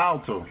not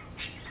allowed to.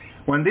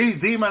 When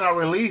these demons are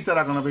released that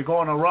are going to be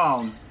going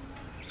around,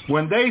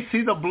 when they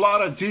see the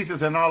blood of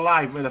Jesus in our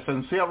life with a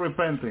sincere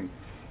repenting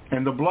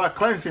and the blood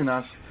cleansing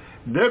us,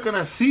 they're going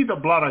to see the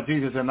blood of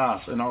Jesus in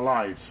us, in our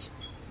lives.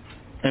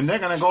 And they're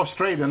going to go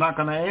straight. They're not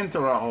going to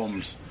enter our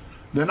homes.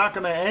 They're not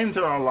going to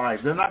enter our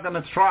lives. They're not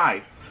going to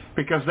try,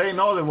 because they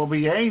know there will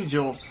be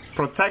angels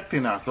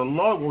protecting us. The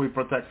Lord will be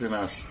protecting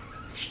us.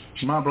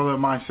 My brother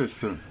and my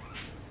sister.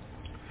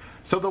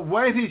 So the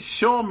way he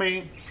showed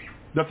me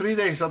the 3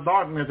 days of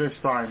darkness this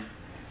time,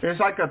 it's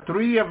like a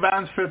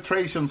 3-event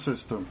filtration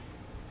system.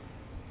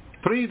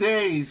 3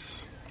 days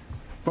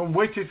from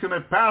which he's going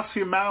to pass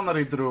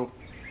humanity through.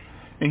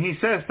 And he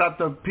says that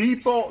the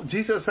people,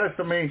 Jesus says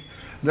to me,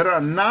 that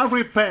are not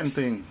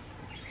repenting,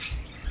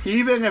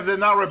 even if they're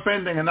not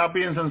repenting and not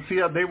being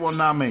sincere, they will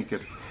not make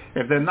it.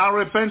 If they're not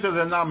repentant,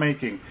 they're not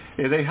making.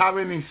 If they have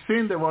any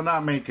sin, they will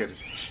not make it.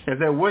 If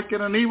they're wicked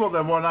and evil,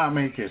 they will not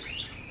make it.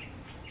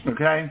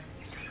 Okay?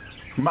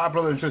 My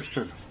brother and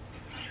sister.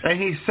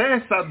 And he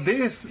says that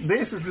this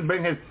has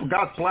been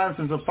God's plan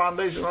since the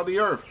foundation of the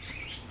earth.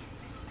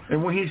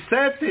 And when he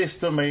said this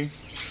to me,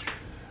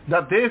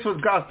 that this was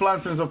God's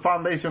plan since the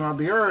foundation of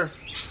the earth,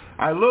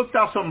 I looked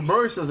at some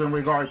verses in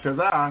regard to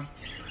that,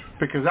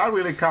 because that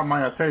really caught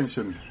my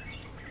attention.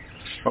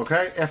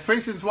 Okay?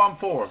 Ephesians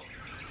 1:4.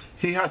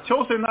 He had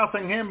chosen us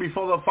in him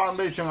before the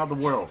foundation of the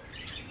world,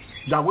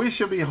 that we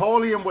should be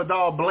holy and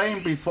without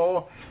blame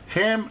before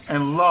him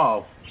in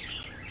love.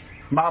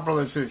 My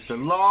brother and sister,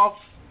 love,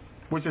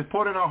 which is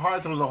put in our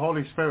heart through the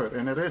Holy Spirit,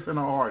 and it is in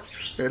our hearts.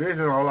 It is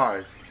in our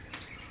lives.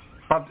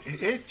 But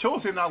it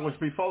chosen us was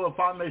before the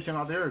foundation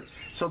of the earth.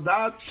 So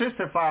that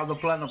testifies the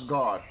plan of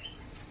God.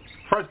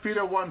 1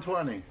 Peter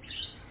 1:20,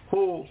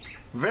 who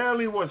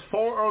verily was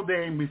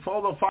foreordained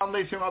before the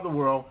foundation of the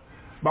world,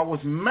 but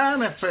was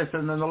manifested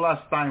in the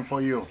last time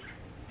for you.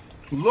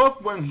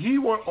 Look, when he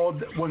was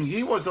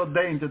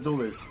ordained to do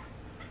this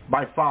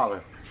by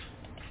Father.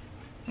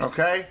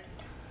 Okay?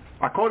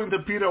 According to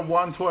Peter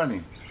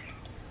 1:20,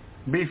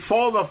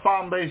 before the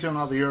foundation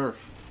of the earth.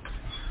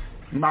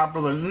 My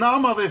brother,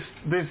 none of the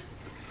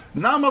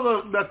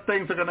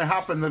things are going to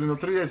happen in the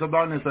 3 days of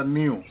darkness are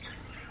new.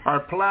 Our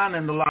plan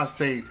in the last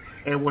days,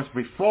 it was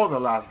before the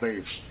last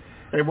days.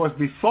 It was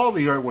before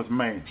the earth was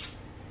made.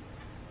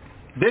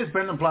 This has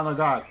been the plan of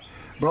God.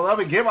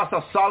 Brother, give us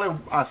a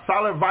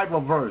solid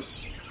Bible verse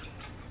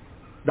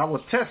that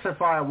will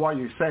testify of what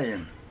you're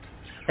saying.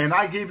 And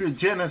I give you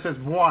Genesis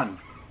 1,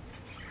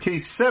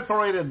 He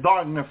separated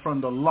darkness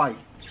from the light.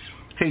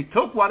 He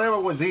took whatever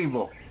was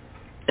evil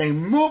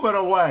and moved it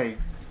away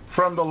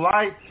from the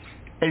light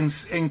and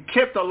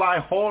kept the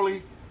light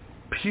holy,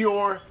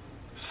 pure,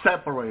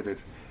 separated.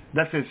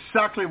 That's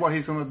exactly what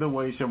he's going to do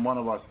with each and one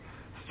of us.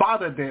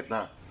 Father did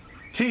that.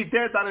 He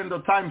did that in the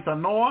times of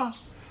Noah.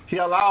 He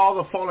allowed all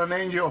the fallen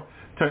angels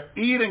to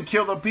eat and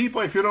kill the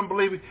people. If you don't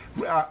believe it,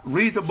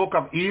 read the book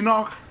of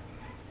Enoch.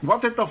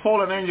 What did the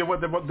fallen angel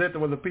did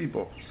with the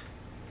people?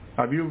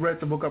 Have you read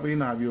the book of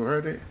Enoch? Have you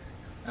heard it?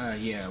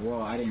 Yeah.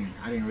 Well, I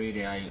didn't read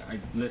it. I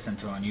listened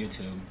to it on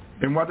YouTube.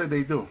 And what did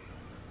they do?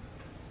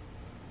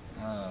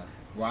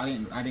 Well,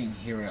 I didn't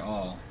hear it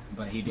all,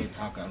 but he did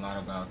talk a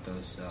lot about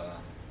those, a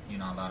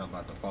lot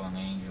about the fallen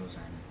angels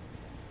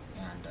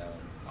and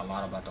a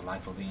lot about the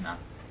life of Enoch.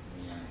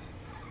 Yeah.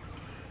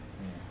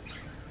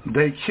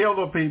 They killed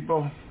the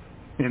people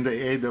and they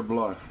ate their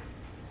blood.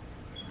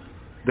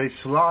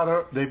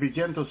 They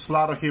began to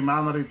slaughter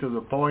humanity to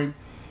the point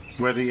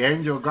where the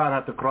angel of God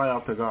had to cry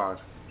out to God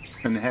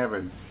in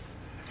heaven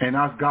and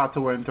ask God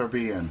to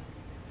intervene,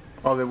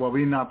 or there will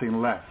be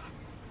nothing left.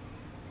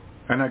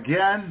 And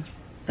again,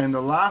 in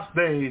the last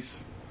days,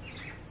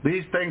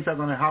 these things are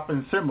going to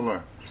happen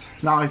similar.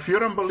 Now, if you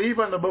don't believe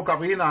in the book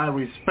of Enoch, I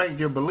respect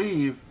your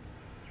belief.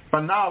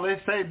 But now,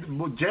 let's say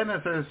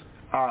Genesis,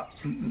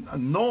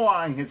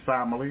 Noah and his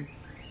family,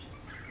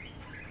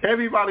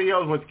 everybody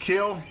else was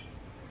killed,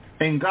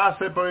 and God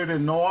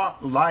separated Noah,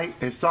 light,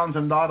 his sons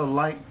and daughters,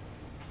 light,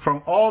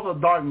 from all the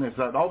darkness,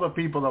 that all the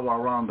people that were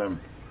around them.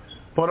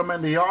 Put them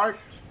in the ark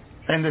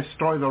and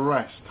destroy the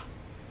rest.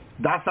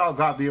 That's how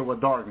God deals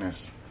with darkness.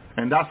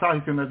 And that's how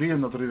he's going to deal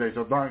in the 3 days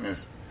of darkness.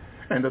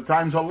 And the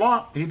times of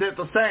Lot, he did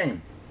the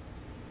same.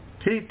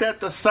 He did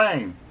the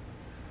same.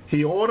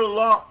 He ordered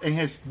Lot and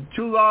his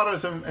 2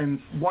 daughters and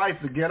wife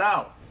to get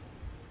out.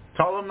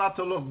 Told them not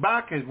to look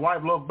back. His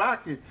wife looked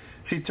back.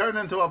 She turned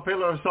into a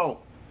pillar of salt.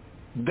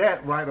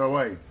 Dead right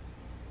away.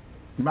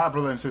 My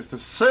brothers and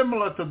sisters,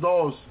 similar to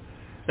those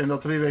in the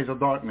 3 days of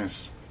darkness.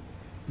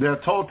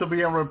 They're told to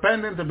be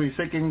unrepentant, to be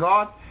seeking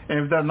God.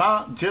 And if they're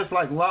not, just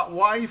like Lot's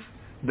wife,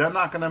 they're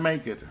not going to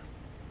make it.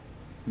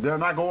 They're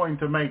not going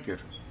to make it.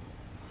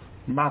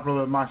 My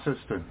brother, my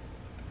sister.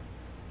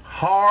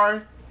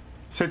 Hard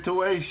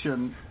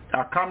situations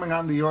are coming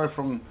on the earth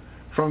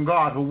from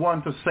God who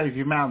wants to save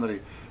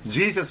humanity.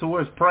 Jesus, who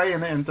was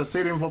praying and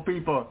interceding for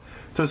people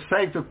to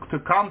save, to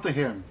come to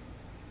him.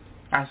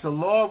 As the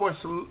Lord was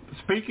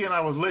speaking,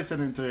 I was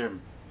listening to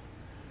him.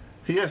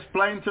 He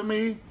explained to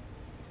me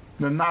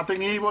that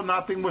nothing evil,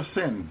 nothing was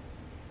sin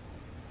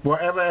will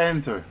ever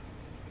enter.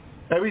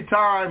 Every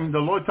time the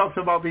Lord talks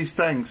about these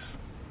things,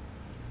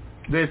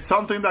 there's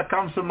something that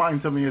comes to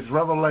mind to me. It's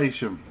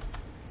Revelation.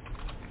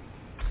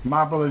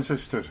 My brother and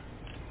sister.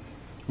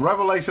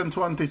 Revelation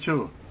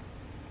 22.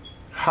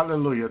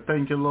 Hallelujah.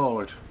 Thank you,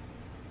 Lord.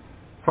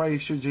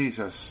 Praise you,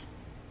 Jesus.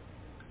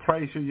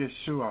 Praise you,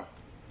 Yeshua.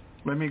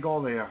 Let me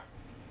go there.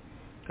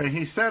 And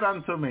he said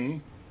unto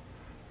me,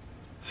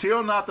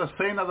 seal not the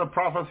saying of the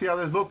prophecy of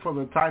this book, for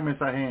the time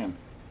is at hand.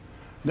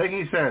 Then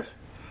he says,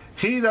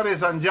 he that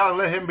is unjust,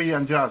 let him be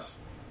unjust.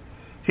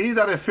 He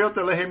that is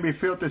filthy, let him be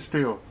filthy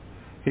still.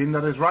 He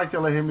that is righteous,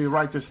 let him be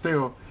righteous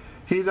still.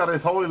 He that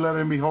is holy, let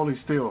him be holy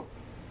still.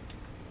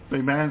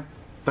 Amen.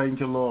 Thank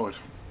you, Lord.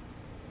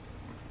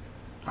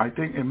 I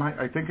think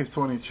it's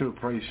 22.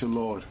 Praise you,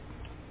 Lord.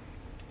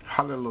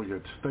 Hallelujah.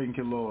 Thank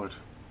you, Lord.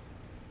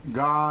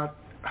 God,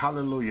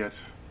 hallelujah,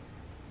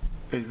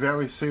 is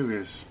very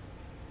serious.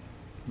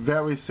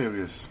 Very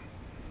serious.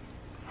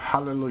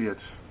 Hallelujah.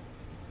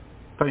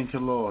 Thank you,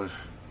 Lord.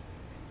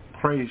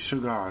 Praise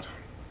you, God.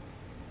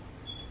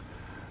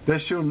 There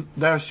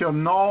shall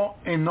no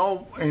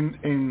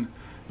in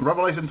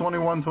Revelation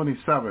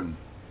 21:27.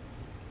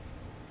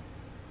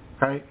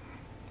 Okay?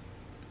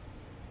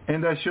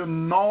 And there shall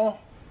in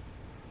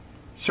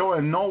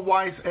no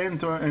wise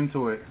enter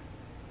into it.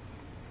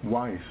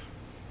 Wise.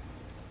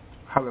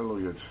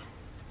 Hallelujah.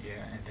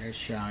 Yeah, and there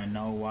shall in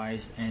no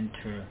wise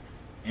enter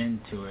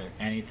into it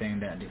anything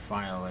that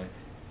defileth,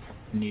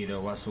 neither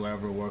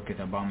whatsoever worketh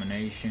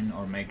abomination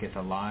or maketh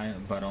a lie,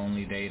 but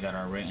only they that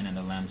are written in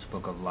the Lamb's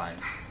book of life.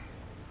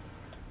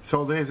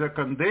 So there's a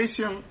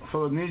condition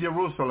for the New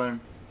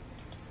Jerusalem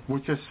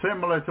which is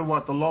similar to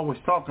what the Lord was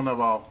talking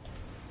about.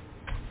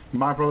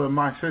 My brother and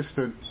my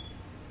sister,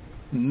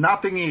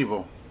 nothing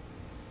evil,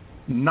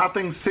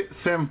 nothing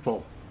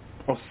sinful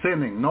or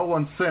sinning, no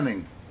one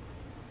sinning,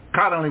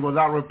 currently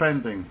without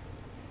repenting.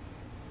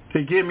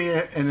 He gave me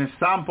an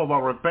example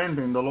of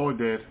repenting, the Lord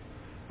did,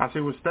 as he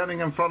was standing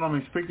in front of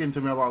me speaking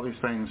to me about these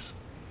things.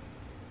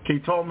 He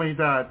told me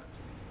that,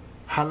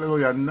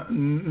 hallelujah,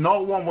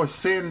 no one was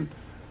sin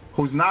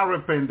who's not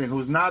repenting,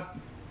 who's not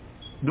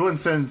doing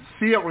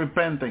sincere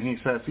repenting, he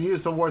says. He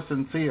used the word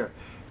sincere.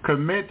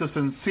 Commit to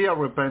sincere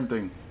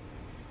repenting.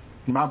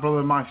 My brother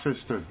and my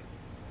sister.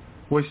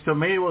 Which to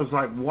me was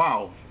like,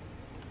 wow.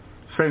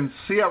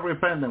 Sincere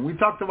repenting. We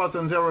talked about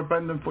sincere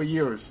repenting for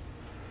years.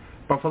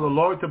 But for the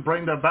Lord to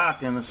bring that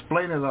back and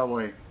explain it that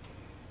way,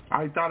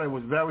 I thought it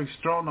was very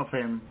strong of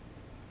him.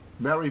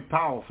 Very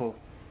powerful.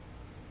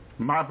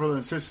 My brother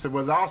and sister,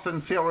 without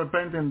sincere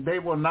repentance, they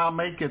will not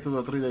make it to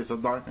the 3 days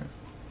of darkness.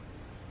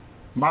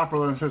 My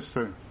brother and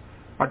sister.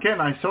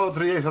 Again, I saw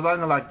 3 days of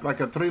darkness like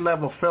a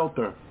 3-level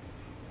filter.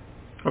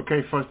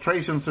 Okay,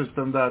 filtration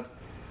system that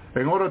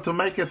in order to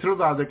make it through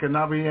that, there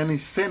cannot be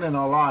any sin in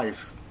our life.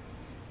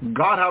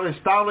 God has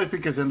established,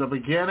 because in the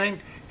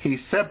beginning, he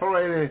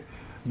separated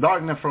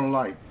darkness from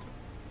light.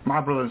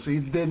 My brothers, he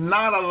did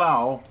not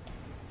allow,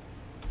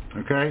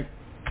 okay,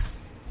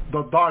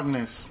 the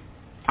darkness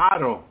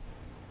out of.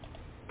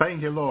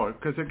 Thank you, Lord,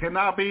 because it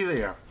cannot be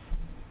there.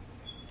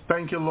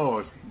 Thank you,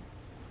 Lord.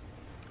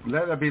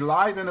 Let there be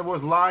light, and it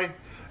was light.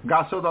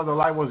 God saw that the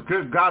light was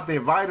good. God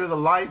divided the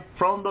light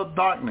from the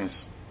darkness.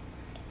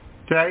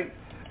 Okay?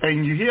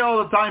 And you hear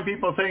all the time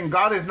people saying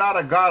God is not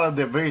a God of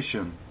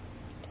division.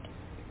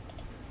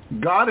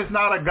 God is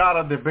not a God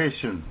of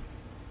division.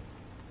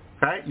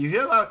 Okay? You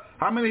hear that?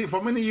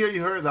 For many years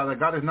you heard that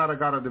God is not a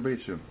God of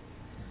division.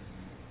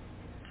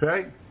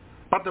 Okay?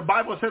 But the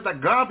Bible says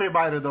that God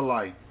divided the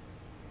light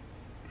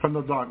from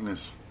the darkness.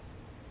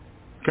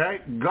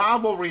 Okay?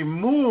 God will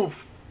remove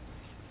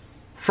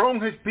from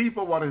his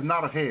people what is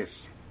not his.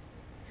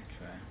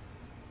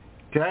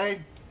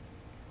 Okay?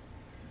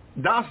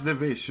 That's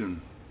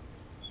division.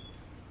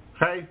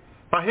 Okay?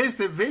 But his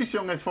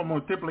division is for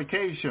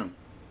multiplication.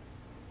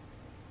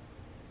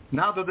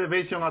 Not the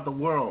division of the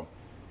world.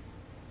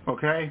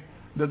 Okay?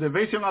 The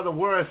division of the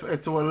world is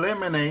to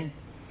eliminate.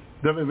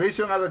 The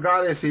division of the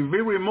God is if we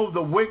remove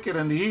the wicked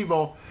and the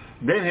evil,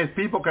 then his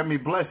people can be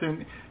blessed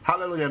and,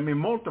 hallelujah, and be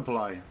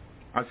multiplied.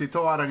 As he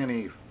told Adam and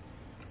Eve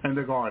in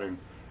the garden.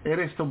 It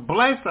is to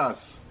bless us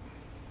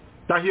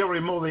that he'll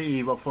remove the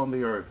evil from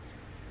the earth.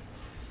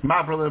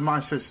 My brother and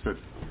my sister.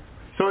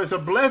 So it's a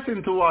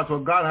blessing to us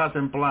what God has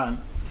in plan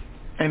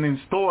and in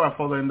store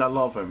for them that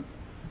love him.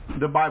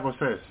 The Bible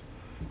says.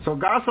 So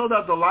God saw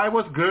that the light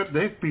was good,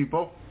 his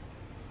people,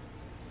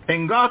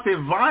 and God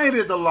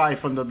divided the light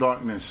from the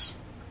darkness,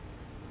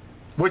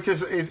 which is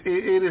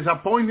it is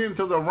appointing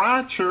to the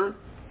rapture.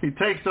 He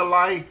takes the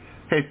light,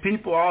 his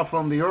people out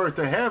from the earth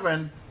to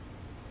heaven,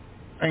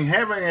 and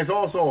heaven is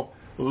also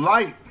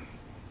light.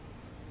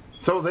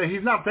 So that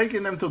he's not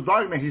taking them to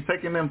darkness, he's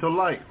taking them to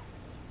light.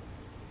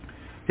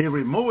 He's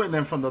removing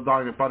them from the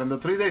darkness. But in the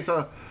 3 days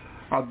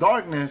of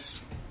darkness,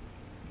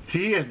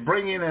 he is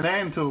bringing an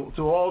end to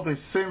all this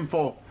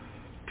sinful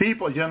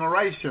people,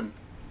 generation.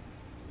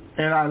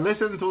 And I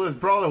listened to this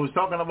brother who's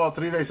talking about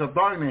 3 days of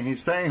darkness.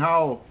 He's saying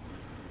how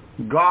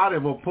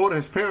God will put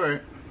his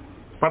spirit.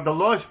 But the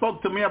Lord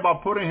spoke to me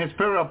about putting his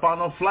spirit upon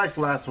no flesh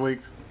last week.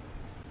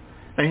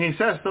 And he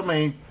says to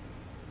me,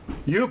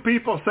 you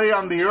people say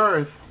on the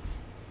earth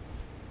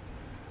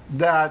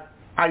that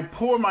I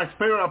pour my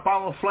spirit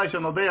upon all flesh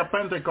on the day of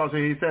Pentecost.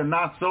 And he said,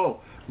 not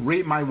so.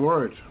 Read my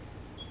word.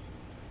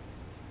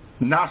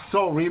 Not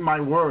so. Read my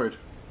word.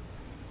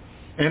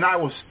 And I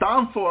was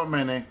stunned for a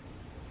minute.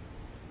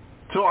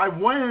 So I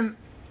went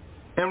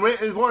and read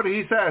his word.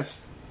 He says,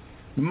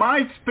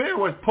 my spirit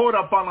was poured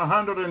upon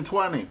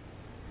 120.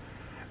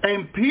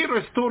 And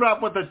Peter stood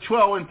up with the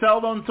 12 and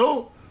told them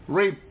to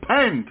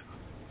repent.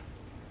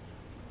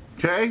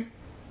 Okay?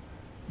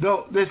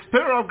 The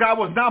Spirit of God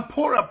was not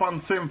poured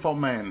upon sinful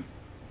men.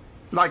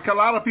 Like a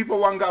lot of people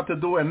want God to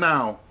do it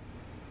now.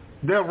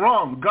 They're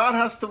wrong. God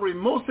has to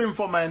remove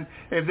sinful men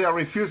if they are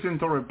refusing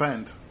to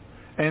repent.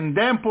 And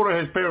then pour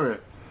his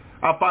Spirit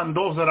upon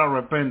those that are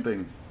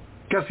repenting.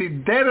 Because he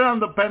did it on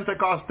the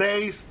Pentecost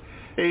days.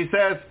 He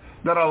says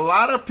that a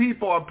lot of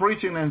people are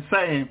preaching and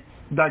saying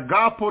that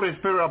God put his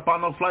Spirit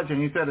upon the flesh.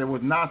 And he said it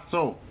was not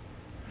so.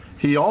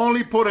 He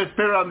only put his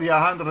Spirit on the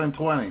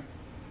 120.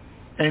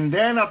 And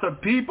then after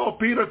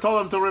Peter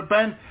told them to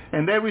repent,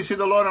 and they received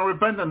the Lord and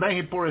repent, and then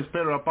he poured his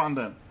Spirit upon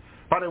them.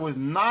 But it was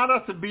not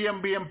as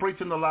being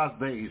preached in the last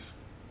days.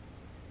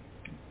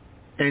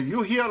 And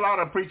you hear a lot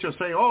of preachers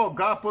say, oh,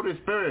 God poured his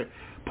Spirit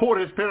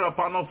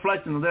upon no flesh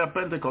in the day of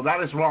Pentecost.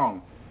 That is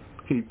wrong.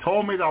 He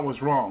told me that was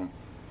wrong.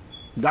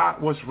 That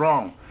was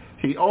wrong.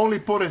 He only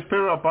put his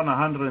Spirit upon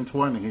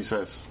 120, he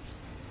says.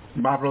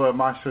 My brother,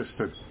 my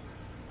sister.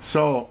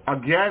 So,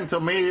 again, to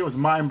me, it was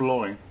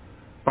mind-blowing.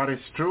 But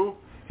it's true.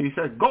 He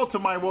said, go to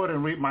my word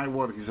and read my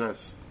word, he says.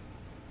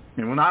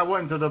 And when I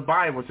went to the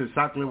Bible, it's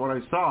exactly what I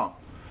saw.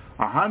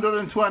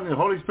 120, the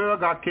Holy Spirit of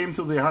God came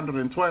to the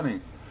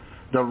 120.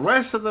 The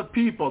rest of the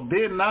people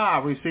did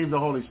not receive the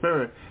Holy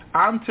Spirit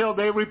until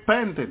they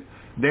repented.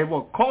 They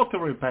were called to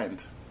repent.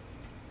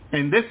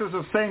 And this is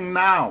the same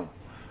now.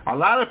 A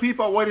lot of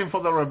people are waiting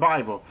for the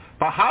revival.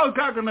 But how is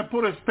God going to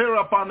put his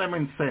Spirit upon them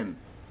in sin?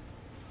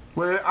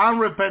 With an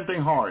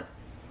unrepenting heart.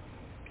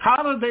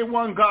 How do they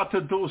want God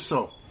to do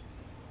so?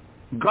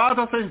 God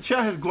doesn't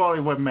share his glory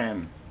with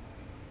men.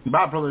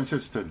 My brother and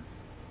sister.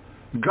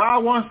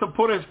 God wants to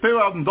put his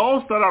Spirit on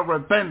those that are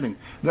repenting,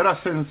 that are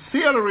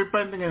sincerely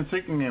repenting and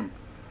seeking him.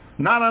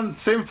 Not on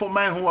sinful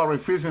men who are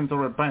refusing to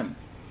repent.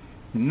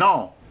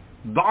 No.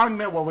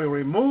 Darkness will be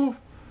removed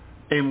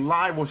and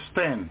light will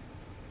stand.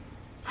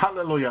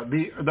 Hallelujah.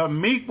 The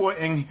meek will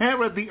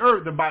inherit the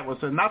earth, the Bible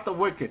says, not the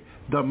wicked.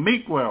 The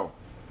meek will.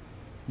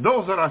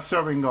 Those that are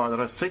serving God, that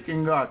are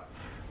seeking God,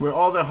 with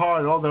all their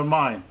heart, all their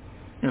mind,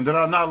 and they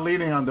are not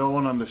leaning on their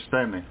own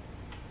understanding.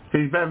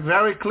 He's been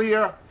very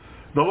clear.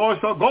 The Lord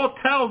said, go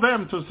tell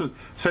them to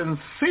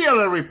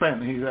sincerely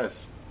repent, he says.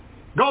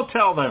 Go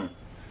tell them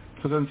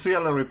to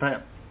sincerely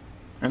repent.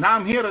 And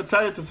I'm here to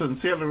tell you to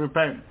sincerely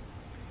repent.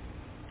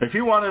 If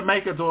you want to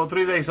make it to the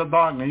 3 days of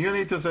darkness, you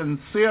need to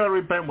sincerely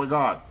repent with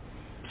God.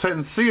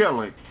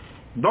 Sincerely.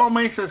 Don't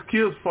make an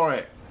excuse for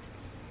it.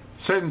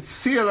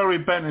 Sincerely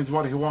repent is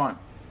what he wants.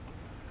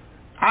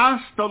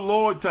 Ask the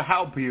Lord to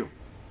help you.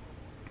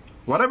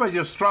 Whatever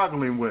you're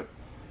struggling with,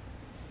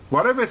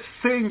 whatever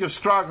sin you're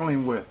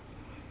struggling with,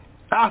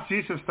 ask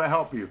Jesus to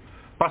help you.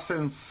 But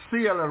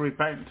sincerely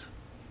repent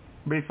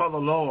before the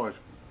Lord.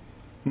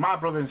 My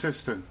brother and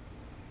sister.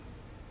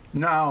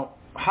 Now,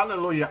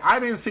 hallelujah, I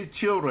didn't see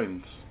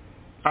children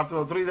after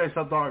the 3 days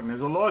of darkness.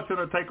 The Lord's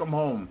going to take them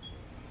home.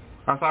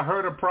 As I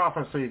heard a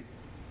prophecy,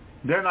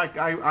 then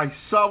I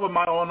saw with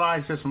my own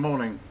eyes this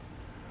morning.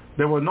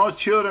 There were no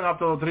children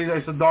after the 3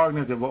 days of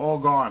darkness. They were all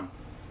gone.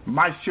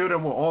 My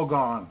children were all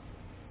gone.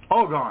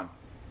 All gone.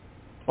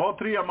 All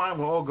three of mine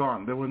were all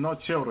gone. There were no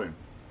children.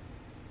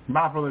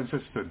 My brother and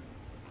sister.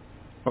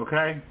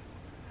 Okay?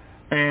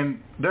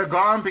 And they're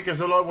gone because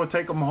the Lord will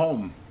take them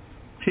home.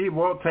 He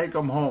will take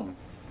them home.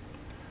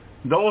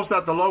 Those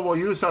that the Lord will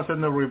use us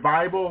in the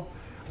revival,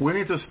 we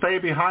need to stay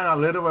behind a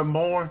little bit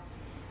more,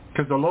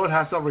 because the Lord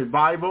has a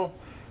revival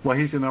where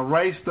he's going to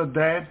raise the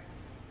dead.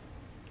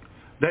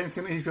 Then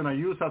he's going to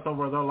use us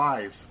over their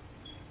lives.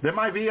 There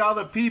might be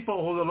other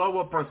people who the Lord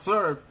will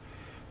preserve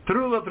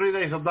through the 3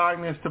 days of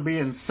darkness to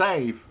being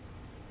saved.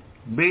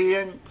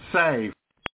 Being saved.